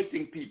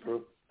exploiting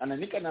people on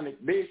an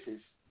economic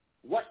basis,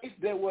 what if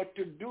they were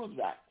to do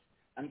that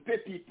and pay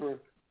people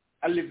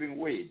a living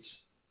wage?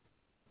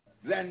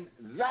 Then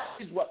that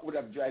is what would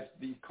have driven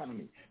the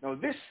economy. Now,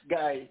 this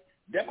guy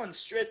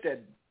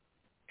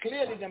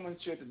clearly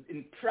demonstrated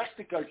in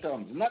practical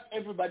terms, not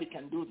everybody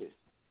can do this,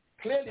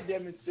 clearly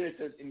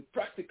demonstrated in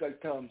practical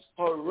terms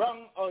how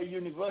wrong our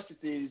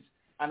universities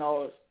and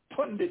our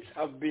pundits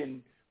have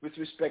been with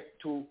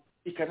respect to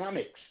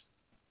economics.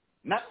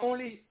 Not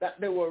only that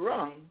they were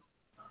wrong,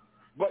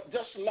 but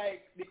just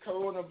like the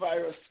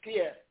coronavirus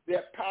scare,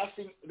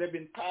 they've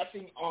been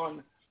passing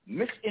on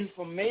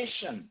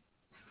misinformation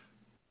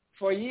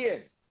for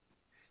years,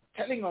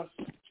 telling us,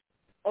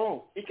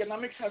 oh,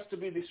 economics has to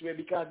be this way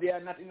because there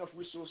are not enough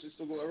resources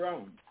to go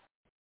around.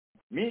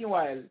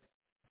 Meanwhile,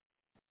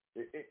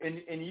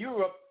 in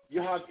Europe,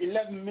 you have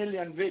 11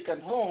 million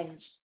vacant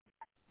homes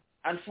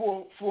and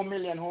 4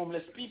 million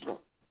homeless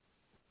people.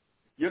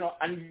 You know,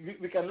 and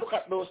we can look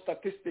at those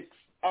statistics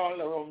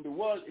all around the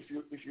world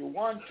if you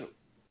want to.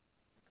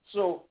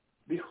 So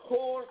the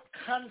whole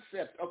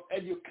concept of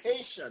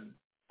education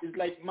is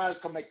like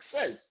Malcolm X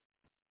says.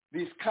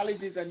 These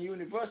colleges and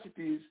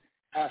universities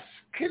are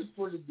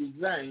skillfully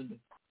designed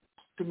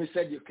to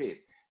miseducate.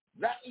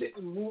 That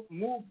little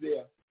move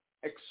there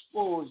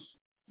exposed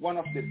one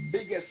of the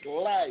biggest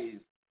lies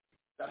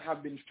that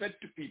have been fed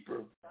to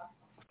people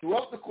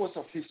throughout the course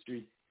of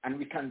history, and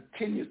we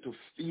continue to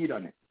feed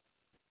on it.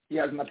 He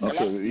has not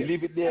okay, we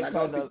leave it there.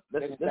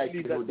 Let's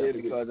leave that there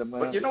because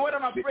but you know what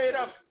I'm afraid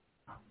of?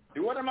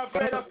 What I'm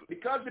afraid of?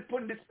 Because the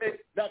pundits said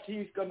that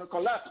he's going to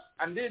collapse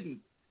and didn't.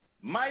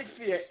 My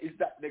fear is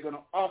that they're going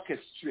to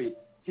orchestrate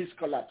his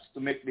collapse to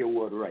make their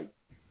world right.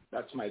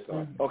 That's my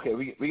thought. Okay,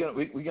 we're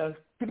gonna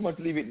pretty much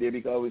leave it there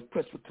because we're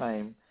pressed for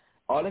time.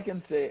 All I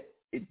can say,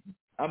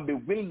 I'm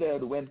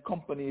bewildered when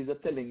companies are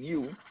telling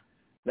you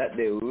that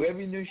the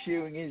revenue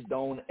sharing is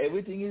down,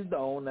 everything is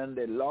down, and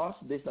they lost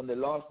this and they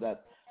lost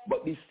that.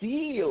 But the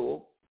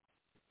CEO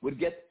would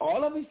get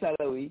all of his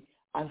salary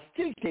and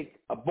still take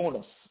a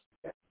bonus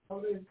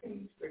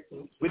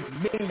with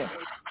millions.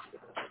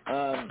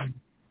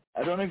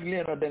 I don't know if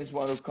Leon or Dennis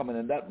want to comment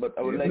on that, but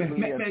I would like to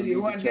Leon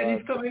to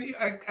Dennis coming.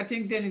 I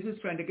think Dennis is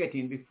trying to get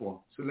in before.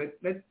 So let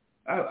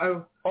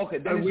okay,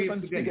 Dennis is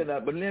going to speak on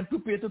that. But Leon,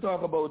 prepare to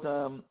talk about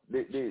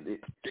the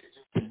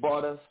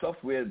border stuff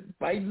where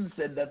Biden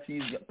said that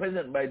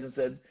President Biden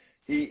said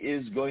he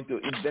is going to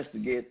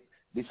investigate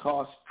this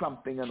horse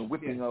trampling and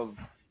whipping of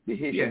the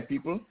Haitian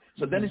people.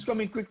 So Dennis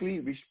coming quickly.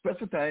 We press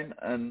for time,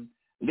 and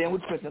Leon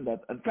would present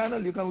that. And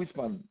Colonel, you can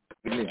respond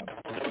with Leon.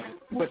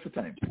 Press for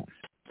time.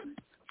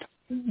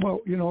 Well,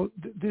 you know,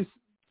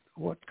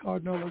 what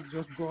Cardinal has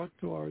just brought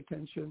to our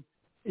attention,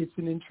 it's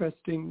an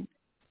interesting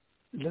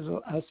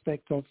little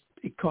aspect of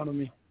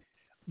economy.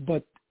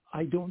 But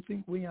I don't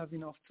think we have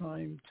enough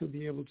time to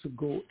be able to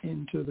go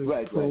into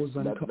the pros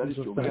and cons that is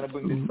true. of We're that.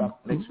 going to bring this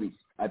back next week.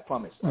 I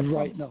promise.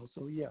 Right now,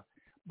 so yeah.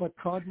 But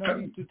Cardinal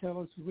needs to tell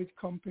us which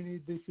company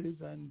this is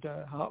and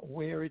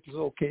where it's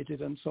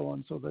located and so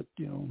on, so that,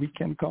 you know, we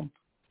can come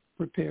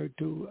prepared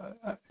to.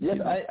 Yes,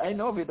 I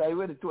know of it. I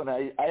read it too, and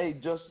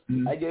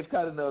I gave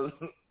Cardinal.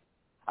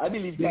 I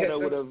believe Cardinal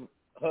would have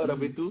heard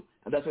of it too,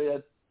 and that's why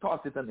I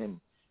tossed it on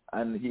him,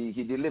 and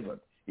he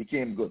delivered. He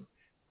came good.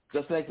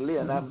 Just like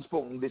Leon, I haven't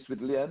spoken this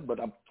with Leon, but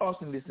I'm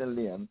tossing this on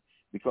Leon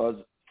because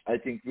I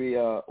think we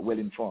are well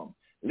informed.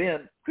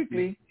 Leon,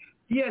 quickly,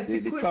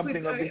 the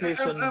trampling of the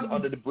Haitians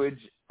under the bridge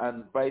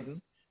and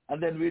Biden,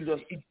 and then we'll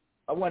just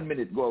 1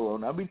 minute go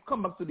around, and we'll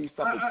come back to these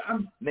topics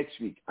next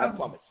week. I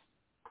promise.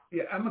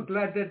 Yeah, I'm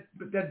glad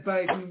that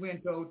Biden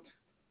went out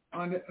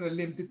on a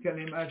limb to tell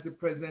him as the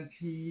president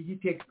he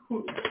takes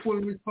full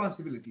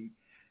responsibility.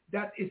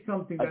 That is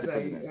something that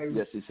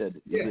yes, he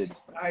said.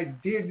 I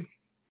did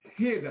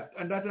hear that,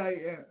 and that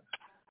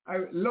I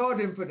laud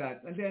him for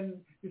that. And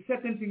then the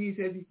second thing he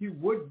said, he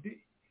would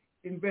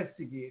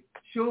investigate,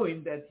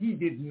 showing that he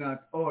did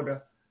not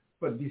order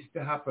for this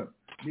to happen.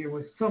 There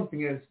was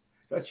something else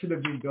that should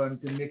have been done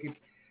to make it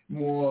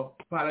more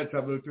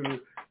palatable to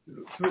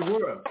the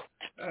world.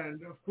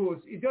 And of course,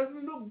 it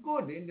doesn't look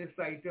good in the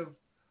sight of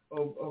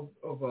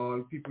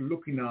all people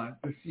looking on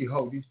to see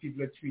how these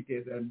people are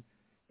treated. And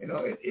you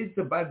know, it's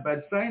a bad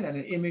sign, and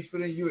the image for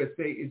the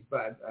USA is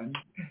bad, and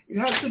it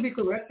has to be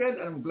corrected.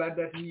 And I'm glad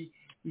that he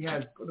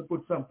has going to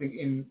put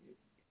something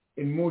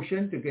in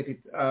motion to get it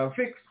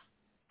fixed,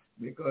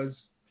 because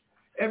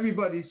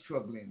everybody's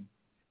struggling,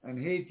 and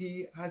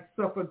Haiti has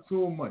suffered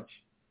so much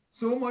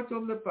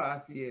over the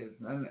past years,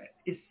 and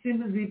it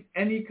seems as if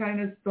any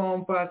kind of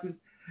storm passes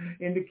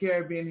in the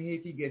Caribbean,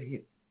 Haiti get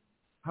hit.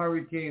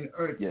 Hurricane,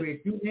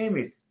 earthquake, you name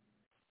it.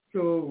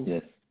 So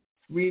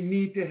we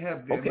need to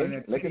have them.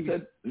 Okay, like I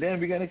said, then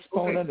we're going to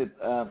expound on it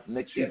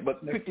next week.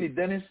 But quickly,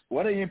 Dennis,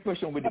 what are your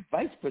impressions with the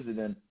vice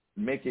president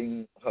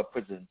making her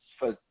presence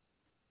first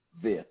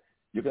there?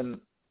 You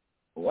can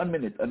 1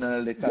 minute, and then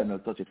I'll let Cardinal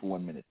touch it for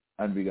 1 minute,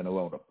 and we're going to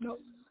round up. No,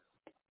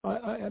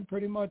 I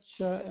pretty much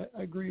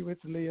agree with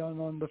Leon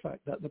on the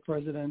fact that the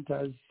president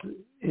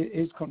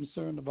is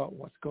concerned about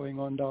what's going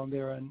on down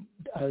there and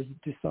has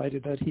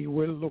decided that he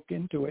will look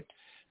into it.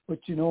 But,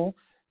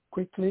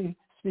 quickly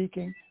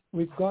speaking,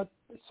 we've got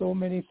so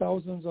many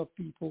thousands of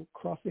people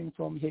crossing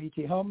from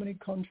Haiti. How many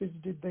countries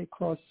did they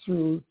cross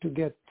through to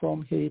get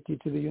from Haiti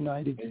to the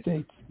United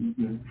States?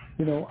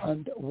 Mm-hmm.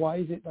 And why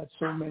is it that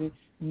so many,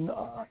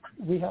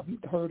 we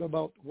haven't heard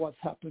about what's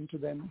happened to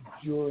them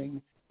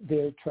during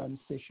their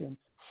transition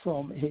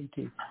from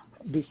Haiti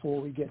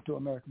before we get to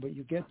America. But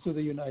you get to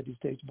the United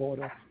States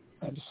border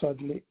and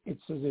suddenly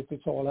it's as if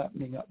it's all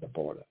happening at the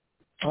border.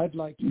 I'd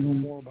like to know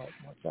more about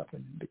what's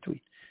happened in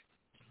between.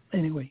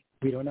 Anyway,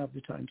 we don't have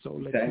the time,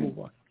 so let's move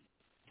on.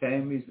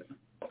 Time is...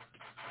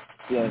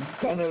 Yeah,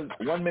 kind of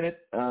 1 minute.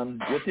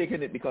 We're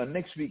taking it because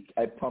next week,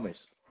 I promise,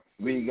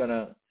 we're going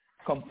to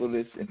come to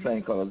this in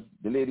flying colors.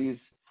 The ladies,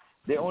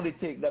 they only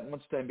take that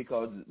much time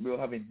because we're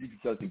having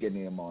difficulty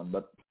getting them on.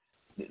 But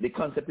the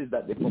concept is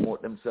that they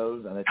promote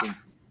themselves, and I think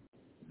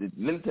the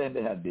little time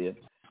they had there,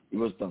 it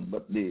was done.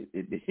 But the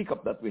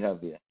hiccup that we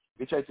have there,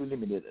 we try to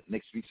eliminate it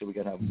next week so we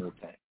can have more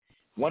time.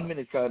 1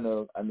 minute,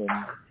 Colonel, and then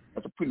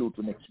that's a prelude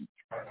to next week.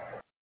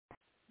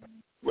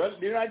 Well,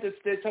 the United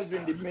States has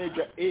been the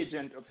major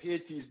agent of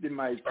Haiti's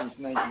demise since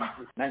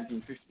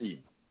 1915.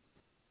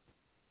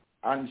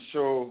 And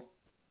so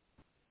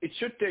it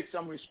should take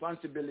some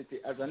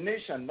responsibility as a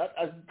nation, not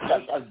as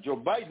Joe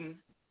Biden,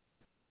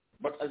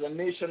 but as a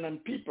nation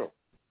and people.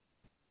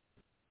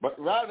 But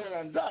rather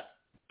than that,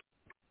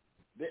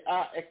 they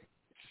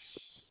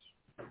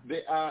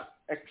are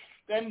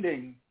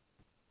extending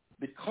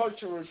the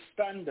cultural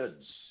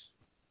standards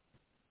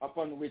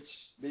upon which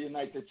the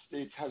United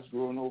States has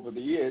grown over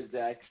the years. They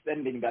are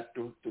extending that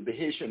to the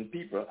Haitian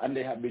people, and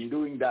they have been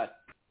doing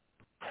that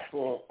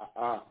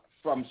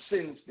from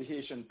since the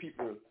Haitian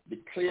people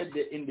declared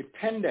their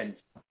independence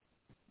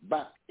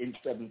back in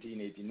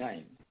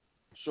 1789.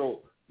 So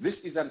this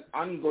is an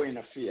ongoing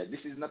affair.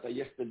 This is not a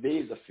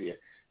yesterday's affair.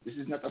 This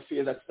is not an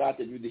affair that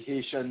started with the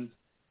Haitians,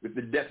 with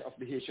the death of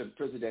the Haitian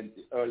president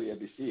earlier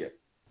this year.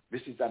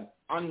 This is an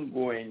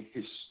ongoing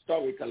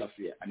historical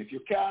affair. And if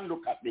you can't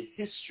look at the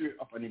history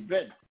of an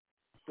event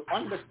to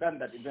understand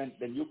that event,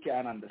 then you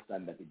can't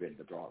understand that event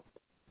at all.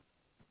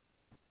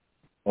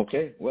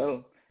 Okay,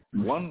 well,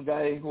 one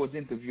guy who was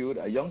interviewed,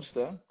 a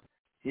youngster,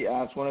 he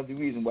asked one of the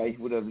reasons why he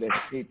would have left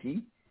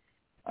Haiti.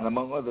 And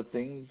among other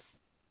things,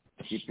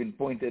 he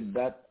pinpointed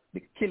that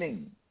the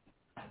killing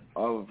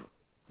of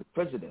the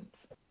president,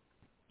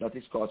 that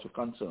is cause for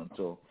concern.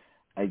 So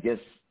I guess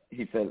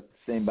he felt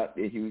same back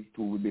there he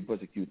too would be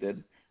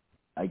persecuted.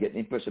 I get the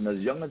impression as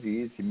young as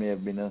he is, he may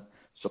have been a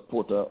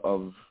supporter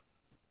of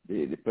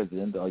the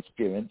president or his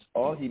parents,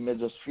 or he may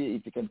just fear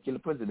if he can kill the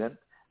president,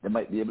 they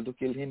might be able to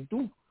kill him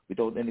too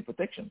without any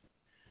protection.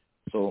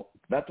 So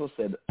that was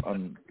said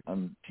on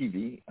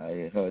TV.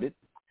 I heard it.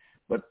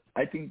 But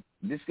I think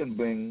this can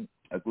bring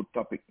a good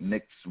topic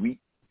next week.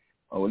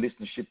 Our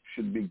listenership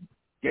should be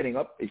getting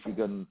up if we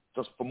can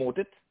just promote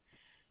it,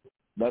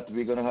 that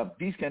we're going to have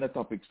these kind of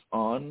topics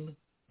on.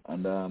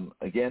 And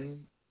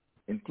again,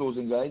 in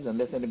closing, guys,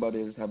 unless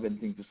anybody else have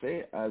anything to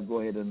say, I'll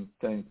go ahead and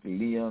thank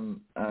Leon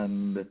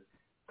and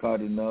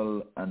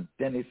Cardinal and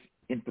Dennis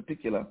in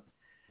particular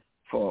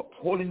for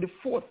holding the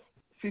 4th,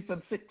 5th,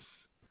 and 6th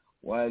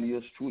while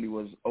yours truly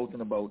was out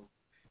and about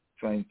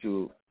trying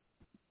to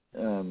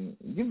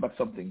give back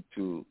something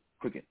to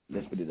cricket.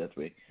 Let's put it that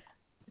way.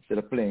 Instead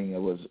of playing, I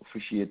was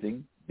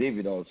officiating.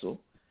 David also.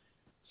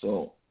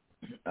 So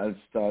I'll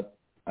start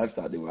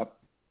the wrap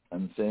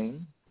and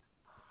saying,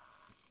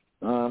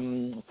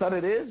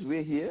 Saturdays,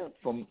 we're here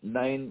from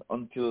 9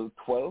 until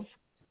 12.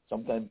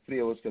 Sometimes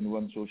 3 hours can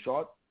run so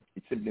short.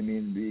 It simply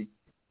means we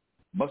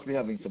must be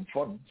having some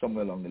fun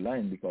somewhere along the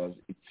line because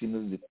it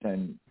seems as if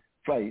time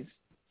flies.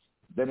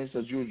 Dennis,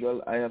 as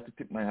usual, I have to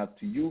tip my hat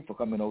to you for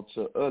coming out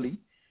so early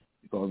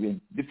because we're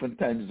in different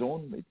time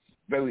zone. It's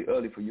very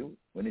early for you.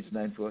 When it's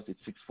 9 for us, it's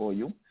 6 for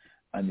you.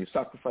 And you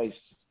sacrifice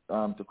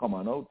to come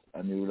on out,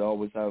 and you will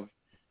always have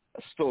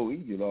a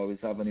story. You'll always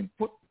have an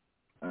input.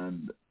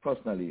 And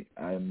personally,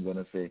 I'm going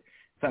to say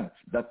thanks.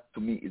 That, to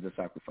me, is a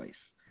sacrifice.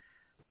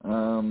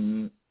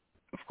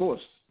 Of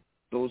course,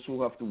 those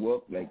who have to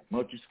work, like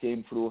Murchis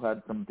came through,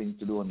 had something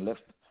to do and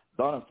left.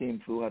 Donna came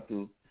through, had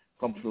to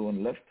come through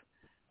and left.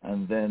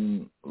 And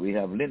then we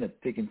have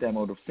Lynette taking time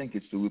out of St.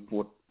 Kitts to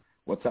report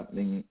what's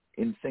happening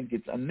in St.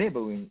 Kitts and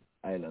neighboring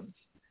islands.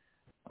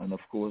 And, of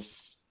course,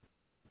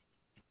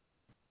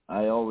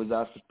 I always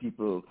ask if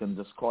people can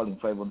just call in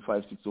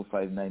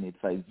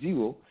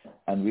 515-605-9850,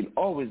 and we'll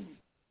always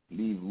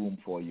leave room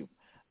for you.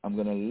 I'm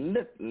going to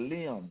let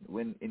Leon,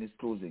 when in his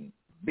closing,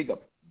 big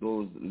up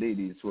those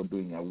ladies who are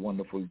doing a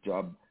wonderful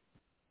job,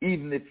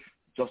 even if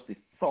just the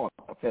thought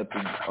of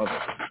helping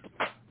others.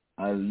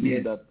 I'll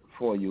leave that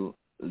for you,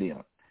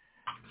 Leon.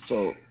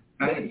 So,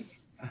 Dennis.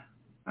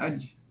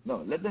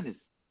 No, let Dennis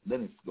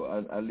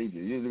go. I'll leave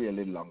you. You'll be a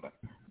little longer.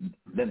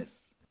 Dennis,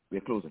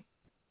 we're closing.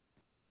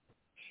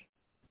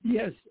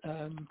 Yes,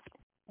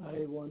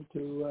 I want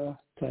to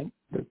thank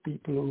the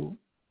people who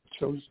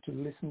chose to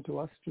listen to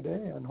us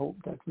today and hope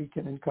that we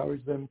can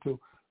encourage them to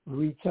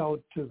reach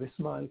out to the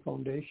Smile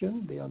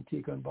Foundation, the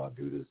Antigua and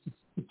Barbuda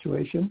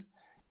situation.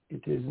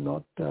 It is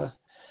not,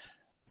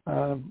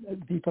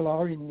 people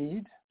are in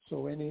need,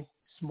 so any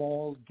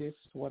small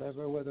gifts,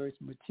 whatever, whether it's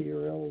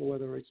material,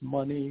 whether it's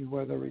money,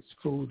 whether it's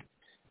food,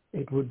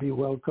 it would be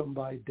welcomed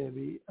by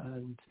Debbie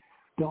and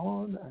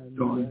Dawn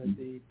and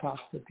the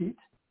Pastor Pete.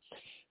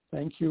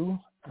 Thank you,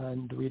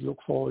 and we look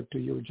forward to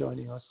you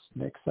joining us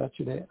next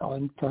Saturday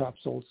and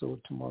perhaps also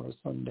tomorrow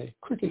Sunday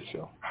cricket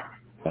show.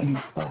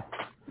 Thanks.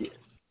 Yes.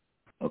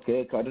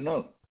 Okay,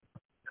 Cardinal.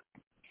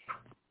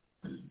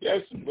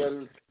 Yes,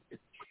 well,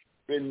 it's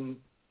been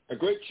a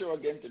great show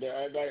again today.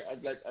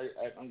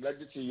 I'm glad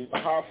to see you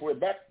halfway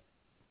back.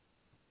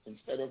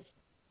 Instead of,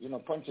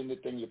 punching the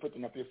thing, you're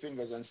putting up your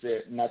fingers and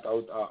say not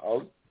out or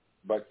out.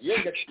 But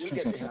you'll get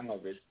the hang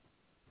of it.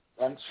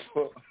 Thanks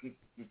for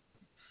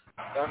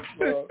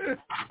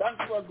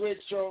a great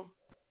show.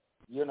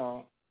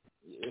 You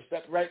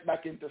step right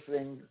back into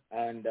things,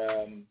 and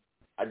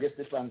I guess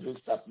the fans will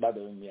stop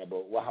bothering me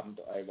about what happened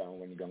to Ivor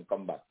when you're going to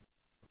come back.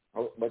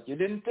 Oh, but you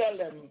didn't tell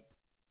them.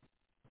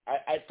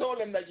 I told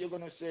them that you're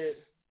going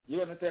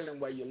to tell them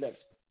why you left.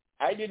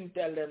 I didn't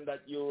tell them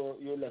that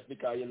you left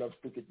because you love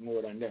cricket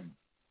more than them.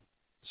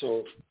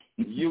 So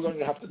you're going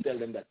to have to tell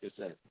them that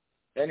yourself.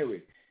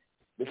 Anyway,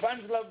 the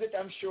fans loved it,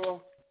 I'm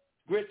sure.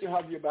 Great to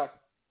have you back.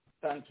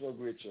 Thanks for a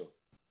great show.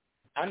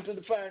 And to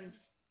the fans,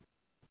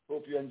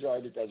 hope you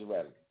enjoyed it as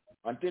well.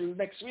 Until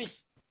next week,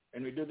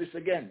 when we do this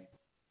again,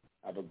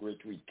 have a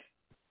great week.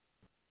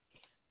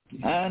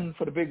 And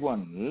for the big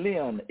one,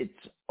 Leon, it's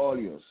all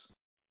yours.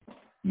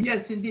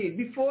 Yes, indeed.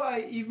 Before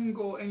I even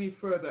go any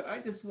further, I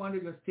just want to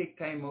just take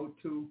time out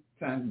to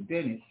thank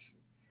Dennis.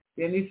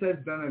 Dennis has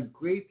done a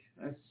great,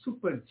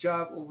 super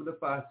job over the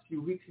past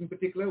few weeks, in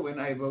particular when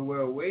Ivor was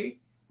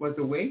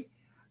away,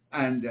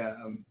 and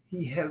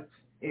he helped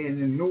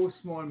in no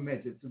small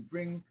measure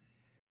to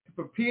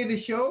prepare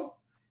the show.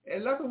 A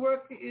lot of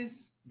work is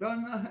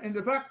done in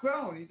the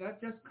background. He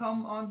not just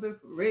come on the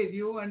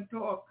radio and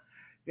talk.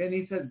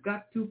 Dennis has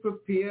got to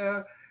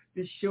prepare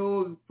the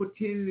show, put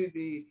in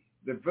the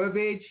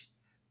verbiage,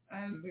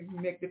 and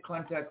make the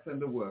contacts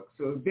and the work.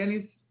 So,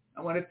 Dennis,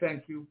 I want to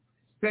thank you,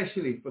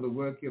 especially for the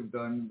work you've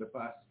done the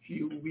past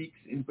few weeks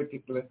in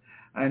particular.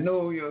 I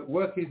know your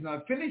work is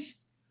not finished,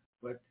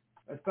 but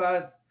as far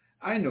as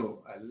I know,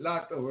 a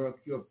lot of work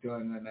you have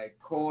done, and I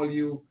call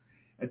you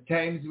at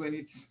times when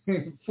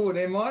it's 4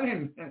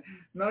 a.m,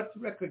 not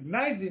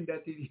recognizing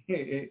that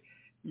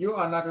you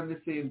are not on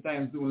the same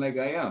time zone like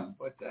I am,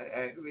 but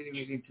I really,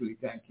 really, truly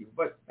thank you.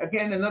 But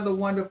again, another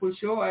wonderful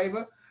show,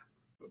 Ivor.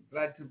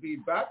 Glad to be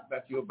back,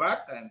 that you're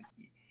back, and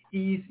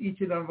ease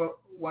each and every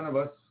one of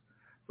us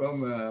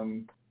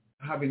from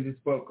having this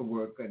bulk of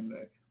work, and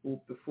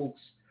hope the folks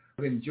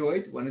have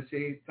enjoyed. I want to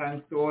say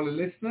thanks to all the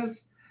listeners,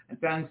 and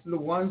thanks to the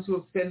ones who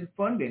have sent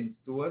funding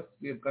to us.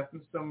 We have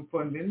gotten some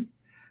funding,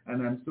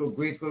 and I'm so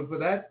grateful for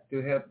that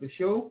to help the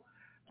show.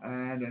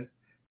 And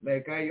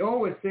like I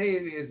always say,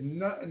 there's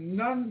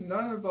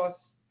none of us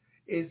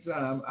is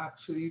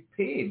actually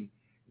paid.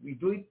 We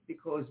do it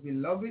because we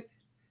love it.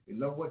 We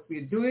love what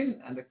we're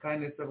doing and the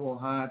kindness of our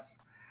hearts,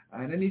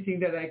 and anything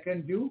that I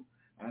can do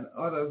and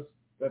others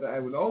that I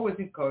will always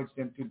encourage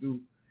them to do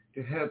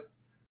to help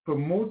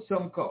promote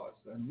some cause.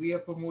 And we are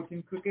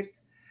promoting cricket,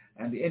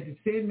 and the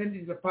entertainment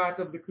is a part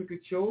of the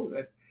cricket show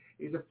that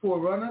is a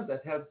forerunner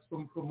that helps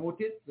them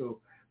promote it. So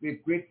we're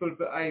grateful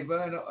for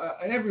Ivor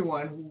and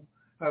everyone who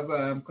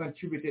have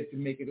contributed to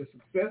make it a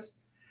success.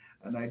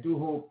 And I do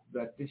hope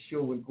that this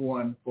show will go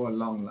on for a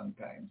long, long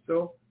time.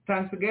 So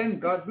thanks again.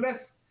 God bless.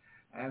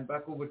 And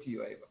back over to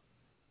you, Ivor.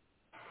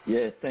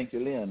 Yeah, thank you,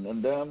 Leon.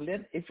 And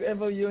Leon, if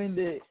ever you're in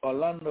the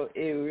Orlando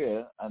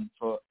area, and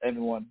for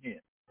anyone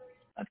here,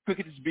 and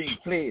cricket is being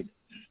played,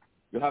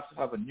 you have to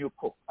have a new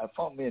cook. I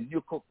found me a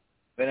new cook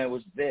when I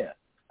was there,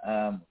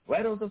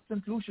 right out of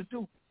St. Lucia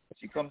too.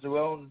 She comes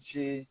around,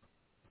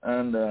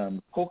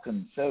 and cook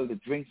and sell the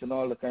drinks and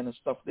all the kind of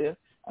stuff there.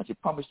 And she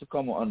promised to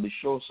come on the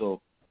show, so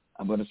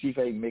I'm going to see if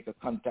I can make a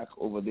contact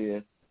over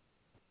there,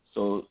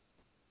 so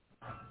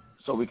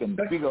we can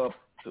figure up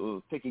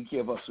to taking care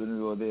of us when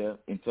we were there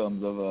in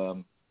terms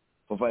of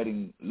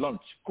providing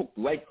lunch cooked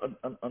right on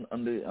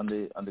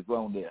the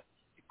ground there,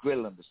 the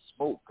grill and the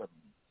smoke and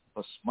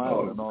the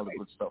smile and all the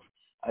good stuff.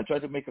 I try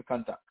to make a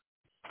contact.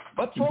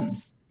 But folks,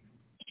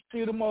 see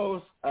you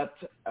tomorrow at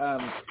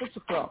 6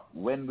 o'clock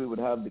when we would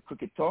have the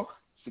cricket talk,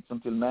 6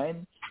 until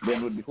 9.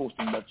 Then we'll be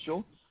hosting that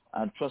show.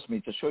 And trust me,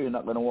 it's a show you're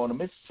not going to want to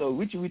miss. So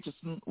Richie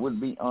Richardson will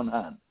be on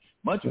hand.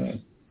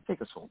 Marjorie,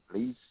 take us home,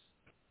 please.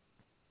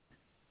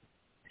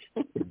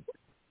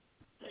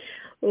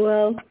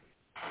 Well,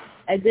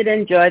 I did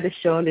enjoy the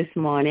show this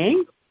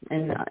morning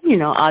and,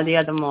 all the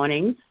other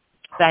mornings,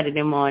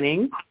 Saturday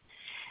morning.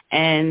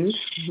 And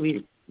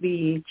we'll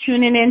be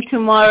tuning in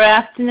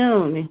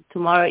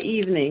tomorrow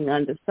evening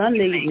on the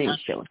Sunday evening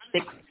show,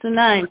 6 to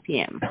 9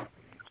 p.m.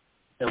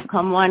 So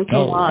come on.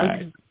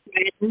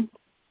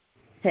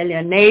 Tell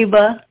your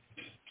neighbor,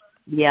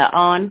 We are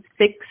on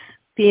 6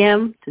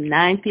 p.m. to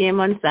 9 p.m.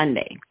 on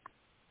Sunday.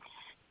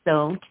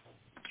 So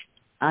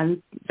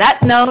on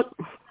that note,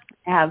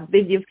 I have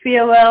bid you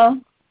farewell.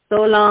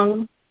 So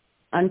long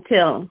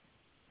until,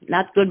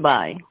 not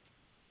goodbye.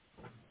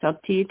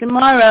 Talk to you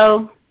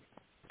tomorrow.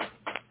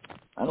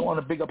 I don't want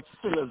to big up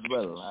Phil as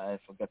well. I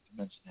forgot to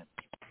mention him.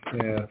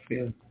 Yeah,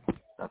 Phil.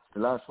 That's the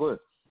last word.